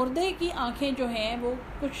 لیکن مردے کی آنکھیں جو ہیں وہ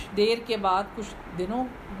کچھ دیر کے بعد، کچھ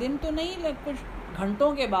دن تو نہیں، کچھ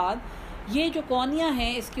گھنٹوں کے بعد، یہ جو کونیا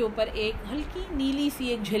ہے اس کے اوپر ایک ہلکی نیلی سی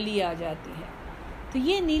ایک جھلی آ جاتی ہے. تو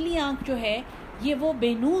یہ نیلی آنکھ جو ہے یہ وہ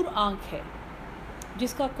بے نور آنکھ ہے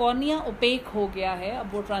جس کا کورنیا اوپیک ہو گیا ہے،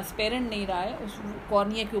 اب وہ ٹرانسپیرنٹ نہیں رہا ہے، اس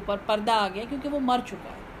کورنیا کے اوپر پردہ آ گیا کیونکہ وہ مر چکا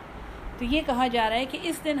ہے. تو یہ کہا جا رہا ہے کہ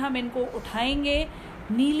اس دن ہم ان کو اٹھائیں گے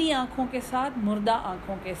نیلی آنکھوں کے ساتھ، مردہ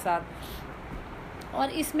آنکھوں کے ساتھ. اور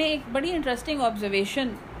اس میں ایک بڑی انٹرسٹنگ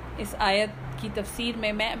آبزرویشن اس آیت کی تفسیر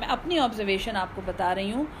میں اپنی آبزرویشن آپ کو بتا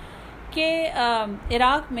رہی ہوں کہ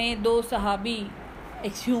عراق میں 2 صحابی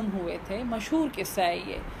ایکسیوم ہوئے تھے. مشہور قصہ ہے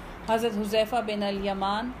یہ، حضرت حذیفہ بن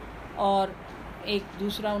الیمان اور ایک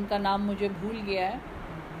دوسرا ان کا نام مجھے بھول گیا ہے،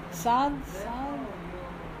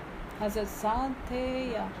 حضرت سعد تھے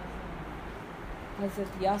یا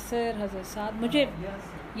حضرت یاسر، حضرت سعد، مجھے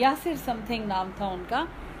یاسر سم تھنگ نام تھا ان کا.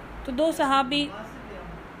 تو 2 صحابی،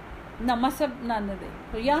 نہ مصب نہ دے،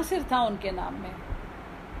 تو یاسر تھا ان کے نام میں.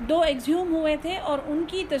 2 ایکزیوم ہوئے تھے اور ان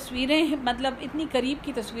کی تصویریں، مطلب اتنی قریب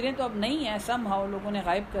کی تصویریں تو اب نہیں ہیں، سم ہاؤ لوگوں نے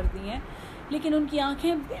غائب کر دی ہیں، لیکن ان کی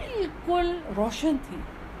آنکھیں بالکل روشن تھیں،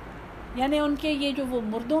 یعنی ان کے یہ جو وہ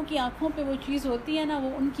مردوں کی آنکھوں پہ وہ چیز ہوتی ہے نا، وہ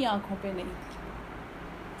ان کی آنکھوں پہ نہیں تھی،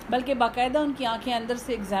 بلکہ باقاعدہ ان کی آنکھیں اندر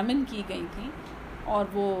سے ایگزامن کی گئی تھیں، اور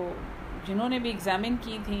وہ جنہوں نے بھی ایگزامن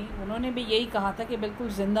کی تھیں انہوں نے بھی یہی کہا تھا کہ بالکل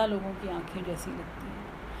زندہ لوگوں کی آنکھیں جیسی لگتی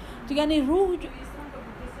ہیں. تو یعنی روح جو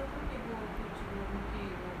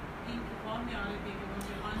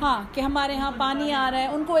ہاں کہ ہمارے ہاں پانی آ رہا ہے،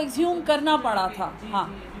 ان کو ایگزیوم کرنا پڑا تھا. ہاں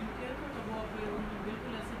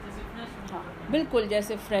بالکل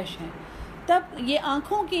جیسے فریش ہیں. تب یہ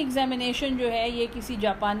آنکھوں کی ایگزامینیشن جو ہے یہ کسی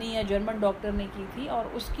جاپانی یا جرمن ڈاکٹر نے کی تھی، اور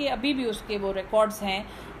اس کے ابھی بھی اس کے وہ ریکارڈز ہیں.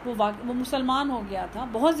 وہ مسلمان ہو گیا تھا،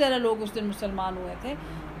 بہت زیادہ لوگ اس دن مسلمان ہوئے تھے،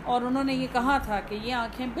 اور انہوں نے یہ کہا تھا کہ یہ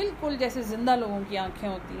آنکھیں بالکل جیسے زندہ لوگوں کی آنکھیں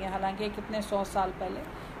ہوتی ہیں، حالانکہ کتنے 100 سال پہلے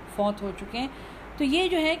فوت ہو چکے ہیں. تو یہ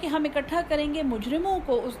جو ہے کہ ہم اکٹھا کریں گے مجرموں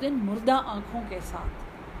کو اس دن مردہ آنکھوں کے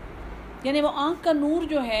ساتھ. یعنی وہ آنکھ کا نور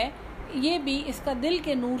جو ہے یہ بھی اس کا دل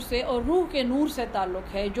کے نور سے اور روح کے نور سے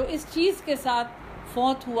تعلق ہے. جو اس چیز کے ساتھ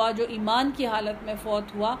فوت ہوا، جو ایمان کی حالت میں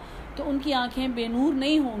فوت ہوا، تو ان کی آنکھیں بے نور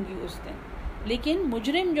نہیں ہوں گی اس دن. لیکن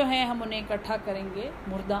مجرم جو ہے ہم انہیں اکٹھا کریں گے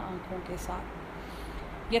مردہ آنکھوں کے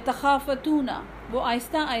ساتھ. یتخافتون، وہ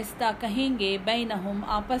آہستہ آہستہ کہیں گے، بینہم،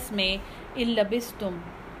 آپس میں، ان لبستم،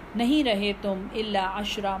 نہیں رہے تم، الا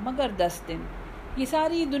عشرہ، مگر 10 دن. یہ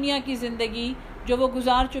ساری دنیا کی زندگی جو وہ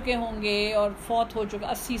گزار چکے ہوں گے اور فوت ہو چکے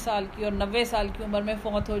 80 سال کی اور 90 سال کی عمر میں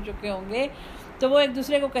فوت ہو چکے ہوں گے، تو وہ ایک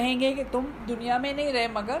دوسرے کو کہیں گے کہ تم دنیا میں نہیں رہے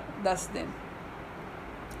مگر 10 دن.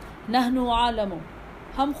 نحن عالم،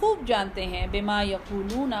 ہم خوب جانتے ہیں، بما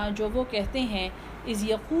یقولون، جو وہ کہتے ہیں، اذ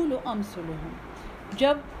یقول امثلہم،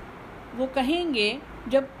 جب وہ کہیں گے،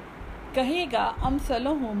 جب کہے گا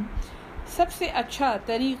امثلہم، سب سے اچھا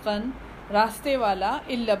طریقاً، راستے والا،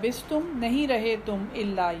 ان لبستم، نہیں رہے تم،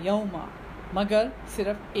 الا یوما، مگر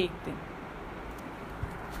صرف ایک دن.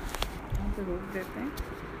 روک دیتے ہیں.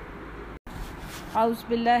 اعوذ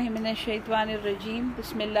باللہ من الشیطان الرجیم،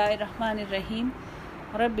 بسم اللہ الرحمن الرحیم.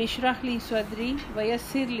 رب اشرح لی صدری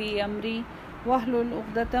ویسر لی امری واحلل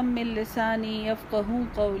عقدۃ من لسانی یفقہوا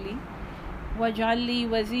قولی واجعل لی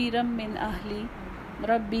وزیرا من اہلی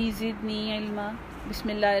ربی زدنی علما. بسم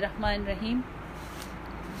اللہ الرحمن الرحیم.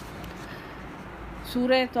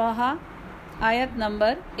 سورہ طٰہٰ، آیت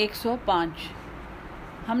نمبر 105.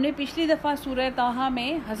 ہم نے پچھلی دفعہ سورہ طٰہٰ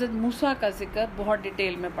میں حضرت موسیٰ کا ذکر بہت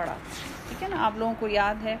ڈیٹیل میں پڑھا، ٹھیک ہے نا، آپ لوگوں کو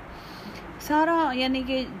یاد ہے سارا، یعنی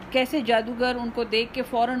کہ کیسے جادوگر ان کو دیکھ کے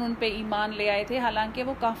فوراً ان پہ ایمان لے آئے تھے، حالانکہ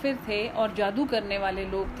وہ کافر تھے اور جادو کرنے والے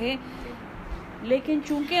لوگ تھے. لیکن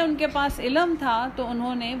چونکہ ان کے پاس علم تھا تو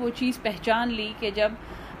انہوں نے وہ چیز پہچان لی کہ جب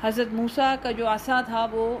حضرت موسیٰ کا جو عصا تھا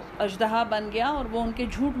وہ اژدہا بن گیا اور وہ ان کے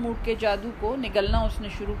جھوٹ موٹ کے جادو کو نگلنا اس نے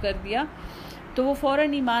شروع کر دیا، تو وہ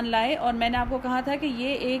فوراً ایمان لائے. اور میں نے آپ کو کہا تھا کہ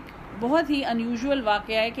یہ ایک بہت ہی انیوژول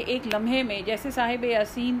واقعہ ہے کہ ایک لمحے میں، جیسے صاحب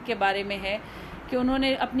یاسین کے بارے میں ہے کہ انہوں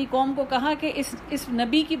نے اپنی قوم کو کہا کہ اس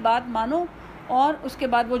نبی کی بات مانو، اور اس کے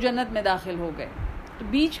بعد وہ جنت میں داخل ہو گئے. تو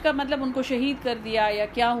بیچ کا مطلب ان کو شہید کر دیا یا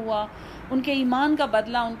کیا ہوا، ان کے ایمان کا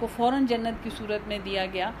بدلہ ان کو فوراً جنت کی صورت میں دیا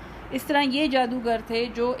گیا. اس طرح یہ جادوگر تھے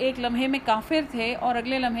جو ایک لمحے میں کافر تھے اور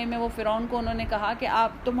اگلے لمحے میں وہ فرعون کو انہوں نے کہا کہ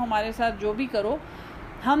تم ہمارے ساتھ جو بھی کرو،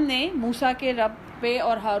 ہم نے موسیٰ کے رب پہ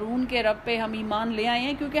اور ہارون کے رب پہ ہم ایمان لے آئے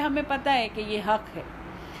ہیں، کیونکہ ہمیں پتہ ہے کہ یہ حق ہے.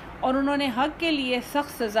 اور انہوں نے حق کے لیے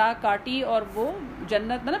سخت سزا کاٹی اور وہ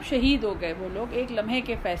جنت، مطلب شہید ہو گئے وہ لوگ ایک لمحے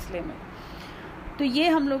کے فیصلے میں. تو یہ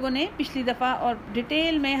ہم لوگوں نے پچھلی دفعہ اور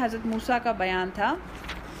ڈیٹیل میں حضرت موسیٰ کا بیان تھا.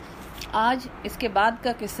 آج اس کے بعد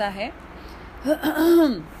کا قصہ ہے.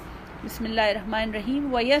 بسم اللہ الرحمن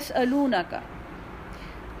الرحیم. وَيَسْأَلُونَكَ،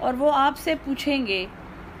 اور وہ آپ سے پوچھیں گے،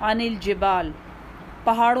 عن الجبال،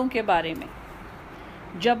 پہاڑوں کے بارے میں.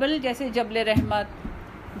 جبل جیسے جبل رحمت،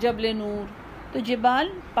 جبل نور، تو جبال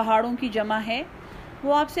پہاڑوں کی جمع ہے.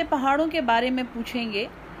 وہ آپ سے پہاڑوں کے بارے میں پوچھیں گے.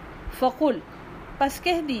 فقل، پس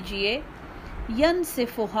کہہ دیجئے،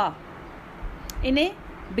 ينسفها، انہیں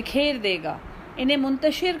بکھیر دے گا، انہیں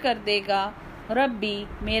منتشر کر دے گا، ربی،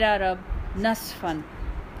 میرا رب، نسفاً،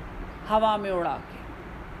 ہوا میں اڑا کے.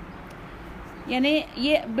 یعنی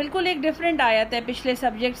یہ بالکل ایک ڈیفرنٹ آیت ہے پچھلے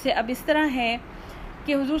سبجیکٹ سے. اب اس طرح ہے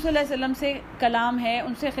کہ حضور صلی اللہ علیہ وسلم سے کلام ہے،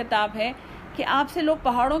 ان سے خطاب ہے کہ آپ سے لوگ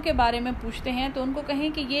پہاڑوں کے بارے میں پوچھتے ہیں تو ان کو کہیں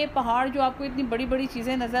کہ یہ پہاڑ جو آپ کو اتنی بڑی بڑی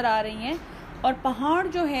چیزیں نظر آ رہی ہیں، اور پہاڑ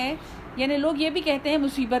جو ہے، یعنی لوگ یہ بھی کہتے ہیں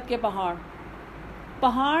مصیبت کے پہاڑ.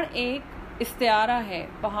 پہاڑ ایک استعارہ ہے،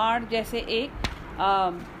 پہاڑ جیسے ایک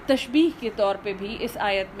تشبیہ کے طور پہ بھی اس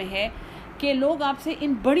آیت میں ہے کہ لوگ آپ سے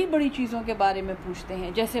ان بڑی بڑی چیزوں کے بارے میں پوچھتے ہیں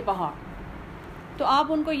جیسے پہاڑ. تو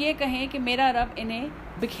آپ ان کو یہ کہیں کہ میرا رب انہیں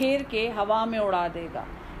بکھیر کے ہوا میں اڑا دے گا.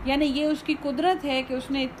 یعنی یہ اس کی قدرت ہے کہ اس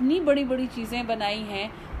نے اتنی بڑی بڑی چیزیں بنائی ہیں،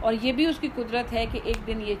 اور یہ بھی اس کی قدرت ہے کہ ایک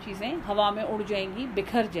دن یہ چیزیں ہوا میں اڑ جائیں گی،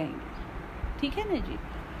 بکھر جائیں گی. ٹھیک ہے نا جی.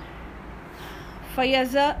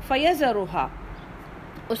 فیذرھا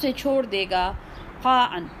اسے چھوڑ دے گا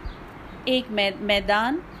قاعن ایک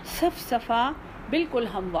میدان صفصفا بالکل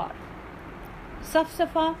ہموار.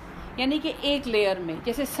 صفصفا یعنی کہ ایک لیئر میں،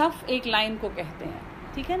 جیسے صف ایک لائن کو کہتے ہیں،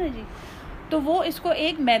 ٹھیک ہے نا جی. تو وہ اس کو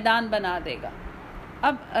ایک میدان بنا دے گا.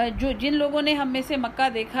 اب جن لوگوں نے ہم میں سے مکہ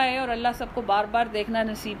دیکھا ہے، اور اللہ سب کو بار بار دیکھنا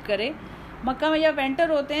نصیب کرے، مکہ میں جب انٹر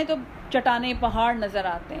ہوتے ہیں تو چٹانیں پہاڑ نظر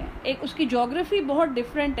آتے ہیں. ایک اس کی جغرافی بہت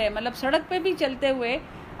ڈیفرنٹ ہے، مطلب سڑک پہ بھی چلتے ہوئے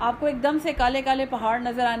آپ کو ایک دم سے کالے کالے پہاڑ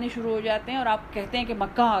نظر آنے شروع ہو جاتے ہیں اور آپ کہتے ہیں کہ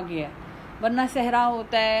مکہ آ گیا ہے، ورنہ صحرا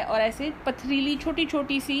ہوتا ہے اور ایسے پتھریلی چھوٹی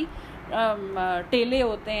چھوٹی سی ٹیلے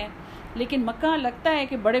ہوتے ہیں. لیکن مکہ لگتا ہے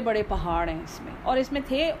کہ بڑے بڑے پہاڑ ہیں اس میں، اور اس میں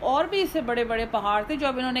تھے اور بھی اس سے بڑے بڑے پہاڑ تھے جو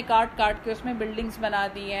اب انہوں نے کاٹ کاٹ کے اس میں بلڈنگز بنا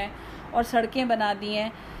دی ہیں اور سڑکیں بنا دی ہیں.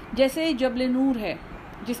 جیسے جبل نور ہے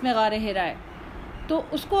جس میں غار حرا ہے، تو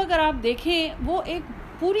اس کو اگر آپ دیکھیں وہ ایک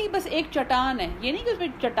پوری بس ایک چٹان ہے. یہ نہیں کہ اس میں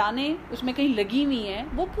چٹانیں اس میں کہیں لگی ہوئی ہیں،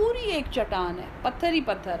 وہ پوری ایک چٹان ہے، پتھر ہی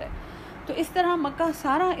پتھر ہے. تو اس طرح مکہ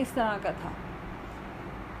سارا اس طرح کا تھا.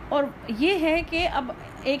 اور یہ ہے کہ اب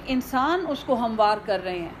ایک انسان اس کو ہموار کر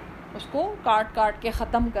رہے ہیں، اس کو کاٹ کاٹ کے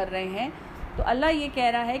ختم کر رہے ہیں. تو اللہ یہ کہہ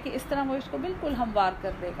رہا ہے کہ اس طرح وہ اس کو بالکل ہموار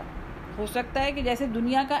کر دے گا. ہو سکتا ہے کہ جیسے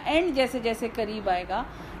دنیا کا اینڈ جیسے جیسے قریب آئے گا،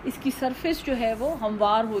 اس کی سرفیس جو ہے وہ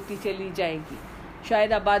ہموار ہوتی چلی جائے گی،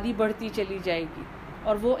 شاید آبادی بڑھتی چلی جائے گی،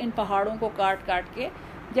 اور وہ ان پہاڑوں کو کاٹ کاٹ کے،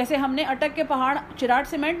 جیسے ہم نے اٹک کے پہاڑ چراٹ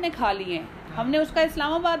سیمنٹ نے کھا لیے ہیں، ہم نے اس کا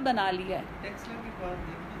اسلام آباد بنا لیا ہے.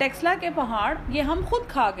 ٹیکسلا کے پہاڑ یہ ہم خود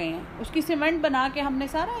کھا گئے ہیں، اس کی سیمنٹ بنا کے ہم نے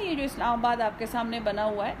سارا یہ جو اسلام آباد آپ کے سامنے بنا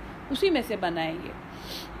ہوا ہے اسی میں سے بنا ہے یہ.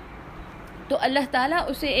 تو اللہ تعالیٰ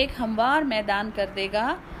اسے ایک ہموار میدان کر دے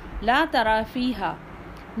گا. لا تری فیہا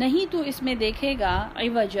نہیں تو اس میں دیکھے گا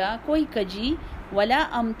عوجا کوئی کجی، ولا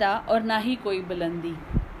امتا اور نہ ہی کوئی بلندی.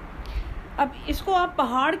 اب اس کو آپ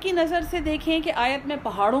پہاڑ کی نظر سے دیکھیں کہ آیت میں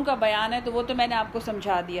پہاڑوں کا بیان ہے، تو وہ تو میں نے آپ کو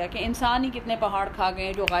سمجھا دیا کہ انسان ہی کتنے پہاڑ کھا گئے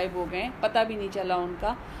ہیں جو غائب ہو گئے ہیں، پتہ بھی نہیں چلا ان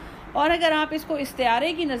کا. اور اگر آپ اس کو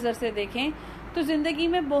استعارے کی نظر سے دیکھیں تو زندگی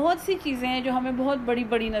میں بہت سی چیزیں ہیں جو ہمیں بہت بڑی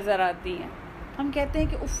بڑی نظر آتی ہیں. ہم کہتے ہیں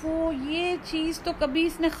کہ اوفو یہ چیز تو کبھی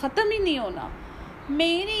اس نے ختم ہی نہیں ہونا،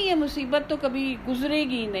 میری یہ مصیبت تو کبھی گزرے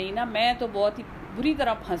گی نہیں نا، میں تو بہت ہی بری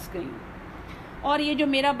طرح پھنس گئی ہوں. اور یہ جو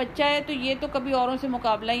میرا بچہ ہے تو یہ تو کبھی اوروں سے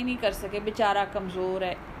مقابلہ ہی نہیں کر سکے، بیچارہ کمزور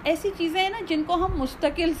ہے. ایسی چیزیں ہیں نا جن کو ہم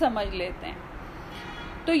مستقل سمجھ لیتے ہیں.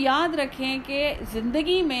 تو یاد رکھیں کہ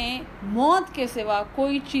زندگی میں موت کے سوا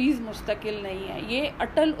کوئی چیز مستقل نہیں ہے. یہ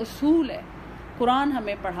اٹل اصول ہے، قرآن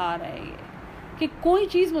ہمیں پڑھا رہا ہے یہ کہ کوئی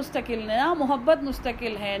چیز مستقل نہیں. نہ محبت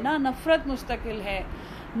مستقل ہے، نہ نفرت مستقل ہے،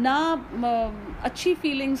 نہ اچھی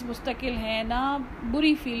فیلنگز مستقل ہیں، نہ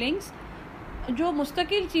بری فیلنگز. جو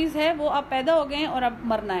مستقل چیز ہے وہ آپ پیدا ہو گئے ہیں اور اب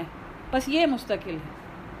مرنا ہے، بس یہ مستقل ہے.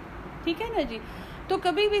 ٹھیک ہے نا جی. تو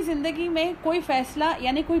کبھی بھی زندگی میں کوئی فیصلہ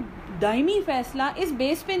یعنی کوئی دائمی فیصلہ اس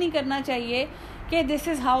بیس پہ نہیں کرنا چاہیے کہ this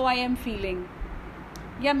is how I am feeling,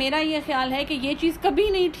 یا میرا یہ خیال ہے کہ یہ چیز کبھی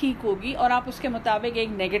نہیں ٹھیک ہوگی اور آپ اس کے مطابق ایک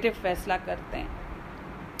نیگیٹو فیصلہ کرتے ہیں.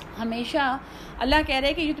 ہمیشہ اللہ کہہ رہے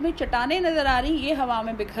ہیں کہ یہ تمہیں چٹانیں نظر آ رہی یہ ہوا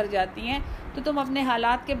میں بکھر جاتی ہیں، تو تم اپنے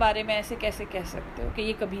حالات کے بارے میں ایسے کیسے کہہ سکتے ہو کہ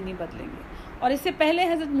یہ کبھی نہیں بدلیں گے. اور اس سے پہلے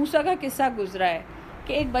حضرت موسیٰ کا قصہ گزرا ہے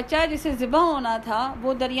کہ ایک بچہ جسے ذبح ہونا تھا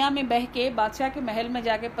وہ دریا میں بہہ کے بادشاہ کے محل میں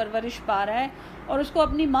جا کے پرورش پا رہا ہے، اور اس کو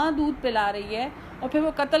اپنی ماں دودھ پلا رہی ہے، اور پھر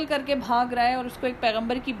وہ قتل کر کے بھاگ رہا ہے، اور اس کو ایک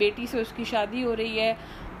پیغمبر کی بیٹی سے اس کی شادی ہو رہی ہے.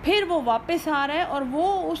 پھر وہ واپس آ رہا ہے اور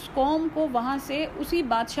وہ اس قوم کو وہاں سے اسی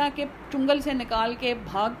بادشاہ کے چنگل سے نکال کے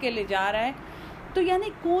بھاگ کے لے جا رہا ہے. تو یعنی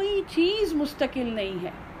کوئی چیز مستقل نہیں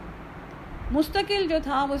ہے. مستقل جو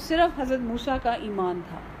تھا وہ صرف حضرت موسیٰ کا ایمان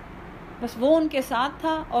تھا، بس وہ ان کے ساتھ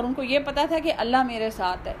تھا، اور ان کو یہ پتا تھا کہ اللہ میرے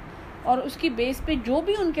ساتھ ہے، اور اس کی بیس پہ جو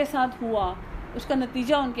بھی ان کے ساتھ ہوا اس کا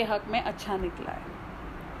نتیجہ ان کے حق میں اچھا نکلا ہے.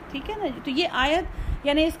 ٹھیک ہے نا جی. تو یہ آیت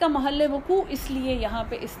یعنی اس کا محل وقوع اس لیے یہاں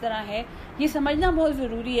پہ اس طرح ہے. یہ سمجھنا بہت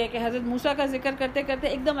ضروری ہے کہ حضرت موسیٰ کا ذکر کرتے کرتے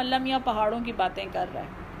ایک دم اللہ میاں پہاڑوں کی باتیں کر رہا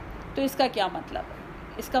ہے، تو اس کا کیا مطلب ہے،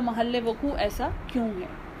 اس کا محل وقوع ایسا کیوں ہے.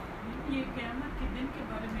 یہ قیامت کے دن کے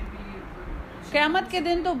بارے میں بھی قیامت کے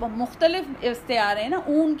دن تو مختلف استعارے ہیں نا،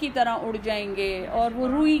 اون کی طرح اڑ جائیں گے، اور وہ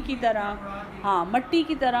روئی کی طرح، ہاں مٹی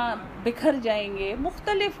کی طرح بکھر جائیں گے،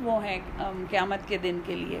 مختلف وہ ہیں قیامت کے دن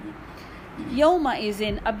کے لیے. یوم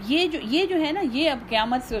اذن، اب یہ جو ہے نا یہ اب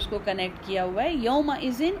قیامت سے اس کو کنیکٹ کیا ہوا ہے. یوم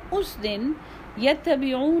اذن اس دن،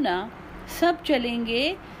 یتبعون سب چلیں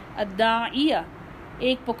گے، الداعیہ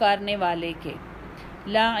ایک پکارنے والے کے،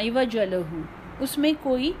 لا عوج لہ اس میں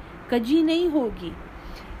کوئی کجی نہیں ہوگی.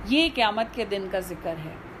 یہ قیامت کے دن کا ذکر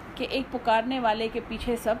ہے کہ ایک پکارنے والے کے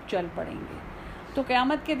پیچھے سب چل پڑیں گے. تو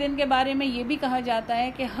قیامت کے دن کے بارے میں یہ بھی کہا جاتا ہے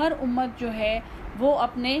کہ ہر امت جو ہے وہ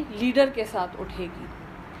اپنے لیڈر کے ساتھ اٹھے گی،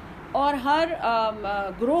 اور ہر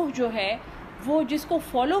گروہ جو ہے وہ جس کو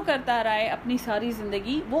فالو کرتا رہا ہے اپنی ساری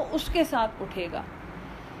زندگی وہ اس کے ساتھ اٹھے گا.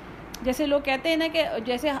 جیسے لوگ کہتے ہیں نا کہ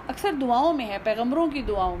جیسے اکثر دعاؤں میں ہے، پیغمبروں کی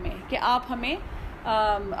دعاؤں میں، کہ آپ ہمیں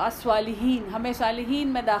ہمیں صالحین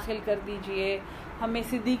میں داخل کر دیجئے، ہمیں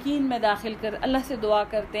صدیقین میں داخل کر، اللہ سے دعا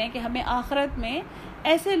کرتے ہیں کہ ہمیں آخرت میں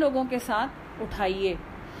ایسے لوگوں کے ساتھ اٹھائیے.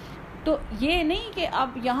 تو یہ نہیں کہ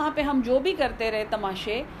اب یہاں پہ ہم جو بھی کرتے رہے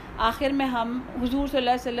تماشے، آخر میں ہم حضور صلی اللہ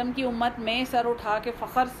علیہ وسلم کی امت میں سر اٹھا کے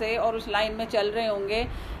فخر سے اور اس لائن میں چل رہے ہوں گے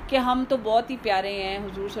کہ ہم تو بہت ہی پیارے ہیں،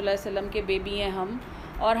 حضور صلی اللہ علیہ وسلم کے بیبی ہیں ہم،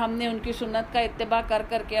 اور ہم نے ان کی سنت کا اتباع کر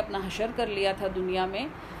کر کے اپنا حشر کر لیا تھا دنیا میں،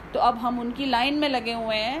 تو اب ہم ان کی لائن میں لگے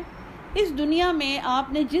ہوئے ہیں. اس دنیا میں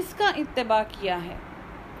آپ نے جس کا اتباع کیا ہے،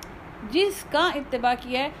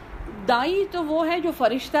 دائی تو وہ ہے جو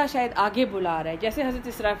فرشتہ شاید آگے بلا رہا ہے، جیسے حضرت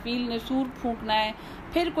اسرافیل نے سور پھونکنا ہے،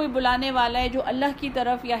 پھر کوئی بلانے والا ہے جو اللہ کی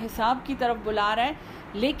طرف یا حساب کی طرف بلا رہا ہے،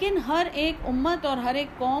 لیکن ہر ایک امت اور ہر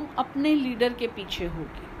ایک قوم اپنے لیڈر کے پیچھے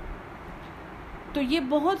ہوگی. تو یہ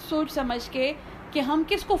بہت سوچ سمجھ کے کہ ہم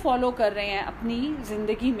کس کو فالو کر رہے ہیں اپنی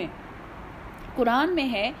زندگی میں. قرآن میں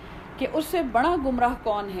ہے کہ اس سے بڑا گمراہ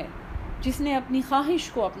کون ہے جس نے اپنی خواہش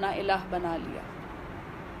کو اپنا الہ بنا لیا.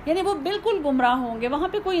 یعنی وہ بالکل گمراہ ہوں گے، وہاں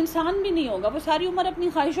پہ کوئی انسان بھی نہیں ہوگا، وہ ساری عمر اپنی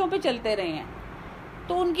خواہشوں پہ چلتے رہے ہیں،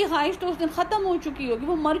 تو ان کی خواہش تو اس دن ختم ہو چکی ہوگی،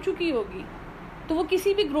 وہ مر چکی ہوگی، تو وہ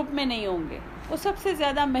کسی بھی گروپ میں نہیں ہوں گے. وہ سب سے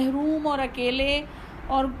زیادہ محروم اور اکیلے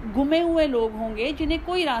اور گمے ہوئے لوگ ہوں گے جنہیں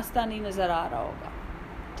کوئی راستہ نہیں نظر آ رہا ہوگا.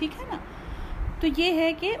 ٹھیک ہے نا؟ تو یہ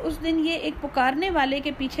ہے کہ اس دن یہ ایک پکارنے والے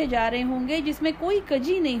کے پیچھے جا رہے ہوں گے جس میں کوئی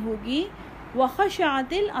کجی نہیں ہوگی.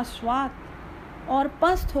 وَخَشَعَتِ الْأَصْوَاتِ، اور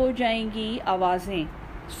پست ہو جائیں گی آوازیں.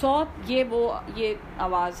 صوت یہ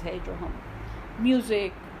آواز ہے جو ہم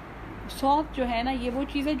میوزک، صوت جو ہے نا یہ وہ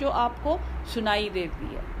چیزیں جو آپ کو سنائی دیتی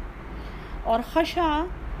ہے. اور خشع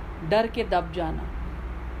ڈر کے دب جانا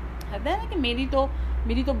ہے نا، کہ میری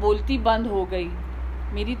تو بولتی بند ہو گئی،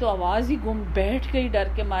 میری تو آواز ہی گم بیٹھ گئی ڈر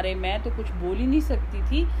کے مارے، میں تو کچھ بول ہی نہیں سکتی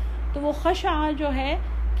تھی. تو وہ خشع جو ہے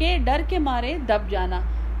کہ ڈر کے مارے دب جانا.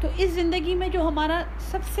 تو اس زندگی میں جو ہمارا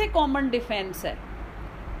سب سے کامن ڈیفینس ہے،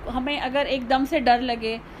 ہمیں اگر ایک دم سے ڈر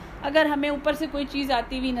لگے، اگر ہمیں اوپر سے کوئی چیز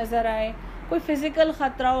آتی ہوئی نظر آئے، کوئی فزیکل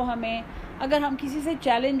خطرہ ہو ہمیں، اگر ہم کسی سے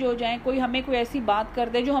چیلنج ہو جائیں، کوئی ہمیں کوئی ایسی بات کر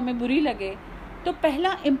دے جو ہمیں بری لگے، تو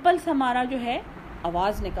پہلا امپلس ہمارا جو ہے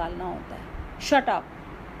آواز نکالنا ہوتا ہے. شٹ اپ،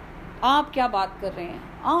 آپ کیا بات کر رہے ہیں،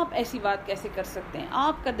 آپ ایسی بات کیسے کر سکتے ہیں،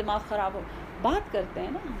 آپ کا دماغ خراب ہو، بات کرتے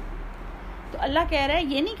ہیں نا. تو اللہ کہہ رہا ہے،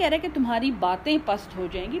 یہ نہیں کہہ رہا کہ تمہاری باتیں پست ہو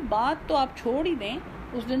جائیں گی، بات تو آپ چھوڑ ہی دیں،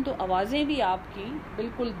 اس دن تو آوازیں بھی آپ کی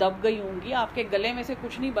بالکل دب گئی ہوں گی، آپ کے گلے میں سے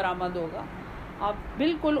کچھ نہیں برآمد ہوگا، آپ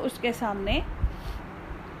بالکل اس کے سامنے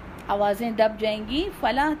آوازیں دب جائیں گی.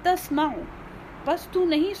 فلا تسمع، پس تو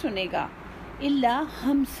نہیں سنے گا، الا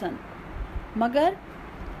ہمسن، مگر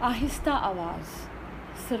آہستہ آواز،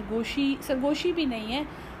 سرگوشی بھی نہیں ہے.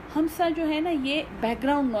 ہمسا جو ہے نا یہ بیک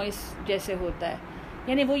گراؤنڈ نوائز جیسے ہوتا ہے،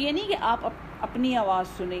 یعنی وہ یہ نہیں کہ آپ اپنی آواز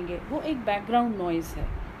سنیں گے، وہ ایک بیک گراؤنڈ نوائز ہے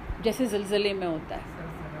جیسے زلزلے میں ہوتا ہے،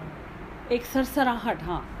 ایک سرسراہٹ.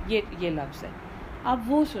 ہاں یہ لفظ ہے، آپ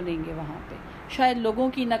وہ سنیں گے وہاں پہ. شاید لوگوں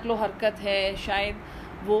کی نقل و حرکت ہے، شاید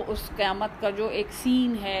وہ اس قیامت کا جو ایک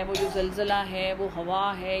سین ہے، وہ جو زلزلہ ہے، وہ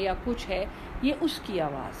ہوا ہے یا کچھ ہے، یہ اس کی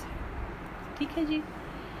آواز ہے. ٹھیک ہے جی.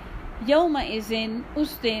 یومئذ،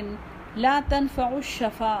 اس دن، لا تنفع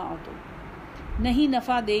الشفاعۃ، نہیں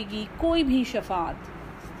نفع دے گی کوئی بھی شفاعت.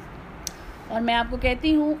 اور میں آپ کو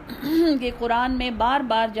کہتی ہوں کہ قرآن میں بار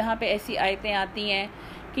بار جہاں پہ ایسی آیتیں آتی ہیں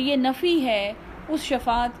کہ یہ نفی ہے اس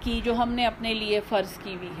شفاعت کی جو ہم نے اپنے لیے فرض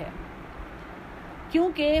کی ہوئی ہے،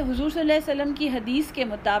 کیونکہ حضور صلی اللہ علیہ وسلم کی حدیث کے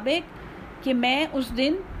مطابق کہ میں اس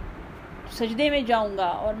دن سجدے میں جاؤں گا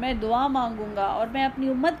اور میں دعا مانگوں گا اور میں اپنی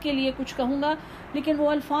امت کے لیے کچھ کہوں گا، لیکن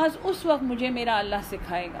وہ الفاظ اس وقت مجھے میرا اللہ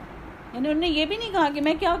سکھائے گا. یعنی انہوں نے یہ بھی نہیں کہا کہ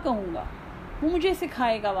میں کیا کہوں گا، وہ مجھے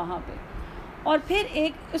سکھائے گا وہاں پہ. اور پھر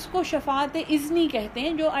ایک اس کو شفاعت اذنی کہتے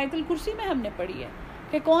ہیں، جو آیت الکرسی میں ہم نے پڑھی ہے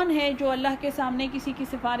کہ کون ہے جو اللہ کے سامنے کسی کی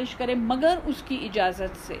سفارش کرے مگر اس کی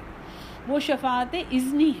اجازت سے. وہ شفاعت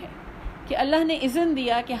اذنی ہے کہ اللہ نے اذن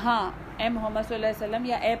دیا کہ ہاں اے محمد صلی اللہ علیہ وسلم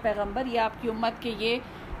یا اے پیغمبر یا آپ کی امت کے یہ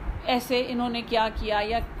ایسے انہوں نے کیا کیا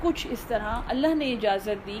یا کچھ اس طرح، اللہ نے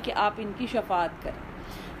اجازت دی کہ آپ ان کی شفاعت کریں.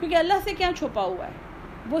 کیونکہ اللہ سے کیا چھپا ہوا ہے،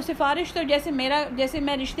 وہ سفارش تو جیسے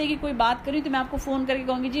میں رشتے کی کوئی بات کری تو میں آپ کو فون کر کے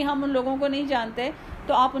کہوں گی جی ہم ان لوگوں کو نہیں جانتے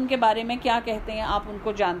تو آپ ان کے بارے میں کیا کہتے ہیں، آپ ان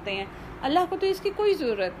کو جانتے ہیں. اللہ کو تو اس کی کوئی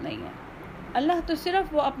ضرورت نہیں ہے. اللہ تو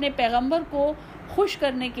صرف وہ اپنے پیغمبر کو خوش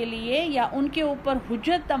کرنے کے لیے یا ان کے اوپر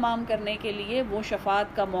حجت تمام کرنے کے لیے وہ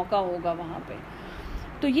شفاعت کا موقع ہوگا وہاں پہ.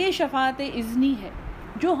 تو یہ شفاعت اذنی ہے.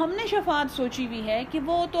 جو ہم نے شفاعت سوچی ہوئی ہے کہ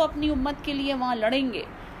وہ تو اپنی امت کے لیے وہاں لڑیں گے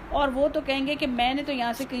اور وہ تو کہیں گے کہ میں نے تو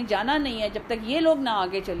یہاں سے کہیں جانا نہیں ہے جب تک یہ لوگ نہ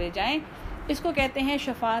آگے چلے جائیں، اس کو کہتے ہیں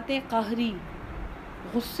شفاعت قہری،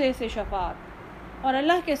 غصے سے شفاعت، اور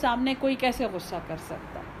اللہ کے سامنے کوئی کیسے غصہ کر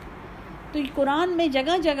سکتا؟ تو قرآن میں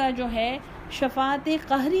جگہ جگہ جو ہے شفاعت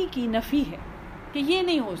قہری کی نفی ہے کہ یہ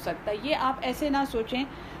نہیں ہو سکتا. یہ آپ ایسے نہ سوچیں،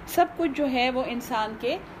 سب کچھ جو ہے وہ انسان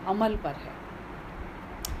کے عمل پر ہے.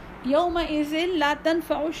 یومئذ لا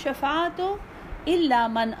تنفع الشفاعۃ الا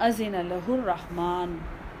من اذن له الرحمن،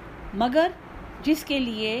 مگر جس کے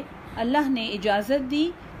لیے اللہ نے اجازت دی،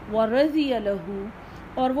 ورضی له،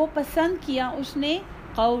 اور وہ پسند کیا اس نے،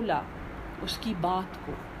 قولا، اس کی بات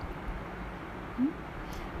کو.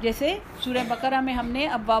 جیسے سورہ بقرہ میں ہم نے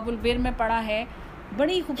ابواب البر میں پڑھا ہے،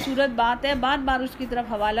 بڑی خوبصورت بات ہے، بار بار اس کی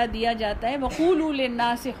طرف حوالہ دیا جاتا ہے، وقولوا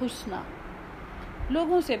للناس حسنا،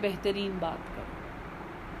 لوگوں سے بہترین بات کرو.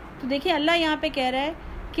 تو دیکھیں اللہ یہاں پہ کہہ رہا ہے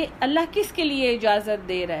کہ اللہ کس کے لیے اجازت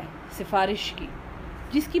دے رہا ہے؟ سفارش کی،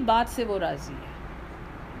 جس کی بات سے وہ راضی ہے،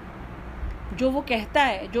 جو وہ کہتا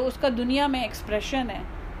ہے، جو اس کا دنیا میں ایکسپریشن ہے،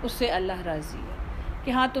 اس سے اللہ راضی ہے.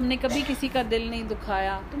 کہ ہاں تم نے کبھی کسی کا دل نہیں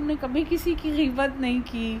دکھایا، تم نے کبھی کسی کی غیبت نہیں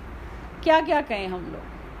کی، کیا کیا کہیں ہم لوگ،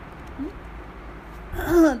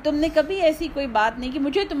 تم نے کبھی ایسی کوئی بات نہیں کی،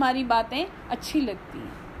 مجھے تمہاری باتیں اچھی لگتی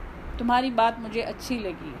ہیں، تمہاری بات مجھے اچھی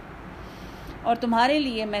لگی ہے، اور تمہارے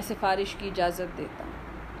لیے میں سفارش کی اجازت دیتا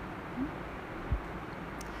ہوں.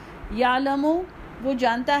 یعلم، وہ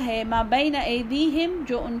جانتا ہے، ما بین ایدیہم،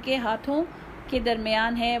 جو ان کے ہاتھوں کے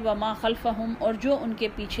درمیان ہے، وما خلفہم، اور جو ان کے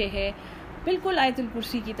پیچھے ہے، بالکل آیت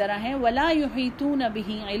الکرسی کی طرح ہے. ولا یحیطون بہ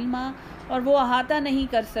علما، اور وہ احاطہ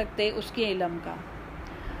نہیں کر سکتے اس کے علم کا.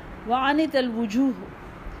 وعنت الوجوہ،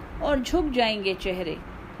 اور جھک جائیں گے چہرے،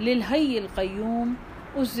 للحی القیوم،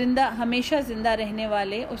 اس زندہ، ہمیشہ زندہ رہنے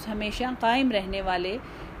والے، اس ہمیشہ قائم رہنے والے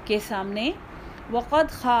کے سامنے.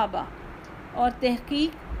 وقد خواب، اور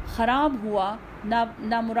تحقیق خراب ہوا،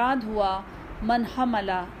 نامراد ہوا، من حمل،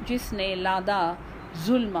 جس نے لادا،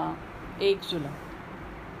 ظلم، ایک ظلم.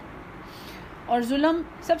 اور ظلم،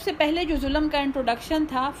 سب سے پہلے جو ظلم کا انٹروڈکشن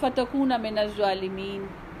تھا، فتکون من الظالمین،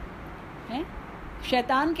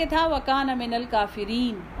 شیطان کے تھا، وکان من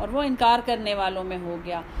الکافرین، اور وہ انکار کرنے والوں میں ہو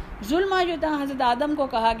گیا. ظلم جو تھا حضرت آدم کو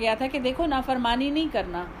کہا گیا تھا کہ دیکھو نافرمانی نہیں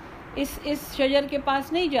کرنا، اس شجر کے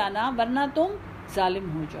پاس نہیں جانا، ورنہ تم ظالم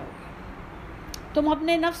ہو جاؤ گے، تم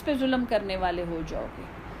اپنے نفس پہ ظلم کرنے والے ہو جاؤ گے.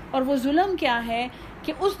 اور وہ ظلم کیا ہے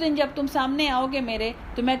کہ اس دن جب تم سامنے آؤ گے میرے،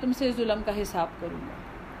 تو میں تم سے ظلم کا حساب کروں گا.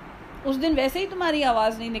 اس دن ویسے ہی تمہاری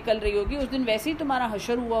آواز نہیں نکل رہی ہوگی، اس دن ویسے ہی تمہارا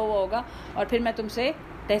حشر ہوا ہوگا، اور پھر میں تم سے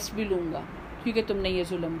ٹیسٹ بھی لوں گا، کیونکہ تم نے یہ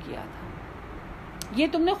ظلم کیا تھا، یہ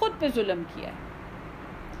تم نے خود پہ ظلم کیا ہے.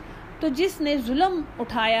 تو جس نے ظلم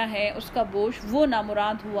اٹھایا ہے اس کا بوجھ، وہ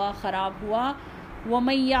نامراد ہوا، خراب ہوا.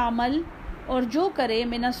 وَمَن يَعْمَلْ، اور جو کرے،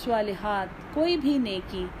 من الصالحات، کوئی بھی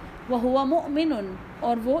نیکی، وَهُوَ مُؤْمِنٌ،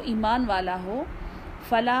 اور وہ ایمان والا ہو،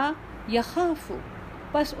 فلا یخاف،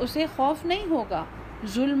 پس اسے خوف نہیں ہوگا،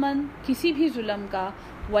 ظلمن، کسی بھی ظلم کا،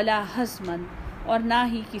 ولا حزمن، اور نہ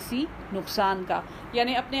ہی کسی نقصان کا،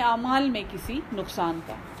 یعنی اپنے اعمال میں کسی نقصان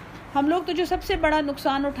کا. ہم لوگ تو جو سب سے بڑا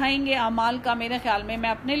نقصان اٹھائیں گے اعمال کا، میرے خیال میں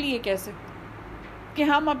اپنے لیے کہہ سکتی کہ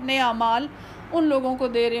ہم اپنے اعمال ان لوگوں کو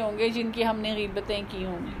دے رہے ہوں گے جن کی ہم نے غیبتیں کی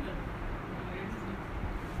ہوں گی.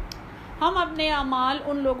 ہم اپنے اعمال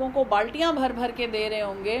ان لوگوں کو بالٹیاں بھر بھر کے دے رہے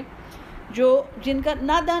ہوں گے جن کا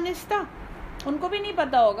نادانستہ، ان کو بھی نہیں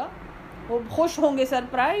پتہ ہوگا، وہ خوش ہوں گے،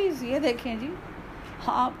 سرپرائز، یہ دیکھیں جی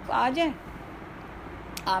آپ آ جائیں،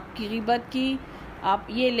 آپ کی غیبت کی، آپ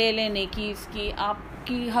یہ لے لیں نیکی اس کی، آپ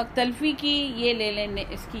کی حق تلفی کی، یہ لے لیں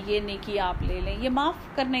اس کی، یہ نیکی آپ لے لیں. یہ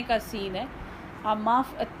معاف کرنے کا سین ہے،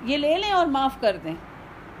 آپ یہ لے لیں اور معاف کر دیں،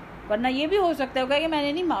 ورنہ یہ بھی ہو سکتا ہوگا کہ میں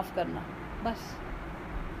نے نہیں معاف کرنا، بس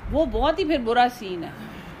وہ بہت ہی پھر برا سین ہے.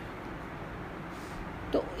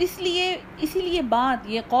 تو اسی لیے بات،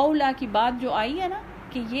 یہ قولا کی بات جو آئی ہے نا،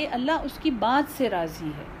 کہ یہ اللہ اس کی بات سے راضی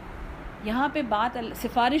ہے. یہاں پہ بات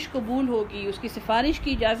سفارش قبول ہوگی، اس کی سفارش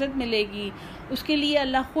کی اجازت ملے گی، اس کے لیے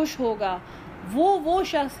اللہ خوش ہوگا. وہ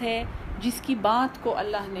شخص ہے جس کی بات کو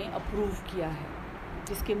اللہ نے اپروو کیا ہے،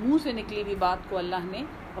 جس کے منہ سے نکلی ہوئی بات کو اللہ نے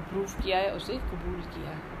اپروو کیا ہے، اسے قبول کیا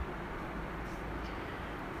ہے.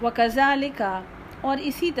 وَكَذَلِكَ، اور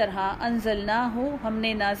اسی طرح انزلناہ، ہم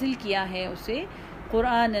نے نازل کیا ہے اسے،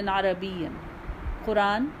 قرآن عربی،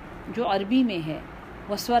 قرآن جو عربی میں ہے،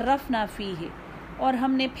 وَصَرَّفْنَا فِيهِ، اور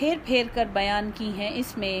ہم نے پھیر پھیر کر بیان کی ہیں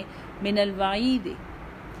اس میں، من الوعید،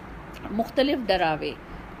 مختلف ڈراوے،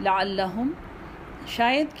 لعلہم،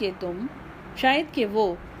 شاید کہ وہ،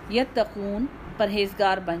 یتقون،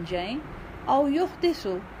 پرہیزگار بن جائیں، او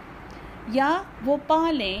یحدثو، یا وہ پا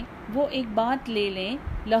لیں، وہ ایک بات لے لیں،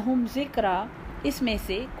 لہم ذکرہ، اس میں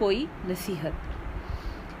سے کوئی نصیحت.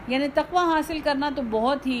 یعنی تقوی حاصل کرنا تو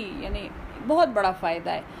بہت بڑا فائدہ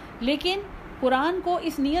ہے، لیکن قرآن کو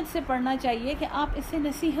اس نیت سے پڑھنا چاہیے کہ آپ اس سے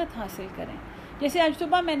نصیحت حاصل کریں. جیسے آج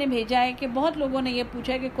صبح میں نے بھیجا ہے کہ بہت لوگوں نے یہ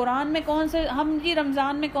پوچھا ہے کہ قرآن میں کون سے ہم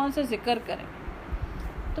رمضان میں کون سا ذکر کریں.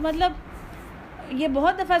 تو مطلب یہ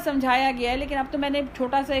بہت دفعہ سمجھایا گیا ہے، لیکن اب تو میں نے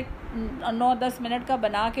چھوٹا سا ایک 9-10 منٹ کا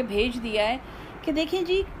بنا کے بھیج دیا ہے کہ دیکھیں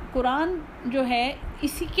جی قرآن جو ہے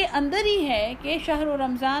اسی کے اندر ہی ہے کہ شہر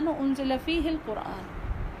رمضان انزل فیہ القرآن،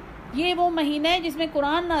 یہ وہ مہینہ ہے جس میں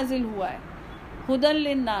قرآن نازل ہوا ہے. ہدی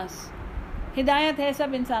للناس، ہدایت ہے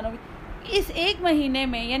سب انسانوں کی. اس ایک مہینے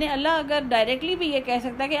میں، یعنی اللہ اگر ڈائریکٹلی بھی یہ کہہ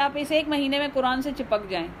سکتا کہ آپ اس ایک مہینے میں قرآن سے چپک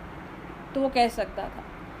جائیں تو وہ کہہ سکتا تھا.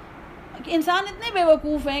 انسان اتنے بے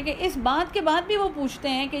وقوف ہیں کہ اس بات کے بعد بھی وہ پوچھتے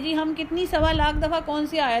ہیں کہ جی ہم کتنی 1.25 لاکھ دفعہ کون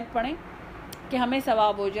سی آیت پڑھیں کہ ہمیں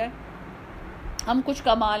ثواب ہو جائے، ہم کچھ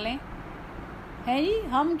کما لیں. ہے جی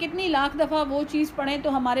ہم کتنی لاکھ دفعہ وہ چیز پڑھیں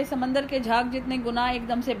تو ہمارے سمندر کے جھاگ جتنے گناہ ایک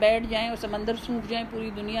دم سے بیٹھ جائیں اور سمندر سوکھ جائیں پوری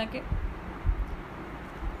دنیا کے.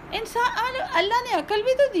 انسان اللہ نے عقل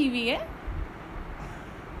بھی تو دی ہوئی ہے.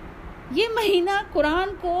 یہ مہینہ قرآن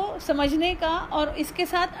کو سمجھنے کا اور اس کے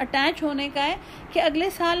ساتھ اٹیچ ہونے کا ہے کہ اگلے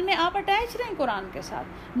سال میں آپ اٹیچ رہیں قرآن کے ساتھ.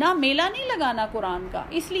 نہ میلہ نہیں لگانا قرآن کا.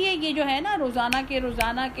 اس لیے یہ جو ہے نا روزانہ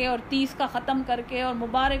کے اور 30 کا ختم کر کے اور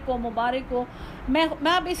مبارک ہو میں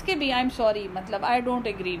اب اس کے بھی آئی ایم سوری، مطلب I don't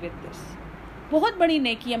agree with this. بہت بڑی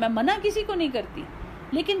نیکی ہے، میں منع کسی کو نہیں کرتی،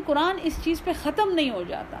 لیکن قرآن اس چیز پہ ختم نہیں ہو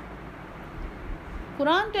جاتا.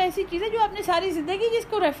 قرآن تو ایسی چیز ہے جو اپنے ساری زندگی جس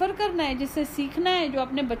کو ریفر کرنا ہے، جس سے سیکھنا ہے، جو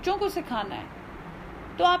اپنے بچوں کو سکھانا ہے.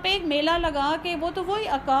 تو آپ ایک میلہ لگا کے، وہ تو وہی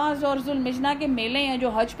عکاظ اور ذوالمجنہ کے میلے ہیں جو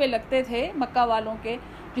حج پہ لگتے تھے مکہ والوں کے،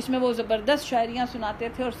 جس میں وہ زبردست شاعریاں سناتے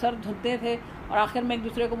تھے اور سر دھلتے تھے اور آخر میں ایک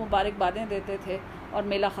دوسرے کو مبارکبادیں دیتے تھے اور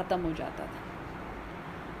میلہ ختم ہو جاتا تھا.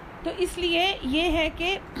 تو اس لیے یہ ہے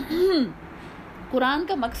کہ قرآن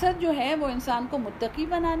کا مقصد جو ہے وہ انسان کو متقی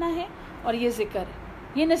بنانا ہے، اور یہ ذکر ہے،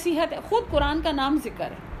 یہ نصیحت ہے. خود قرآن کا نام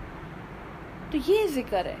ذکر ہے، تو یہ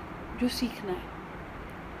ذکر ہے جو سیکھنا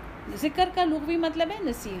ہے. ذکر کا لغوی مطلب ہے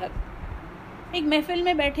نصیحت. ایک محفل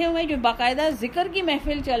میں بیٹھے ہوئے جو باقاعدہ ذکر کی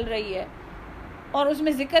محفل چل رہی ہے اور اس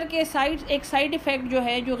میں ذکر کے ایک سائیڈ ایفیکٹ جو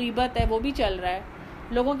ہے جو غیبت ہے وہ بھی چل رہا ہے،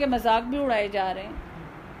 لوگوں کے مذاق بھی اڑائے جا رہے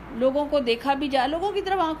ہیں، لوگوں کو دیکھا بھی لوگوں کی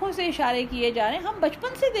طرف آنکھوں سے اشارے کیے جا رہے ہیں. ہم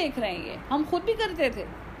بچپن سے دیکھ رہے ہیں، یہ ہم خود بھی کرتے تھے.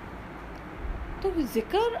 تو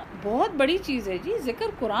ذکر بہت بڑی چیز ہے جی. ذکر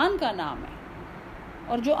قرآن کا نام ہے،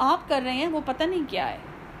 اور جو آپ کر رہے ہیں وہ پتہ نہیں کیا ہے.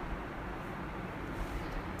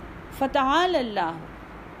 فتعال اللہ،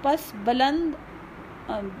 پس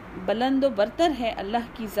بلند و برتر ہے اللہ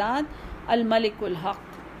کی ذات، الملک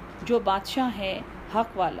الحق، جو بادشاہ ہے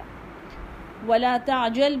حق والا. ولا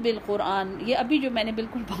تعجل بالقرآن، یہ ابھی جو میں نے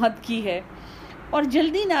بالکل بات کی ہے، اور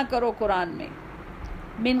جلدی نہ کرو قرآن میں،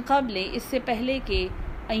 من قبل، اس سے پہلے کہ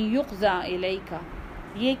ان یقضی الیک،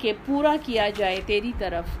 یہ کہ پورا کیا جائے تیری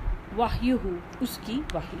طرف، وحیہ، اس کی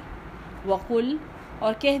وحی. وقل،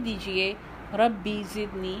 اور کہہ دیجئے، ربی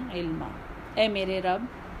زدنی علما، اے میرے رب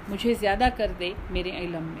مجھے زیادہ کر دے میرے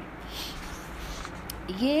علم میں.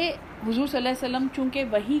 یہ حضور صلی اللہ علیہ وسلم چونکہ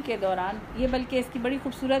وحی کے دوران، یہ بلکہ اس کی بڑی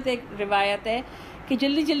خوبصورت ایک روایت ہے کہ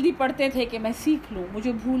جلدی جلدی پڑھتے تھے کہ میں سیکھ لوں،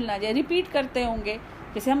 مجھے بھول نہ جائے. ریپیٹ کرتے ہوں گے،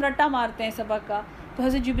 جیسے ہم رٹا مارتے ہیں سبق کا، تو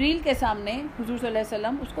حضرت جبریل کے سامنے حضور صلی اللہ علیہ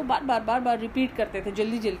وسلم اس کو بار بار ریپیٹ کرتے تھے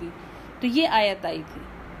جلدی جلدی. تو یہ آیت آئی تھی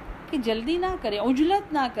کہ جلدی نہ کریں،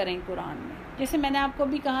 عجلت نہ کریں قرآن میں. جیسے میں نے آپ کو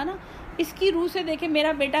بھی کہا نا، اس کی روح سے دیکھیں،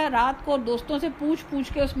 میرا بیٹا رات کو دوستوں سے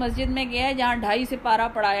پوچھ کے اس مسجد میں گیا ہے جہاں 2.5 سے پارہ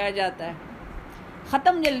پڑھایا جاتا ہے،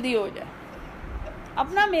 ختم جلدی ہو جائے.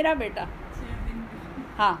 اپنا میرا بیٹا،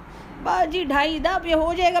 ہاں جی 2.5 اب یہ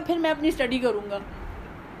ہو جائے گا، پھر میں اپنی اسٹڈی کروں گا.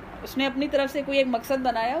 اس نے اپنی طرف سے کوئی ایک مقصد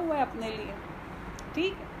بنایا ہوا ہے اپنے لیے،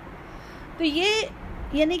 ٹھیک ہے. تو یہ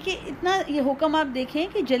یعنی کہ اتنا یہ حکم آپ دیکھیں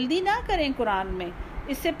کہ جلدی نہ کریں قرآن میں،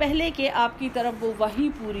 اس سے پہلے کہ آپ کی طرف وہ وحی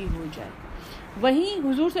پوری ہو جائے، وہی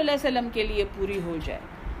حضور صلی اللہ علیہ وسلم کے لیے پوری ہو جائے.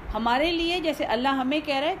 ہمارے لیے جیسے اللہ ہمیں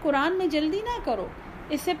کہہ رہا ہے قرآن میں جلدی نہ کرو،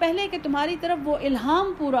 اس سے پہلے کہ تمہاری طرف وہ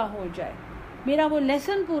الہام پورا ہو جائے، میرا وہ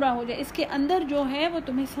لیسن پورا ہو جائے، اس کے اندر جو ہے وہ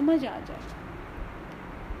تمہیں سمجھ آ جائے.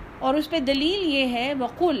 اور اس پہ دلیل یہ ہے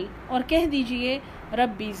وقل، اور کہہ دیجئے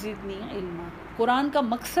ربی زدنی علما. قرآن کا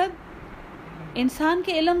مقصد انسان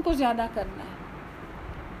کے علم کو زیادہ کرنا ہے،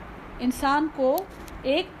 انسان کو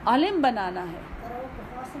ایک عالم بنانا ہے.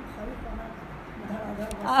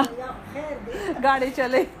 گاڑی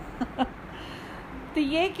چلے تو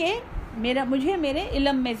یہ کہ مجھے میرے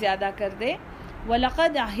علم میں زیادہ کر دے.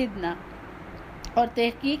 وَلَقَدْ عَهِدْنَا، اور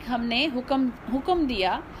تحقیق ہم نے حکم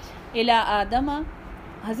دیا، اِلَىٰ آدَمَ،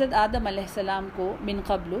 حضرت آدم علیہ السلام کو، من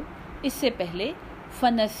قبل، اس سے پہلے،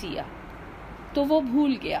 فنسیا، تو وہ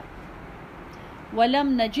بھول گیا.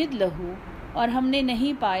 وَلَمْ نَجِدْ لَهُ، اور ہم نے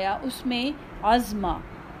نہیں پایا اس میں عزمہ،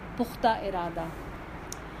 پختہ ارادہ.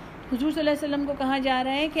 حضور صلی اللہ علیہ وسلم کو کہا جا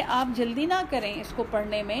رہا ہے کہ آپ جلدی نہ کریں اس کو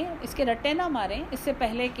پڑھنے میں، اس کے رٹے نہ ماریں اس سے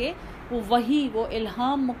پہلے کہ وہ وحی، وہ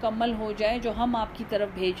الہام مکمل ہو جائے جو ہم آپ کی طرف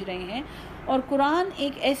بھیج رہے ہیں. اور قرآن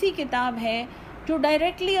ایک ایسی کتاب ہے جو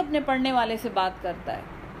ڈائریکٹلی اپنے پڑھنے والے سے بات کرتا ہے،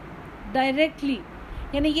 ڈائریکٹلی.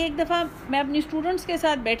 یعنی یہ ایک دفعہ میں اپنی اسٹوڈنٹس کے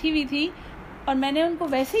ساتھ بیٹھی ہوئی تھی اور میں نے ان کو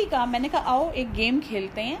ویسے ہی کہا، میں نے کہا آؤ ایک گیم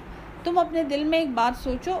کھیلتے ہیں، تم اپنے دل میں ایک بات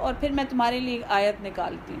سوچو اور پھر میں تمہارے لیے ایک آیت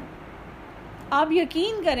نکالتی ہوں. آپ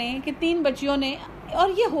یقین کریں کہ 3 بچیوں نے، اور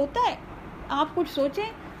یہ ہوتا ہے، آپ کچھ سوچیں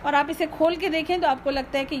اور آپ اسے کھول کے دیکھیں تو آپ کو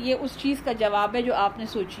لگتا ہے کہ یہ اس چیز کا جواب ہے جو آپ نے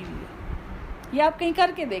سوچی ہوئی ہے. یہ آپ کہیں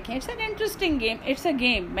کر کے دیکھیں. It's an interesting game, it's a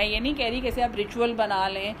game. میں یہ نہیں کہہ رہی کہ اسے آپ ریچول بنا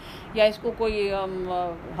لیں یا اس کو کوئی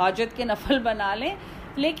حاجت کے نفل بنا لیں،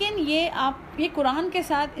 لیکن یہ قرآن کے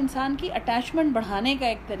ساتھ انسان کی اٹیچمنٹ بڑھانے کا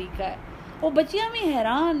ایک طریقہ ہے. وہ بچیاں بھی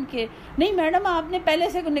حیران کہ نہیں میڈم آپ نے پہلے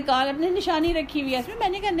سے نکال اپنے نشانی رکھی ہوئی ہے اس میں. میں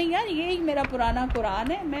نے کہا نہیں یار، یہ میرا پرانا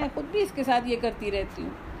قرآن ہے، میں خود بھی اس کے ساتھ یہ کرتی رہتی ہوں.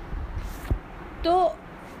 تو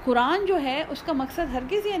قرآن جو ہے اس کا مقصد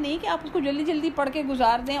ہرگز یہ نہیں کہ آپ اس کو جلدی جلدی پڑھ کے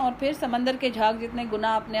گزار دیں اور پھر سمندر کے جھاگ جتنے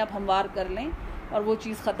گناہ اپنے آپ ہموار کر لیں اور وہ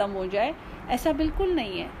چیز ختم ہو جائے. ایسا بالکل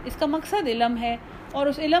نہیں ہے. اس کا مقصد علم ہے، اور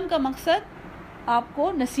اس علم کا مقصد آپ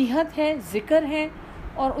کو نصیحت ہے، ذکر ہے،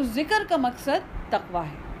 اور اس ذکر کا مقصد تقویٰ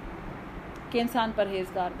ہے کہ انسان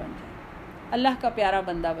پرہیزگار بن جائے، اللہ کا پیارا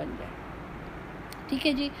بندہ بن جائے. ٹھیک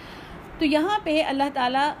ہے جی. تو یہاں پہ اللہ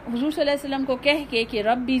تعالیٰ حضور صلی اللہ علیہ وسلم کو کہہ کے کہ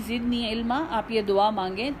ربی زدنی علما، آپ یہ دعا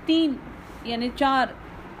مانگیں. 4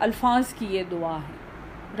 الفاظ کی یہ دعا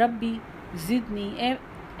ہے. ربی زدنی،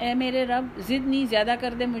 اے میرے رب، زدنی زیادہ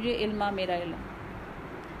کر دے مجھے، علما میرا علم.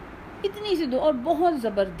 اتنی سی دعا، اور بہت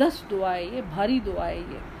زبردست دعا ہے یہ، بھاری دعا ہے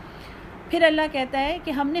یہ. پھر اللہ کہتا ہے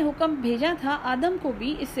کہ ہم نے حکم بھیجا تھا آدم کو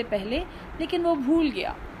بھی اس سے پہلے، لیکن وہ بھول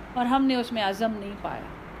گیا اور ہم نے اس میں عزم نہیں پایا.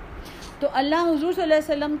 تو اللہ حضور صلی اللہ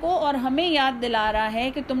علیہ وسلم کو اور ہمیں یاد دلا رہا ہے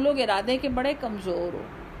کہ تم لوگ ارادے کے بڑے کمزور ہو،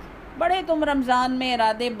 بڑے تم رمضان میں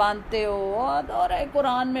ارادے باندھتے ہو اور دورہ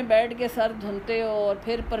قرآن میں بیٹھ کے سر دھنتے ہو اور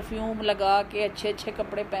پھر پرفیوم لگا کے اچھے اچھے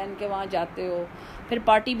کپڑے پہن کے وہاں جاتے ہو، پھر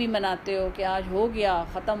پارٹی بھی مناتے ہو کہ آج ہو گیا،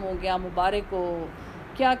 ختم ہو گیا، مبارک ہو،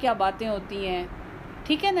 کیا کیا باتیں ہوتی ہیں.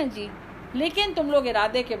 ٹھیک ہے نا جی. لیکن تم لوگ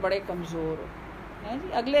ارادے کے بڑے کمزور ہو جی.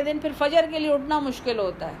 اگلے دن پھر فجر کے لیے اٹھنا مشکل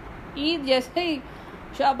ہوتا ہے. عید جیسے ہی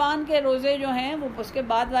شعبان کے روزے جو ہیں وہ اس کے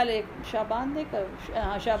بعد والے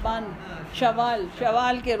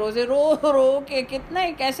شوال کے روزے رو رو کے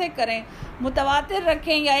کتنے کیسے کریں، متواتر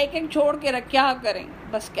رکھیں یا ایک چھوڑ کے کیا کریں،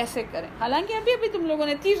 بس کیسے کریں. حالانکہ ابھی تم لوگوں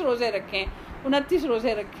نے 30 روزے رکھیں، 29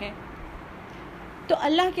 روزے رکھیں. تو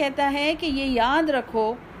اللہ کہتا ہے کہ یہ یاد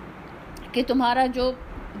رکھو کہ تمہارا جو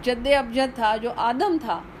جد ابجد تھا، جو آدم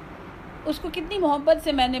تھا، اس کو کتنی محبت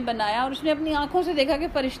سے میں نے بنایا اور اس نے اپنی آنکھوں سے دیکھا کہ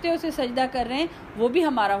فرشتے اسے سجدہ کر رہے ہیں، وہ بھی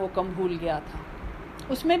ہمارا حکم بھول گیا تھا.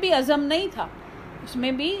 اس میں بھی عزم نہیں تھا، اس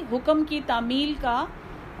میں بھی حکم کی تعمیل کا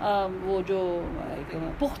وہ جو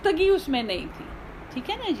پختگی اس میں نہیں تھی. ٹھیک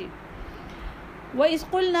ہے نا جی. وَإِذْ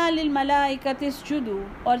قُلْنَا لِلْمَلَائِكَةِ اسْجُدُوا،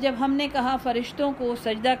 اور جب ہم نے کہا فرشتوں کو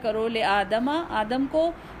سجدہ کرو، لِآدَمَ آدم کو،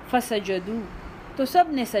 فَسَجَدُوا تو سب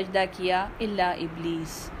نے سجدہ کیا، إِلَّا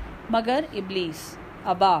إِبْلِيسَ مگر ابلیس،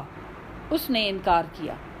 ابا اس نے انکار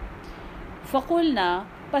کیا. فَقُلْنَا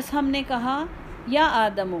پس ہم نے کہا، یا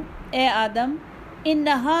آدم اے آدم، إِنَّ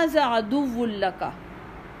هَذَا عَدُوٌّ لَكَ،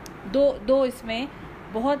 دو اس میں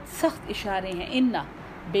بہت سخت اشارے ہیں. اِنَّ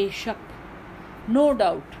بے شک، نو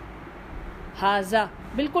ڈاؤٹ، ہاذا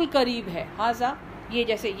بالکل قریب ہے. ہاذا یہ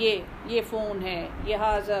جیسے یہ فون ہے، یہ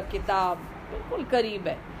ہاذا کتاب بالکل قریب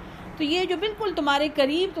ہے. تو یہ جو بالکل تمہارے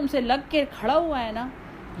قریب تم سے لگ کے کھڑا ہوا ہے نا،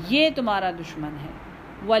 یہ تمہارا دشمن ہے.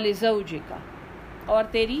 وَلِزَوْجِكَ اور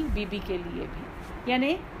تیری بیوی کے لیے بھی،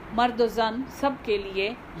 یعنی مرد و زن سب کے لیے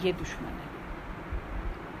یہ دشمن ہے.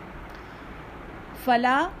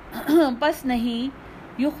 فلا پس نہیں،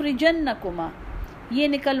 یخرجنکما یہ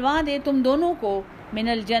نکلوا دے تم دونوں کو، من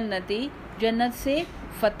الجنتی جنت سے،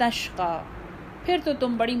 فتشقا پھر تو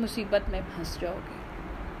تم بڑی مصیبت میں پھنس جاؤ گے.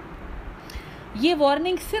 یہ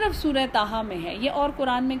وارننگ صرف سورہ طٰہٰ میں ہے، یہ اور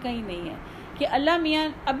قرآن میں کہیں نہیں ہے. کہ اللہ میاں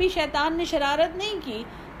ابھی شیطان نے شرارت نہیں کی،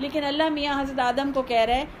 لیکن اللہ میاں حضرت آدم کو کہہ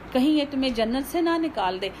رہا ہے کہیں یہ تمہیں جنت سے نہ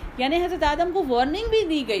نکال دے. یعنی حضرت آدم کو وارننگ بھی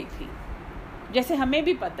دی گئی تھی. جیسے ہمیں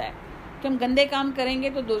بھی پتہ ہے کہ ہم گندے کام کریں گے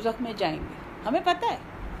تو دوزخ میں جائیں گے، ہمیں پتہ ہے.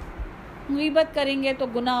 غیبت کریں گے تو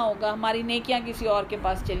گناہ ہوگا، ہماری نیکیاں کسی اور کے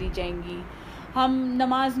پاس چلی جائیں گی. ہم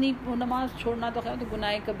نماز چھوڑنا تو خیر تو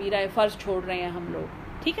گناہ کبیرہ ہے، فرض چھوڑ رہے ہیں ہم لوگ.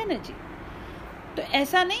 ٹھیک ہے نا جی. تو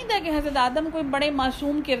ایسا نہیں تھا کہ حضرت آدم کوئی بڑے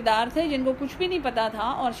معصوم کردار تھے جن کو کچھ بھی نہیں پتا تھا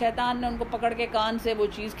اور شیطان نے ان کو پکڑ کے کان سے وہ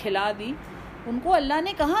چیز کھلا دی. ان کو اللہ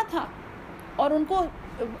نے کہا تھا اور ان کو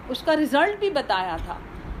اس کا رزلٹ بھی بتایا تھا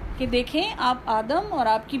کہ دیکھیں آپ آدم اور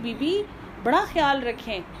آپ کی بیوی بڑا خیال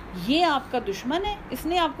رکھیں یہ آپ کا دشمن ہے, اس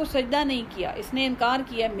نے آپ کو سجدہ نہیں کیا, اس نے انکار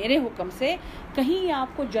کیا میرے حکم سے, کہیں یہ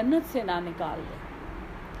آپ کو جنت سے نہ نکال دے.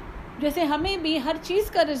 جیسے ہمیں بھی ہر چیز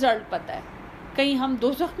کا رزلٹ پتہ ہے, کہیں ہم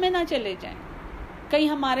دوزخ میں نہ چلے جائیں, کہیں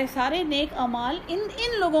ہمارے سارے نیک اعمال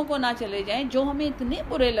ان لوگوں کو نہ چلے جائیں جو ہمیں اتنے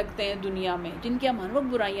برے لگتے ہیں دنیا میں, جن کی ہم ہر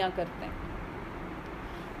وقت برائیاں کرتے ہیں.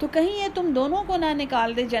 تو کہیں یہ تم دونوں کو نہ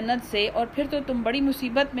نکال دے جنت سے, اور پھر تو تم بڑی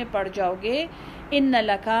مصیبت میں پڑ جاؤ گے. ان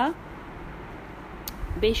لکا,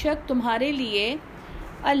 بے شک تمہارے لیے,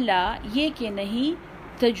 اللہ یہ کہ نہیں,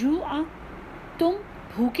 تجوع, تم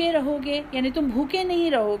بھوکے رہو گے, یعنی تم بھوکے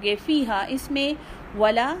نہیں رہو گے, فیہا, اس میں,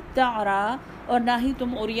 ولا تعرا, اور نہ ہی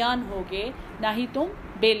تم عریان ہوگے, نہ ہی تم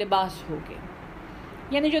بے لباس ہوگے.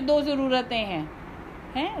 یعنی جو دو ضرورتیں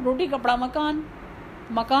ہیں روٹی کپڑا مکان.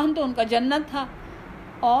 مکان تو ان کا جنت تھا,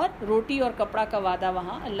 اور روٹی اور کپڑا کا وعدہ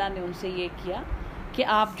وہاں اللہ نے ان سے یہ کیا کہ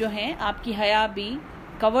آپ جو ہیں, آپ کی حیا بھی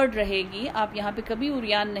کورڈ رہے گی, آپ یہاں پہ کبھی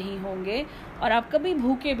عریان نہیں ہوں گے, اور آپ کبھی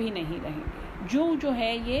بھوکے بھی نہیں رہیں گے. جو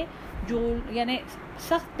ہے یہ جو یعنی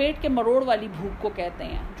سخت پیٹ کے مروڑ والی بھوک کو کہتے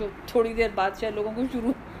ہیں, جو تھوڑی دیر بعد سے لوگوں کو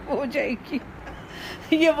شروع ہو جائے گی,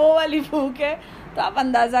 یہ وہ والی بھوک ہے. تو آپ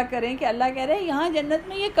اندازہ کریں کہ اللہ کہہ رہے ہیں یہاں جنت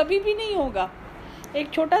میں یہ کبھی بھی نہیں ہوگا. ایک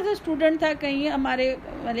چھوٹا سا اسٹوڈنٹ تھا کہیں ہمارے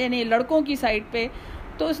یعنی لڑکوں کی سائڈ پہ,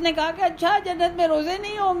 تو اس نے کہا کہ اچھا جنت میں روزے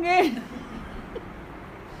نہیں ہوں گے.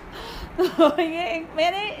 یہ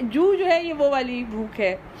میرے جو ہے یہ وہ والی بھوک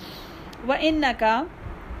ہے. وَإِنَّكَ,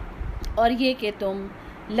 اور یہ کہ تم,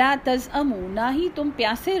 لا تزعموا, نہ ہی تم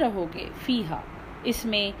پیاسے رہو گے, فیہا, اس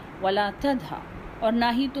میں, ولا تدھا, اور نہ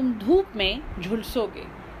ہی تم دھوپ میں جھلسو گے,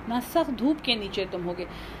 نہ سخت دھوپ کے نیچے تم ہوگے.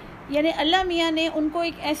 یعنی اللہ میاں نے ان کو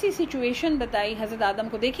ایک ایسی سچویشن بتائی حضرت آدم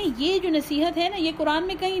کو. دیکھیں یہ جو نصیحت ہے نا, یہ قرآن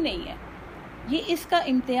میں کہیں نہیں ہے, یہ اس کا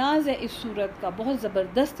امتیاز ہے, اس صورت کا بہت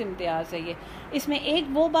زبردست امتیاز ہے یہ. اس میں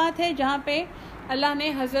ایک وہ بات ہے جہاں پہ اللہ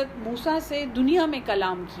نے حضرت موسیٰ سے دنیا میں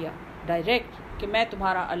کلام کیا ڈائریکٹ کہ میں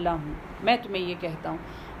تمہارا اللہ ہوں, میں تمہیں یہ کہتا ہوں.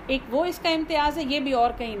 ایک وہ اس کا امتیاز ہے, یہ بھی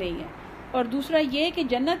اور کہیں نہیں ہے. اور دوسرا یہ کہ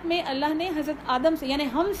جنت میں اللہ نے حضرت آدم سے یعنی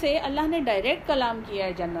ہم سے اللہ نے ڈائریکٹ کلام کیا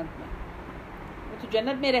ہے جنت میں. وہ تو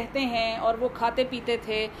جنت میں رہتے ہیں اور وہ کھاتے پیتے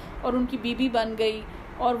تھے اور ان کی بیوی بن گئی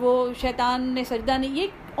اور وہ شیطان نے سجدہ نہیں, یہ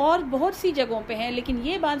اور بہت سی جگہوں پہ ہیں, لیکن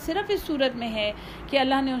یہ بات صرف اس صورت میں ہے کہ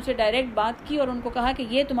اللہ نے ان سے ڈائریکٹ بات کی اور ان کو کہا کہ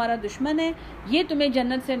یہ تمہارا دشمن ہے, یہ تمہیں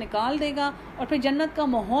جنت سے نکال دے گا. اور پھر جنت کا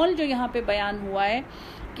ماحول جو یہاں پہ بیان ہوا ہے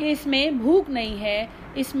کہ اس میں بھوک نہیں ہے,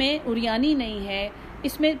 اس میں عریانی نہیں ہے,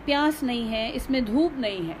 اس میں پیاس نہیں ہے, اس میں دھوپ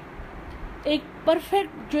نہیں ہے, ایک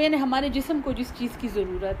پرفیکٹ جو یعنی ہمارے جسم کو جس چیز کی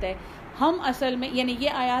ضرورت ہے. ہم اصل میں یعنی یہ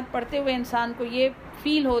آیات پڑھتے ہوئے انسان کو یہ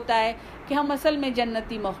فیل ہوتا ہے کہ ہم اصل میں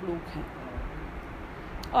جنتی مخلوق ہیں,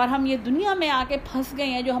 اور ہم یہ دنیا میں آ کے پھنس گئے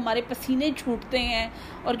ہیں, جو ہمارے پسینے چھوٹتے ہیں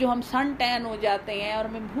اور جو ہم سن ٹین ہو جاتے ہیں اور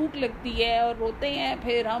ہمیں بھوک لگتی ہے اور روتے ہیں,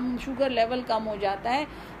 پھر ہم شوگر لیول کم ہو جاتا ہے.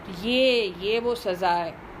 یہ وہ سزا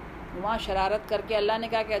ہے. وہاں شرارت کر کے اللہ نے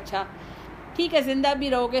کہا کہ اچھا ٹھیک ہے, زندہ بھی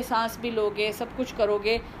رہو گے, سانس بھی لو گے, سب کچھ کرو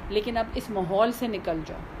گے, لیکن اب اس ماحول سے نکل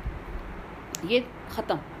جاؤ, یہ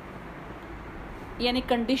ختم. یعنی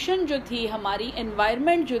کنڈیشن جو تھی ہماری,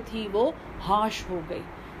 انوائرمنٹ جو تھی وہ ہارش ہو گئی,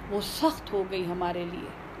 وہ سخت ہو گئی ہمارے لیے.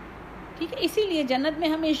 ٹھیک ہے, اسی لیے جنت میں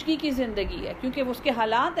ہمیشگی کی زندگی ہے, کیونکہ اس کے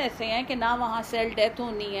حالات ایسے ہیں کہ نہ وہاں سیل ڈیتھ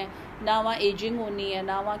ہونی ہے, نہ وہاں ایجنگ ہونی ہے,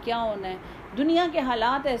 نہ وہاں کیا ہونا ہے. دنیا کے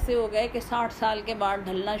حالات ایسے ہو گئے کہ 60 سال کے بعد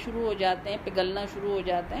ڈھلنا شروع ہو جاتے ہیں, پگھلنا شروع ہو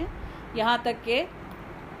جاتے ہیں, یہاں تک کہ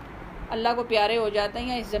اللہ کو پیارے ہو جاتے ہیں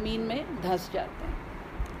یا اس زمین میں دھس جاتے ہیں.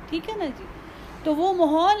 ٹھیک ہے نا جی. تو وہ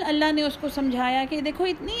ماحول اللہ نے اس کو سمجھایا کہ دیکھو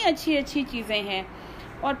اتنی اچھی اچھی چیزیں ہیں.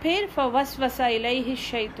 اور پھر فوسوس الیہ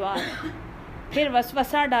الشیطان, پھر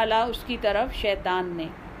وسوسہ ڈالا اس کی طرف شیطان نے.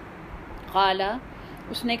 قال,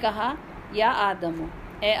 اس نے کہا, یا آدم,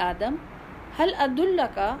 اے آدم, ہل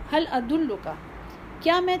ادلک,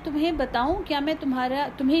 کیا میں تمہیں بتاؤں, کیا میں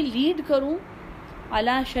تمہیں لیڈ کروں,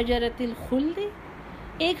 علی شجرۃ الخلد,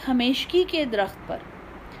 ایک ہمیشگی کے درخت پر,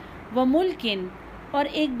 وملکن, اور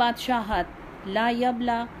ایک بادشاہت, لا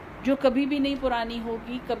یبلا, جو کبھی بھی نہیں پرانی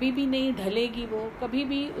ہوگی, کبھی بھی نہیں ڈھلے گی, وہ کبھی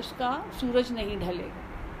بھی اس کا سورج نہیں ڈھلے گا.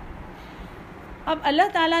 اب اللہ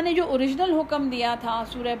تعالیٰ نے جو اوریجنل حکم دیا تھا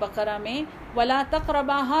سورہ بقرہ میں, وَلَا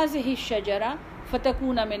تَقْرَبَا هَٰذِهِ الشَّجَرَةَ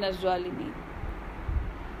فَتَكُونَ مِنَ الظَّالِمِينَ,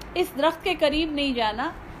 اس درخت کے قریب نہیں جانا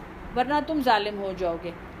ورنہ تم ظالم ہو جاؤ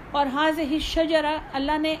گے. اور هَٰذِهِ الشَّجَرَةَ,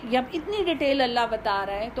 اللہ نے جب اتنی ڈیٹیل اللہ بتا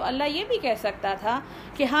رہا ہے تو اللہ یہ بھی کہہ سکتا تھا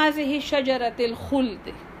کہ هَٰذِهِ شَجَرَةِ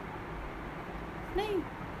الْخُلْدِ, نہیں,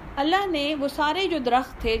 اللہ نے وہ سارے جو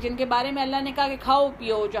درخت تھے جن کے بارے میں اللہ نے کہا کہ کھاؤ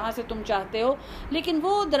پیو جہاں سے تم چاہتے ہو, لیکن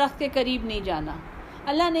وہ درخت کے قریب نہیں جانا.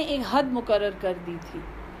 اللہ نے ایک حد مقرر کر دی تھی.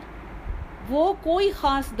 وہ کوئی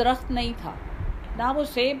خاص درخت نہیں تھا, نہ وہ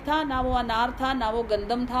سیب تھا, نہ وہ انار تھا, نہ وہ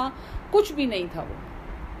گندم تھا, کچھ بھی نہیں تھا وہ.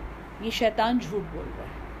 یہ شیطان جھوٹ بول رہا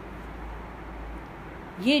ہے,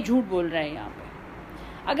 یہ جھوٹ بول رہا ہے یہاں پہ.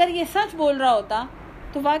 اگر یہ سچ بول رہا ہوتا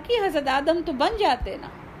تو واقعی حضرت آدم تو بن جاتے نا,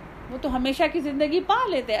 وہ تو ہمیشہ کی زندگی پا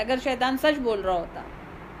لیتے اگر شیطان سچ بول رہا ہوتا.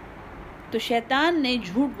 تو شیطان نے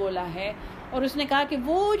جھوٹ بولا ہے اور اس نے کہا کہ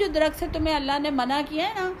وہ جو درخت سے تمہیں اللہ نے منع کیا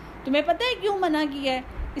ہے نا, تمہیں پتہ ہے کیوں منع کیا ہے؟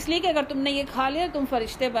 اس لیے کہ اگر تم نے یہ کھا لیا تم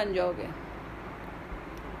فرشتے بن جاؤ گے.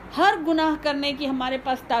 ہر گناہ کرنے کی ہمارے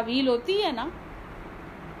پاس تعویل ہوتی ہے نا,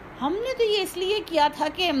 ہم نے تو یہ اس لیے کیا تھا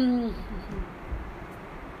کہ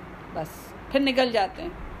بس پھر نکل جاتے ہیں.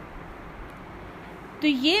 تو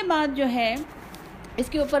یہ بات جو ہے اس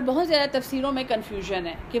کے اوپر بہت زیادہ تفسیروں میں کنفیوژن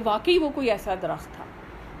ہے کہ واقعی وہ کوئی ایسا درخت تھا.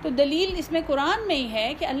 تو دلیل اس میں قرآن میں ہی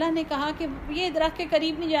ہے کہ اللہ نے کہا کہ یہ درخت کے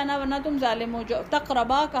قریب نہیں جانا ورنہ تم ظالم ہو جاؤ.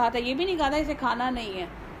 تقربا کہا تھا, یہ بھی نہیں کہا تھا اسے کھانا نہیں ہے,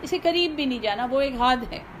 اسے قریب بھی نہیں جانا, وہ ایک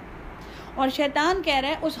حد ہے. اور شیطان کہہ رہا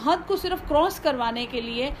ہے اس حد کو صرف کراس کروانے کے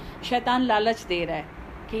لیے شیطان لالچ دے رہا ہے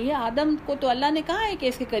کہ یہ آدم کو تو اللہ نے کہا ہے کہ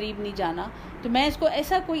اس کے قریب نہیں جانا, تو میں اس کو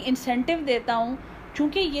ایسا کوئی انسینٹیو دیتا ہوں,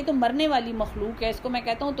 چونکہ یہ تو مرنے والی مخلوق ہے, اس کو میں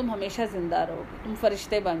کہتا ہوں تم ہمیشہ زندہ رہو گے, تم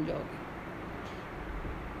فرشتے بن جاؤ گے.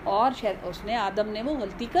 اور شاید اس نے آدم نے وہ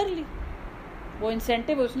غلطی کر لی, وہ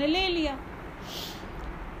انسینٹیو اس نے لے لیا.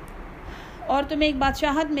 اور تمہیں ایک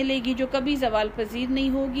بادشاہت ملے گی جو کبھی زوال پذیر نہیں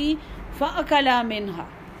ہوگی. فَأَكَلَا مِنْهَا,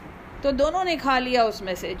 تو دونوں نے کھا لیا اس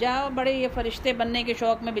میں سے. جا بڑے یہ فرشتے بننے کے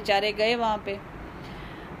شوق میں بیچارے گئے وہاں پہ.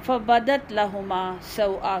 فَبَدَتْ لَهُمَا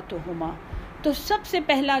سَوْآتُهُمَا, تو سب سے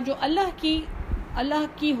پہلا جو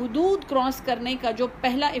اللہ کی حدود کراس کرنے کا جو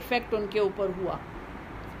پہلا ایفیکٹ ان کے اوپر ہوا,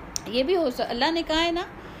 یہ بھی اللہ نے کہا ہے نا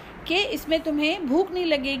کہ اس میں تمہیں بھوک نہیں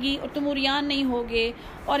لگے گی اور تم عریان نہیں ہوگے,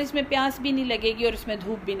 اور اس میں پیاس بھی نہیں لگے گی, اور اس میں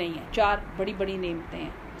دھوپ بھی نہیں ہے. 4 بڑی بڑی نعمتیں ہیں.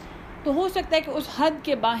 تو ہو سکتا ہے کہ اس حد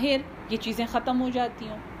کے باہر یہ چیزیں ختم ہو جاتی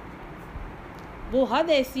ہوں, وہ حد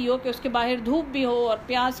ایسی ہو کہ اس کے باہر دھوپ بھی ہو اور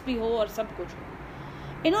پیاس بھی ہو اور سب کچھ ہو.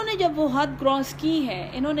 انہوں نے جب وہ حد کراس کی ہے,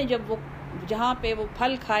 انہوں نے جب وہ جہاں پہ وہ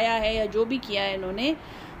پھل کھایا ہے یا جو بھی کیا ہے انہوں نے,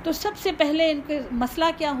 تو سب سے پہلے ان کے مسئلہ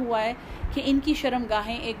کیا ہوا ہے کہ ان کی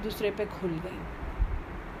شرمگاہیں ایک دوسرے پہ کھل گئیں.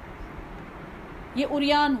 یہ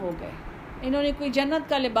عریان ہو گئے. انہوں نے کوئی جنت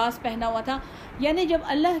کا لباس پہنا ہوا تھا. یعنی جب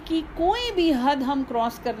اللہ کی کوئی بھی حد ہم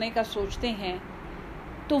کراس کرنے کا سوچتے ہیں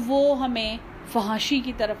تو وہ ہمیں فحاشی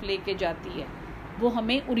کی طرف لے کے جاتی ہے, وہ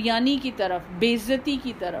ہمیں عریانی کی طرف, بے عزتی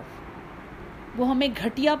کی طرف, وہ ہمیں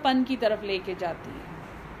گھٹیا پن کی طرف لے کے جاتی ہے.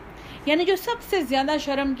 یعنی جو سب سے زیادہ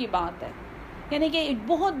شرم کی بات ہے, یعنی کہ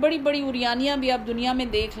بہت بڑی بڑی عریانیاں بھی آپ دنیا میں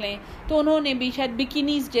دیکھ لیں تو انہوں نے بھی شاید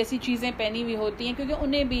بکینیز جیسی چیزیں پہنی ہوئی ہوتی ہیں, کیونکہ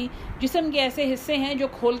انہیں بھی جسم کے ایسے حصے ہیں جو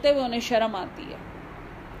کھولتے ہوئے انہیں شرم آتی ہے.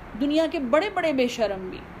 دنیا کے بڑے بڑے بے شرم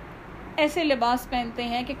بھی ایسے لباس پہنتے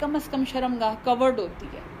ہیں کہ کم از کم شرمگاہ کورڈ ہوتی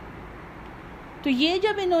ہے. تو یہ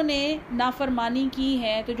جب انہوں نے نافرمانی کی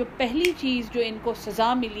ہے تو جو پہلی چیز جو ان کو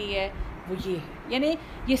سزا ملی ہے وہ یہ ہے, یعنی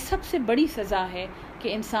یہ سب سے بڑی سزا ہے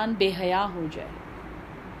کہ انسان بے حیا ہو جائے,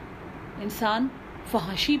 انسان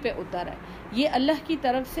فحاشی پہ اتر ہے. یہ اللہ کی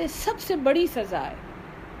طرف سے سب سے بڑی سزا ہے.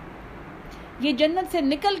 یہ جنت سے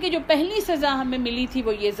نکل کے جو پہلی سزا ہمیں ملی تھی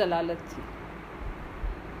وہ یہ ضلالت تھی.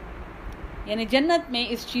 یعنی جنت میں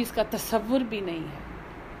اس چیز کا تصور بھی نہیں ہے.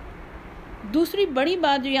 دوسری بڑی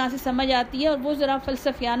بات جو یہاں سے سمجھ آتی ہے, اور وہ ذرا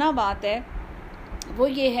فلسفیانہ بات ہے, وہ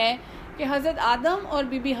یہ ہے کہ حضرت آدم اور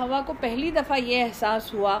بی بی حوا کو پہلی دفعہ یہ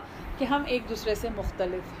احساس ہوا کہ ہم ایک دوسرے سے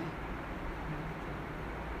مختلف ہیں.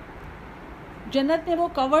 جنت میں وہ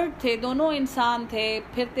کورڈ تھے, دونوں انسان تھے,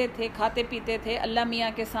 پھرتے تھے, کھاتے پیتے تھے اللہ میاں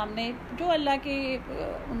کے سامنے, جو اللہ کے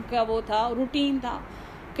ان کا وہ تھا روٹین تھا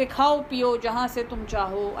کہ کھاؤ پیو جہاں سے تم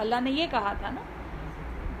چاہو. اللہ نے یہ کہا تھا نا,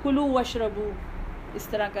 کلو وشربو, اس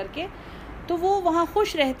طرح کر کے. تو وہ وہاں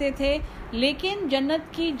خوش رہتے تھے. لیکن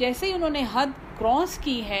جنت کی جیسے ہی انہوں نے حد کراس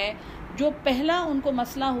کی ہے, جو پہلا ان کو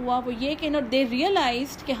مسئلہ ہوا وہ یہ کہ دے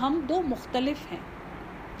ریئلائزڈ کہ ہم دو مختلف ہیں.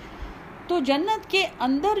 تو جنت کے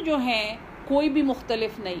اندر جو ہیں کوئی بھی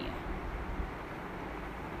مختلف نہیں ہے,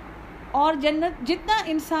 اور جنت جتنا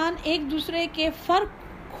انسان ایک دوسرے کے فرق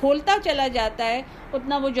کھولتا چلا جاتا ہے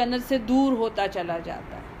اتنا وہ جنت سے دور ہوتا چلا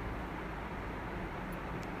جاتا ہے.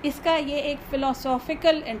 اس کا یہ ایک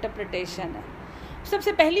فلسافیکل انٹرپریٹیشن ہے. سب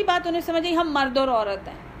سے پہلی بات انہیں سمجھ آئی, ہم مرد اور عورت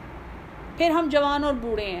ہیں, پھر ہم جوان اور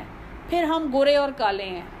بوڑھے ہیں, پھر ہم گورے اور کالے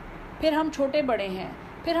ہیں, پھر ہم چھوٹے بڑے ہیں,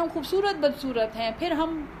 پھر ہم خوبصورت بدصورت ہیں, پھر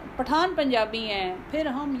ہم پٹھان پنجابی ہیں, پھر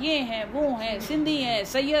ہم یہ ہیں وہ ہیں, سندھی ہیں,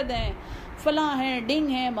 سید ہیں, فلاں ہیں, ڈنگ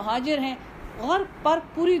ہیں, مہاجر ہیں. غرب پر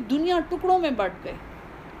پوری دنیا ٹکڑوں میں بٹ گئی,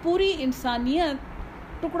 پوری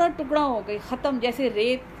انسانیت ٹکڑا ٹکڑا ہو گئی, ختم. جیسے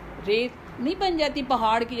ریت نہیں بن جاتی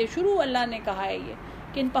پہاڑ کی, یہ شروع اللہ نے کہا ہے یہ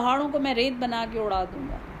کہ ان پہاڑوں کو میں ریت بنا کے اڑا دوں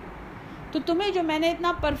گا. تو تمہیں جو میں نے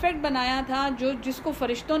اتنا پرفیکٹ بنایا تھا, جس کو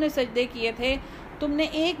فرشتوں نے سجدے کیے تھے, تم نے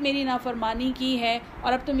ایک میری نافرمانی کی ہے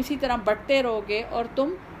اور اب تم اسی طرح بٹتے رہو گے اور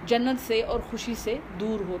تم جنت سے اور خوشی سے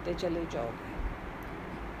دور ہوتے چلے جاؤ گے.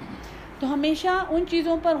 تو ہمیشہ ان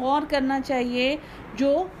چیزوں پر غور کرنا چاہیے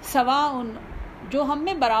جو ہم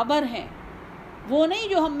میں برابر ہیں، وہ نہیں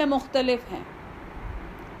جو ہم میں مختلف ہیں.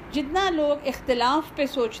 جتنا لوگ اختلاف پہ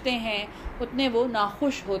سوچتے ہیں اتنے وہ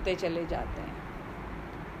ناخوش ہوتے چلے جاتے ہیں.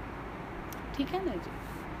 ٹھیک ہے نا جی.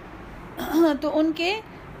 تو ان کے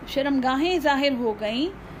شرمگاہیں ظاہر ہو گئیں.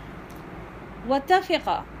 وَتَفِقَ،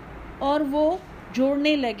 اور وہ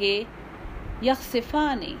جوڑنے لگے،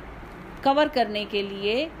 یخصفانی، کور کرنے کے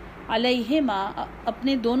لیے، علیہما،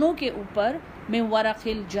 اپنے دونوں کے اوپر، من ورق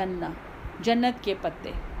الجنہ، جنت کے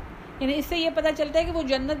پتے. یعنی اس سے یہ پتہ چلتا ہے کہ وہ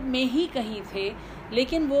جنت میں ہی کہیں تھے،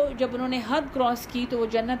 لیکن وہ جب انہوں نے حد کراس کی تو وہ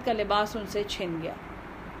جنت کا لباس ان سے چھن گیا.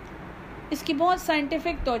 اس کی بہت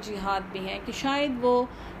سائنٹیفک توجیحات بھی ہیں کہ شاید وہ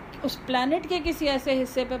اس پلانٹ کے کسی ایسے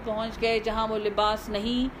حصے پہ پہنچ گئے جہاں وہ لباس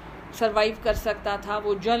نہیں سروائیو کر سکتا تھا،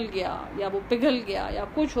 وہ جل گیا یا وہ پگھل گیا یا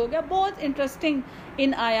کچھ ہو گیا. بہت انٹرسٹنگ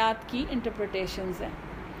ان آیات کی انٹرپریٹیشنز ہیں.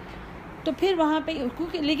 تو پھر وہاں پہ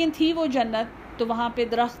لیکن تھی وہ جنت، تو وہاں پہ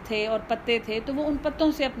درخت تھے اور پتے تھے، تو وہ ان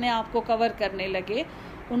پتوں سے اپنے آپ کو کور کرنے لگے.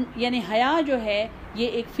 یعنی حیا جو ہے یہ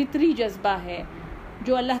ایک فطری جذبہ ہے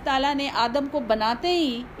جو اللہ تعالیٰ نے آدم کو بناتے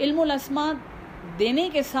ہی علم الاسماء دینے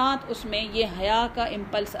کے ساتھ اس میں یہ حیا کا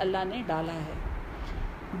امپلس اللہ نے ڈالا ہے.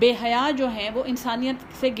 بے حیا جو ہیں وہ انسانیت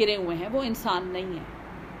سے گرے ہوئے ہیں، وہ انسان نہیں ہیں.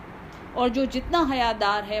 اور جو جتنا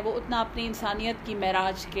حیادار ہے وہ اتنا اپنی انسانیت کی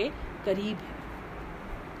معراج کے قریب ہے.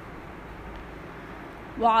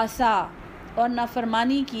 وعصا، اور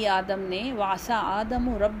نافرمانی کی آدم نے، وعصا آدم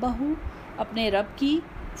ربہ، اپنے رب کی،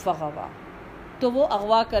 فغوا، تو وہ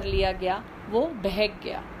اغوا کر لیا گیا، وہ بہک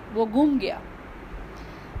گیا، وہ گم گیا.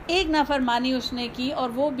 ایک نافرمانی اس نے کی اور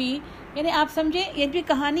وہ بھی، یعنی آپ سمجھیں یہ بھی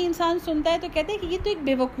کہانی انسان سنتا ہے تو کہتے ہیں کہ یہ تو ایک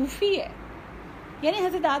بے وقوفی ہے. یعنی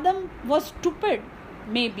حضرت آدم واز اسٹوپڈ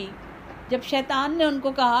مے بی. جب شیطان نے ان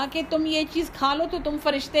کو کہا کہ تم یہ چیز کھا لو تو تم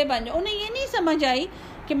فرشتے بن جاؤ، انہیں یہ نہیں سمجھ آئی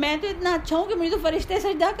کہ میں تو اتنا اچھا ہوں کہ مجھے تو فرشتے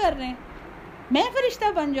سجدہ کر رہے ہیں، میں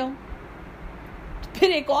فرشتہ بن جاؤں، پھر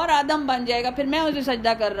ایک اور آدم بن جائے گا، پھر میں اسے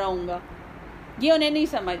سجدہ کر رہا ہوں گا. یہ انہیں نہیں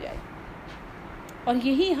سمجھ آئی. اور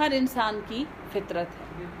یہی ہر انسان کی فطرت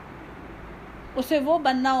ہے. اسے وہ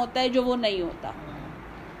بننا ہوتا ہے جو وہ نہیں ہوتا،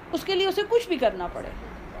 اس کے لیے اسے کچھ بھی کرنا پڑے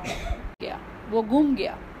گیا، وہ گم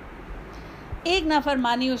گیا. ایک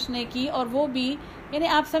نافرمانی اس نے کی اور وہ بھی، یعنی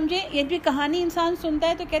آپ سمجھیں یہ بھی کہانی انسان سنتا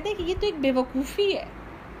ہے تو کہتے ہیں کہ یہ تو ایک بے وقوفی ہے.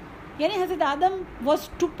 یعنی حضرت آدم واز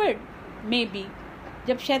اسٹوپڈ مے بی.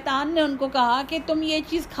 جب شیطان نے ان کو کہا کہ تم یہ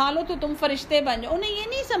چیز کھا لو تو تم فرشتے بن جاؤ، انہیں یہ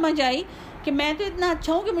نہیں سمجھ آئی کہ میں تو اتنا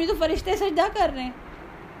اچھا ہوں کہ مجھے تو فرشتے سجدہ کر رہے ہیں،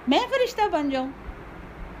 میں فرشتہ بن جاؤں،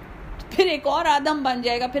 پھر ایک اور آدم بن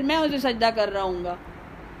جائے گا، پھر میں اسے سجدہ کر رہا ہوں گا.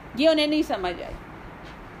 یہ انہیں نہیں سمجھ آئی.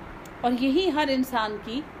 اور یہی ہر انسان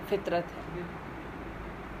کی فطرت ہے.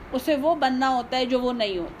 اسے وہ بننا ہوتا ہے جو وہ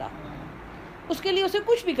نہیں ہوتا، اس کے لیے اسے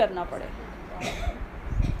کچھ بھی کرنا پڑے.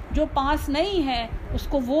 جو پاس نہیں ہے اس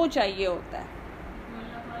کو وہ چاہیے ہوتا ہے.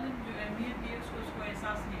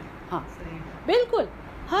 ہاں بالکل.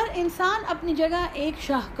 ہر انسان اپنی جگہ ایک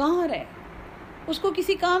شاہکار ہے، اس کو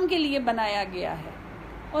کسی کام کے لیے بنایا گیا ہے،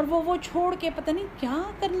 اور وہ چھوڑ کے پتہ نہیں کیا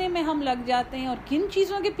کرنے میں ہم لگ جاتے ہیں اور کن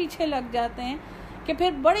چیزوں کے پیچھے لگ جاتے ہیں کہ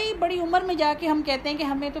پھر بڑی بڑی عمر میں جا کے ہم کہتے ہیں کہ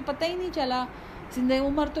ہمیں تو پتہ ہی نہیں چلا، زندگی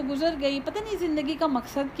عمر تو گزر گئی، پتہ نہیں زندگی کا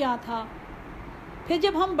مقصد کیا تھا. پھر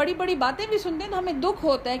جب ہم بڑی بڑی باتیں بھی سنتے ہیں تو ہمیں دکھ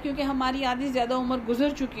ہوتا ہے کیونکہ ہماری آدھی زیادہ عمر گزر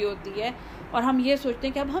چکی ہوتی ہے اور ہم یہ سوچتے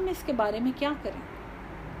ہیں کہ اب ہم اس کے بارے میں کیا کریں.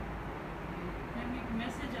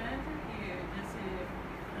 میسج آیا تھا کہ جیسے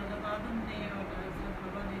حضرت آدم نے اور حضرت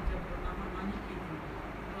حوا نے جب نافرمانی کی تھی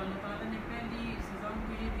تو اللہ تعالیٰ نے پہلی سزا ان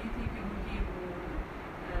کو یہ دی تھی کہ ان کی وہ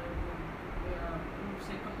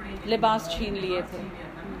سے کپڑے لباس چھین لیے تھے.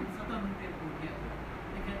 ختم ان پہ ہو گیا تھا.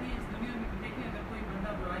 میں کہتی ہیں اس دنیا میں دیکھیں اگر کوئی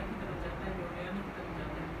بندہ برائی کی طرف جاتا ہے بیانی کی طرف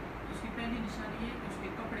جاتا ہے تو اس کی پہلی نشانی ہے کہ اس کے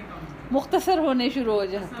کپڑے کم مختصر ہونے شروع ہو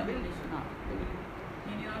جاتے ہیں.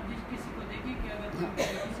 یعنی آپ جس کسی کو دیکھیں کہ اگر کسی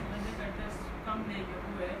بندے کا ڈریس کم ہے یا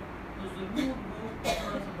وہ ہے تو ضرور وہ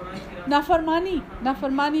تھوڑا سا برائی کی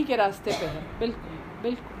نافرمانی کے راستے پہ ہے. بالکل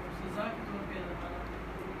بالکل. سزا کے طور پہ اللہ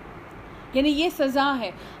تعالیٰ، یعنی یہ سزا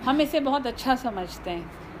ہے. ہم اسے بہت اچھا سمجھتے ہیں،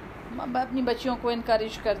 اپنی بچیوں کو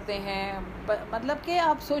انکریج کرتے ہیں. مطلب کہ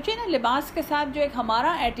آپ سوچیں نا لباس کے ساتھ جو ایک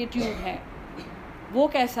ہمارا ایٹیٹیوڈ ہے وہ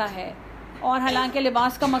کیسا ہے، اور حالانکہ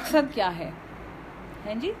لباس کا مقصد کیا ہے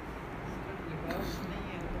جی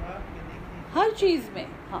ہر چیز میں.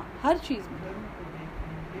 ہاں ہر چیز میں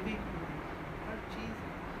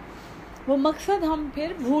وہ مقصد ہم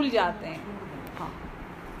پھر بھول جاتے ہیں. ہاں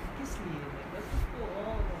کس لیے بس اس کو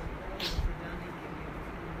اور سجانے کے لیے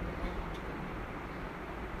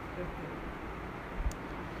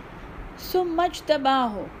ثم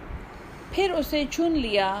اجتباہ، پھر اسے چن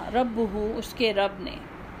لیا، ربہ، اس کے رب نے،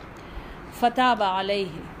 فتاب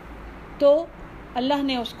علیہ، تو اللہ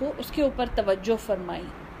نے اس کے اوپر توجہ فرمائی،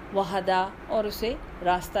 وہدا، اور اسے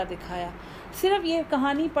راستہ دکھایا۔ صرف یہ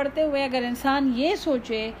کہانی پڑھتے ہوئے اگر انسان یہ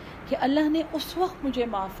سوچے کہ اللہ نے اس وقت مجھے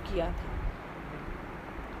معاف کیا تھا،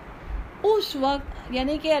 اس وقت،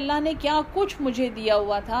 یعنی کہ اللہ نے کیا کچھ مجھے دیا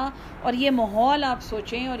ہوا تھا، اور یہ ماحول آپ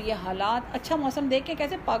سوچیں اور یہ حالات، اچھا موسم دیکھ کے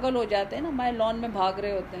کیسے پاگل ہو جاتے ہیں نا، ہمارے لان میں بھاگ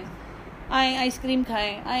رہے ہوتے ہیں، آئیں آئس کریم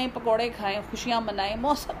کھائیں، آئیں پکوڑے کھائیں، خوشیاں منائیں،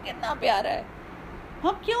 موسم کتنا پیارا ہے۔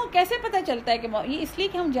 ہم کیوں، کیسے پتہ چلتا ہے کہ یہ اس لیے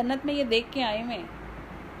کہ ہم جنت میں یہ دیکھ کے آئے ہوئے ہیں،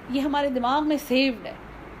 یہ ہمارے دماغ میں سیوڈ ہے۔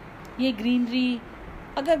 یہ گرینری،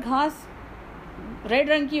 اگر گھاس ریڈ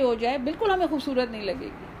رنگ کی ہو جائے بالکل ہمیں خوبصورت نہیں لگے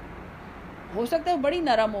گی، ہو سکتا ہے بڑی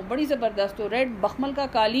نرم ہو، بڑی زبردست ہو، ریڈ بخمل کا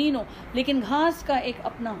قالین ہو، لیکن گھاس کا ایک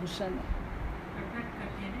اپنا حسن ہے،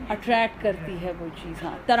 اٹریکٹ کرتی ہے وہ چیز،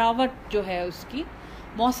 ہاں، تراوٹ جو ہے اس کی،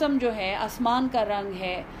 موسم جو ہے، آسمان کا رنگ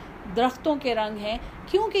ہے، درختوں کے رنگ ہیں،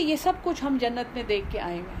 کیونکہ یہ سب کچھ ہم جنت میں دیکھ کے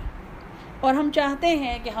آئے ہوئے ہیں، اور ہم چاہتے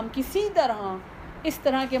ہیں کہ ہم کسی طرح اس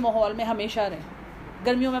طرح کے ماحول میں ہمیشہ رہیں۔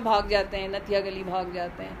 گرمیوں میں بھاگ جاتے ہیں، نتیا گلی بھاگ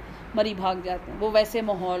جاتے ہیں، مری بھاگ جاتے ہیں، وہ ویسے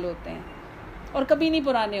ماحول ہوتے ہیں اور کبھی نہیں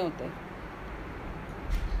پرانے ہوتے۔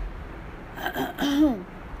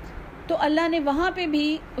 تو اللہ نے وہاں پہ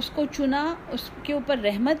بھی اس کو چنا، اس کے اوپر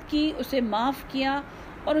رحمت کی، اسے معاف کیا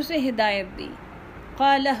اور اسے ہدایت دی۔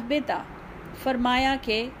 قال اہبطا، فرمایا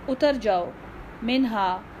کہ اتر جاؤ،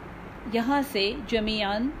 منہا، یہاں سے،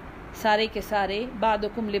 جمیعاً، سارے کے سارے،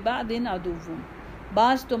 بعضکم لبعض عدو،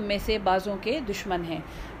 بعض تم میں سے بعضوں کے دشمن ہیں۔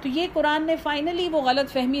 تو یہ قرآن نے فائنلی وہ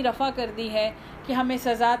غلط فہمی رفع کر دی ہے کہ ہمیں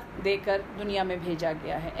سزا دے کر دنیا میں بھیجا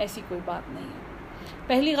گیا ہے، ایسی کوئی بات نہیں ہے۔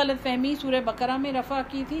 پہلی غلط فہمی سورہ بقرہ میں رفع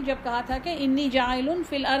کی تھی جب کہا تھا کہ انی جاعل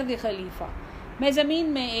فی الارض خلیفہ، میں زمین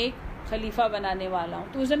میں ایک خلیفہ بنانے والا ہوں،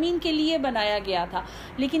 تو زمین کے لیے بنایا گیا تھا،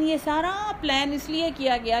 لیکن یہ سارا پلان اس لیے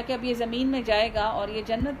کیا گیا کہ اب یہ زمین میں جائے گا اور یہ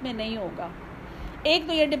جنت میں نہیں ہوگا۔ ایک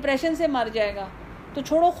تو یہ ڈپریشن سے مر جائے گا، تو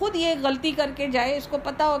چھوڑو خود یہ غلطی کر کے جائے، اس کو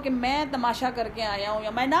پتا ہو کہ میں تماشا کر کے آیا ہوں، یا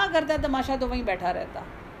میں نہ کرتا تماشا تو وہیں بیٹھا رہتا۔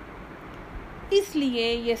 اس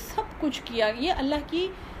لیے یہ سب کچھ کیا، یہ اللہ کی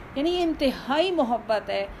یعنی یہ انتہائی محبت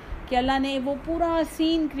ہے کہ اللہ نے وہ پورا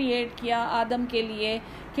سین کریٹ کیا آدم کے لیے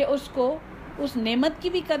کہ اس کو اس نعمت کی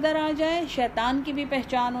بھی قدر آ جائے، شیطان کی بھی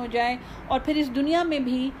پہچان ہو جائے، اور پھر اس دنیا میں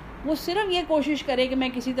بھی وہ صرف یہ کوشش کرے کہ میں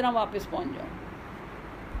کسی طرح واپس پہنچ جاؤں۔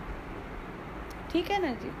 ٹھیک ہے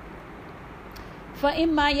نا جی؟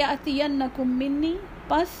 فَإِمَّا يَأْتِيَنَّكُم مِّنِّي،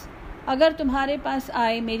 پس اگر تمہارے پاس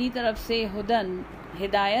آئے میری طرف سے ہدن،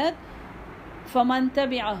 ہدایت، فَمَن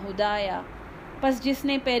تَبِعَ ہُدَایَ، پس جس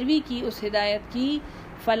نے پیروی کی اس ہدایت کی،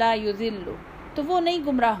 فَلَا يُضِلُّ، تو وہ نہیں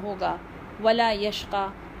گمراہ ہوگا، وَلَا يَشْقَى،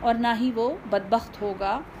 اور نہ ہی وہ بدبخت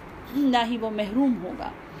ہوگا، نہ ہی وہ محروم ہوگا،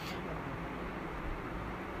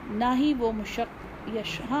 نہ ہی وہ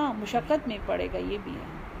مشقت میں پڑے گا۔ یہ بھی ہے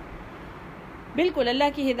بالکل، اللہ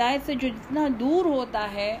کی ہدایت سے جو جتنا دور ہوتا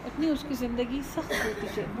ہے اتنی اس کی زندگی سخت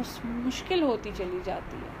ہوتی مشکل ہوتی چلی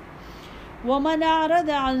جاتی ہے۔ وَمَنْ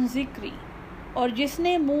أَعْرَضَ عَنْ ذِكْرِي، اور جس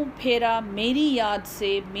نے منہ پھیرا میری یاد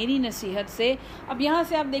سے، میری نصیحت سے۔ اب یہاں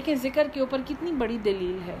سے آپ دیکھیں ذکر کے اوپر کتنی بڑی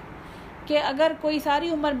دلیل ہے کہ اگر کوئی ساری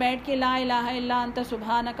عمر بیٹھ کے لا الہ الا انت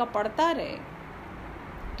سبحانک پڑھتا رہے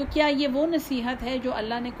تو کیا یہ وہ نصیحت ہے جو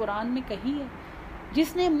اللہ نے قرآن میں کہی ہے؟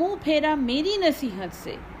 جس نے منہ پھیرا میری نصیحت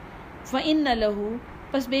سے، فَإِنَّ لَهُ،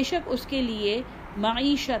 پس بے شک اس کے لیے،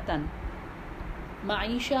 معیشتاً،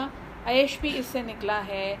 معیشہ عیش بھی اس سے نکلا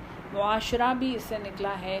ہے، معاشرہ بھی اس سے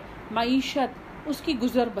نکلا ہے، معیشت اس کی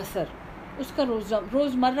گزر بسر، اس کا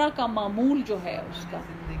روزمرہ کا معمول جو ہے،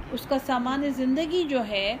 اس کا سامان زندگی جو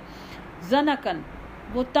ہے، زنکن،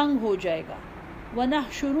 وہ تنگ ہو جائے گا،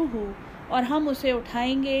 وَنَحْشُرُهُ، اور ہم اسے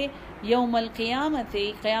اٹھائیں گے، یوم القیامت،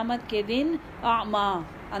 قیامت کے دن، اعما،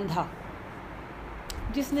 اندھا۔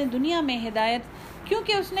 جس نے دنیا میں ہدایت،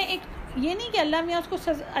 کیونکہ اس نے ایک، یہ نہیں کہ اللہ میاں اس کو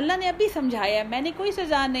اللہ نے ابھی سمجھایا، میں نے کوئی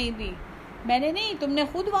سزا نہیں دی، میں نے نہیں، تم نے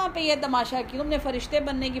خود وہاں پہ یہ تماشا کی، تم نے فرشتے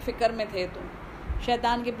بننے کی فکر میں تھے، تم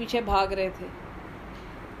شیطان کے پیچھے بھاگ رہے تھے۔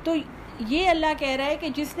 تو یہ اللہ کہہ رہا ہے کہ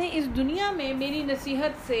جس نے اس دنیا میں میری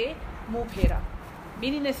نصیحت سے منہ پھیرا،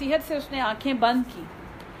 میری نصیحت سے اس نے آنکھیں بند کی،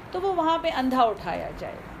 تو وہ وہاں پہ اندھا اٹھایا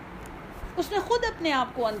جائے گا۔ اس نے خود اپنے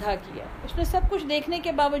آپ کو اندھا کیا، اس نے سب کچھ دیکھنے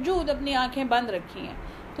کے باوجود اپنی آنکھیں بند رکھی ہیں،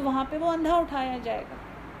 تو وہاں پہ وہ اندھا اٹھایا جائے گا۔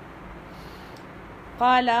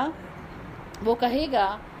 قالا، وہ کہے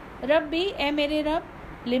گا، ربی، اے میرے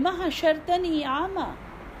رب، لما حشرتنی اعما،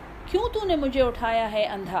 کیوں تو نے مجھے اٹھایا ہے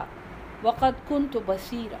اندھا، وقد کنت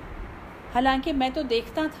بصیرا، حالانکہ میں تو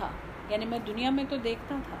دیکھتا تھا، یعنی میں دنیا میں تو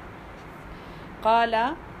دیکھتا تھا۔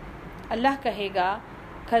 قالا، اللہ کہے گا،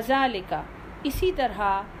 کذالک، اسی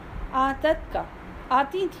طرح، आतत का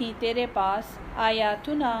आती थी तेरे पास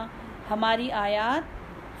आयातुना हमारी आयात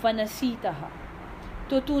फनसीतहा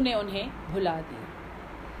तो तूने उन्हें भुला दिया।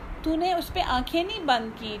 तूने उस पे आंखें नहीं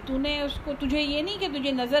बंद की, तूने उसको, तुझे ये नहीं कि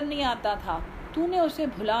तुझे नज़र नहीं आता था, तूने उसे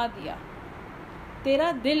भुला दिया,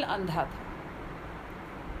 तेरा दिल अंधा था।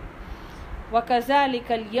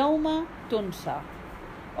 वकज़ालिकल यौमा तुनसा,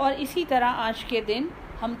 और इसी तरह आज के दिन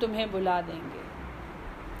हम तुम्हें भुला देंगे।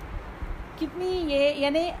 कितनी ये,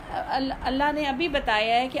 यानी अल्लाह ने अभी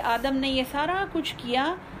बताया है कि आदम ने ये सारा कुछ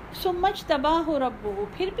किया, सुम्मज तबाह रब्बुहु,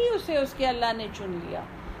 फिर भी उसे उसके अल्लाह ने चुन लिया,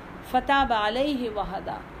 फताब अलैहि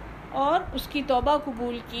वहदा, और उसकी तौबा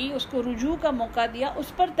कबूल की, उसको रुजू का मौका दिया,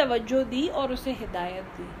 उस पर तवज्जो दी और उसे हिदायत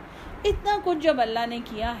दी। इतना कुछ जब अल्लाह ने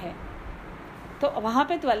किया है तो वहाँ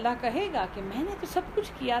पे तो अल्लाह कहेगा कि मैंने तो सब कुछ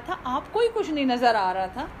किया था, आपको ही कुछ नहीं नज़र आ रहा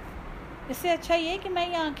था। इससे अच्छा ये कि मैं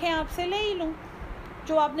ये आंखें आपसे ले ही लूँ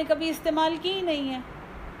जो आपने कभी इस्तेमाल की ही नहीं है।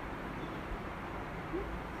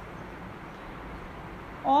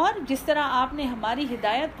 और जिस तरह आपने हमारी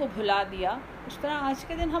हिदायत को भुला दिया, उस तरह आज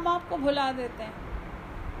के दिन हम आपको भुला देते हैं,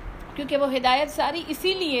 क्योंकि वो हिदायत सारी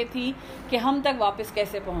इसीलिए थी कि हम तक वापस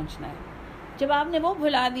कैसे पहुंचना है। जब आपने वो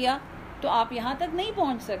भुला दिया तो आप यहाँ तक नहीं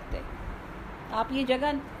पहुंच सकते, आप ये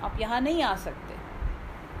जगह, आप यहाँ नहीं आ सकते।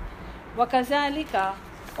 वकज़ालिका,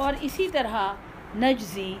 और इसी तरह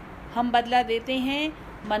नजज़ी, हम बदला देते हैं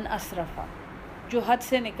मन असरफ़ा, जो हद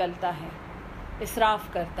से निकलता है,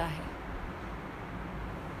 इसराफ करता है।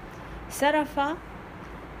 सरफ़ा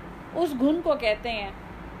उस घुन को कहते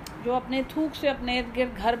हैं जो अपने थूक से अपने इर्द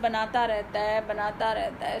गिर्द घर बनाता रहता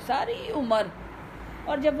है सारी उम्र,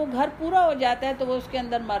 और जब वो घर पूरा हो जाता है तो वो उसके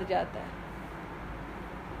अंदर मर जाता है।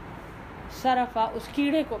 सरफ़ा उस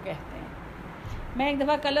कीड़े को कहते हैं। मैं एक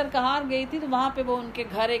दफ़ा कलर कहार गई थी तो वहाँ पे वो उनके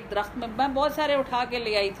घर एक दरख्त में, मैं बहुत सारे उठा के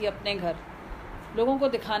ले आई थी अपने घर लोगों को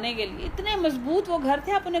दिखाने के लिए। इतने मजबूत वो घर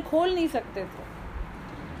थे, आप उन्हें खोल नहीं सकते थे,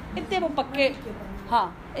 इतने वो पक्के,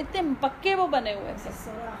 हाँ इतने पक्के वो बने हुए थे,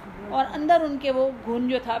 और अंदर उनके वो घुन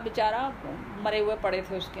जो था बेचारा मरे हुए पड़े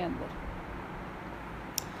थे उसके अंदर।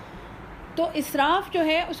 तो इसराफ जो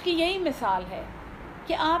है उसकी यही मिसाल है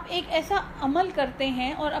कि आप एक ऐसा अमल करते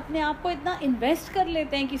हैं और अपने आप को इतना इन्वेस्ट कर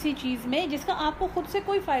लेते हैं किसी चीज़ में जिसका आपको खुद से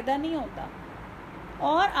कोई फ़ायदा नहीं होता,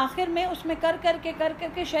 और आखिर में उसमें कर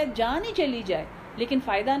करके शायद जान ही चली जाए, लेकिन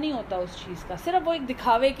फ़ायदा नहीं होता उस चीज़ का। सिर्फ वो एक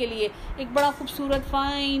दिखावे के लिए एक बड़ा खूबसूरत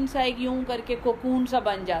फ़ाइन सा एक यूं करके कोकून सा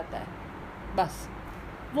बन जाता है, बस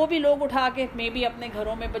वो भी लोग उठा के में भी अपने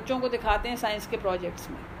घरों में बच्चों को दिखाते हैं साइंस के प्रोजेक्ट्स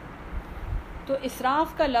में। तो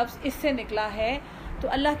इसराफ का लफ्ज़ इससे निकला है। तो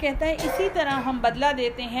अल्लाह कहता है इसी तरह हम बदला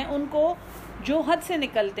देते हैं उनको जो हद से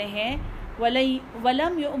निकलते हैं।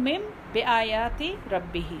 वलम युमिन बिआयाति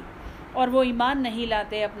रब्बिही, और वो ईमान नहीं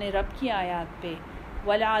लाते अपने रब की आयत पे।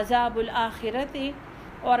 वल अज़ाबुल आखिरति,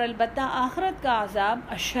 और अलबत्ता आखिरत का अज़ाब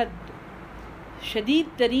अशद,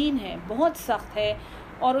 शदीद तरीन है, बहुत सख्त है,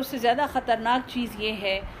 और उससे ज़्यादा ख़तरनाक चीज़ ये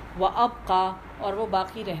है वह अबका, और वो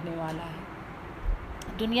बाकी रहने वाला है।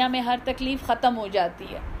 दुनिया में हर तकलीफ़ ख़त्म हो जाती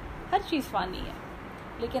है, हर चीज़ फ़ानी है,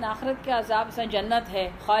 लेकिन आखिरत के अज़ाब से जन्नत है,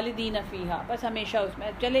 खालिदीन फ़ीहा, बस हमेशा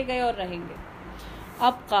उसमें चले गए और रहेंगे।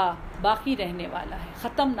 अबका, बाकी रहने वाला है,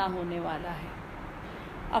 ख़त्म ना होने वाला है।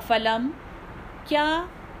 अफलम, क्या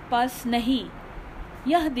पस नहीं,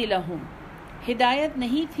 यह दिलहुम, हिदायत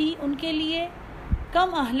नहीं थी उनके लिए,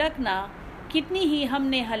 कम अहलकना, कितनी ही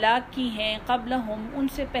हमने हलाक की हैं, क़ब्लहुम,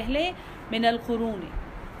 उनसे पहले, मिनल क़ुरून,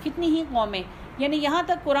 कितनी ही कौमें, यानी यहाँ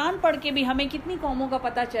तक कुरान पढ़ के भी हमें कितनी कौमों का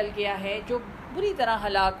पता चल गया है जो बुरी तरह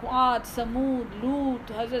हलाक हुआ। आद, समूद,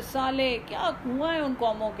 लूत, हज़रत सालेह, क्या हुआ है उन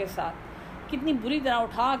कौमों के साथ, कितनी बुरी तरह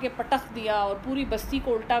उठा के पटक दिया और पूरी बस्ती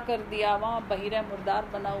को उल्टा कर दिया, वहाँ बहिरा मुर्दार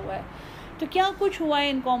बना हुआ है। तो क्या कुछ हुआ है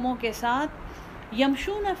इन कौमों के साथ।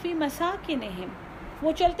 यमशून फ़ी मसाकिनिहिम,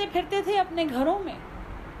 वो चलते फिरते थे अपने घरों में,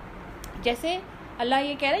 जैसे अल्लाह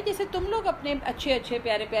ये कह रहे हैं जैसे तुम लोग अपने अच्छे अच्छे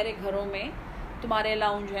प्यारे प्यारे घरों में, तुम्हारे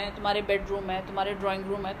लाउंज हैं, तुम्हारे बेडरूम है, तुम्हारे ड्राइंग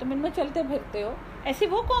रूम है, तुम इनमें चलते फिरते हो, ऐसी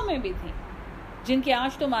वो कौमें भी थीं जिनके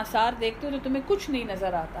आज तुम आसार देखते हो तो तुम्हें कुछ नहीं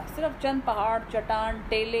नज़र आता, सिर्फ चंद पहाड़, चट्टान,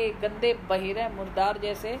 टेले, गंदे बहिरे मुर्दार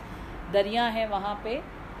जैसे दरिया हैं वहाँ पे,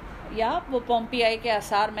 या वो पोम्पियाई के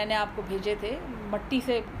आसार मैंने आपको भेजे थे, मट्टी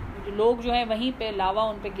से लोग जो हैं वहीं पे लावा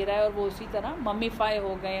उन पे गिरा है और वो उसी तरह मम्मीफाई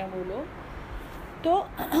हो गए हैं वो लोग। तो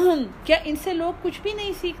क्या इनसे लोग कुछ भी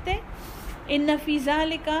नहीं सीखते। इन फ़ी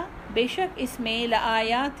ज़ालिका, बेशक इसमें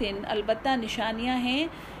लआयातिन, अलबत्ता निशानियाँ हैं,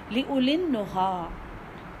 लिउलिन नुहा,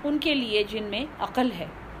 उनके लिए जिनमें अक़ल है।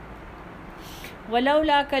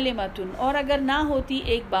 वलौला कलिमतुन, और अगर ना होती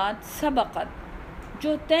एक बात, सबक़त,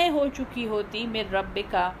 जो तय हो चुकी होती, मिर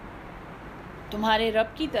रब्बिका, तुम्हारे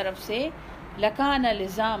रब की तरफ से, लकान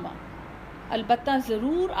लिज़ामा, البتہ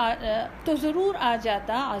ضرور آ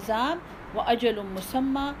جاتا عذاب و اجل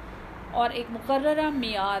مسمى، اور ایک مقررہ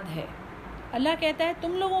میعاد ہے۔ اللہ کہتا ہے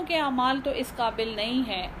تم لوگوں کے اعمال تو اس قابل نہیں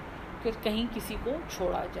ہیں کہ کہیں کسی کو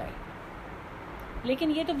چھوڑا جائے،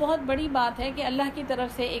 لیکن یہ تو بہت بڑی بات ہے کہ اللہ کی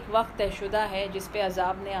طرف سے ایک وقت طے شدہ ہے جس پہ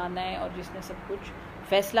عذاب نے آنا ہے اور جس میں سب کچھ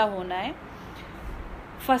فیصلہ ہونا ہے۔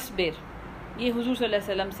 فصبر، یہ حضور صلی اللہ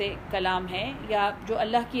علیہ وسلم سے کلام ہے، یا جو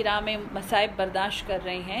اللہ کی راہ میں مصائب برداشت کر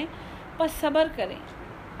رہے ہیں، بس صبر کریں،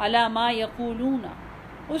 علی ما یقولون،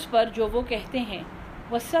 اس پر جو وہ کہتے ہیں،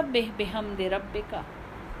 وسبح بحمد ربک،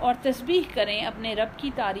 اور تسبیح کریں اپنے رب کی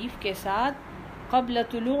تعریف کے ساتھ، قبل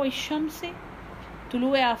طلوع الشمس،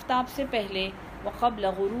 طلوع آفتاب سے پہلے، وقبل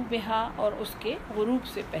غروبها، اور اس کے غروب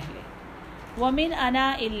سے پہلے، ومن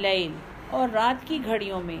اناء اللیل، اور رات کی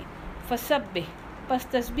گھڑیوں میں، فسبح، پس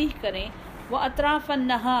تسبیح کریں، واطراف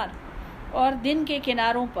النہار، اور دن کے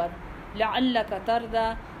کناروں پر، لعلک ترضی،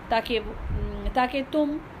 تاکہ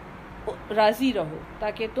تم راضی رہو،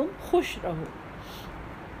 تاکہ تم خوش رہو۔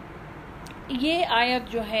 یہ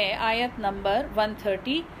آیت جو ہے آیت نمبر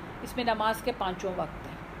 130، اس میں نماز کے 5 وقت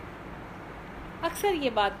ہیں۔ اکثر یہ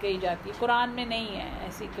بات کہی جاتی ہے، قرآن میں نہیں ہے،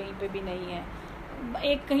 ایسی کہیں پہ بھی نہیں ہے،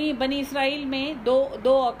 ایک کہیں بنی اسرائیل میں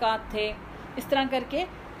دو اوقات تھے، اس طرح کر کے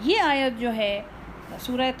یہ آیت جو ہے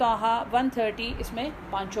سورہ طٰہٰ 130، اس میں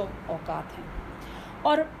 5 اوقات ہیں۔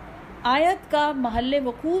 اور آیت کا محل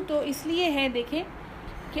وقوع تو اس لیے ہے، دیکھیں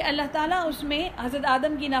کہ اللہ تعالیٰ اس میں حضرت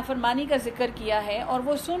آدم کی نافرمانی کا ذکر کیا ہے، اور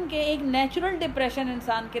وہ سن کے ایک نیچرل ڈپریشن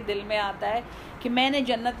انسان کے دل میں آتا ہے کہ میں نے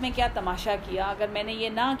جنت میں کیا تماشا کیا، اگر میں نے یہ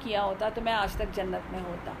نہ کیا ہوتا تو میں آج تک جنت میں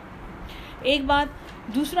ہوتا۔ ایک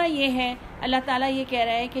بات، دوسرا یہ ہے اللہ تعالیٰ یہ کہہ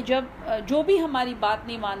رہا ہے کہ جو بھی ہماری بات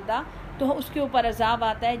نہیں مانتا تو اس کے اوپر عذاب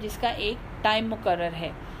آتا ہے جس کا ایک ٹائم مقرر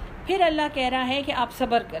ہے۔ پھر اللہ کہہ رہا ہے کہ آپ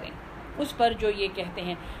صبر کریں اس پر جو یہ کہتے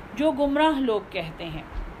ہیں، جو گمراہ لوگ کہتے ہیں،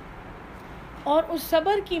 اور اس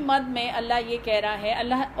صبر کی مد میں اللہ یہ کہہ رہا ہے،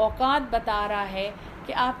 اللہ اوقات بتا رہا ہے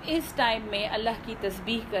کہ آپ اس ٹائم میں اللہ کی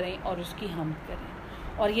تسبیح کریں اور اس کی حمد کریں،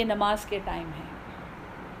 اور یہ نماز کے ٹائم ہے۔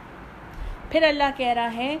 پھر اللہ کہہ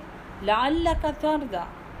رہا ہے لعلک ترضی،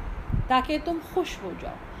 تاکہ تم خوش ہو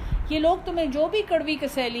جاؤ۔ یہ لوگ تمہیں جو بھی کڑوی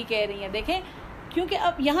کسیلی کہہ رہی ہیں، دیکھیں کیونکہ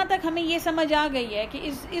اب یہاں تک ہمیں یہ سمجھ آ گئی ہے کہ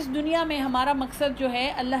اس دنیا میں ہمارا مقصد جو ہے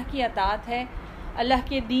اللہ کی اطاعت ہے، اللہ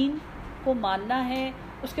کے دین کو ماننا ہے،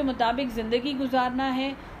 اس کے مطابق زندگی گزارنا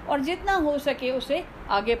ہے، اور جتنا ہو سکے اسے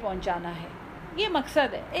آگے پہنچانا ہے۔ یہ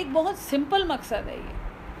مقصد ہے، ایک بہت سمپل مقصد ہے،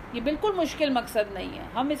 یہ بالکل مشکل مقصد نہیں ہے۔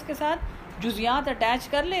 ہم اس کے ساتھ جزیات اٹیچ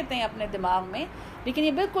کر لیتے ہیں اپنے دماغ میں، لیکن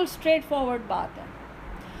یہ بالکل اسٹریٹ فارورڈ بات ہے۔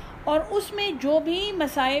 اور اس میں جو بھی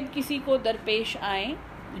مصائب کسی کو درپیش آئیں،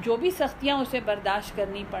 جو بھی سختیاں اسے برداشت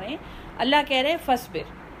کرنی پڑیں، اللہ کہہ رہے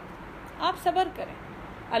فصبر، آپ صبر کریں،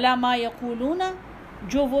 علی ما یقولون،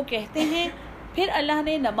 جو وہ کہتے ہیں۔ پھر اللہ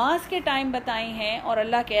نے نماز کے ٹائم بتائے ہیں، اور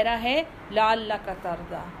اللہ کہہ رہا ہے لعلک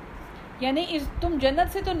ترضی، یعنی تم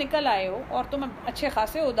جنت سے تو نکل آئے ہو، اور تم اچھے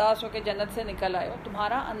خاصے اداس ہو کہ جنت سے نکل آئے ہو،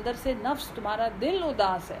 تمہارا اندر سے نفس، تمہارا دل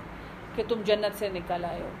اداس ہے کہ تم جنت سے نکل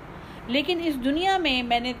آئے ہو، لیکن اس دنیا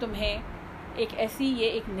میں نے تمہیں ایک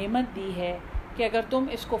ایک نعمت دی ہے کہ اگر تم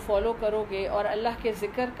اس کو فالو کرو گے اور اللہ کے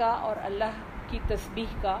ذکر کا اور اللہ کی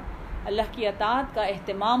تسبیح کا، اللہ کی اطاعت کا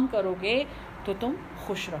اہتمام کرو گے تو تم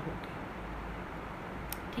خوش رہو گے،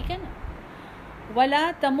 ٹھیک ہے نا۔ ولا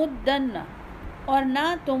تمدن، اور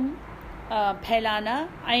نہ تم پھیلانا،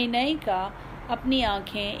 عینئی کا، اپنی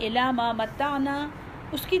آنکھیں، الی ما متعنا،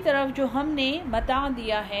 اس کی طرف جو ہم نے متاع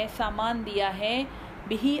دیا ہے، سامان دیا ہے،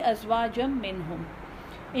 بہی ازواجم منہم،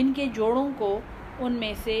 ان کے جوڑوں کو، ان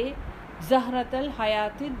میں سے، زہرۃ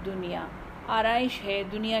الحیات الدنیا، آرائش ہے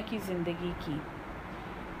دنیا کی زندگی کی۔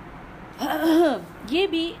 یہ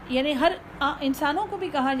بھی یعنی ہر انسانوں کو بھی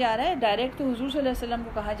کہا جا رہا ہے، ڈائریکٹ تو حضور صلی اللہ علیہ وسلم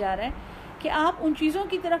کو کہا جا رہا ہے کہ آپ ان چیزوں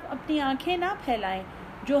کی طرف اپنی آنکھیں نہ پھیلائیں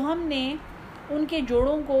جو ہم نے ان کے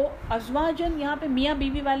جوڑوں کو، ازواجن یہاں پہ میاں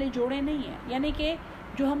بیوی والے جوڑے نہیں ہیں، یعنی کہ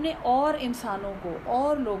جو ہم نے اور انسانوں کو،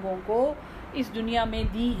 اور لوگوں کو اس دنیا میں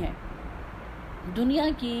دی ہیں، دنیا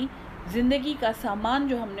کی زندگی کا سامان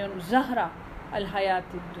جو ہم نے زہرہ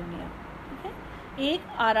الحیات الدنیا، ٹھیک ہے، ایک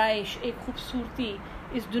آرائش، ایک خوبصورتی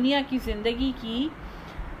اس دنیا کی زندگی کی،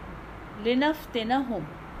 لنفتنہم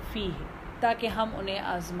فیہ، تاکہ ہم انہیں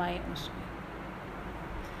آزمائیں اس میں۔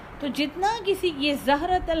 تو جتنا کسی یہ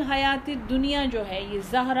زہرۃ الحیات الدنیا جو ہے، یہ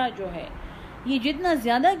زہرہ جو ہے، یہ جتنا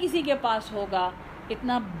زیادہ کسی کے پاس ہوگا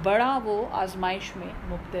اتنا بڑا وہ آزمائش میں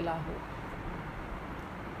مبتلا ہو۔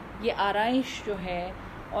 یہ آرائش جو ہے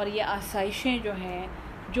اور یہ آسائشیں جو ہیں،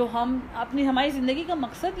 جو ہماری زندگی کا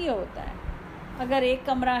مقصد یہ ہوتا ہے، اگر ایک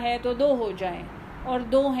کمرہ ہے تو 2 ہو جائیں، اور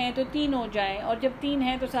 2 ہیں تو 3 ہو جائیں، اور جب 3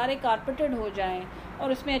 ہیں تو سارے کارپیٹڈ ہو جائیں، اور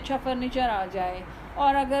اس میں اچھا فرنیچر آ جائے،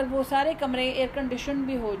 اور اگر وہ سارے کمرے ایئر کنڈیشن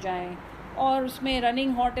بھی ہو جائیں اور اس میں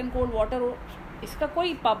running hot and cold water ہو، اس کا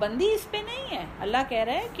کوئی پابندی اس پہ نہیں ہے. اللہ کہہ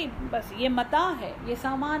رہا ہے کہ بس یہ متاع ہے، یہ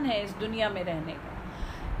سامان ہے اس دنیا میں رہنے کا.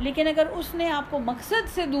 لیکن اگر اس نے آپ کو مقصد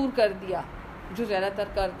سے دور کر دیا، جو زیادہ تر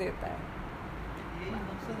کر دیتا ہے، یہی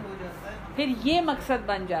مقصد ہو جاتا ہے. پھر یہ مقصد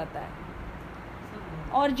بن جاتا ہے.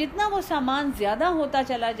 اور جتنا وہ سامان زیادہ ہوتا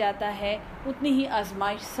چلا جاتا ہے اتنی ہی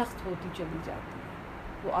آزمائش سخت ہوتی چلی جاتی ہے.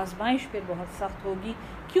 وہ آزمائش پھر بہت سخت ہوگی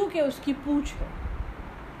کیونکہ اس کی پوچھ ہے،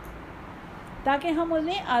 تاکہ ہم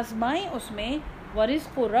انہیں آزمائیں اس میں.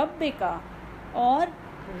 ورزق ربک، اور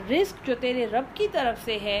رزق جو تیرے رب کی طرف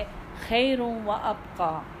سے ہے، خیر و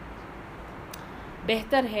ابقا،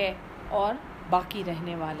 بہتر ہے اور باقی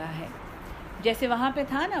رہنے والا ہے. جیسے وہاں پہ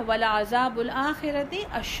تھا نا وَلَعَذَابُ الْآخِرَةِ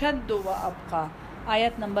أَشَدُّ وَأَبْقَىٰ،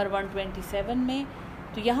 آیت نمبر 127 میں.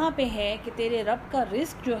 تو یہاں پہ ہے کہ تیرے رب کا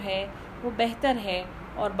رزق جو ہے وہ بہتر ہے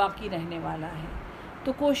اور باقی رہنے والا ہے.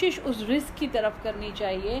 تو کوشش اس رزق کی طرف کرنی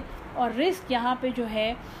چاہیے. اور رزق یہاں پہ جو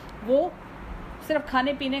ہے وہ صرف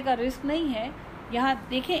کھانے پینے کا رزق نہیں ہے. یہاں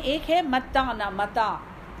دیکھیں، ایک ہے متاع، متاع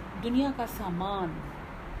دنیا کا سامان،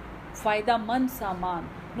 فائدہ مند سامان،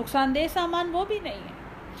 نقصان دہ سامان وہ بھی نہیں ہے.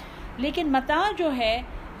 لیکن متاع جو ہے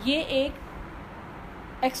یہ ایک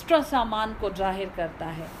ایکسٹرا سامان کو ظاہر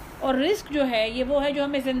کرتا ہے. اور رزق جو ہے یہ وہ ہے جو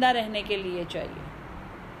ہمیں زندہ رہنے کے لیے چاہیے.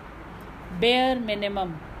 بیئر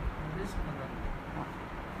منیمم،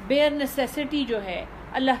 بیئر نیسیسٹی جو ہے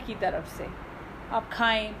اللہ کی طرف سے. آپ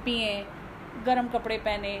کھائیں پئیں، گرم کپڑے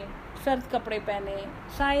پہنیں، سرد کپڑے پہنیں،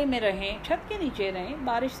 سائے میں رہیں، چھت کے نیچے رہیں،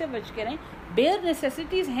 بارش سے بچ کے رہیں. بیئر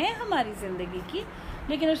نیسیسٹیز ہیں ہماری زندگی کی،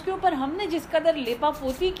 لیکن اس کے اوپر ہم نے جس قدر لیپا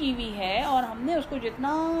پوتی کی ہوئی ہے اور ہم نے اس کو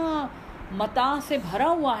جتنا متاع سے بھرا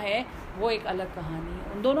ہوا ہے وہ ایک الگ کہانی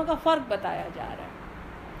ہے. ان دونوں کا فرق بتایا جا رہا ہے.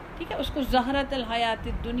 ٹھیک ہے، اس کو زہرت الحیات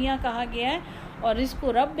الدنیا کہا گیا ہے، اور رزق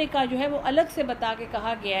رب کا جو ہے وہ الگ سے بتا کے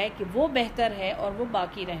کہا گیا ہے کہ وہ بہتر ہے اور وہ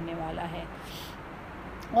باقی رہنے والا ہے.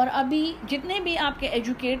 اور ابھی جتنے بھی آپ کے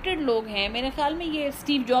ایجوکیٹڈ لوگ ہیں، میرے خیال میں یہ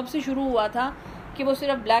اسٹیو جاب سے شروع ہوا تھا کہ وہ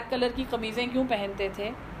صرف بلیک کلر کی قمیضیں کیوں پہنتے تھے،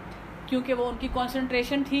 کیونکہ وہ ان کی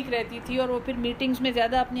کنسنٹریشن ٹھیک رہتی تھی اور وہ پھر میٹنگز میں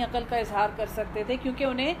زیادہ اپنی عقل کا اظہار کر سکتے تھے، کیونکہ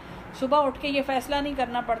انہیں صبح اٹھ کے یہ فیصلہ نہیں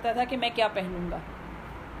کرنا پڑتا تھا کہ میں کیا پہنوں گا.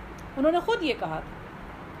 انہوں نے خود یہ کہا تھا.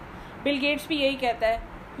 بل گیٹس بھی یہی کہتا ہے،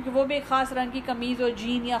 کیونکہ وہ بھی ایک خاص رنگ کی قمیض اور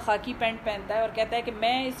جین یا خاکی پینٹ پہنتا ہے اور کہتا ہے کہ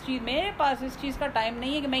میرے پاس اس چیز کا ٹائم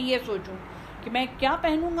نہیں ہے کہ میں یہ سوچوں کہ میں کیا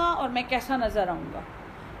پہنوں گا اور میں کیسا نظر آؤں گا.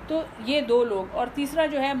 تو یہ دو لوگ. اور تیسرا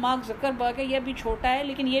جو ہے مارک زکربرگ ہے، یہ بھی چھوٹا ہے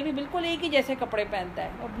لیکن یہ بھی بالکل ایک ہی جیسے کپڑے پہنتا ہے،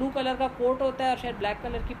 اور بلو کلر کا کوٹ ہوتا ہے اور شاید بلیک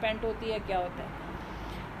کلر کی پینٹ ہوتی ہے، کیا ہوتا ہے.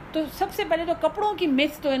 تو سب سے پہلے تو کپڑوں کی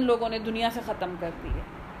مس تو ان لوگوں نے دنیا سے ختم کر دی ہے.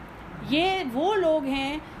 یہ وہ لوگ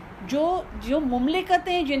ہیں جو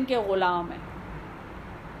مملکتیں جن کے غلام ہیں.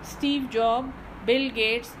 Steve Job, Bill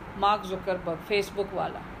Gates, Mark Zuckerberg Facebook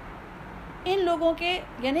والا، ان لوگوں کے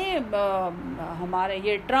یعنی ہمارے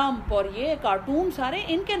یہ ٹرمپ اور یہ کارٹون سارے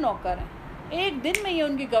ان کے نوکر ہیں. ایک دن میں یہ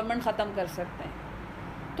ان کی گورنمنٹ ختم کر سکتے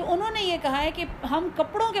ہیں. تو انہوں نے یہ کہا ہے کہ ہم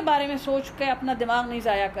کپڑوں کے بارے میں سوچ کے اپنا دماغ نہیں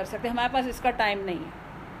ضائع کر سکتے، ہمارے پاس اس کا ٹائم نہیں ہے.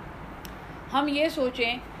 ہم یہ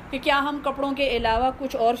سوچیں کہ کیا ہم کپڑوں کے علاوہ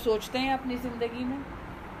کچھ اور سوچتے ہیں اپنی زندگی میں؟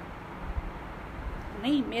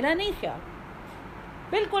 نہیں، میرا نہیں خیال،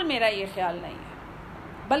 بالکل میرا یہ خیال نہیں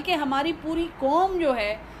ہے. بلکہ ہماری پوری قوم جو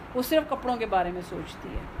ہے وہ صرف کپڑوں کے بارے میں سوچتی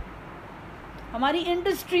ہے. ہماری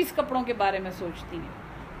انڈسٹریز کپڑوں کے بارے میں سوچتی ہیں.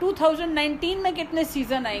 2019 میں کتنے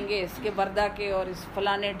سیزن آئیں گے اس کے، وردہ کے اور اس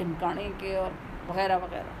فلانے ڈھمکانے کے اور وغیرہ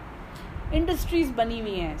وغیرہ. انڈسٹریز بنی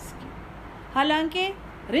ہوئی ہیں اس کی. حالانکہ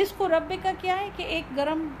رزق و رب کا کیا ہے کہ ایک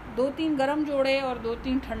گرم، 2-3 گرم جوڑے اور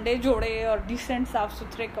 2-3 ٹھنڈے جوڑے اور ڈیسنٹ صاف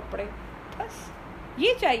ستھرے کپڑے، بس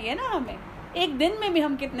یہ چاہیے نا ہمیں. ایک دن میں بھی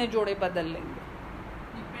ہم کتنے جوڑے بدل لیں گے.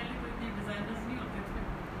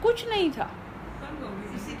 کچھ نہیں تھا.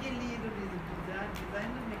 اسی کے لیے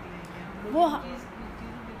ڈیزائنر نکلے ہیں. وہ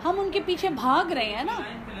ہم ان کے پیچھے بھاگ رہے ہیں نا.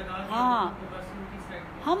 ہاں،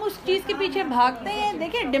 ہم اس چیز کے پیچھے بھاگتے ہیں.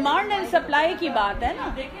 دیکھیں ڈیمانڈ اینڈ سپلائی کی بات ہے نا.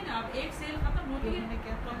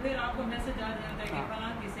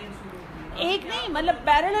 ایک نہیں، مطلب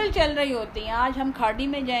پیرالل چل رہی ہوتی ہیں. آج ہم کھاڑی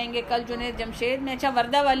میں جائیں گے، کل جنید جمشید میں، اچھا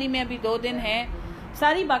وردہ والی میں ابھی 2 دن ہیں.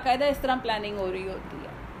 ساری باقاعدہ اس طرح پلاننگ ہو رہی ہوتی ہے.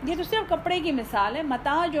 یہ تو صرف کپڑے کی مثال ہے.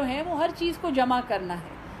 متاع جو ہے وہ ہر چیز کو جمع کرنا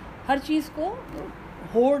ہے، ہر چیز کو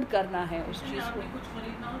ہولڈ کرنا ہے. اس چیز کو کچھ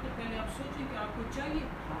خریدنا ہو تو پہلے آپ سوچیں کہ آپ کو چاہیے.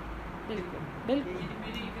 بالکل بالکل.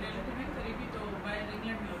 میری ایک ریلیٹیو ہے قریبی، تو باہر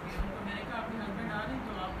انگلینڈ میں ہوتی ہے. ان کو میں نے کہا اپنے ہسبینڈ آ رہے ہیں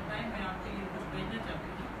تو آپ بتائیں، میں آپ کے لیے کچھ بھیجنا چاہتی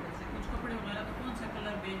ہوں، جیسے کچھ کپڑے وغیرہ، تو کون سا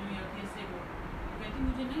کلر بھیجوں یا کیسے کو. کہتی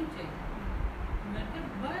مجھے نہیں چاہیے. میں نے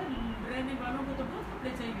کہا باہر رہنے والوں کو تو بہت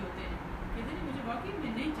کپڑے چاہیے ہوتے ہیں. کہتے نہیں، مجھے واقعی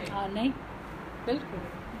میں نہیں چاہیے. ہاں نہیں، بالکل.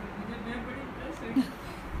 میں بڑی انٹرسٹ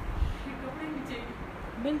کپڑے بھی چاہیے.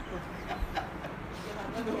 بالکل.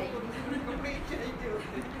 کپڑے چاہیے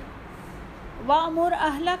ہوتے ہیں. وَأْمُرْ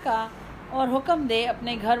أَهْلَكَ اور حکم دے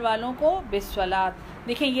اپنے گھر والوں کو بِالصَّلَاةِ.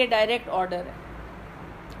 دیکھیں یہ ڈائریکٹ آرڈر ہے.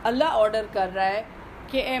 اللہ آرڈر کر رہا ہے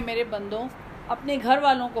کہ اے میرے بندوں اپنے گھر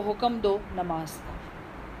والوں کو حکم دو نماز کا.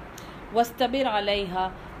 وَاسْتَبِرْ عَلَيْهَا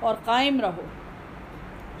اور قائم رہو,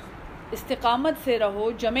 استقامت سے رہو,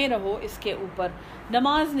 جمے رہو اس کے اوپر,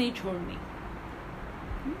 نماز نہیں چھوڑنی.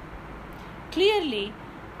 کلیئرلی.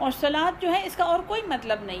 اور صلاۃ جو ہے اس کا اور کوئی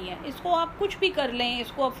مطلب نہیں ہے. اس کو آپ کچھ بھی کر لیں,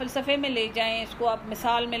 اس کو آپ فلسفے میں لے جائیں, اس کو آپ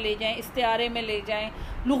مثال میں لے جائیں, استعارے میں لے جائیں,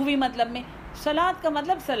 لغوی مطلب میں. صلاۃ کا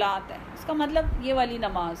مطلب صلاۃ ہے, اس کا مطلب یہ والی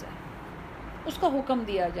نماز ہے, اس کا حکم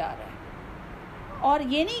دیا جا رہا ہے. اور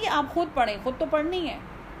یہ نہیں کہ آپ خود پڑھیں, خود تو پڑھنی ہے,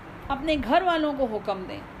 اپنے گھر والوں کو حکم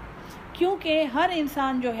دیں, کیونکہ ہر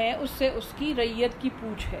انسان جو ہے اس سے اس کی رعیت کی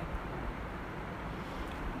پوچھ ہے.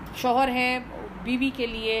 شوہر ہے بیوی کے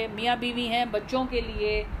لیے, میاں بیوی ہیں بچوں کے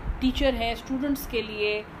لیے, ٹیچر ہے اسٹوڈنٹس کے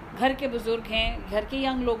لیے, گھر کے بزرگ ہیں گھر کے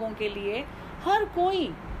ینگ لوگوں کے لیے. ہر کوئی,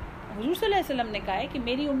 حضور صلی اللہ علیہ وسلم نے کہا ہے کہ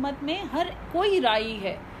میری امت میں ہر کوئی رائی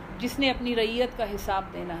ہے جس نے اپنی رعیت کا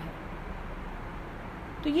حساب دینا ہے.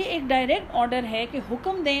 تو یہ ایک ڈائریکٹ آرڈر ہے کہ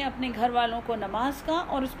حکم دیں اپنے گھر والوں کو نماز کا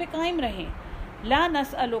اور اس پہ قائم رہیں. لا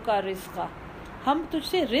نسألک رزقا, ہم تجھ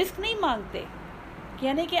سے رزق نہیں مانگتے.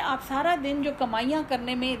 یعنی کہ آپ سارا دن جو کمائیاں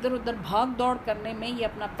کرنے میں, ادھر ادھر بھاگ دوڑ کرنے میں, یہ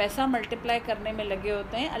اپنا پیسہ ملٹیپلائی کرنے میں لگے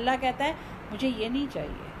ہوتے ہیں. اللہ کہتا ہے مجھے یہ نہیں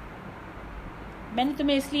چاہیے, میں نے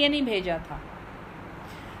تمہیں اس لیے نہیں بھیجا تھا.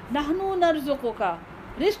 نحن نرزقک,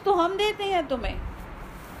 رزق تو ہم دیتے ہیں تمہیں,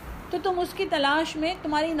 تو تم اس کی تلاش میں,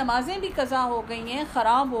 تمہاری نمازیں بھی قضا ہو گئی ہیں,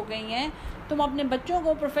 خراب ہو گئی ہیں. تم اپنے بچوں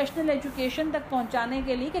کو پروفیشنل ایجوکیشن تک پہنچانے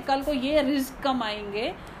کے لیے کہ کل کو یہ رزق کمائیں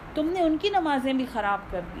گے, تم نے ان کی نمازیں بھی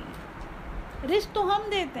خراب کر دی. رزق تو ہم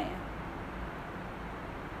دیتے ہیں.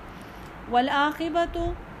 والعاقبۃ,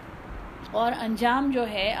 اور انجام جو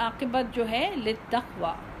ہے, عاقبت جو ہے,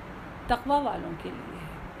 للتقوی, تقوی والوں کے لیے ہے,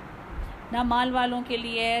 نہ مال والوں کے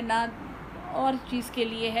لیے ہے, نہ اور چیز کے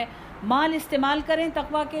لیے ہے. مال استعمال کریں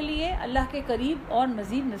تقوی کے لیے, اللہ کے قریب اور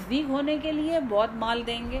مزید نزدیک ہونے کے لیے. بہت مال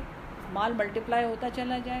دیں گے, مال ملٹیپلائی ہوتا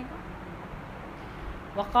چلا جائے گا.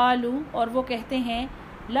 وقالو, اور وہ کہتے ہیں,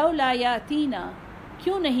 لولا یاتینا,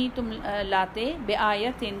 کیوں نہیں تم لاتے,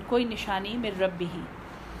 بآیتن, کوئی نشانی, من ربہ,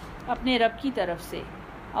 اپنے رب کی طرف سے.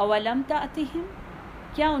 اولم تأتہم,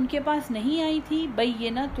 کیا ان کے پاس نہیں آئی تھی,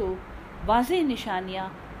 بینۃ, واضح نشانیاں,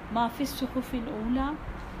 ما فی الصحف الاولی,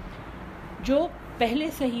 جو پہلے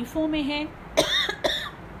صحیفوں میں ہیں.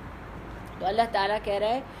 تو اللہ تعالیٰ کہہ رہا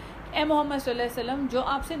ہے اے محمد صلی اللہ علیہ وسلم, جو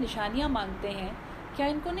آپ سے نشانیاں مانگتے ہیں, کیا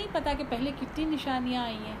ان کو نہیں پتا کہ پہلے کتنی نشانیاں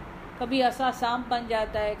آئی ہیں. کبھی عصا سانپ بن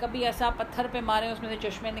جاتا ہے, کبھی عصا پتھر پہ مارے اس میں سے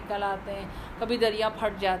چشمے نکل آتے ہیں, کبھی دریا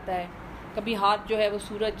پھٹ جاتا ہے, کبھی ہاتھ جو ہے وہ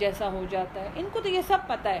سورج جیسا ہو جاتا ہے. ان کو تو یہ سب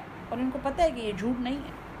پتہ ہے, اور ان کو پتہ ہے کہ یہ جھوٹ نہیں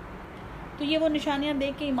ہے. تو یہ وہ نشانیاں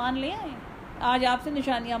دیکھ کے ایمان لے آئے, آج آپ سے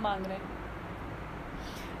نشانیاں مانگ رہے ہیں.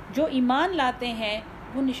 جو ایمان لاتے ہیں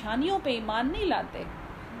وہ نشانیوں پہ ایمان نہیں لاتے,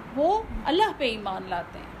 وہ اللہ پہ ایمان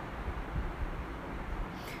لاتے ہیں.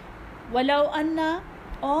 وَلَوْ أَنَّا,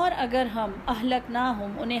 اور اگر ہم,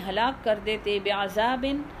 اہلکناہم, انہیں ہلاک کر دیتے, بعذاب,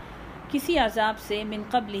 کسی عذاب سے, من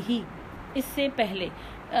قبل ہی, اس سے پہلے,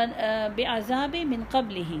 بعذاب من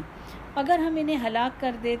قبل ہی, اگر ہم انہیں ہلاک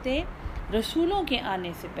کر دیتے رسولوں کے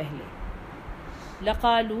آنے سے پہلے.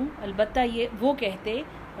 لقالو, البتہ یہ وہ کہتے,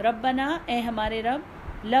 ربنا, اے ہمارے رب,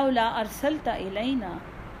 لولا ارسلت الینا,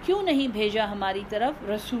 کیوں نہیں بھیجا ہماری طرف,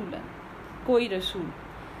 رسولا, کوئی رسول.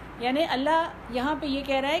 یعنی اللہ یہاں پہ یہ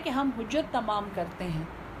کہہ رہا ہے کہ ہم حجت تمام کرتے ہیں,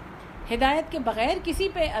 ہدایت کے بغیر کسی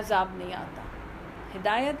پہ عذاب نہیں آتا.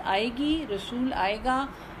 ہدایت آئے گی, رسول آئے گا,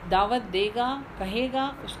 دعوت دے گا, کہے گا,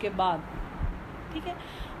 اس کے بعد. ٹھیک ہے.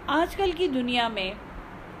 آج کل کی دنیا میں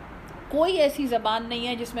کوئی ایسی زبان نہیں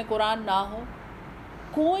ہے جس میں قرآن نہ ہو.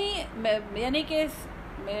 کوئی, یعنی کہ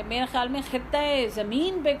میرے خیال میں خطہ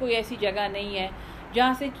زمین پہ کوئی ایسی جگہ نہیں ہے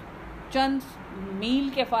جہاں سے چند میل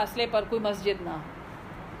کے فاصلے پر کوئی مسجد نہ ہو,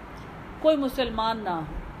 کوئی مسلمان نہ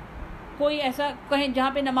ہو, کوئی ایسا کہیں جہاں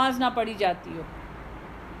پہ نماز نہ پڑھی جاتی ہو.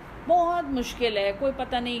 بہت مشکل ہے, کوئی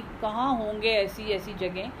پتہ نہیں کہاں ہوں گے ایسی ایسی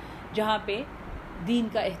جگہیں جہاں پہ دین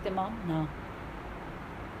کا اہتمام نہ ہو.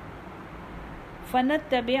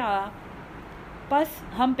 فنتبع, پس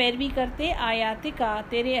ہم پیروی کرتے, آیات کا,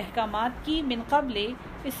 تیرے احکامات کی, من قبل,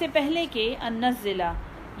 اس سے پہلے کہ, ان ننزل,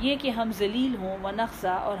 یہ کہ ہم ذلیل ہوں,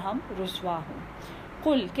 ونخزا, اور ہم رسوا ہوں.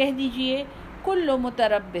 قل, کہہ دیجئے, کل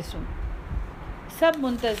متربص, سب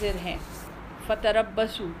منتظر ہیں,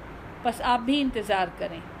 فتربصوا, پس آپ بھی انتظار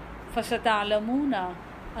کریں, فستعلمون,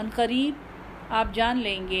 ان قریب آپ جان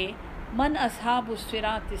لیں گے, من اصحاب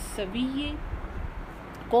الصراط السوی,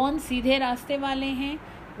 کون سیدھے راستے والے ہیں،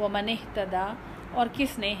 وہ من اہتدا، اور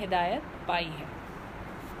کس نے ہدایت پائی ہے۔